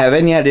 Highway to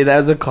Heaven, yeah, dude, that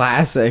was a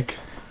classic.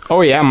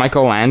 Oh yeah,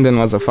 Michael Landon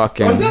was a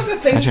fucking. Was that the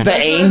thing? The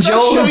angel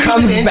who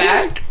comes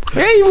back.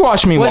 Yeah, you've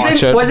watched me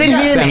watch it. Wasn't he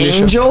an 70 show.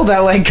 angel that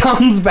like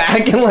comes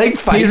back and like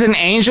fights? He's an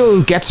angel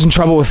who gets in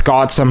trouble with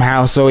God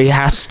somehow, so he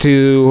has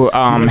to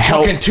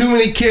help. Fucking too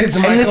many kids.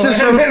 and this is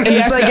from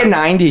it's like a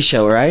 90s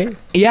show, right?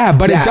 Yeah,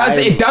 but Yeah,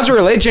 it does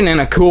religion in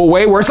a cool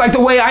way, where it's like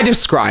the way I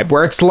describe,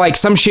 where it's like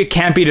some shit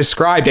can't be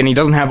described, and he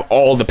doesn't have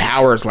all the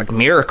powers like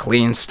miracle-y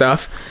and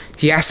stuff.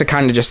 He has to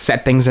kind of just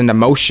set things into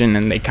motion,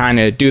 and they kind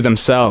of do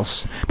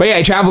themselves. But yeah,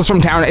 he travels from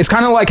town. It's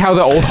kind of like how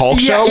the old Hulk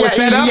show was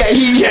set up.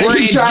 Yeah, where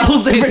he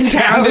travels different it's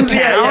town to towns.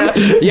 town.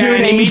 Doing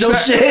and he meets angel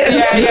shit.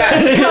 Yeah.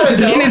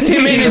 And it's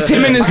him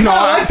and his I non.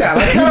 like that.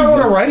 I kind of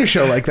want to write a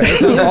show like that. That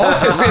sounds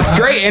awesome. It's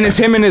great, and it's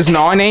him and his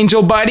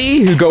non-angel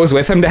buddy who goes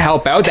with him to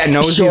help out. That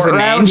knows he's an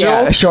angel.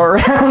 Yeah,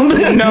 short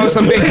round. No,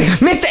 some big.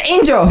 Mr.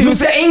 Angel,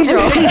 Mr. Angel.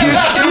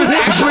 It was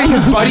actually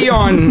his buddy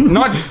on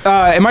not.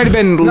 It might have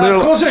been That's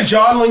little. closer to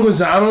John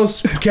Leguizamo's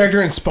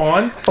character in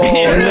Spawn. Oh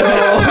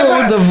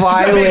no, the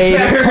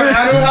violator.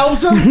 Clown who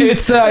helps him.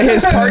 It's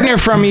his partner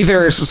from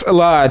either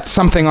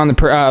something on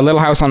the Little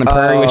House on the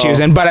Prairie, which he was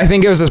in, but I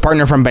think it was his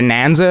partner from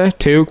Bonanza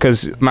too,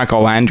 because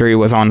Michael Landry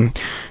was on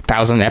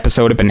 1,000th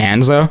episode of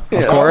Bonanza,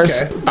 of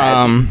course.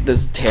 okay.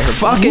 This is terrible.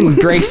 Fucking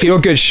great feel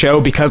good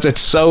show because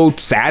it's so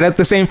sad at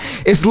the same.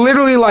 It's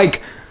literally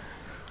like.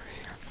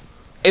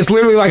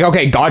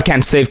 Okay, God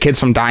can't save kids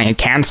from dying of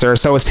cancer,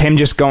 so it's him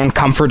just going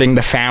comforting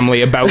the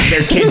family about their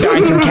kid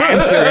dying from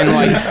cancer, and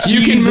like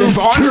you can move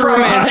on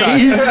from it. So,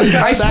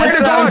 I swear to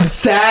God,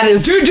 sad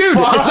as dude,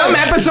 some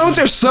episodes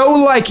are so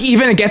like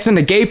even it gets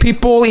into gay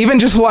people, even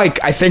just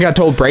like I think I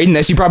told Braden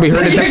this. You probably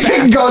heard it.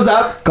 It goes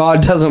up.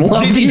 God doesn't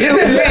love you.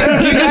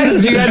 Do you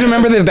guys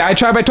remember the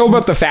diatribe I told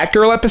about the fat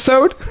girl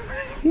episode?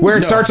 Where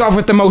it starts off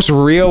with the most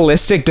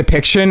realistic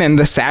depiction and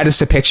the saddest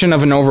depiction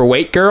of an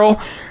overweight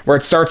girl. Where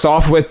it starts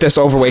off with this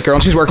overweight girl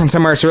and she's working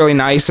somewhere, it's really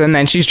nice, and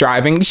then she's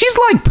driving. She's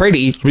like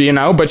pretty,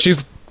 but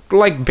she's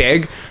like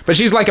big, but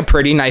she's like a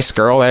pretty nice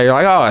girl. There, you're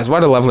like, oh,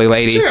 what a lovely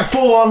lady. She's a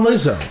full-on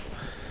Lizzo.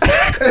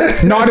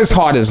 Not as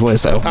hot as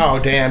Lizzo. Oh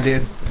damn,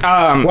 dude.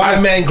 Why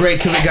are men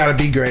great till they gotta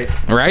be great?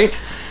 Right?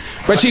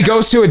 But she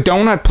goes to a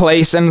donut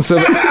place, and so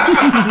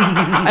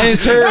and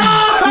it's her.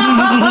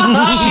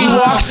 She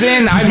walks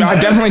in. I've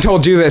definitely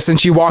told you this, and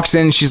she walks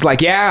in. She's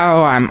like,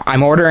 "Yeah,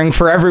 I'm ordering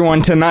for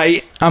everyone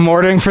tonight. I'm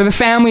ordering for the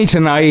family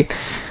tonight."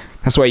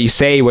 That's what you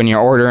say when you're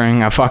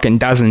ordering a fucking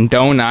dozen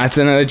donuts,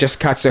 and then it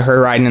just cuts to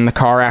her riding in the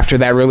car after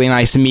that really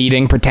nice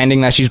meeting, pretending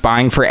that she's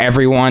buying for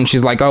everyone.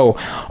 She's like, oh,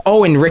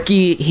 and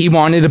Ricky, he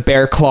wanted a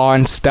bear claw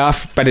and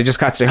stuff, but it just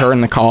cuts to her in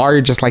the car,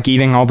 just like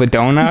eating all the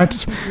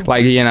donuts.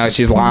 Like,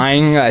 she's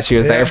lying that she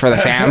was there for the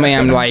family.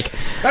 I'm like...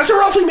 That's a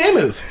Ralphie May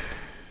move.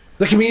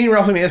 The comedian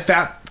Ralphie May, the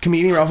fat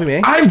comedian Ralphie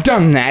May. I've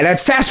done that at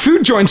fast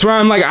food joints where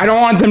I'm like, I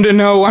don't want them to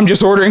know I'm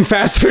just ordering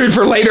fast food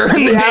for later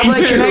in the day, I'm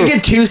like, too. can I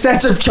get 2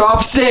 sets of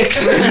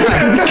chopsticks?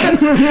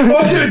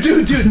 Oh,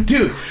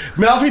 dude.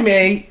 Ralphie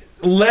May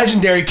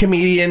legendary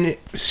comedian,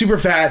 super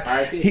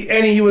fat.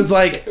 He was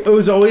like, it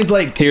was always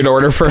like He would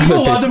order for people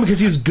other loved people. him because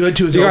he was good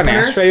to his You got an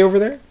openers. ashtray over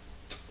there?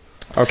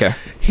 Okay.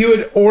 He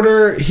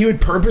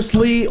would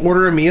purposely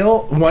order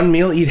one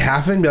meal, eat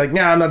half it, and be like,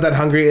 nah, I'm not that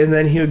hungry. And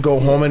then he would go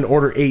home and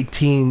order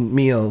 18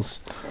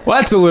 meals. Well,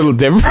 that's a little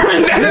different.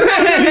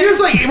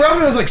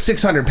 Robin was like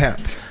 600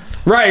 pounds.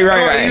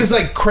 Right. He was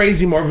like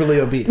crazy morbidly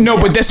obese. No,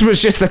 but this was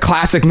just the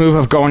classic move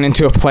of going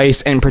into a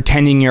place and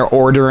pretending you're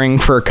ordering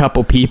for a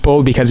couple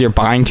people because you're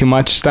buying too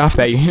much stuff.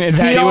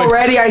 See,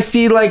 already I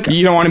see like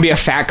you don't want to be a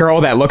fat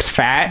girl that looks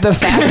fat. the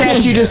fact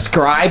that you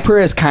describe her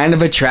as kind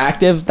of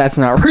attractive. That's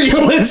not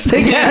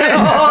realistic at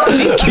all.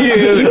 She's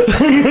cute.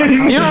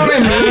 You know what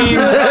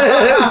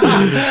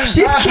I mean?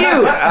 She's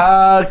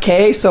cute.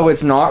 Okay, so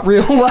it's not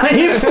real life.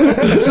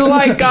 It's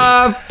like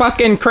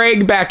fucking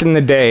Craig back in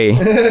the day.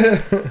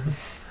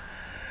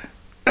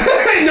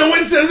 No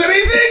one says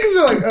anything.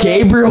 So like,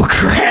 Gabriel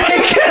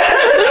Craig.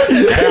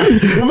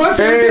 well, my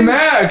favorite thing-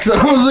 Max,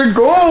 how's it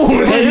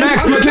going? Hey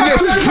Max, look at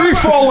this free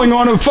falling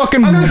on a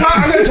fucking. I'm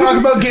gonna talk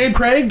about Gabe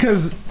Craig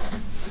because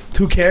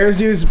who cares,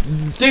 dude?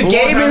 Dude,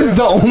 Gabe is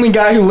the only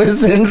guy who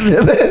listens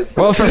to this.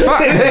 Well, for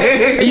fuck,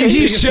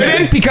 you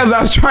shouldn't, because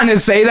I was trying to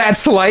say that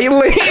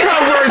slightly,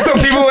 so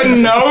people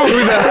wouldn't know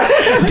who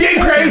the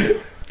Gabe Craig's.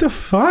 What the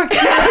fuck?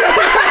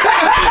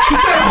 You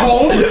said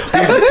home.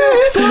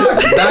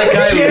 That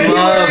guy January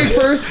loves.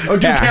 1st. Oh,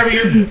 dude, Yeah. Carrie,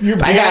 you're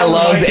That guy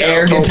loves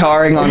air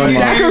guitaring on a mic.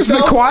 That goes the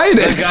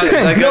quietest.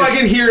 That No, I guy's-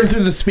 can hear him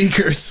through the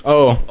speakers.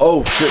 Oh,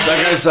 Oh shit!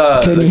 That guy's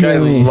Can you the guy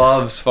hear me?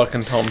 loves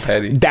fucking Tom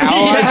Petty.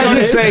 I was going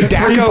to say, Free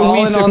Daco falling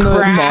used to on the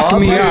crack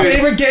mob. me My up.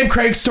 favorite Gabe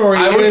Craig story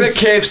I worked is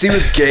at KFC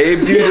with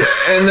Gabe, dude,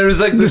 and there was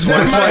like this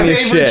one my time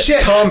favorite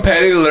shit. Tom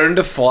Petty Learn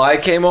to Fly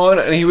came on,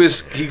 and he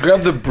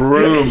grabbed the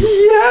broom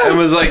and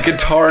was like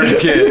guitar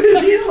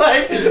kid. He's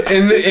like,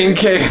 in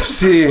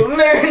KFC,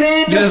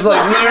 just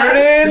like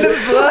learning to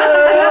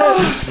fly.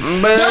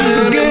 my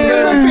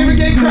favorite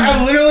Gabe Craig.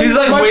 I literally. He's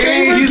like my waiting.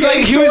 favorite He's like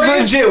Gabe he was story-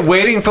 legit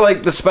waiting for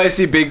like the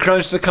spicy big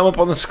crunch to come up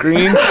on the screen,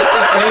 and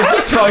he's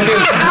just fucking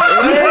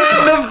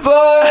learning to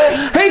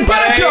fly. Hey,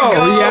 Daco!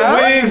 Mango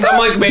Yeah? wings. I'm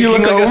like making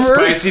look like a over?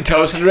 spicy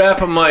toasted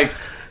wrap. I'm like,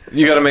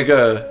 you gotta make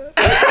a.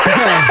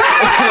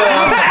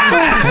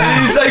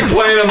 And he's like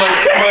playing. I'm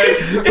like,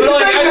 but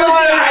like I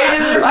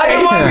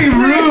don't want to be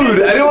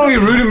rude. I don't want to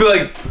be rude and be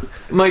like,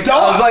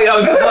 I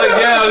was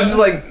just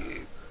like.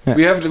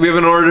 We have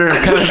an order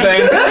kind of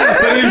thing.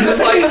 But he was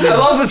just like, I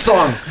love this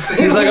song.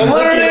 He's like, I'm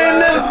learning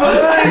to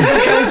fly. He's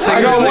like, kinda singing,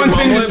 I got like, one thing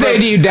to mumbling, say but-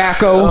 to you,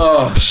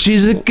 Daco.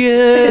 She's a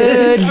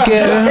good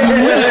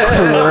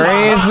girl,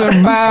 crazy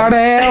about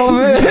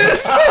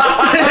Elvis.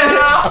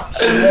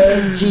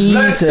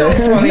 That's so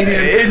funny,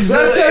 dude. That's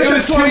such a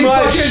was too funny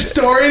much. fucking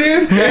story,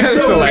 dude. It's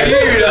so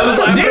weird. I was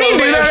like, Didn't he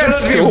do that at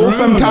school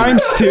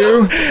sometimes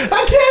too?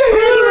 I can't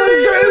handle that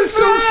story. It's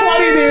so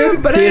funny,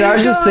 dude. But dude, I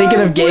was just thinking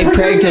of Gabe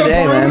Craig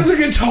today, man. It was a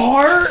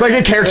guitar. It's like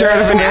a character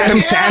out of an Adam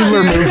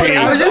Sandler movie.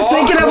 I was just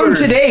thinking of him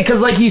today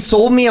because like he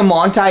sold me a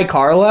Monte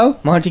Carlo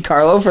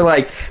for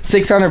like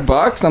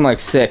 $600. I'm like,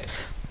 sick.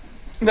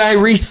 Then I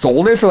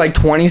resold it for like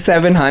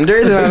 $2,700,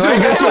 and I was like,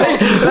 This was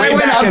and I way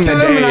went back up in to the him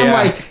day, and I'm yeah.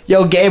 like,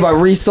 "Yo, Gabe, I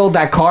resold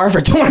that car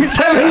for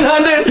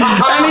 $2,700,"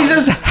 and he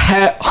just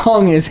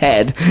hung his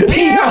head.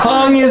 He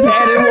hung his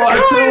head and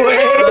walked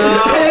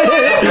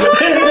away.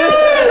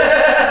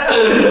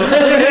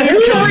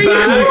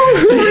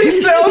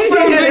 Resell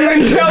something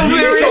and tell the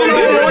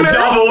original owner.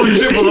 Double,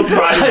 triple the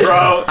price,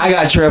 bro. I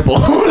got triple.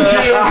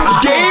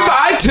 Gabe,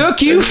 I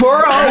took you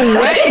for a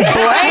wet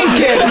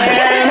blanket,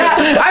 man.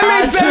 I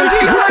made $1,700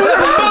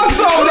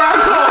 off that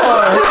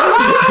car.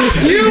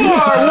 You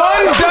are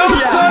one dumb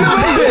son of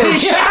a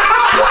bitch.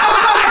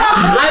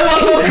 I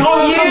love the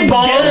calling some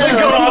balls to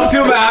go up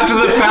to him after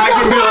the fact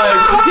and be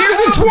like, Here's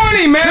a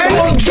 20, man.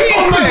 Keep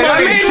it.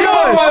 I made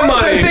triple my more.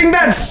 money. The thing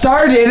that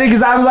started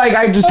because I was like,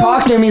 I just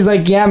talked to him. He's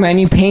like, "Yeah, man,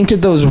 you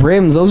painted those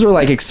rims. Those were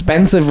like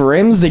expensive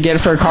rims to get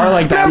for a car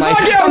like that." I'm like,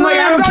 I don't care.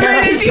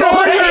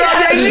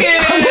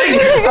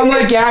 I'm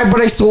like, yeah,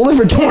 but I sold it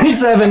for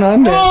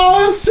 $2,700.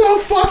 Oh, it's so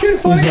fucking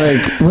funny. He's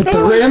like, with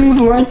the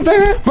rims like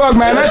that? Fuck,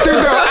 man. I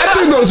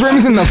threw those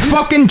rims in the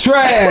fucking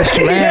trash,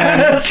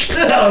 man.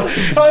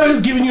 I was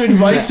giving you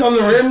advice on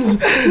the rims.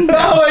 Oh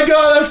my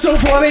god, that's so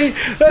funny.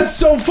 That's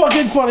so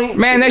fucking funny.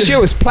 Man, that shit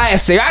was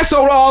plastic. I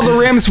sold all the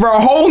rims for a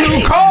whole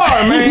new car,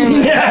 man.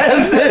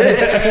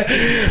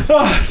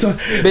 Oh, so,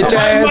 Bitch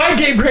my ass.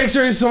 Gabe Craig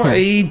story is so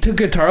he took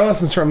guitar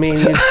lessons from me. And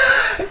he was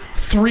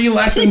 3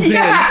 lessons in.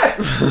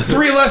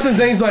 3 lessons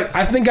in, he's like,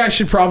 I think I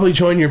should probably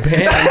join your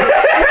band.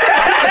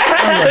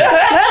 I'm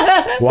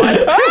like, what?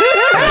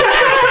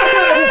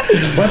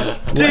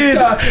 Dude,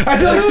 I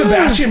feel like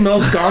Sebastian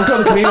Milsconko,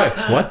 the comedian, like,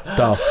 what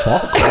the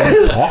fuck are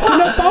you talking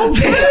about?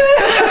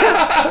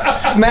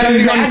 Man,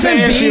 I'm I'm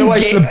saying I feel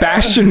like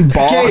Sebastian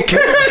Bach. What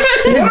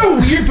a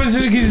weird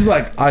position, because he's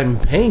like, I'm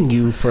paying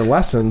you for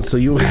lessons, so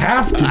you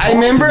have to. I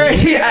remember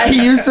I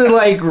used to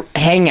like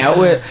hang out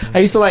with, I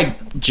used to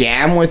like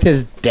jam with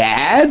his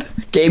dad,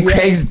 Gabe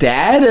Craig's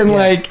dad, and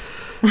like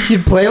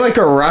He'd play like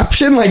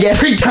Eruption like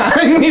every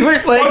time we were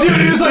like. Oh, dude,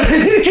 he was like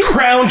this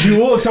crown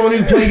jewel of someone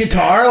who played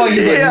guitar. Like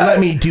he's like, let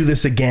me do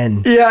this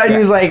again. Yeah, and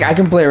he's like, I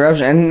can play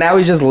Eruption, and now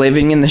he's just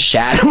living in the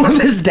shadow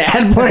of his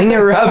dad playing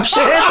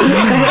Eruption.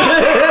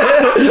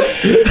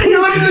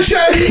 You're living in the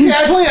shadow of his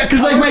dad playing a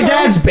Because like my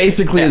dad's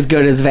basically as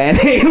good as Van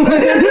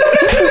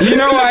Halen. You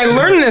know, I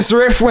learned this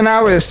riff when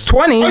I was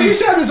 20. Oh, you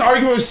used to have this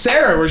argument with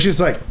Sarah where she was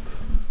like,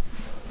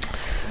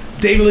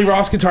 David Lee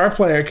Roth's guitar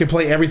player could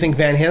play everything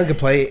Van Halen could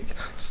play,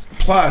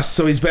 plus,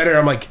 so he's better.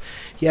 I'm like,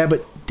 yeah,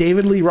 but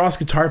David Lee Roth's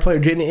guitar player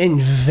didn't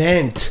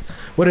invent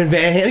what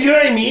Van Halen. You know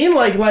what I mean?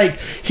 Like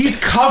he's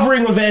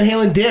covering what Van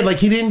Halen did. Like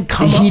he didn't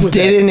come up with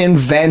it. He didn't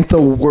invent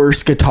the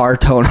worst guitar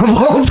tone of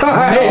all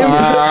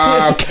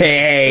time.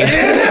 Okay.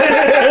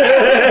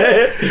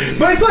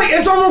 But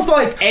it's almost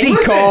like Eddie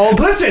Cole.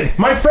 Listen,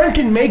 my friend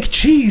can make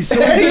cheese, so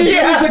he's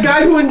the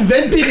guy who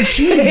invented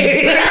cheese.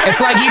 It's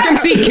like you can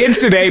see kids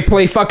today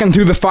play fucking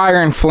Through the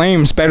Fire and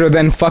Flames better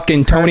than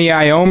fucking Tony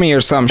Iommi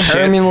or some shit.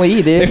 Herman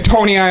Lee did. If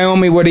Tony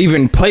Iommi would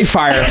even play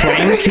Fire and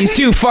Flames, he's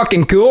too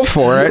fucking cool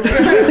for it.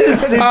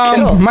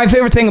 My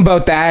favorite thing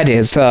about that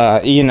is,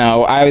 you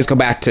know, I always go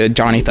back to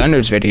Johnny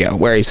Thunder's video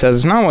where he says,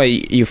 it's not what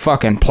you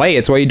fucking play,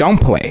 it's what you don't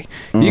play.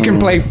 You can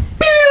play,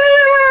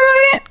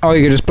 or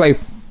you can just play,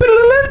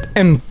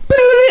 and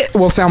it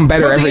will sound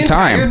better every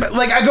time.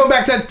 Like I go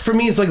back to that, for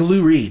me, it's like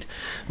Lou Reed.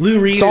 Lou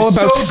Reed It's all is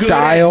about so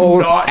style,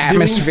 good at not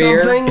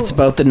atmosphere. doing something. It's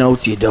about the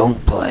notes you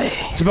don't play.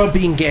 It's about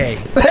being gay.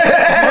 It's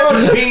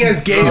about being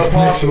as gay as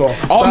possible.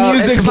 All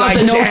music's it's about like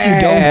the notes you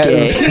don't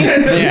jazz.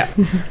 get.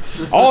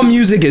 Yeah. All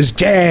music is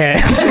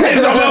jazz.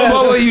 It's all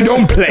about what you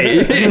don't play.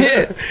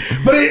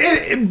 But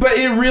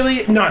it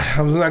really not.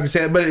 I was not gonna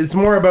say that, but it's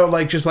more about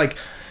like just like.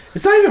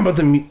 It's not even about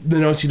the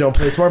notes you don't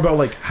play. It's more about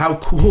like how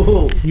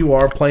cool you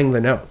are playing the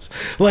notes.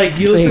 Like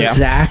you listen,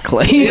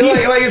 Exactly.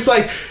 like it's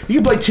like you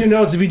can play two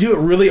notes. If you do it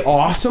really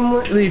awesome,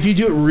 if you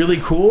do it really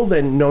cool,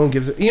 then no one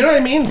gives it. You know what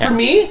I mean? For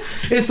me,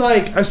 it's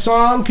like a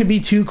song could be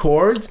two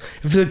chords.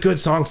 If it's a good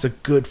song, it's a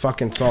good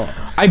fucking song.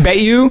 I bet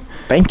you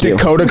Thank you.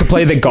 Dakota could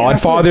play the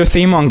Godfather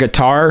theme on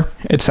guitar.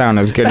 It'd sound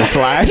as good as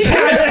Slash.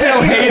 I'd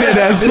still hate it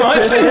as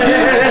much.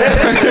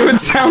 But it would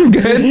sound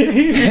good.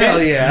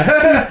 Hell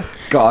yeah.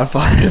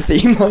 Godfather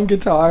theme on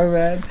guitar,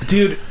 man.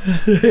 Dude,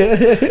 you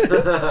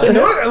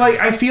know what? Like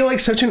I feel like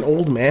such an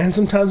old man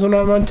sometimes when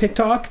I'm on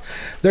TikTok.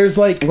 There's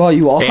like, Well,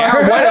 you are.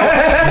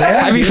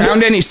 Have you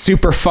found any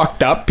super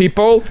fucked up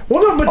people?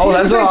 well, no, but Oh, here's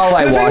that's the thing. all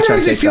I The thing watch on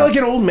is, I feel TikTok. like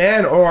an old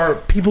man or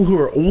people who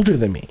are older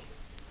than me.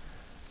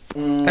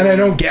 And I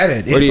don't get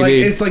it. What do you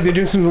mean? It's like they're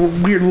doing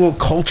some weird little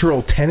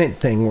cultural tenant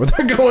thing where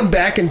they're going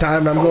back in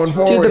time and I'm going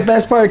forward. Dude, the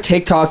best part of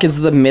TikTok is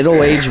the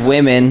middle-aged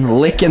women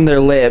licking their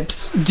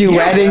lips,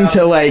 duetting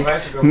to like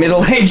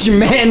middle-aged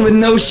men with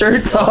no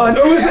shirts on.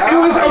 It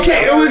was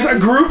okay. It was a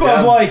group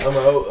of like. I'm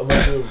out. I'm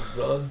about to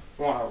run.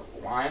 Want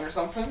wine or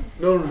something?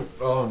 No.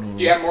 Oh no.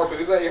 Do you have more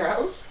booze at your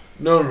house?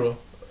 No.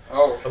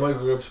 Oh. I might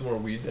grab some more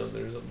weed down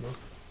there or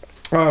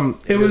something.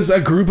 It was a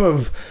group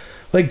of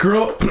like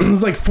it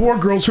was like four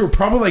girls who were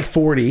probably like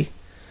 40,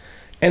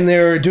 and they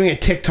were doing a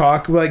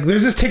TikTok. Like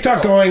there's this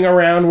TikTok going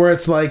around where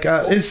it's like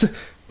it's.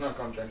 No,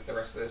 come drink the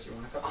rest of this. You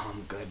want a cup?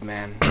 I'm good,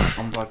 man.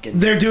 I'm fucking.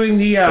 They're doing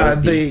the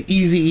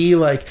Eazy-E,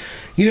 like,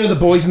 you know, the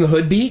Boys in the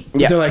Hood beat.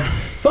 Yeah. They're like,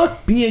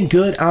 fuck being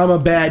good, I'm a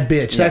bad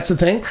bitch. That's the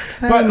thing.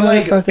 But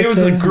like, motherfucker it was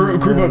a said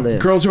group I of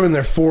live. girls who are in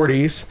their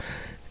 40s,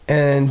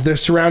 and they're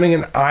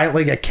surrounding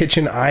a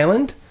kitchen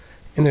island.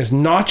 And there's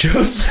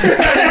nachos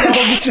on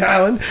each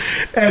island,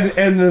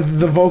 and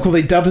the vocal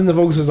they dubbed in the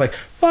vocals was like,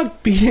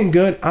 "Fuck being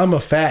good, I'm a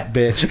fat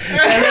bitch," and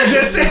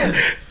they're just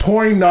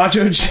pouring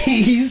nacho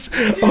cheese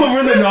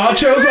over the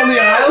nachos on the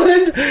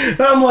island,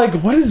 and I'm like,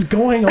 "What is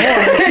going on?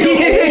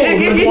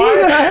 Like,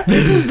 why?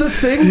 This is the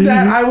thing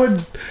that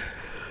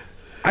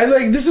I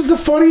like. This is the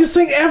funniest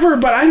thing ever,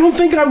 but I don't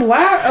think I'm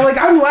laughing. Like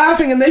I'm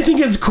laughing, and they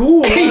think it's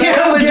cool.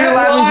 Yeah, but you're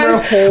laughing for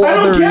a whole I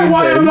don't other get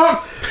why I'm reason.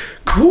 not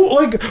cool.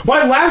 Like,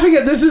 why laughing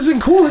at this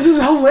isn't cool? This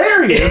is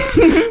hilarious.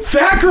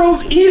 Fat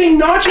girls eating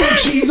nacho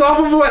cheese off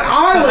of an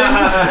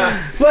island.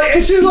 Like,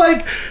 it's just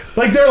like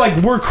they're like,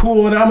 we're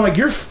cool, and I'm like,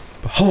 you're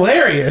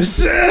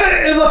hilarious.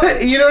 And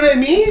like, you know what I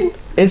mean?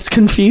 It's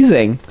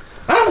confusing.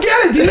 I don't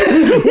get it,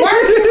 dude. Why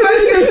are things I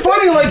think are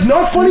funny, like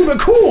not funny but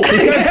cool?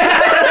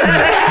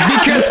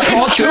 Because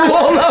culture,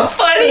 not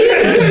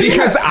funny.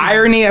 because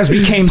irony has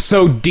become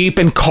so deep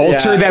in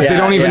culture that they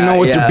don't even know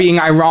what they're being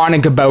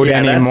ironic about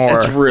anymore.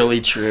 That's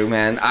really true,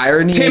 man.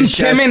 Irony. Tim is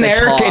just and the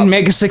Eric top. and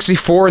Mega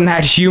 64 and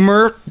that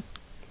humor,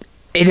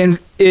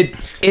 it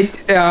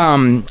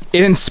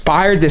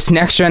inspired this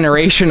next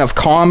generation of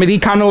comedy,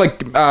 kind of like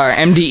But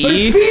it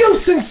MDE.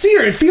 feels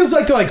sincere. It feels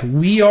like they're like,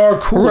 we are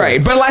cool.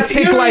 Right, but let's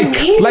You take know what I like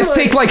mean? let's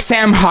take like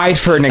Sam Hyde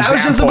for an I example.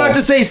 was just about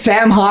to say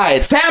Sam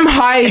Hyde. Sam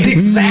Hyde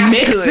Exactly.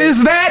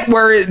 mixes that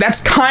where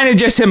that's kind of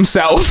just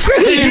himself,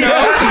 you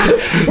know?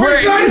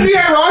 We're trying to be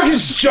ironic.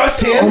 It's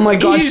just him. Oh my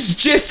god. He's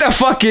just a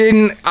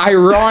fucking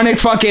ironic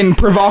fucking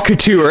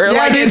provocateur. Yeah,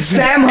 like dude, it's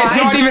Sam not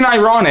Hyde's- even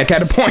ironic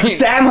at a point.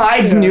 Sam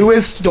Hyde's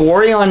newest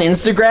story on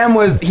Instagram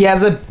was he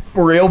has a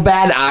real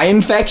bad eye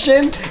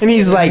infection, and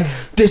he's like,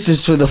 "This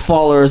is for the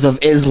followers of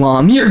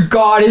Islam. Your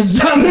God has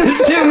done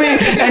this to me,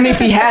 and if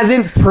he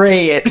hasn't,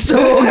 pray it. So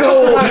it'll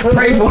go,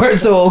 pray for it,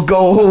 so it'll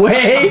go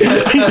away."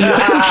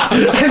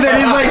 And then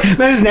he's like,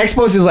 then his next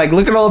post is like,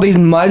 "Look at all these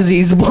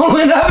muzzies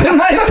blowing up in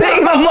my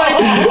thing." I'm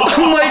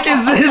like,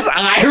 is this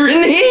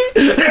irony?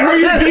 Are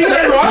you being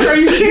ironic? Are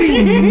you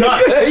being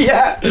nuts?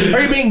 Yeah.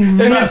 Are you being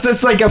nuts? And it's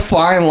just like a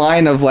fine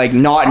line of like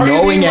not Are you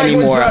knowing being, like,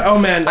 anymore. oh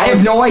man, I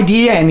have no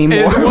idea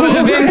anymore.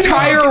 The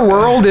entire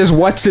world is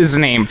what's his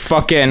name?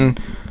 Fucking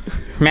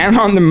Man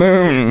on the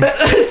Moon.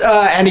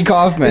 Andy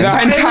Kaufman.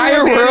 The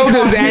entire world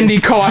is Andy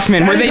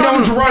Kaufman, where they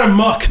don't run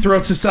amok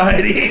throughout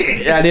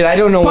society. Yeah, dude, I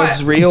don't know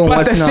what's real and But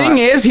what's the not. thing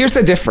is, here's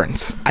the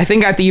difference. I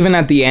think even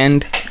at the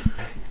end,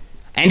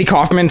 Andy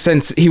Kaufman,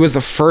 since he was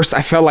the first,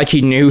 I felt like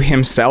he knew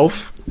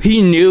himself.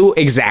 He knew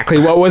exactly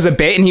what was a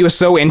bit, and he was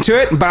so into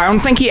it. But I don't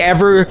think he might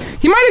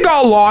have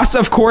got lost,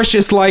 of course,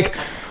 just like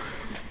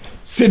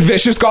Sid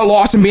Vicious got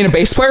lost in being a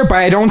bass player, but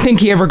I don't think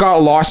he ever got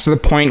lost to the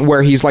point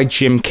where he's like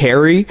Jim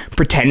Carrey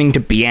pretending to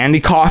be Andy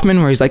Kaufman,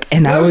 where he's like,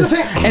 and I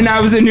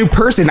was a new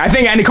person. I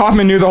think Andy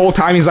Kaufman knew the whole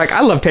time. He's like,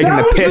 I love taking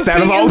the piss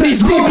out of all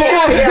these people.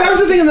 That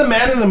was the thing in the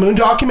Man in the Moon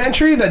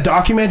documentary that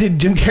documented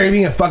Jim Carrey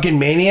being a fucking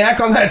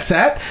maniac on that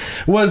set.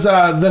 Was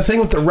the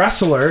thing with the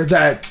wrestler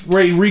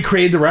where he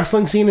recreated the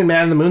wrestling scene in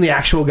Man in the Moon, the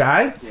actual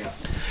guy. Yeah.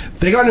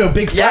 They got into a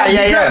big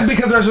fight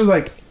because the wrestler was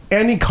like,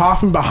 Andy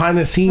Kaufman behind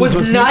the scenes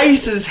was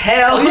nice as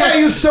hell. Yeah,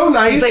 he was so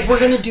nice. He's like, we're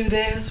gonna do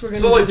this. We're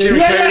gonna So like do Jim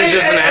this. Carrey's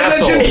just an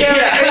asshole.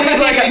 And he's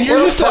like, and you're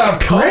just a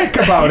prick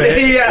about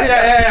it.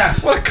 Yeah.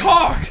 What a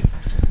cock.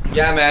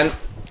 Yeah, man.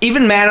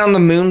 Even Man on the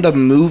Moon, the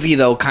movie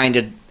though, kind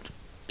of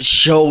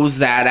shows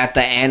that at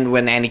the end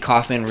when Andy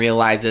Kaufman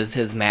realizes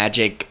his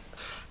magic,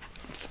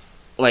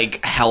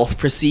 like health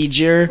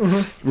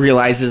procedure,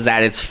 realizes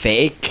that it's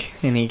fake,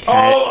 and he.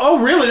 Oh,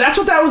 really? That's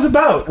what that was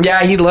about.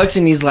 Yeah, he looks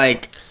and he's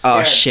like,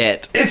 oh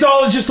shit. It's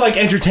all just like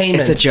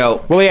entertainment. It's a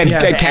joke. Well, he had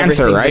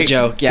cancer, Everything's right? a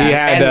joke. Yeah, He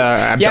had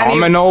And-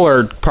 abdominal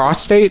or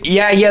prostate.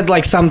 Yeah, he had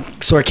like some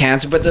sort of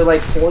cancer, but they're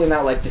like pulling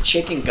out like the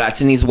chicken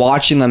guts, and he's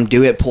watching them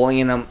do it,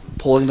 pulling them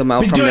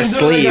out from the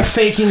sleeve. Like a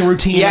faking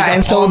routine. Yeah, like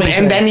and so palming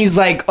thing. then he's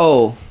like,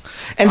 oh,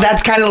 and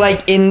that's kind of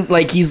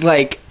like he's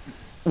like,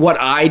 what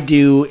I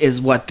do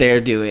is what they're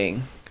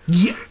doing.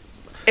 Yeah.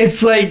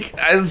 It's like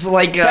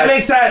That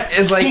makes that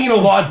scene a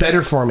lot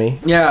better for me.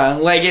 Yeah,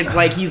 like it's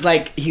like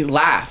he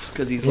laughs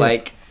because he's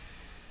like,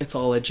 it's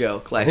all a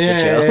joke. Life's a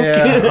joke.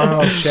 Yeah.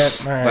 Oh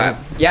shit. All right.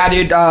 But yeah,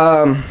 dude.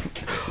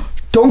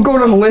 Don't go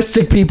to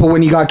holistic people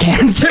when you got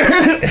cancer.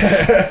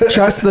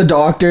 Trust the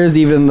doctors,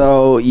 even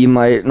though you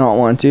might not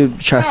want to.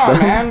 Trust them.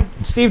 Man,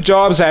 Steve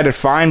Jobs had to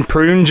find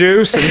prune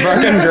juice and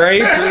fucking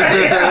grapes.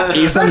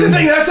 That's the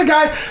thing. That's a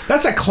guy.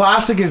 That's a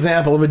classic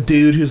example of a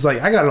dude who's like,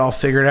 I got it all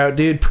figured out,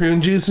 dude.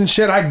 Prune juice and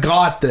shit. I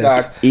got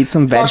this. Eat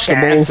some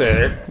vegetables.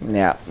 cancer.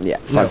 Yeah.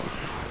 Fuck.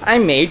 I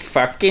made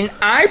fucking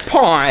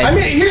iPods. I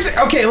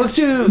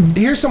mean,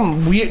 here's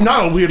some weird,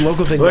 not a weird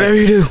local thing. Whatever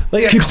you do,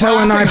 like keep a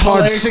selling classic, iPods.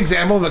 hilarious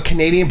example of a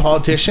Canadian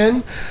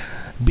politician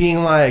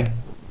being like,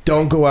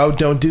 don't go out,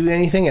 don't do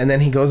anything, and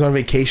then he goes on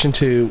vacation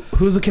to,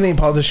 who's the Canadian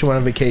politician who went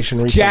on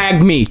vacation recently?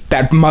 Jagmeet,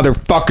 that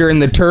motherfucker in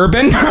the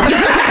turban.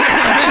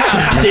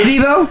 Did he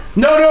though?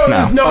 No.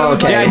 It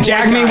was like Yeah, some white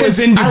Jagmeet guy. was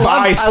in Dubai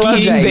I love skiing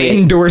the Jagmeet.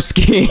 indoor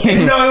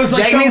skiing. No, it was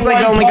like Jagmeet's some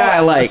like the white only guy I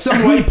like.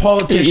 Some white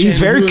politician. He's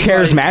very who was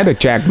charismatic,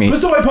 Jagmeet.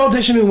 Who's the white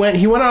politician who went?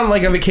 He went on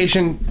like a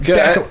vacation.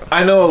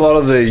 I know a lot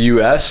of the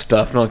U.S.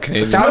 stuff, not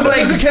Canadian. Sounds It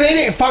was like a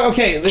Canadian. Fuck.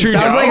 Okay.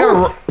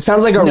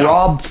 sounds like a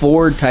Rob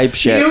Ford type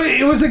shit.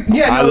 It was a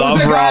yeah. I No, love it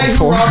was a guy Rob who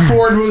Ford. Rob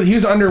Ford. He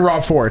was under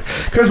Rob Ford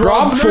because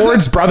Rob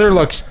Ford's brother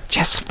looks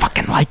just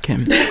fucking like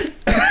him.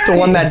 The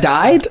one that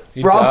died?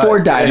 Rob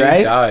Ford died, Yeah, right?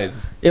 He died.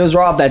 It was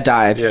Rob that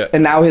died. Yeah.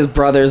 And now his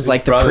brother's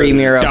like the brother.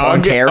 premier of Doug,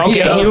 Ontario.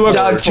 okay, he looks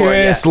Doug Ford,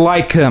 yeah. just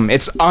like him.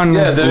 It's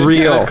Yeah, they're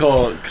unreal.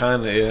 identical,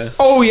 kind of. Yeah.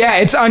 Oh yeah,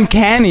 it's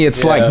uncanny.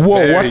 It's like, whoa,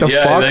 very- what the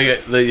yeah,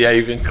 fuck? Yeah,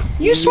 you can.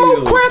 You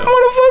smoke clearly crack,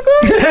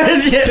 tell.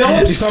 motherfucker?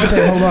 Phillips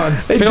something. Hold on.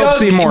 Philip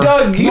Seymour.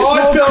 Doug, you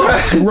Rod smoke crack.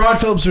 Phillips. Rod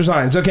Phillips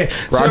resigns. Okay,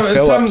 Rod so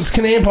Phillips. some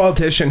Canadian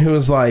politician who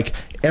was like,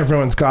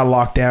 everyone's got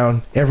locked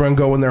down. Everyone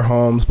go in their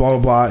homes. Blah blah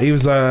blah. He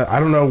was I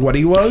don't know what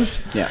he was.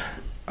 Yeah.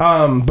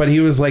 But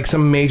he was like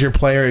some major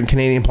player in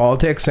Canadian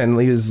politics, and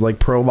he was like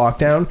pro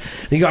lockdown.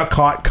 He got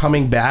caught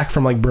coming back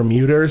from like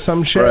Bermuda or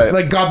some shit. Right.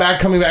 Like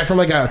coming back from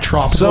like a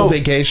tropical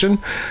vacation.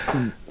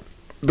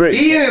 Brett,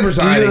 He ended up do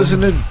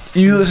resigning.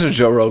 you listen to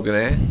Joe Rogan,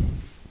 eh?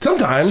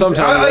 Sometimes. Sometimes,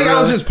 I really?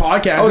 listen to his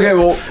podcast. Okay,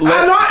 well,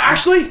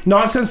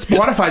 not since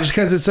Spotify, just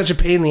because it's such a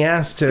pain in the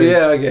ass to.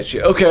 Yeah, I get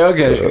you. Okay.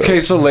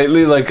 Okay, so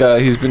lately, like,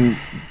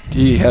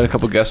 he had a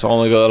couple guests on,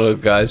 like a lot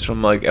of guys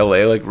from like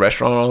LA, like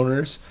restaurant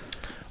owners.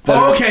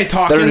 Talking.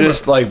 They're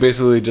just like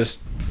basically just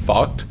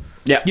fucked.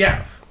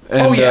 Yeah.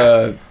 And,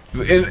 yeah.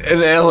 In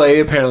LA,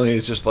 apparently,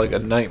 it's just like a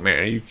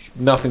nightmare.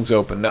 Nothing's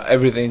open.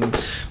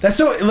 Everything's. That's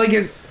so like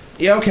it's.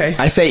 Yeah. Okay.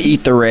 I say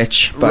eat the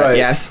rich, but Right.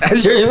 yes.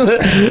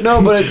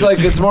 No, but it's like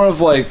it's more of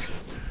like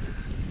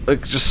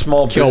like just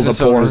small Kill the business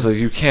poor. owners. Like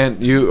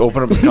you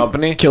open up a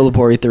company. Kill the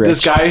poor, eat the rich. This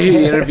guy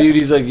he interviewed,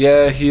 he's like,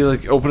 yeah, he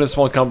like opened a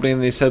small company,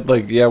 and they said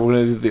like, yeah, we're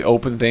gonna do the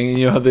open thing. And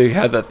you know how they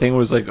had that thing where it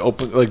was like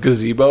open like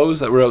gazebos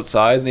that were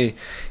outside, and he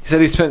said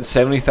he spent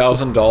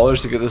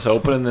 $70,000 to get this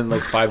open, and then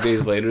like 5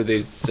 days later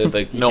they said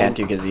like no, can't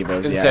do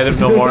gazebos. instead of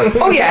no more.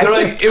 Oh yeah, They're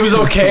like it was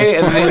okay,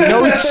 and then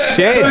No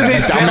shit. so they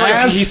spent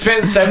like he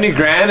spent 70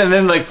 grand, and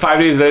then like 5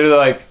 days later they're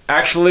like,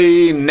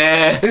 actually,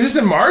 nah. Is this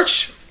in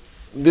March?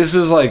 This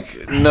was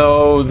like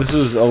no, this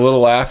was a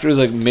little after. It was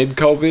like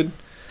mid-COVID.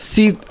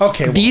 see,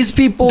 Okay, well, these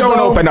people Don't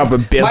though, open up a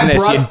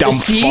business, you dumb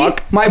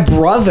fuck. My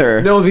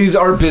brother. No, these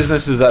are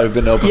businesses that have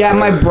been open. Yeah,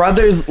 my forever.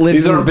 brother's lives.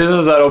 These are in,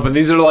 businesses that open.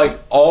 These are like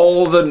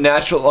all the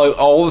natural, like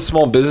all the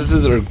small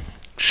businesses are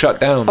shut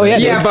down. Oh, yeah,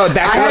 Yeah, dude. but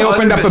that I guy have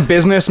opened up a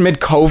business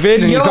mid-COVID,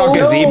 and he thought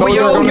gazebos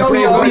yo, were going yo, to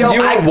save yo, them. yo. Do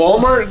you I-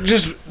 want Walmart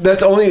just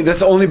that's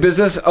the only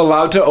business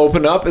allowed to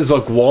open up is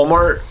like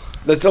Walmart.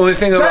 That's the only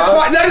thing That's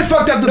allowed. that is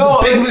fucked up that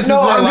No, the businesses no,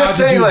 are I'm allowed just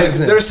to saying, do like,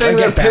 business. they're saying I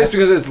they're get that. pissed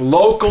because it's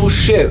local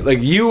shit.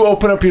 Like, you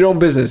open up your own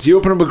business. You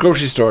open up a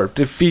grocery store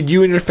to feed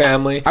you and your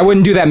family. I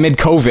wouldn't do that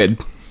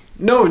mid-COVID.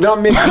 No, not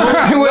mid-COVID.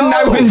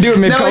 I wouldn't do it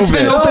mid-COVID. No, it's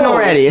been open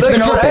already. It's like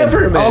been forever,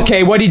 open. man.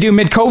 Okay, what do you do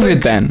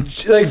mid-COVID then?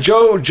 Like,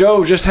 Joe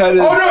just had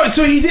Oh no!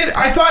 So he did.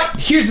 I thought.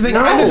 Here's the thing.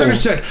 I No.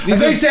 misunderstood. I These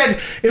thought he are- said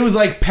it was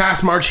like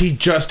past March. He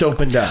just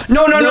opened up.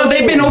 No, No.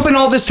 they've been open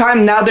all this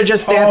time. Now they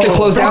have to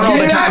close down all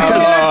the okay, time. okay,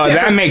 that's Oh, that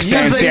different. makes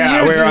Yes, sense. like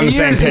Yeah, years we're on and the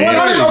same years and page.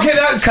 Well, no, okay,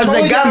 that's 'Cause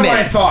totally the different what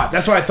government. I thought.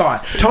 That's what I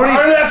thought. Tony-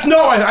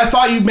 I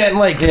thought you meant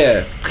like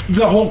Yeah.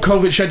 the whole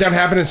COVID shutdown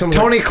happened and someone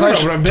Tony like, "We're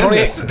Clench, opening a Tony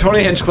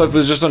business." Hinchcliffe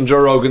was just on Joe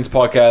Rogan's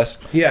podcast.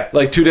 Yeah.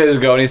 Like 2 days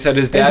ago, and he said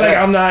his dad. It's like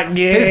I'm not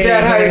gay. His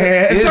dad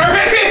has-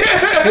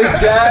 Sorry.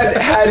 his dad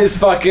had his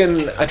fucking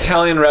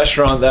Italian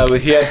restaurant that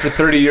he had for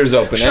 30 years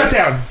open. Shut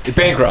down.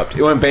 Bankrupt.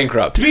 It went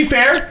bankrupt. To be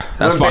fair,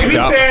 That's to fucked be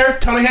up. fair,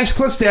 Tony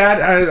Hinchcliffe's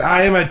dad.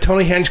 I am a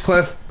Tony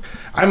Hinchcliffe.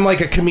 I'm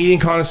like a comedian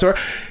connoisseur.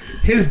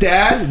 His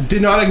dad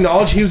did not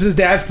acknowledge he was his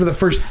dad for the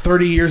first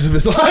 30 years of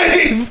his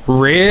life.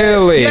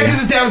 Really? Yeah, because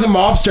his dad was a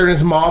mobster and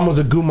his mom was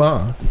a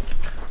gourmand.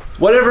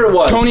 Whatever it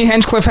was. Tony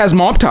Hinchcliffe has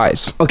mob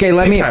ties. Okay,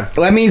 Big time.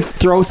 let me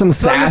throw some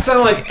It's not just sass.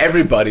 sound like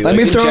everybody. Let like,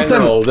 me in throw some-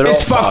 general, they're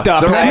It's all fucked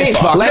up. They're Let all me- It's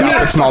fucked. fucked let up.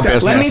 me- It's small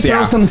business. Let me throw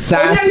yeah. some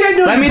sass. Oh, yeah,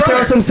 no, let me your throw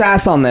brother- some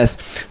sass on this.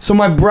 So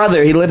my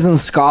brother, he lives in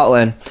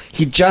Scotland.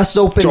 He just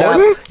opened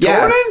Jordan? up. Yeah,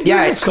 Jordan?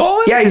 yeah, He's in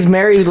Scotland? Yeah, he's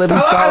married. He lives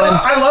in Scotland.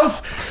 I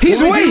love.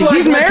 He's- when we do, wait,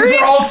 he's 'cause married?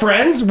 We're all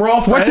friends. We're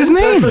all friends. What's his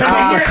name?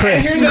 And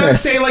Chris. Hearing them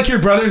Chris. say like your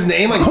brother's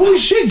name, like holy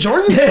shit,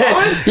 Jordan's in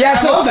Scotland. Yeah,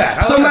 I love that.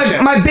 I so love that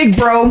shit. my big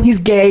bro, he's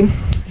gay.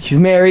 He's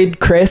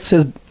married. Chris,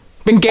 his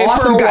Been gay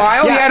Awesome for a guy.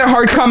 while. Yeah. He had a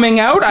hard coming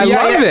out. I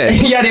love it.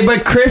 Yeah,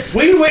 but Chris.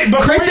 Wait, before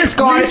Chris you, is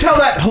will you Scottish. tell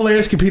that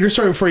hilarious computer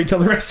story before you tell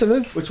the rest of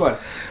this? Which one?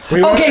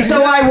 Wait, what? Okay,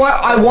 so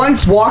I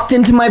once walked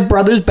into my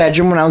brother's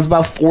bedroom when I was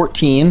about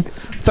 13,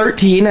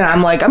 and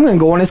I'm like, I'm gonna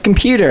go on his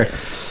computer.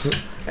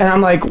 And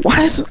I'm like,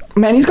 why is,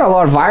 man, he's got a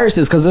lot of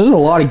viruses because there's a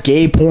lot of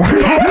gay porn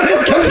on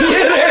his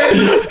computer.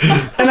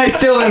 And I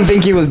still didn't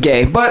think he was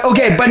gay. But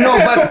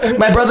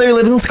my brother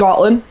lives in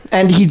Scotland,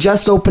 and he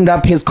just opened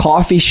up his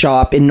coffee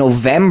shop in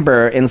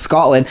November in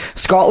Scotland.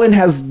 Scotland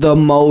has the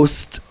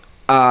most,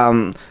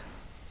 what's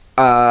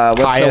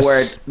Highest. the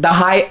word? The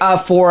high,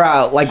 for,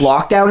 like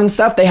lockdown and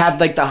stuff, they have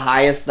like the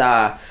highest,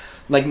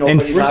 like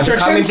nobody's allowed to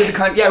come into the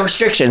country. Yeah,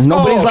 restrictions.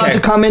 Nobody's allowed okay. to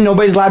come in.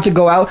 Nobody's allowed to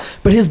go out.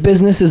 But his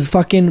business is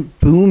fucking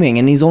booming,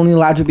 and he's only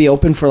allowed to be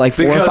open for like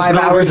 4 or Because 5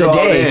 hours a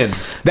nobody's day. allowed in.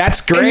 That's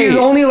And great. he's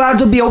only allowed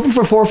to be open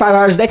for 4 or 5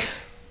 hours a day.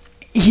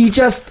 He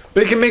just,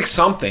 But he can make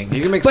something.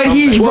 You can make but something.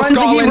 he Well, runs.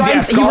 Scotland's- yeah,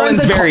 He Scotland's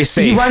runs a very He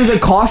safe. runs a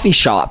coffee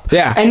shop.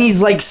 Yeah. and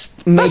he's like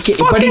making,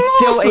 but he's fucking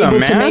still awesome,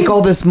 able to man. make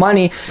all this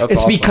money. That's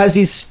It's awesome. because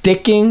he's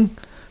sticking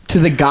to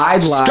the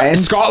guidelines.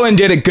 Scotland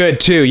did it good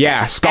too.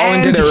 Yeah,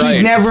 Scotland and did it right.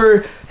 he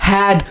never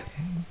had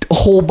a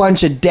whole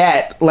bunch of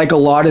debt like a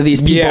lot of these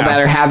people Yeah. that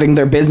are having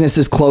their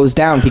businesses closed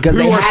down because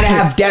they Who are had to pay-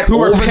 have debt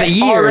who are over pay- the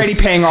years. already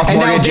paying off and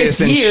now mortgages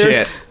this and year,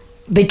 shit.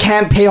 They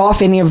can't pay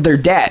off any of their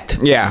debt,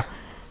 Yeah.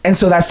 and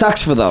so that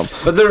sucks for them.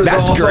 But they're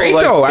That's also, great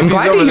like, though. if I'm he's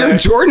glad to over hear there-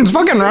 Jordan's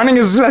fucking running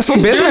a successful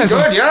business.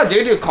 yeah,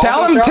 dude.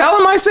 Tell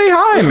him I say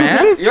hi,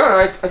 man.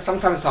 Yeah, I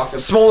sometimes talk to him.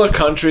 Smaller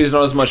countries,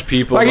 not as much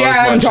people. Like, not yeah, as I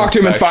haven't much talked to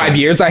him in 5 inspection.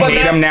 years. I But hate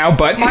man, him now,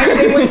 but My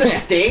thing with the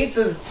states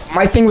is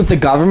my thing with the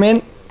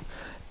government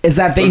is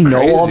that they They're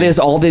know crazy.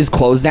 all these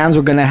close downs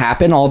were gonna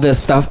happen, all this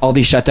stuff, all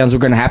these shutdowns were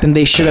gonna happen.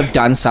 They should have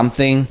done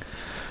something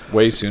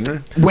Way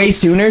sooner. way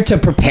sooner to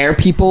prepare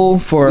people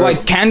for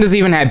like Canada's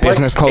even had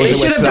business closure,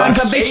 They which should have done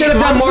sucks. something. They should have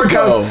done more. months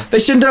ago. They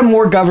should have done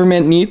more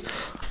government need.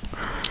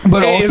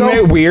 But Isn't also,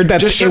 it weird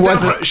that Just it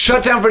wasn't?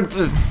 shut down for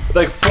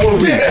like 4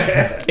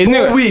 weeks. Isn't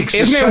 4 it, weeks,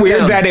 just Isn't it shut weird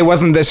down. that it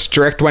wasn't this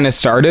strict when it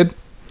started?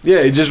 Yeah,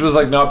 it just was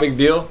like not a big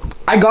deal.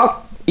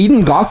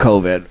 Eden got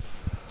COVID.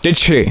 Did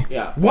she?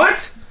 Yeah.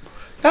 What?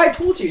 I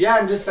told you. Yeah,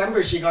 in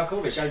December she got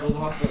COVID. She had to go to the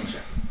hospital and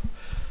shit.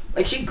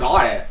 Like she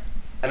got it,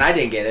 and I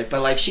didn't get it.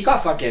 But like she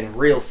got fucking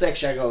real sick.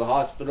 She had to go to the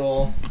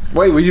hospital.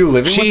 Wait, were you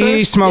living with She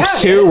her? smokes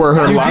Yeah, too, yeah. where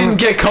her You lungs. didn't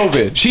get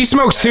COVID. She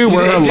smokes too,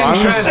 where her It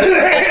didn't lungs.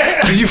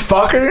 Did you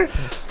fuck her?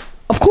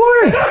 Of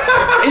course.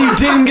 And you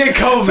didn't get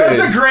COVID. That's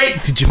a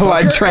great. Did you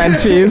Blood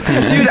transfuse.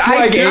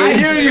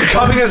 Dude, You're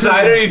coming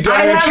inside her, you don't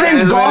I even haven't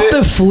transmit got it.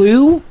 the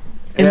flu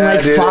in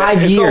like dude,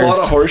 5 it's years. a lot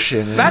of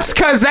horseshit, man. That's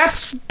because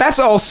that's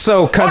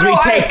also because we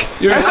take.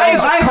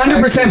 I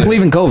 100%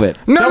 believe in COVID.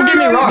 Don't get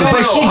me wrong,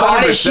 but she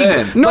got it.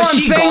 100%. No, but I'm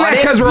she saying got that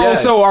it. because we're Yeah.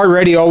 also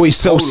already always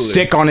so Totally.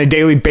 sick on a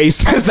daily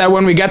basis that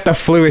when we get the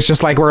flu, it's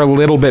just like we're a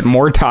little bit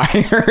more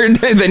tired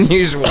than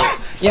usual.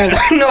 Yeah,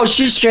 no,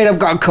 she straight up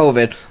got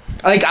COVID.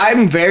 Like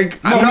I'm very,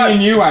 I'm No, not, me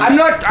and you,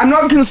 I'm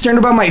not concerned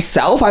about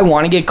myself. I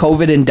want to get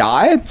COVID and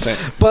die,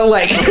 but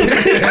like,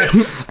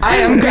 I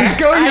am.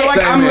 You're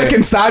like, I'm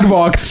licking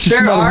sidewalks.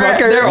 There are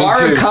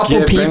too. a couple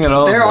Yeah, bring it people.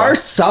 on, There bro. are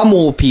some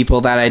old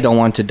people that I don't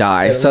want to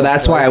die, so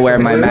that's why I wear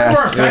my It's more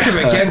mask. effective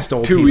against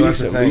old 2 people. weeks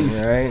That's the at thing,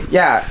 least. right?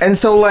 Yeah, and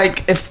so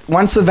like, if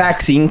once the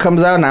vaccine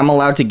comes out and I'm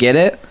allowed to get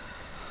it,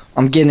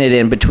 I'm getting it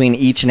in between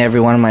each and every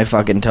one of my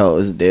fucking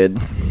toes, dude.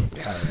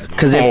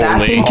 Because if that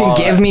Holy thing can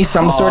give me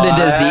some sort of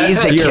disease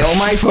that Your kill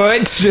my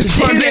foot's just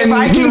Dude, fucking if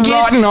I can get,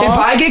 rotten off. if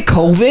I get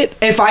COVID,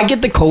 if I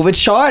get the COVID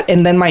shot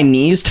and then my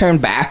knees turn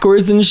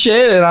backwards and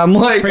shit, and I'm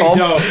like, Pretty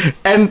dope.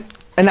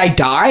 and I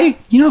die,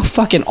 you know how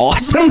fucking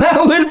awesome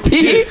that would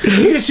be. You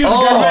can sue the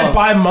government,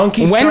 buy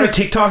monkeys, When- start a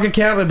TikTok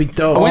account, that'd be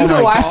dope. When's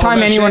the last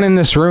time anyone in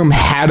this room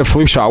had a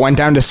flu shot? Went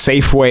down to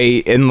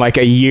Safeway in like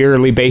a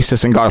yearly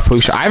basis and got a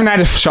flu shot. I haven't had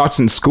a shot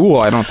since school.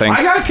 I don't think.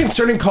 I got a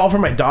concerning call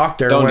from my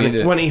doctor Don't need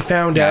it. when he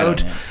found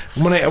out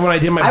when I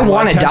did my I blood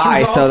want to test die,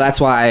 results, so that's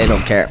why I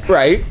don't care.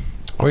 right.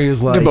 where he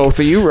was like To both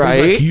of you, he was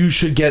right? like, you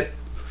should get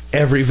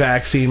every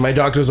vaccine. My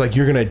doctor was like,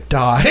 you're gonna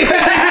die.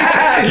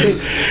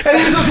 And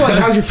he was also like,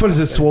 how's your foot? Is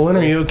it swollen?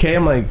 Are you okay?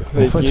 I'm like,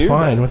 my foot's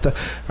fine. What the?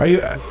 Are you?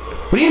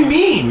 What do you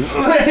mean?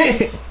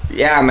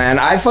 Yeah, man.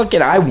 I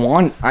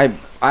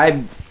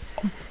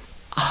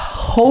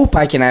hope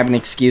I can have an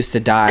excuse to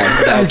die I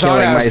without thought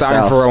killing I was dying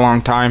myself. for a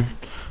long time.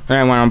 Then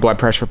I went on blood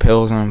pressure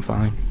pills and I'm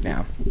fine.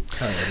 Yeah.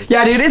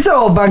 Yeah, dude, it's a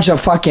whole bunch of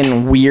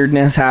fucking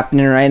weirdness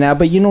happening right now.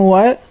 But you know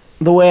what?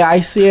 The way I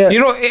see it, You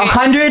know,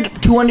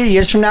 100, 200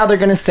 years from now, they're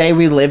going to say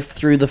we lived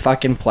through the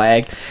fucking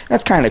plague.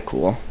 That's kind of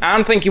cool. I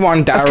don't think you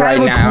want to die That's right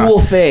kind of a now. cool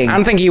thing. I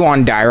don't think you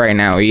want to die right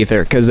now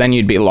either, because then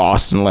you'd be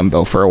lost in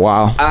limbo for a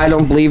while. I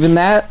don't believe in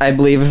that. I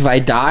believe if I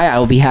die, I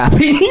will be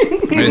happy.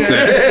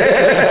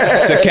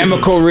 It's a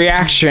chemical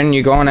reaction.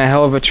 You go on a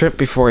hell of a trip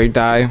before you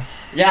die.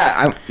 Yeah,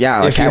 I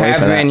If you can't wait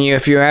for that.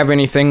 if you have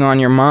anything on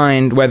your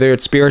mind, whether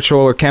it's spiritual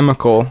or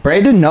chemical,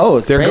 Braden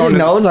knows. They're Braden going to-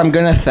 knows I'm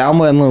gonna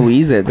Thelma and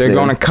Louise it. they're soon.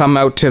 going to come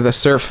out to the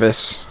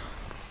surface.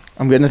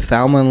 I'm gonna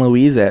Thelma and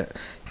Louise it.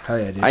 Hell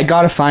yeah, dude. I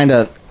gotta find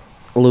a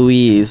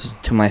Louise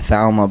to my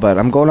Thelma, but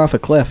I'm going off a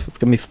cliff. It's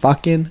gonna be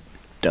fucking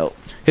dope.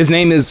 His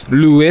name is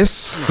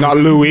Louis, not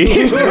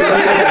Louise.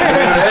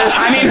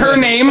 I mean, her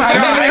name. I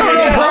don't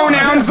know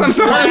pronouns. I'm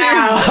sorry.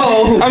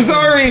 I'm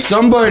sorry.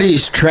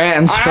 Somebody's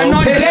transphobic. I'm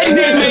not dead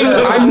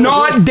naming. I'm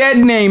not dead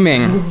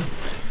naming.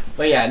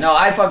 But yeah, no,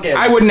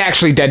 I wouldn't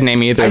actually dead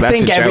name either. I That's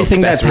think a joke.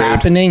 everything that's rude.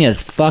 happening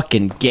is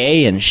fucking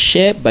gay and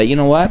shit, but you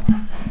know what?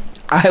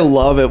 I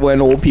love it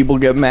when old people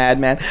get mad,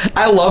 man.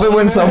 I love it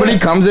when somebody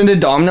comes into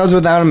Domino's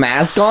without a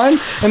mask on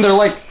and they're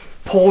like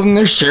pulling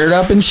their shirt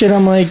up and shit.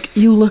 I'm like,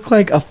 you look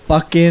like a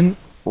fucking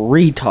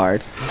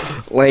retard.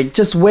 Like,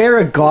 just wear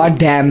a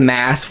goddamn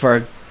mask for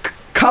a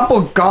couple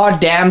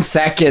goddamn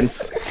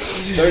seconds.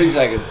 30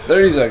 seconds.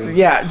 30 seconds.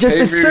 Yeah, just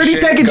Pay it's for your 30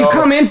 shit, seconds. You go.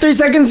 come in, 30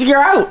 seconds,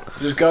 you're out.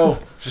 Just go.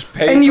 Just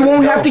pay. And you for it,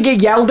 won't go. have to get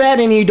yelled at,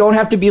 and you don't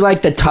have to be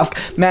like the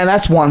tough man.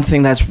 That's one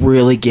thing that's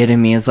really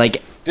getting me is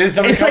like Did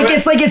somebody it's come like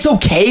in? it's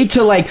okay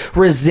to like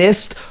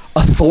resist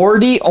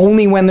authority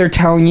only when they're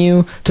telling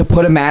you to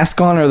put a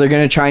mask on or they're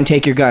gonna try and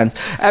take your guns.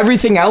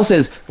 Everything else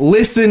is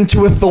listen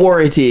to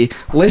authority,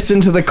 listen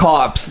to the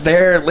cops,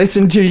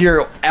 listen to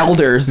your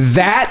elders.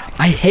 That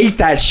I hate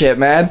that shit,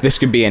 man. this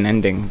could be an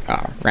ending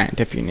rant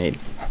if you need.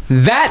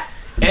 That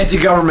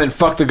Anti-government.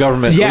 Fuck the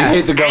government. yeah. We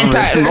hate the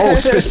government.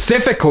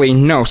 Specifically.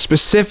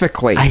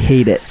 I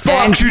hate it.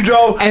 Fuck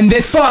Trudeau. And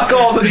this Fuck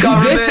all the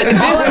government. This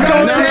All the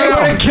government no.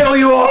 gonna kill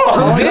you all. All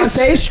I gotta This-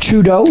 say is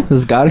Trudeau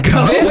has gotta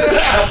go.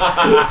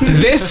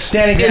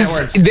 Standing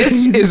backwards.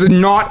 this is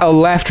not a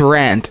left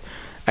rant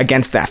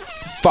against that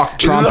fuck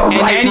Trump is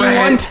a and right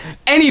rant.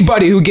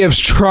 anybody who gives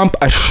Trump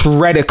a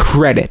shred of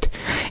credit.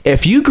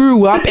 If you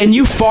grew up and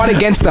you fought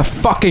against the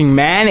fucking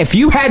man, if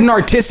you had an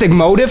artistic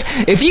motive,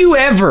 if you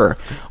ever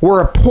were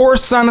a poor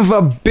son of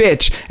a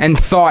bitch and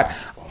thought,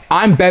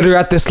 I'm better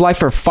at this life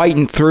for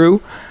fighting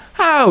through,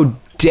 how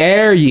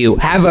dare you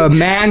have a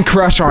man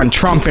crush on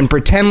Trump and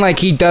pretend like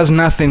he does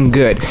nothing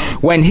good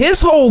when his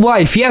whole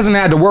life he hasn't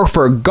had to work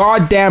for a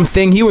goddamn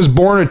thing. He was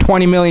born with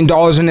 $20 million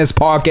in his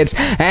pockets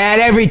and at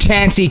every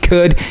chance he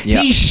could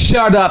he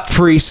shut up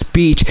free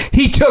speech.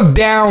 He took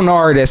down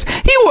artists.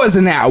 He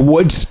wasn't at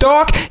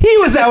Woodstock. He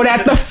was out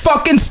at the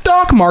fucking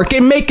stock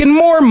market making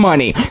more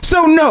money.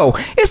 So no,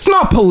 it's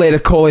not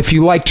political if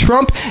you like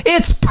Trump.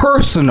 It's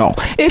personal.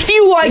 If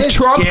you like It's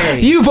Trump, gay.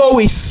 you've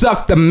always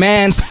sucked the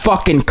man's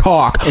fucking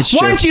cock. It's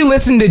Why true. don't you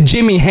listen to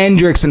Jimi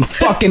Hendrix and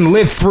fucking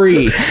live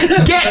free?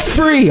 Get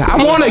free.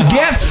 I want to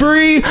get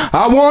free.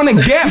 I want to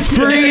get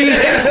free.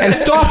 And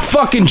stop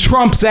fucking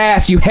Trump's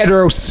ass, you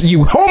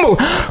you homo.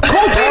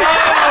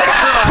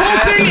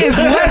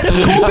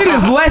 Colton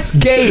is less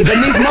gay than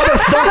these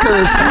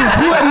motherfuckers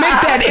who admit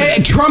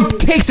that Trump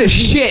takes a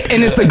shit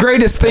and it's the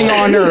greatest thing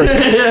on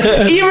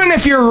earth. Even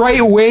if you're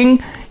right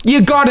wing, you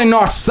gotta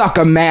not suck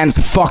a man's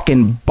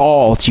fucking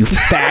balls, you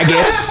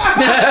faggots.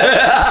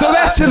 So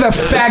that's to the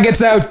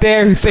faggots out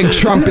there who think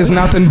Trump is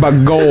nothing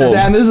but gold.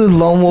 Damn, this is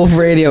Lone Wolf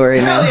Radio right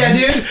now. Hell yeah,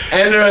 dude.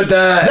 And at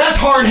that. That's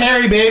hard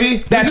Harry, baby.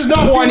 That's this is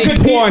not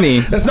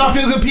 2020. That's not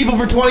feel good people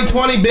for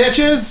 2020,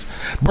 bitches.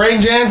 Brain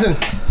Jansen.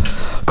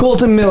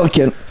 Colton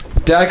Milliken.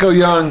 Daco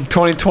Young,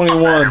 2021.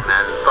 Man,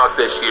 fuck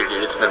this year,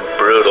 dude. It's been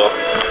brutal.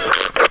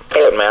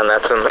 Hey, man,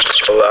 that's in the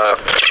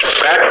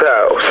Max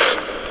house.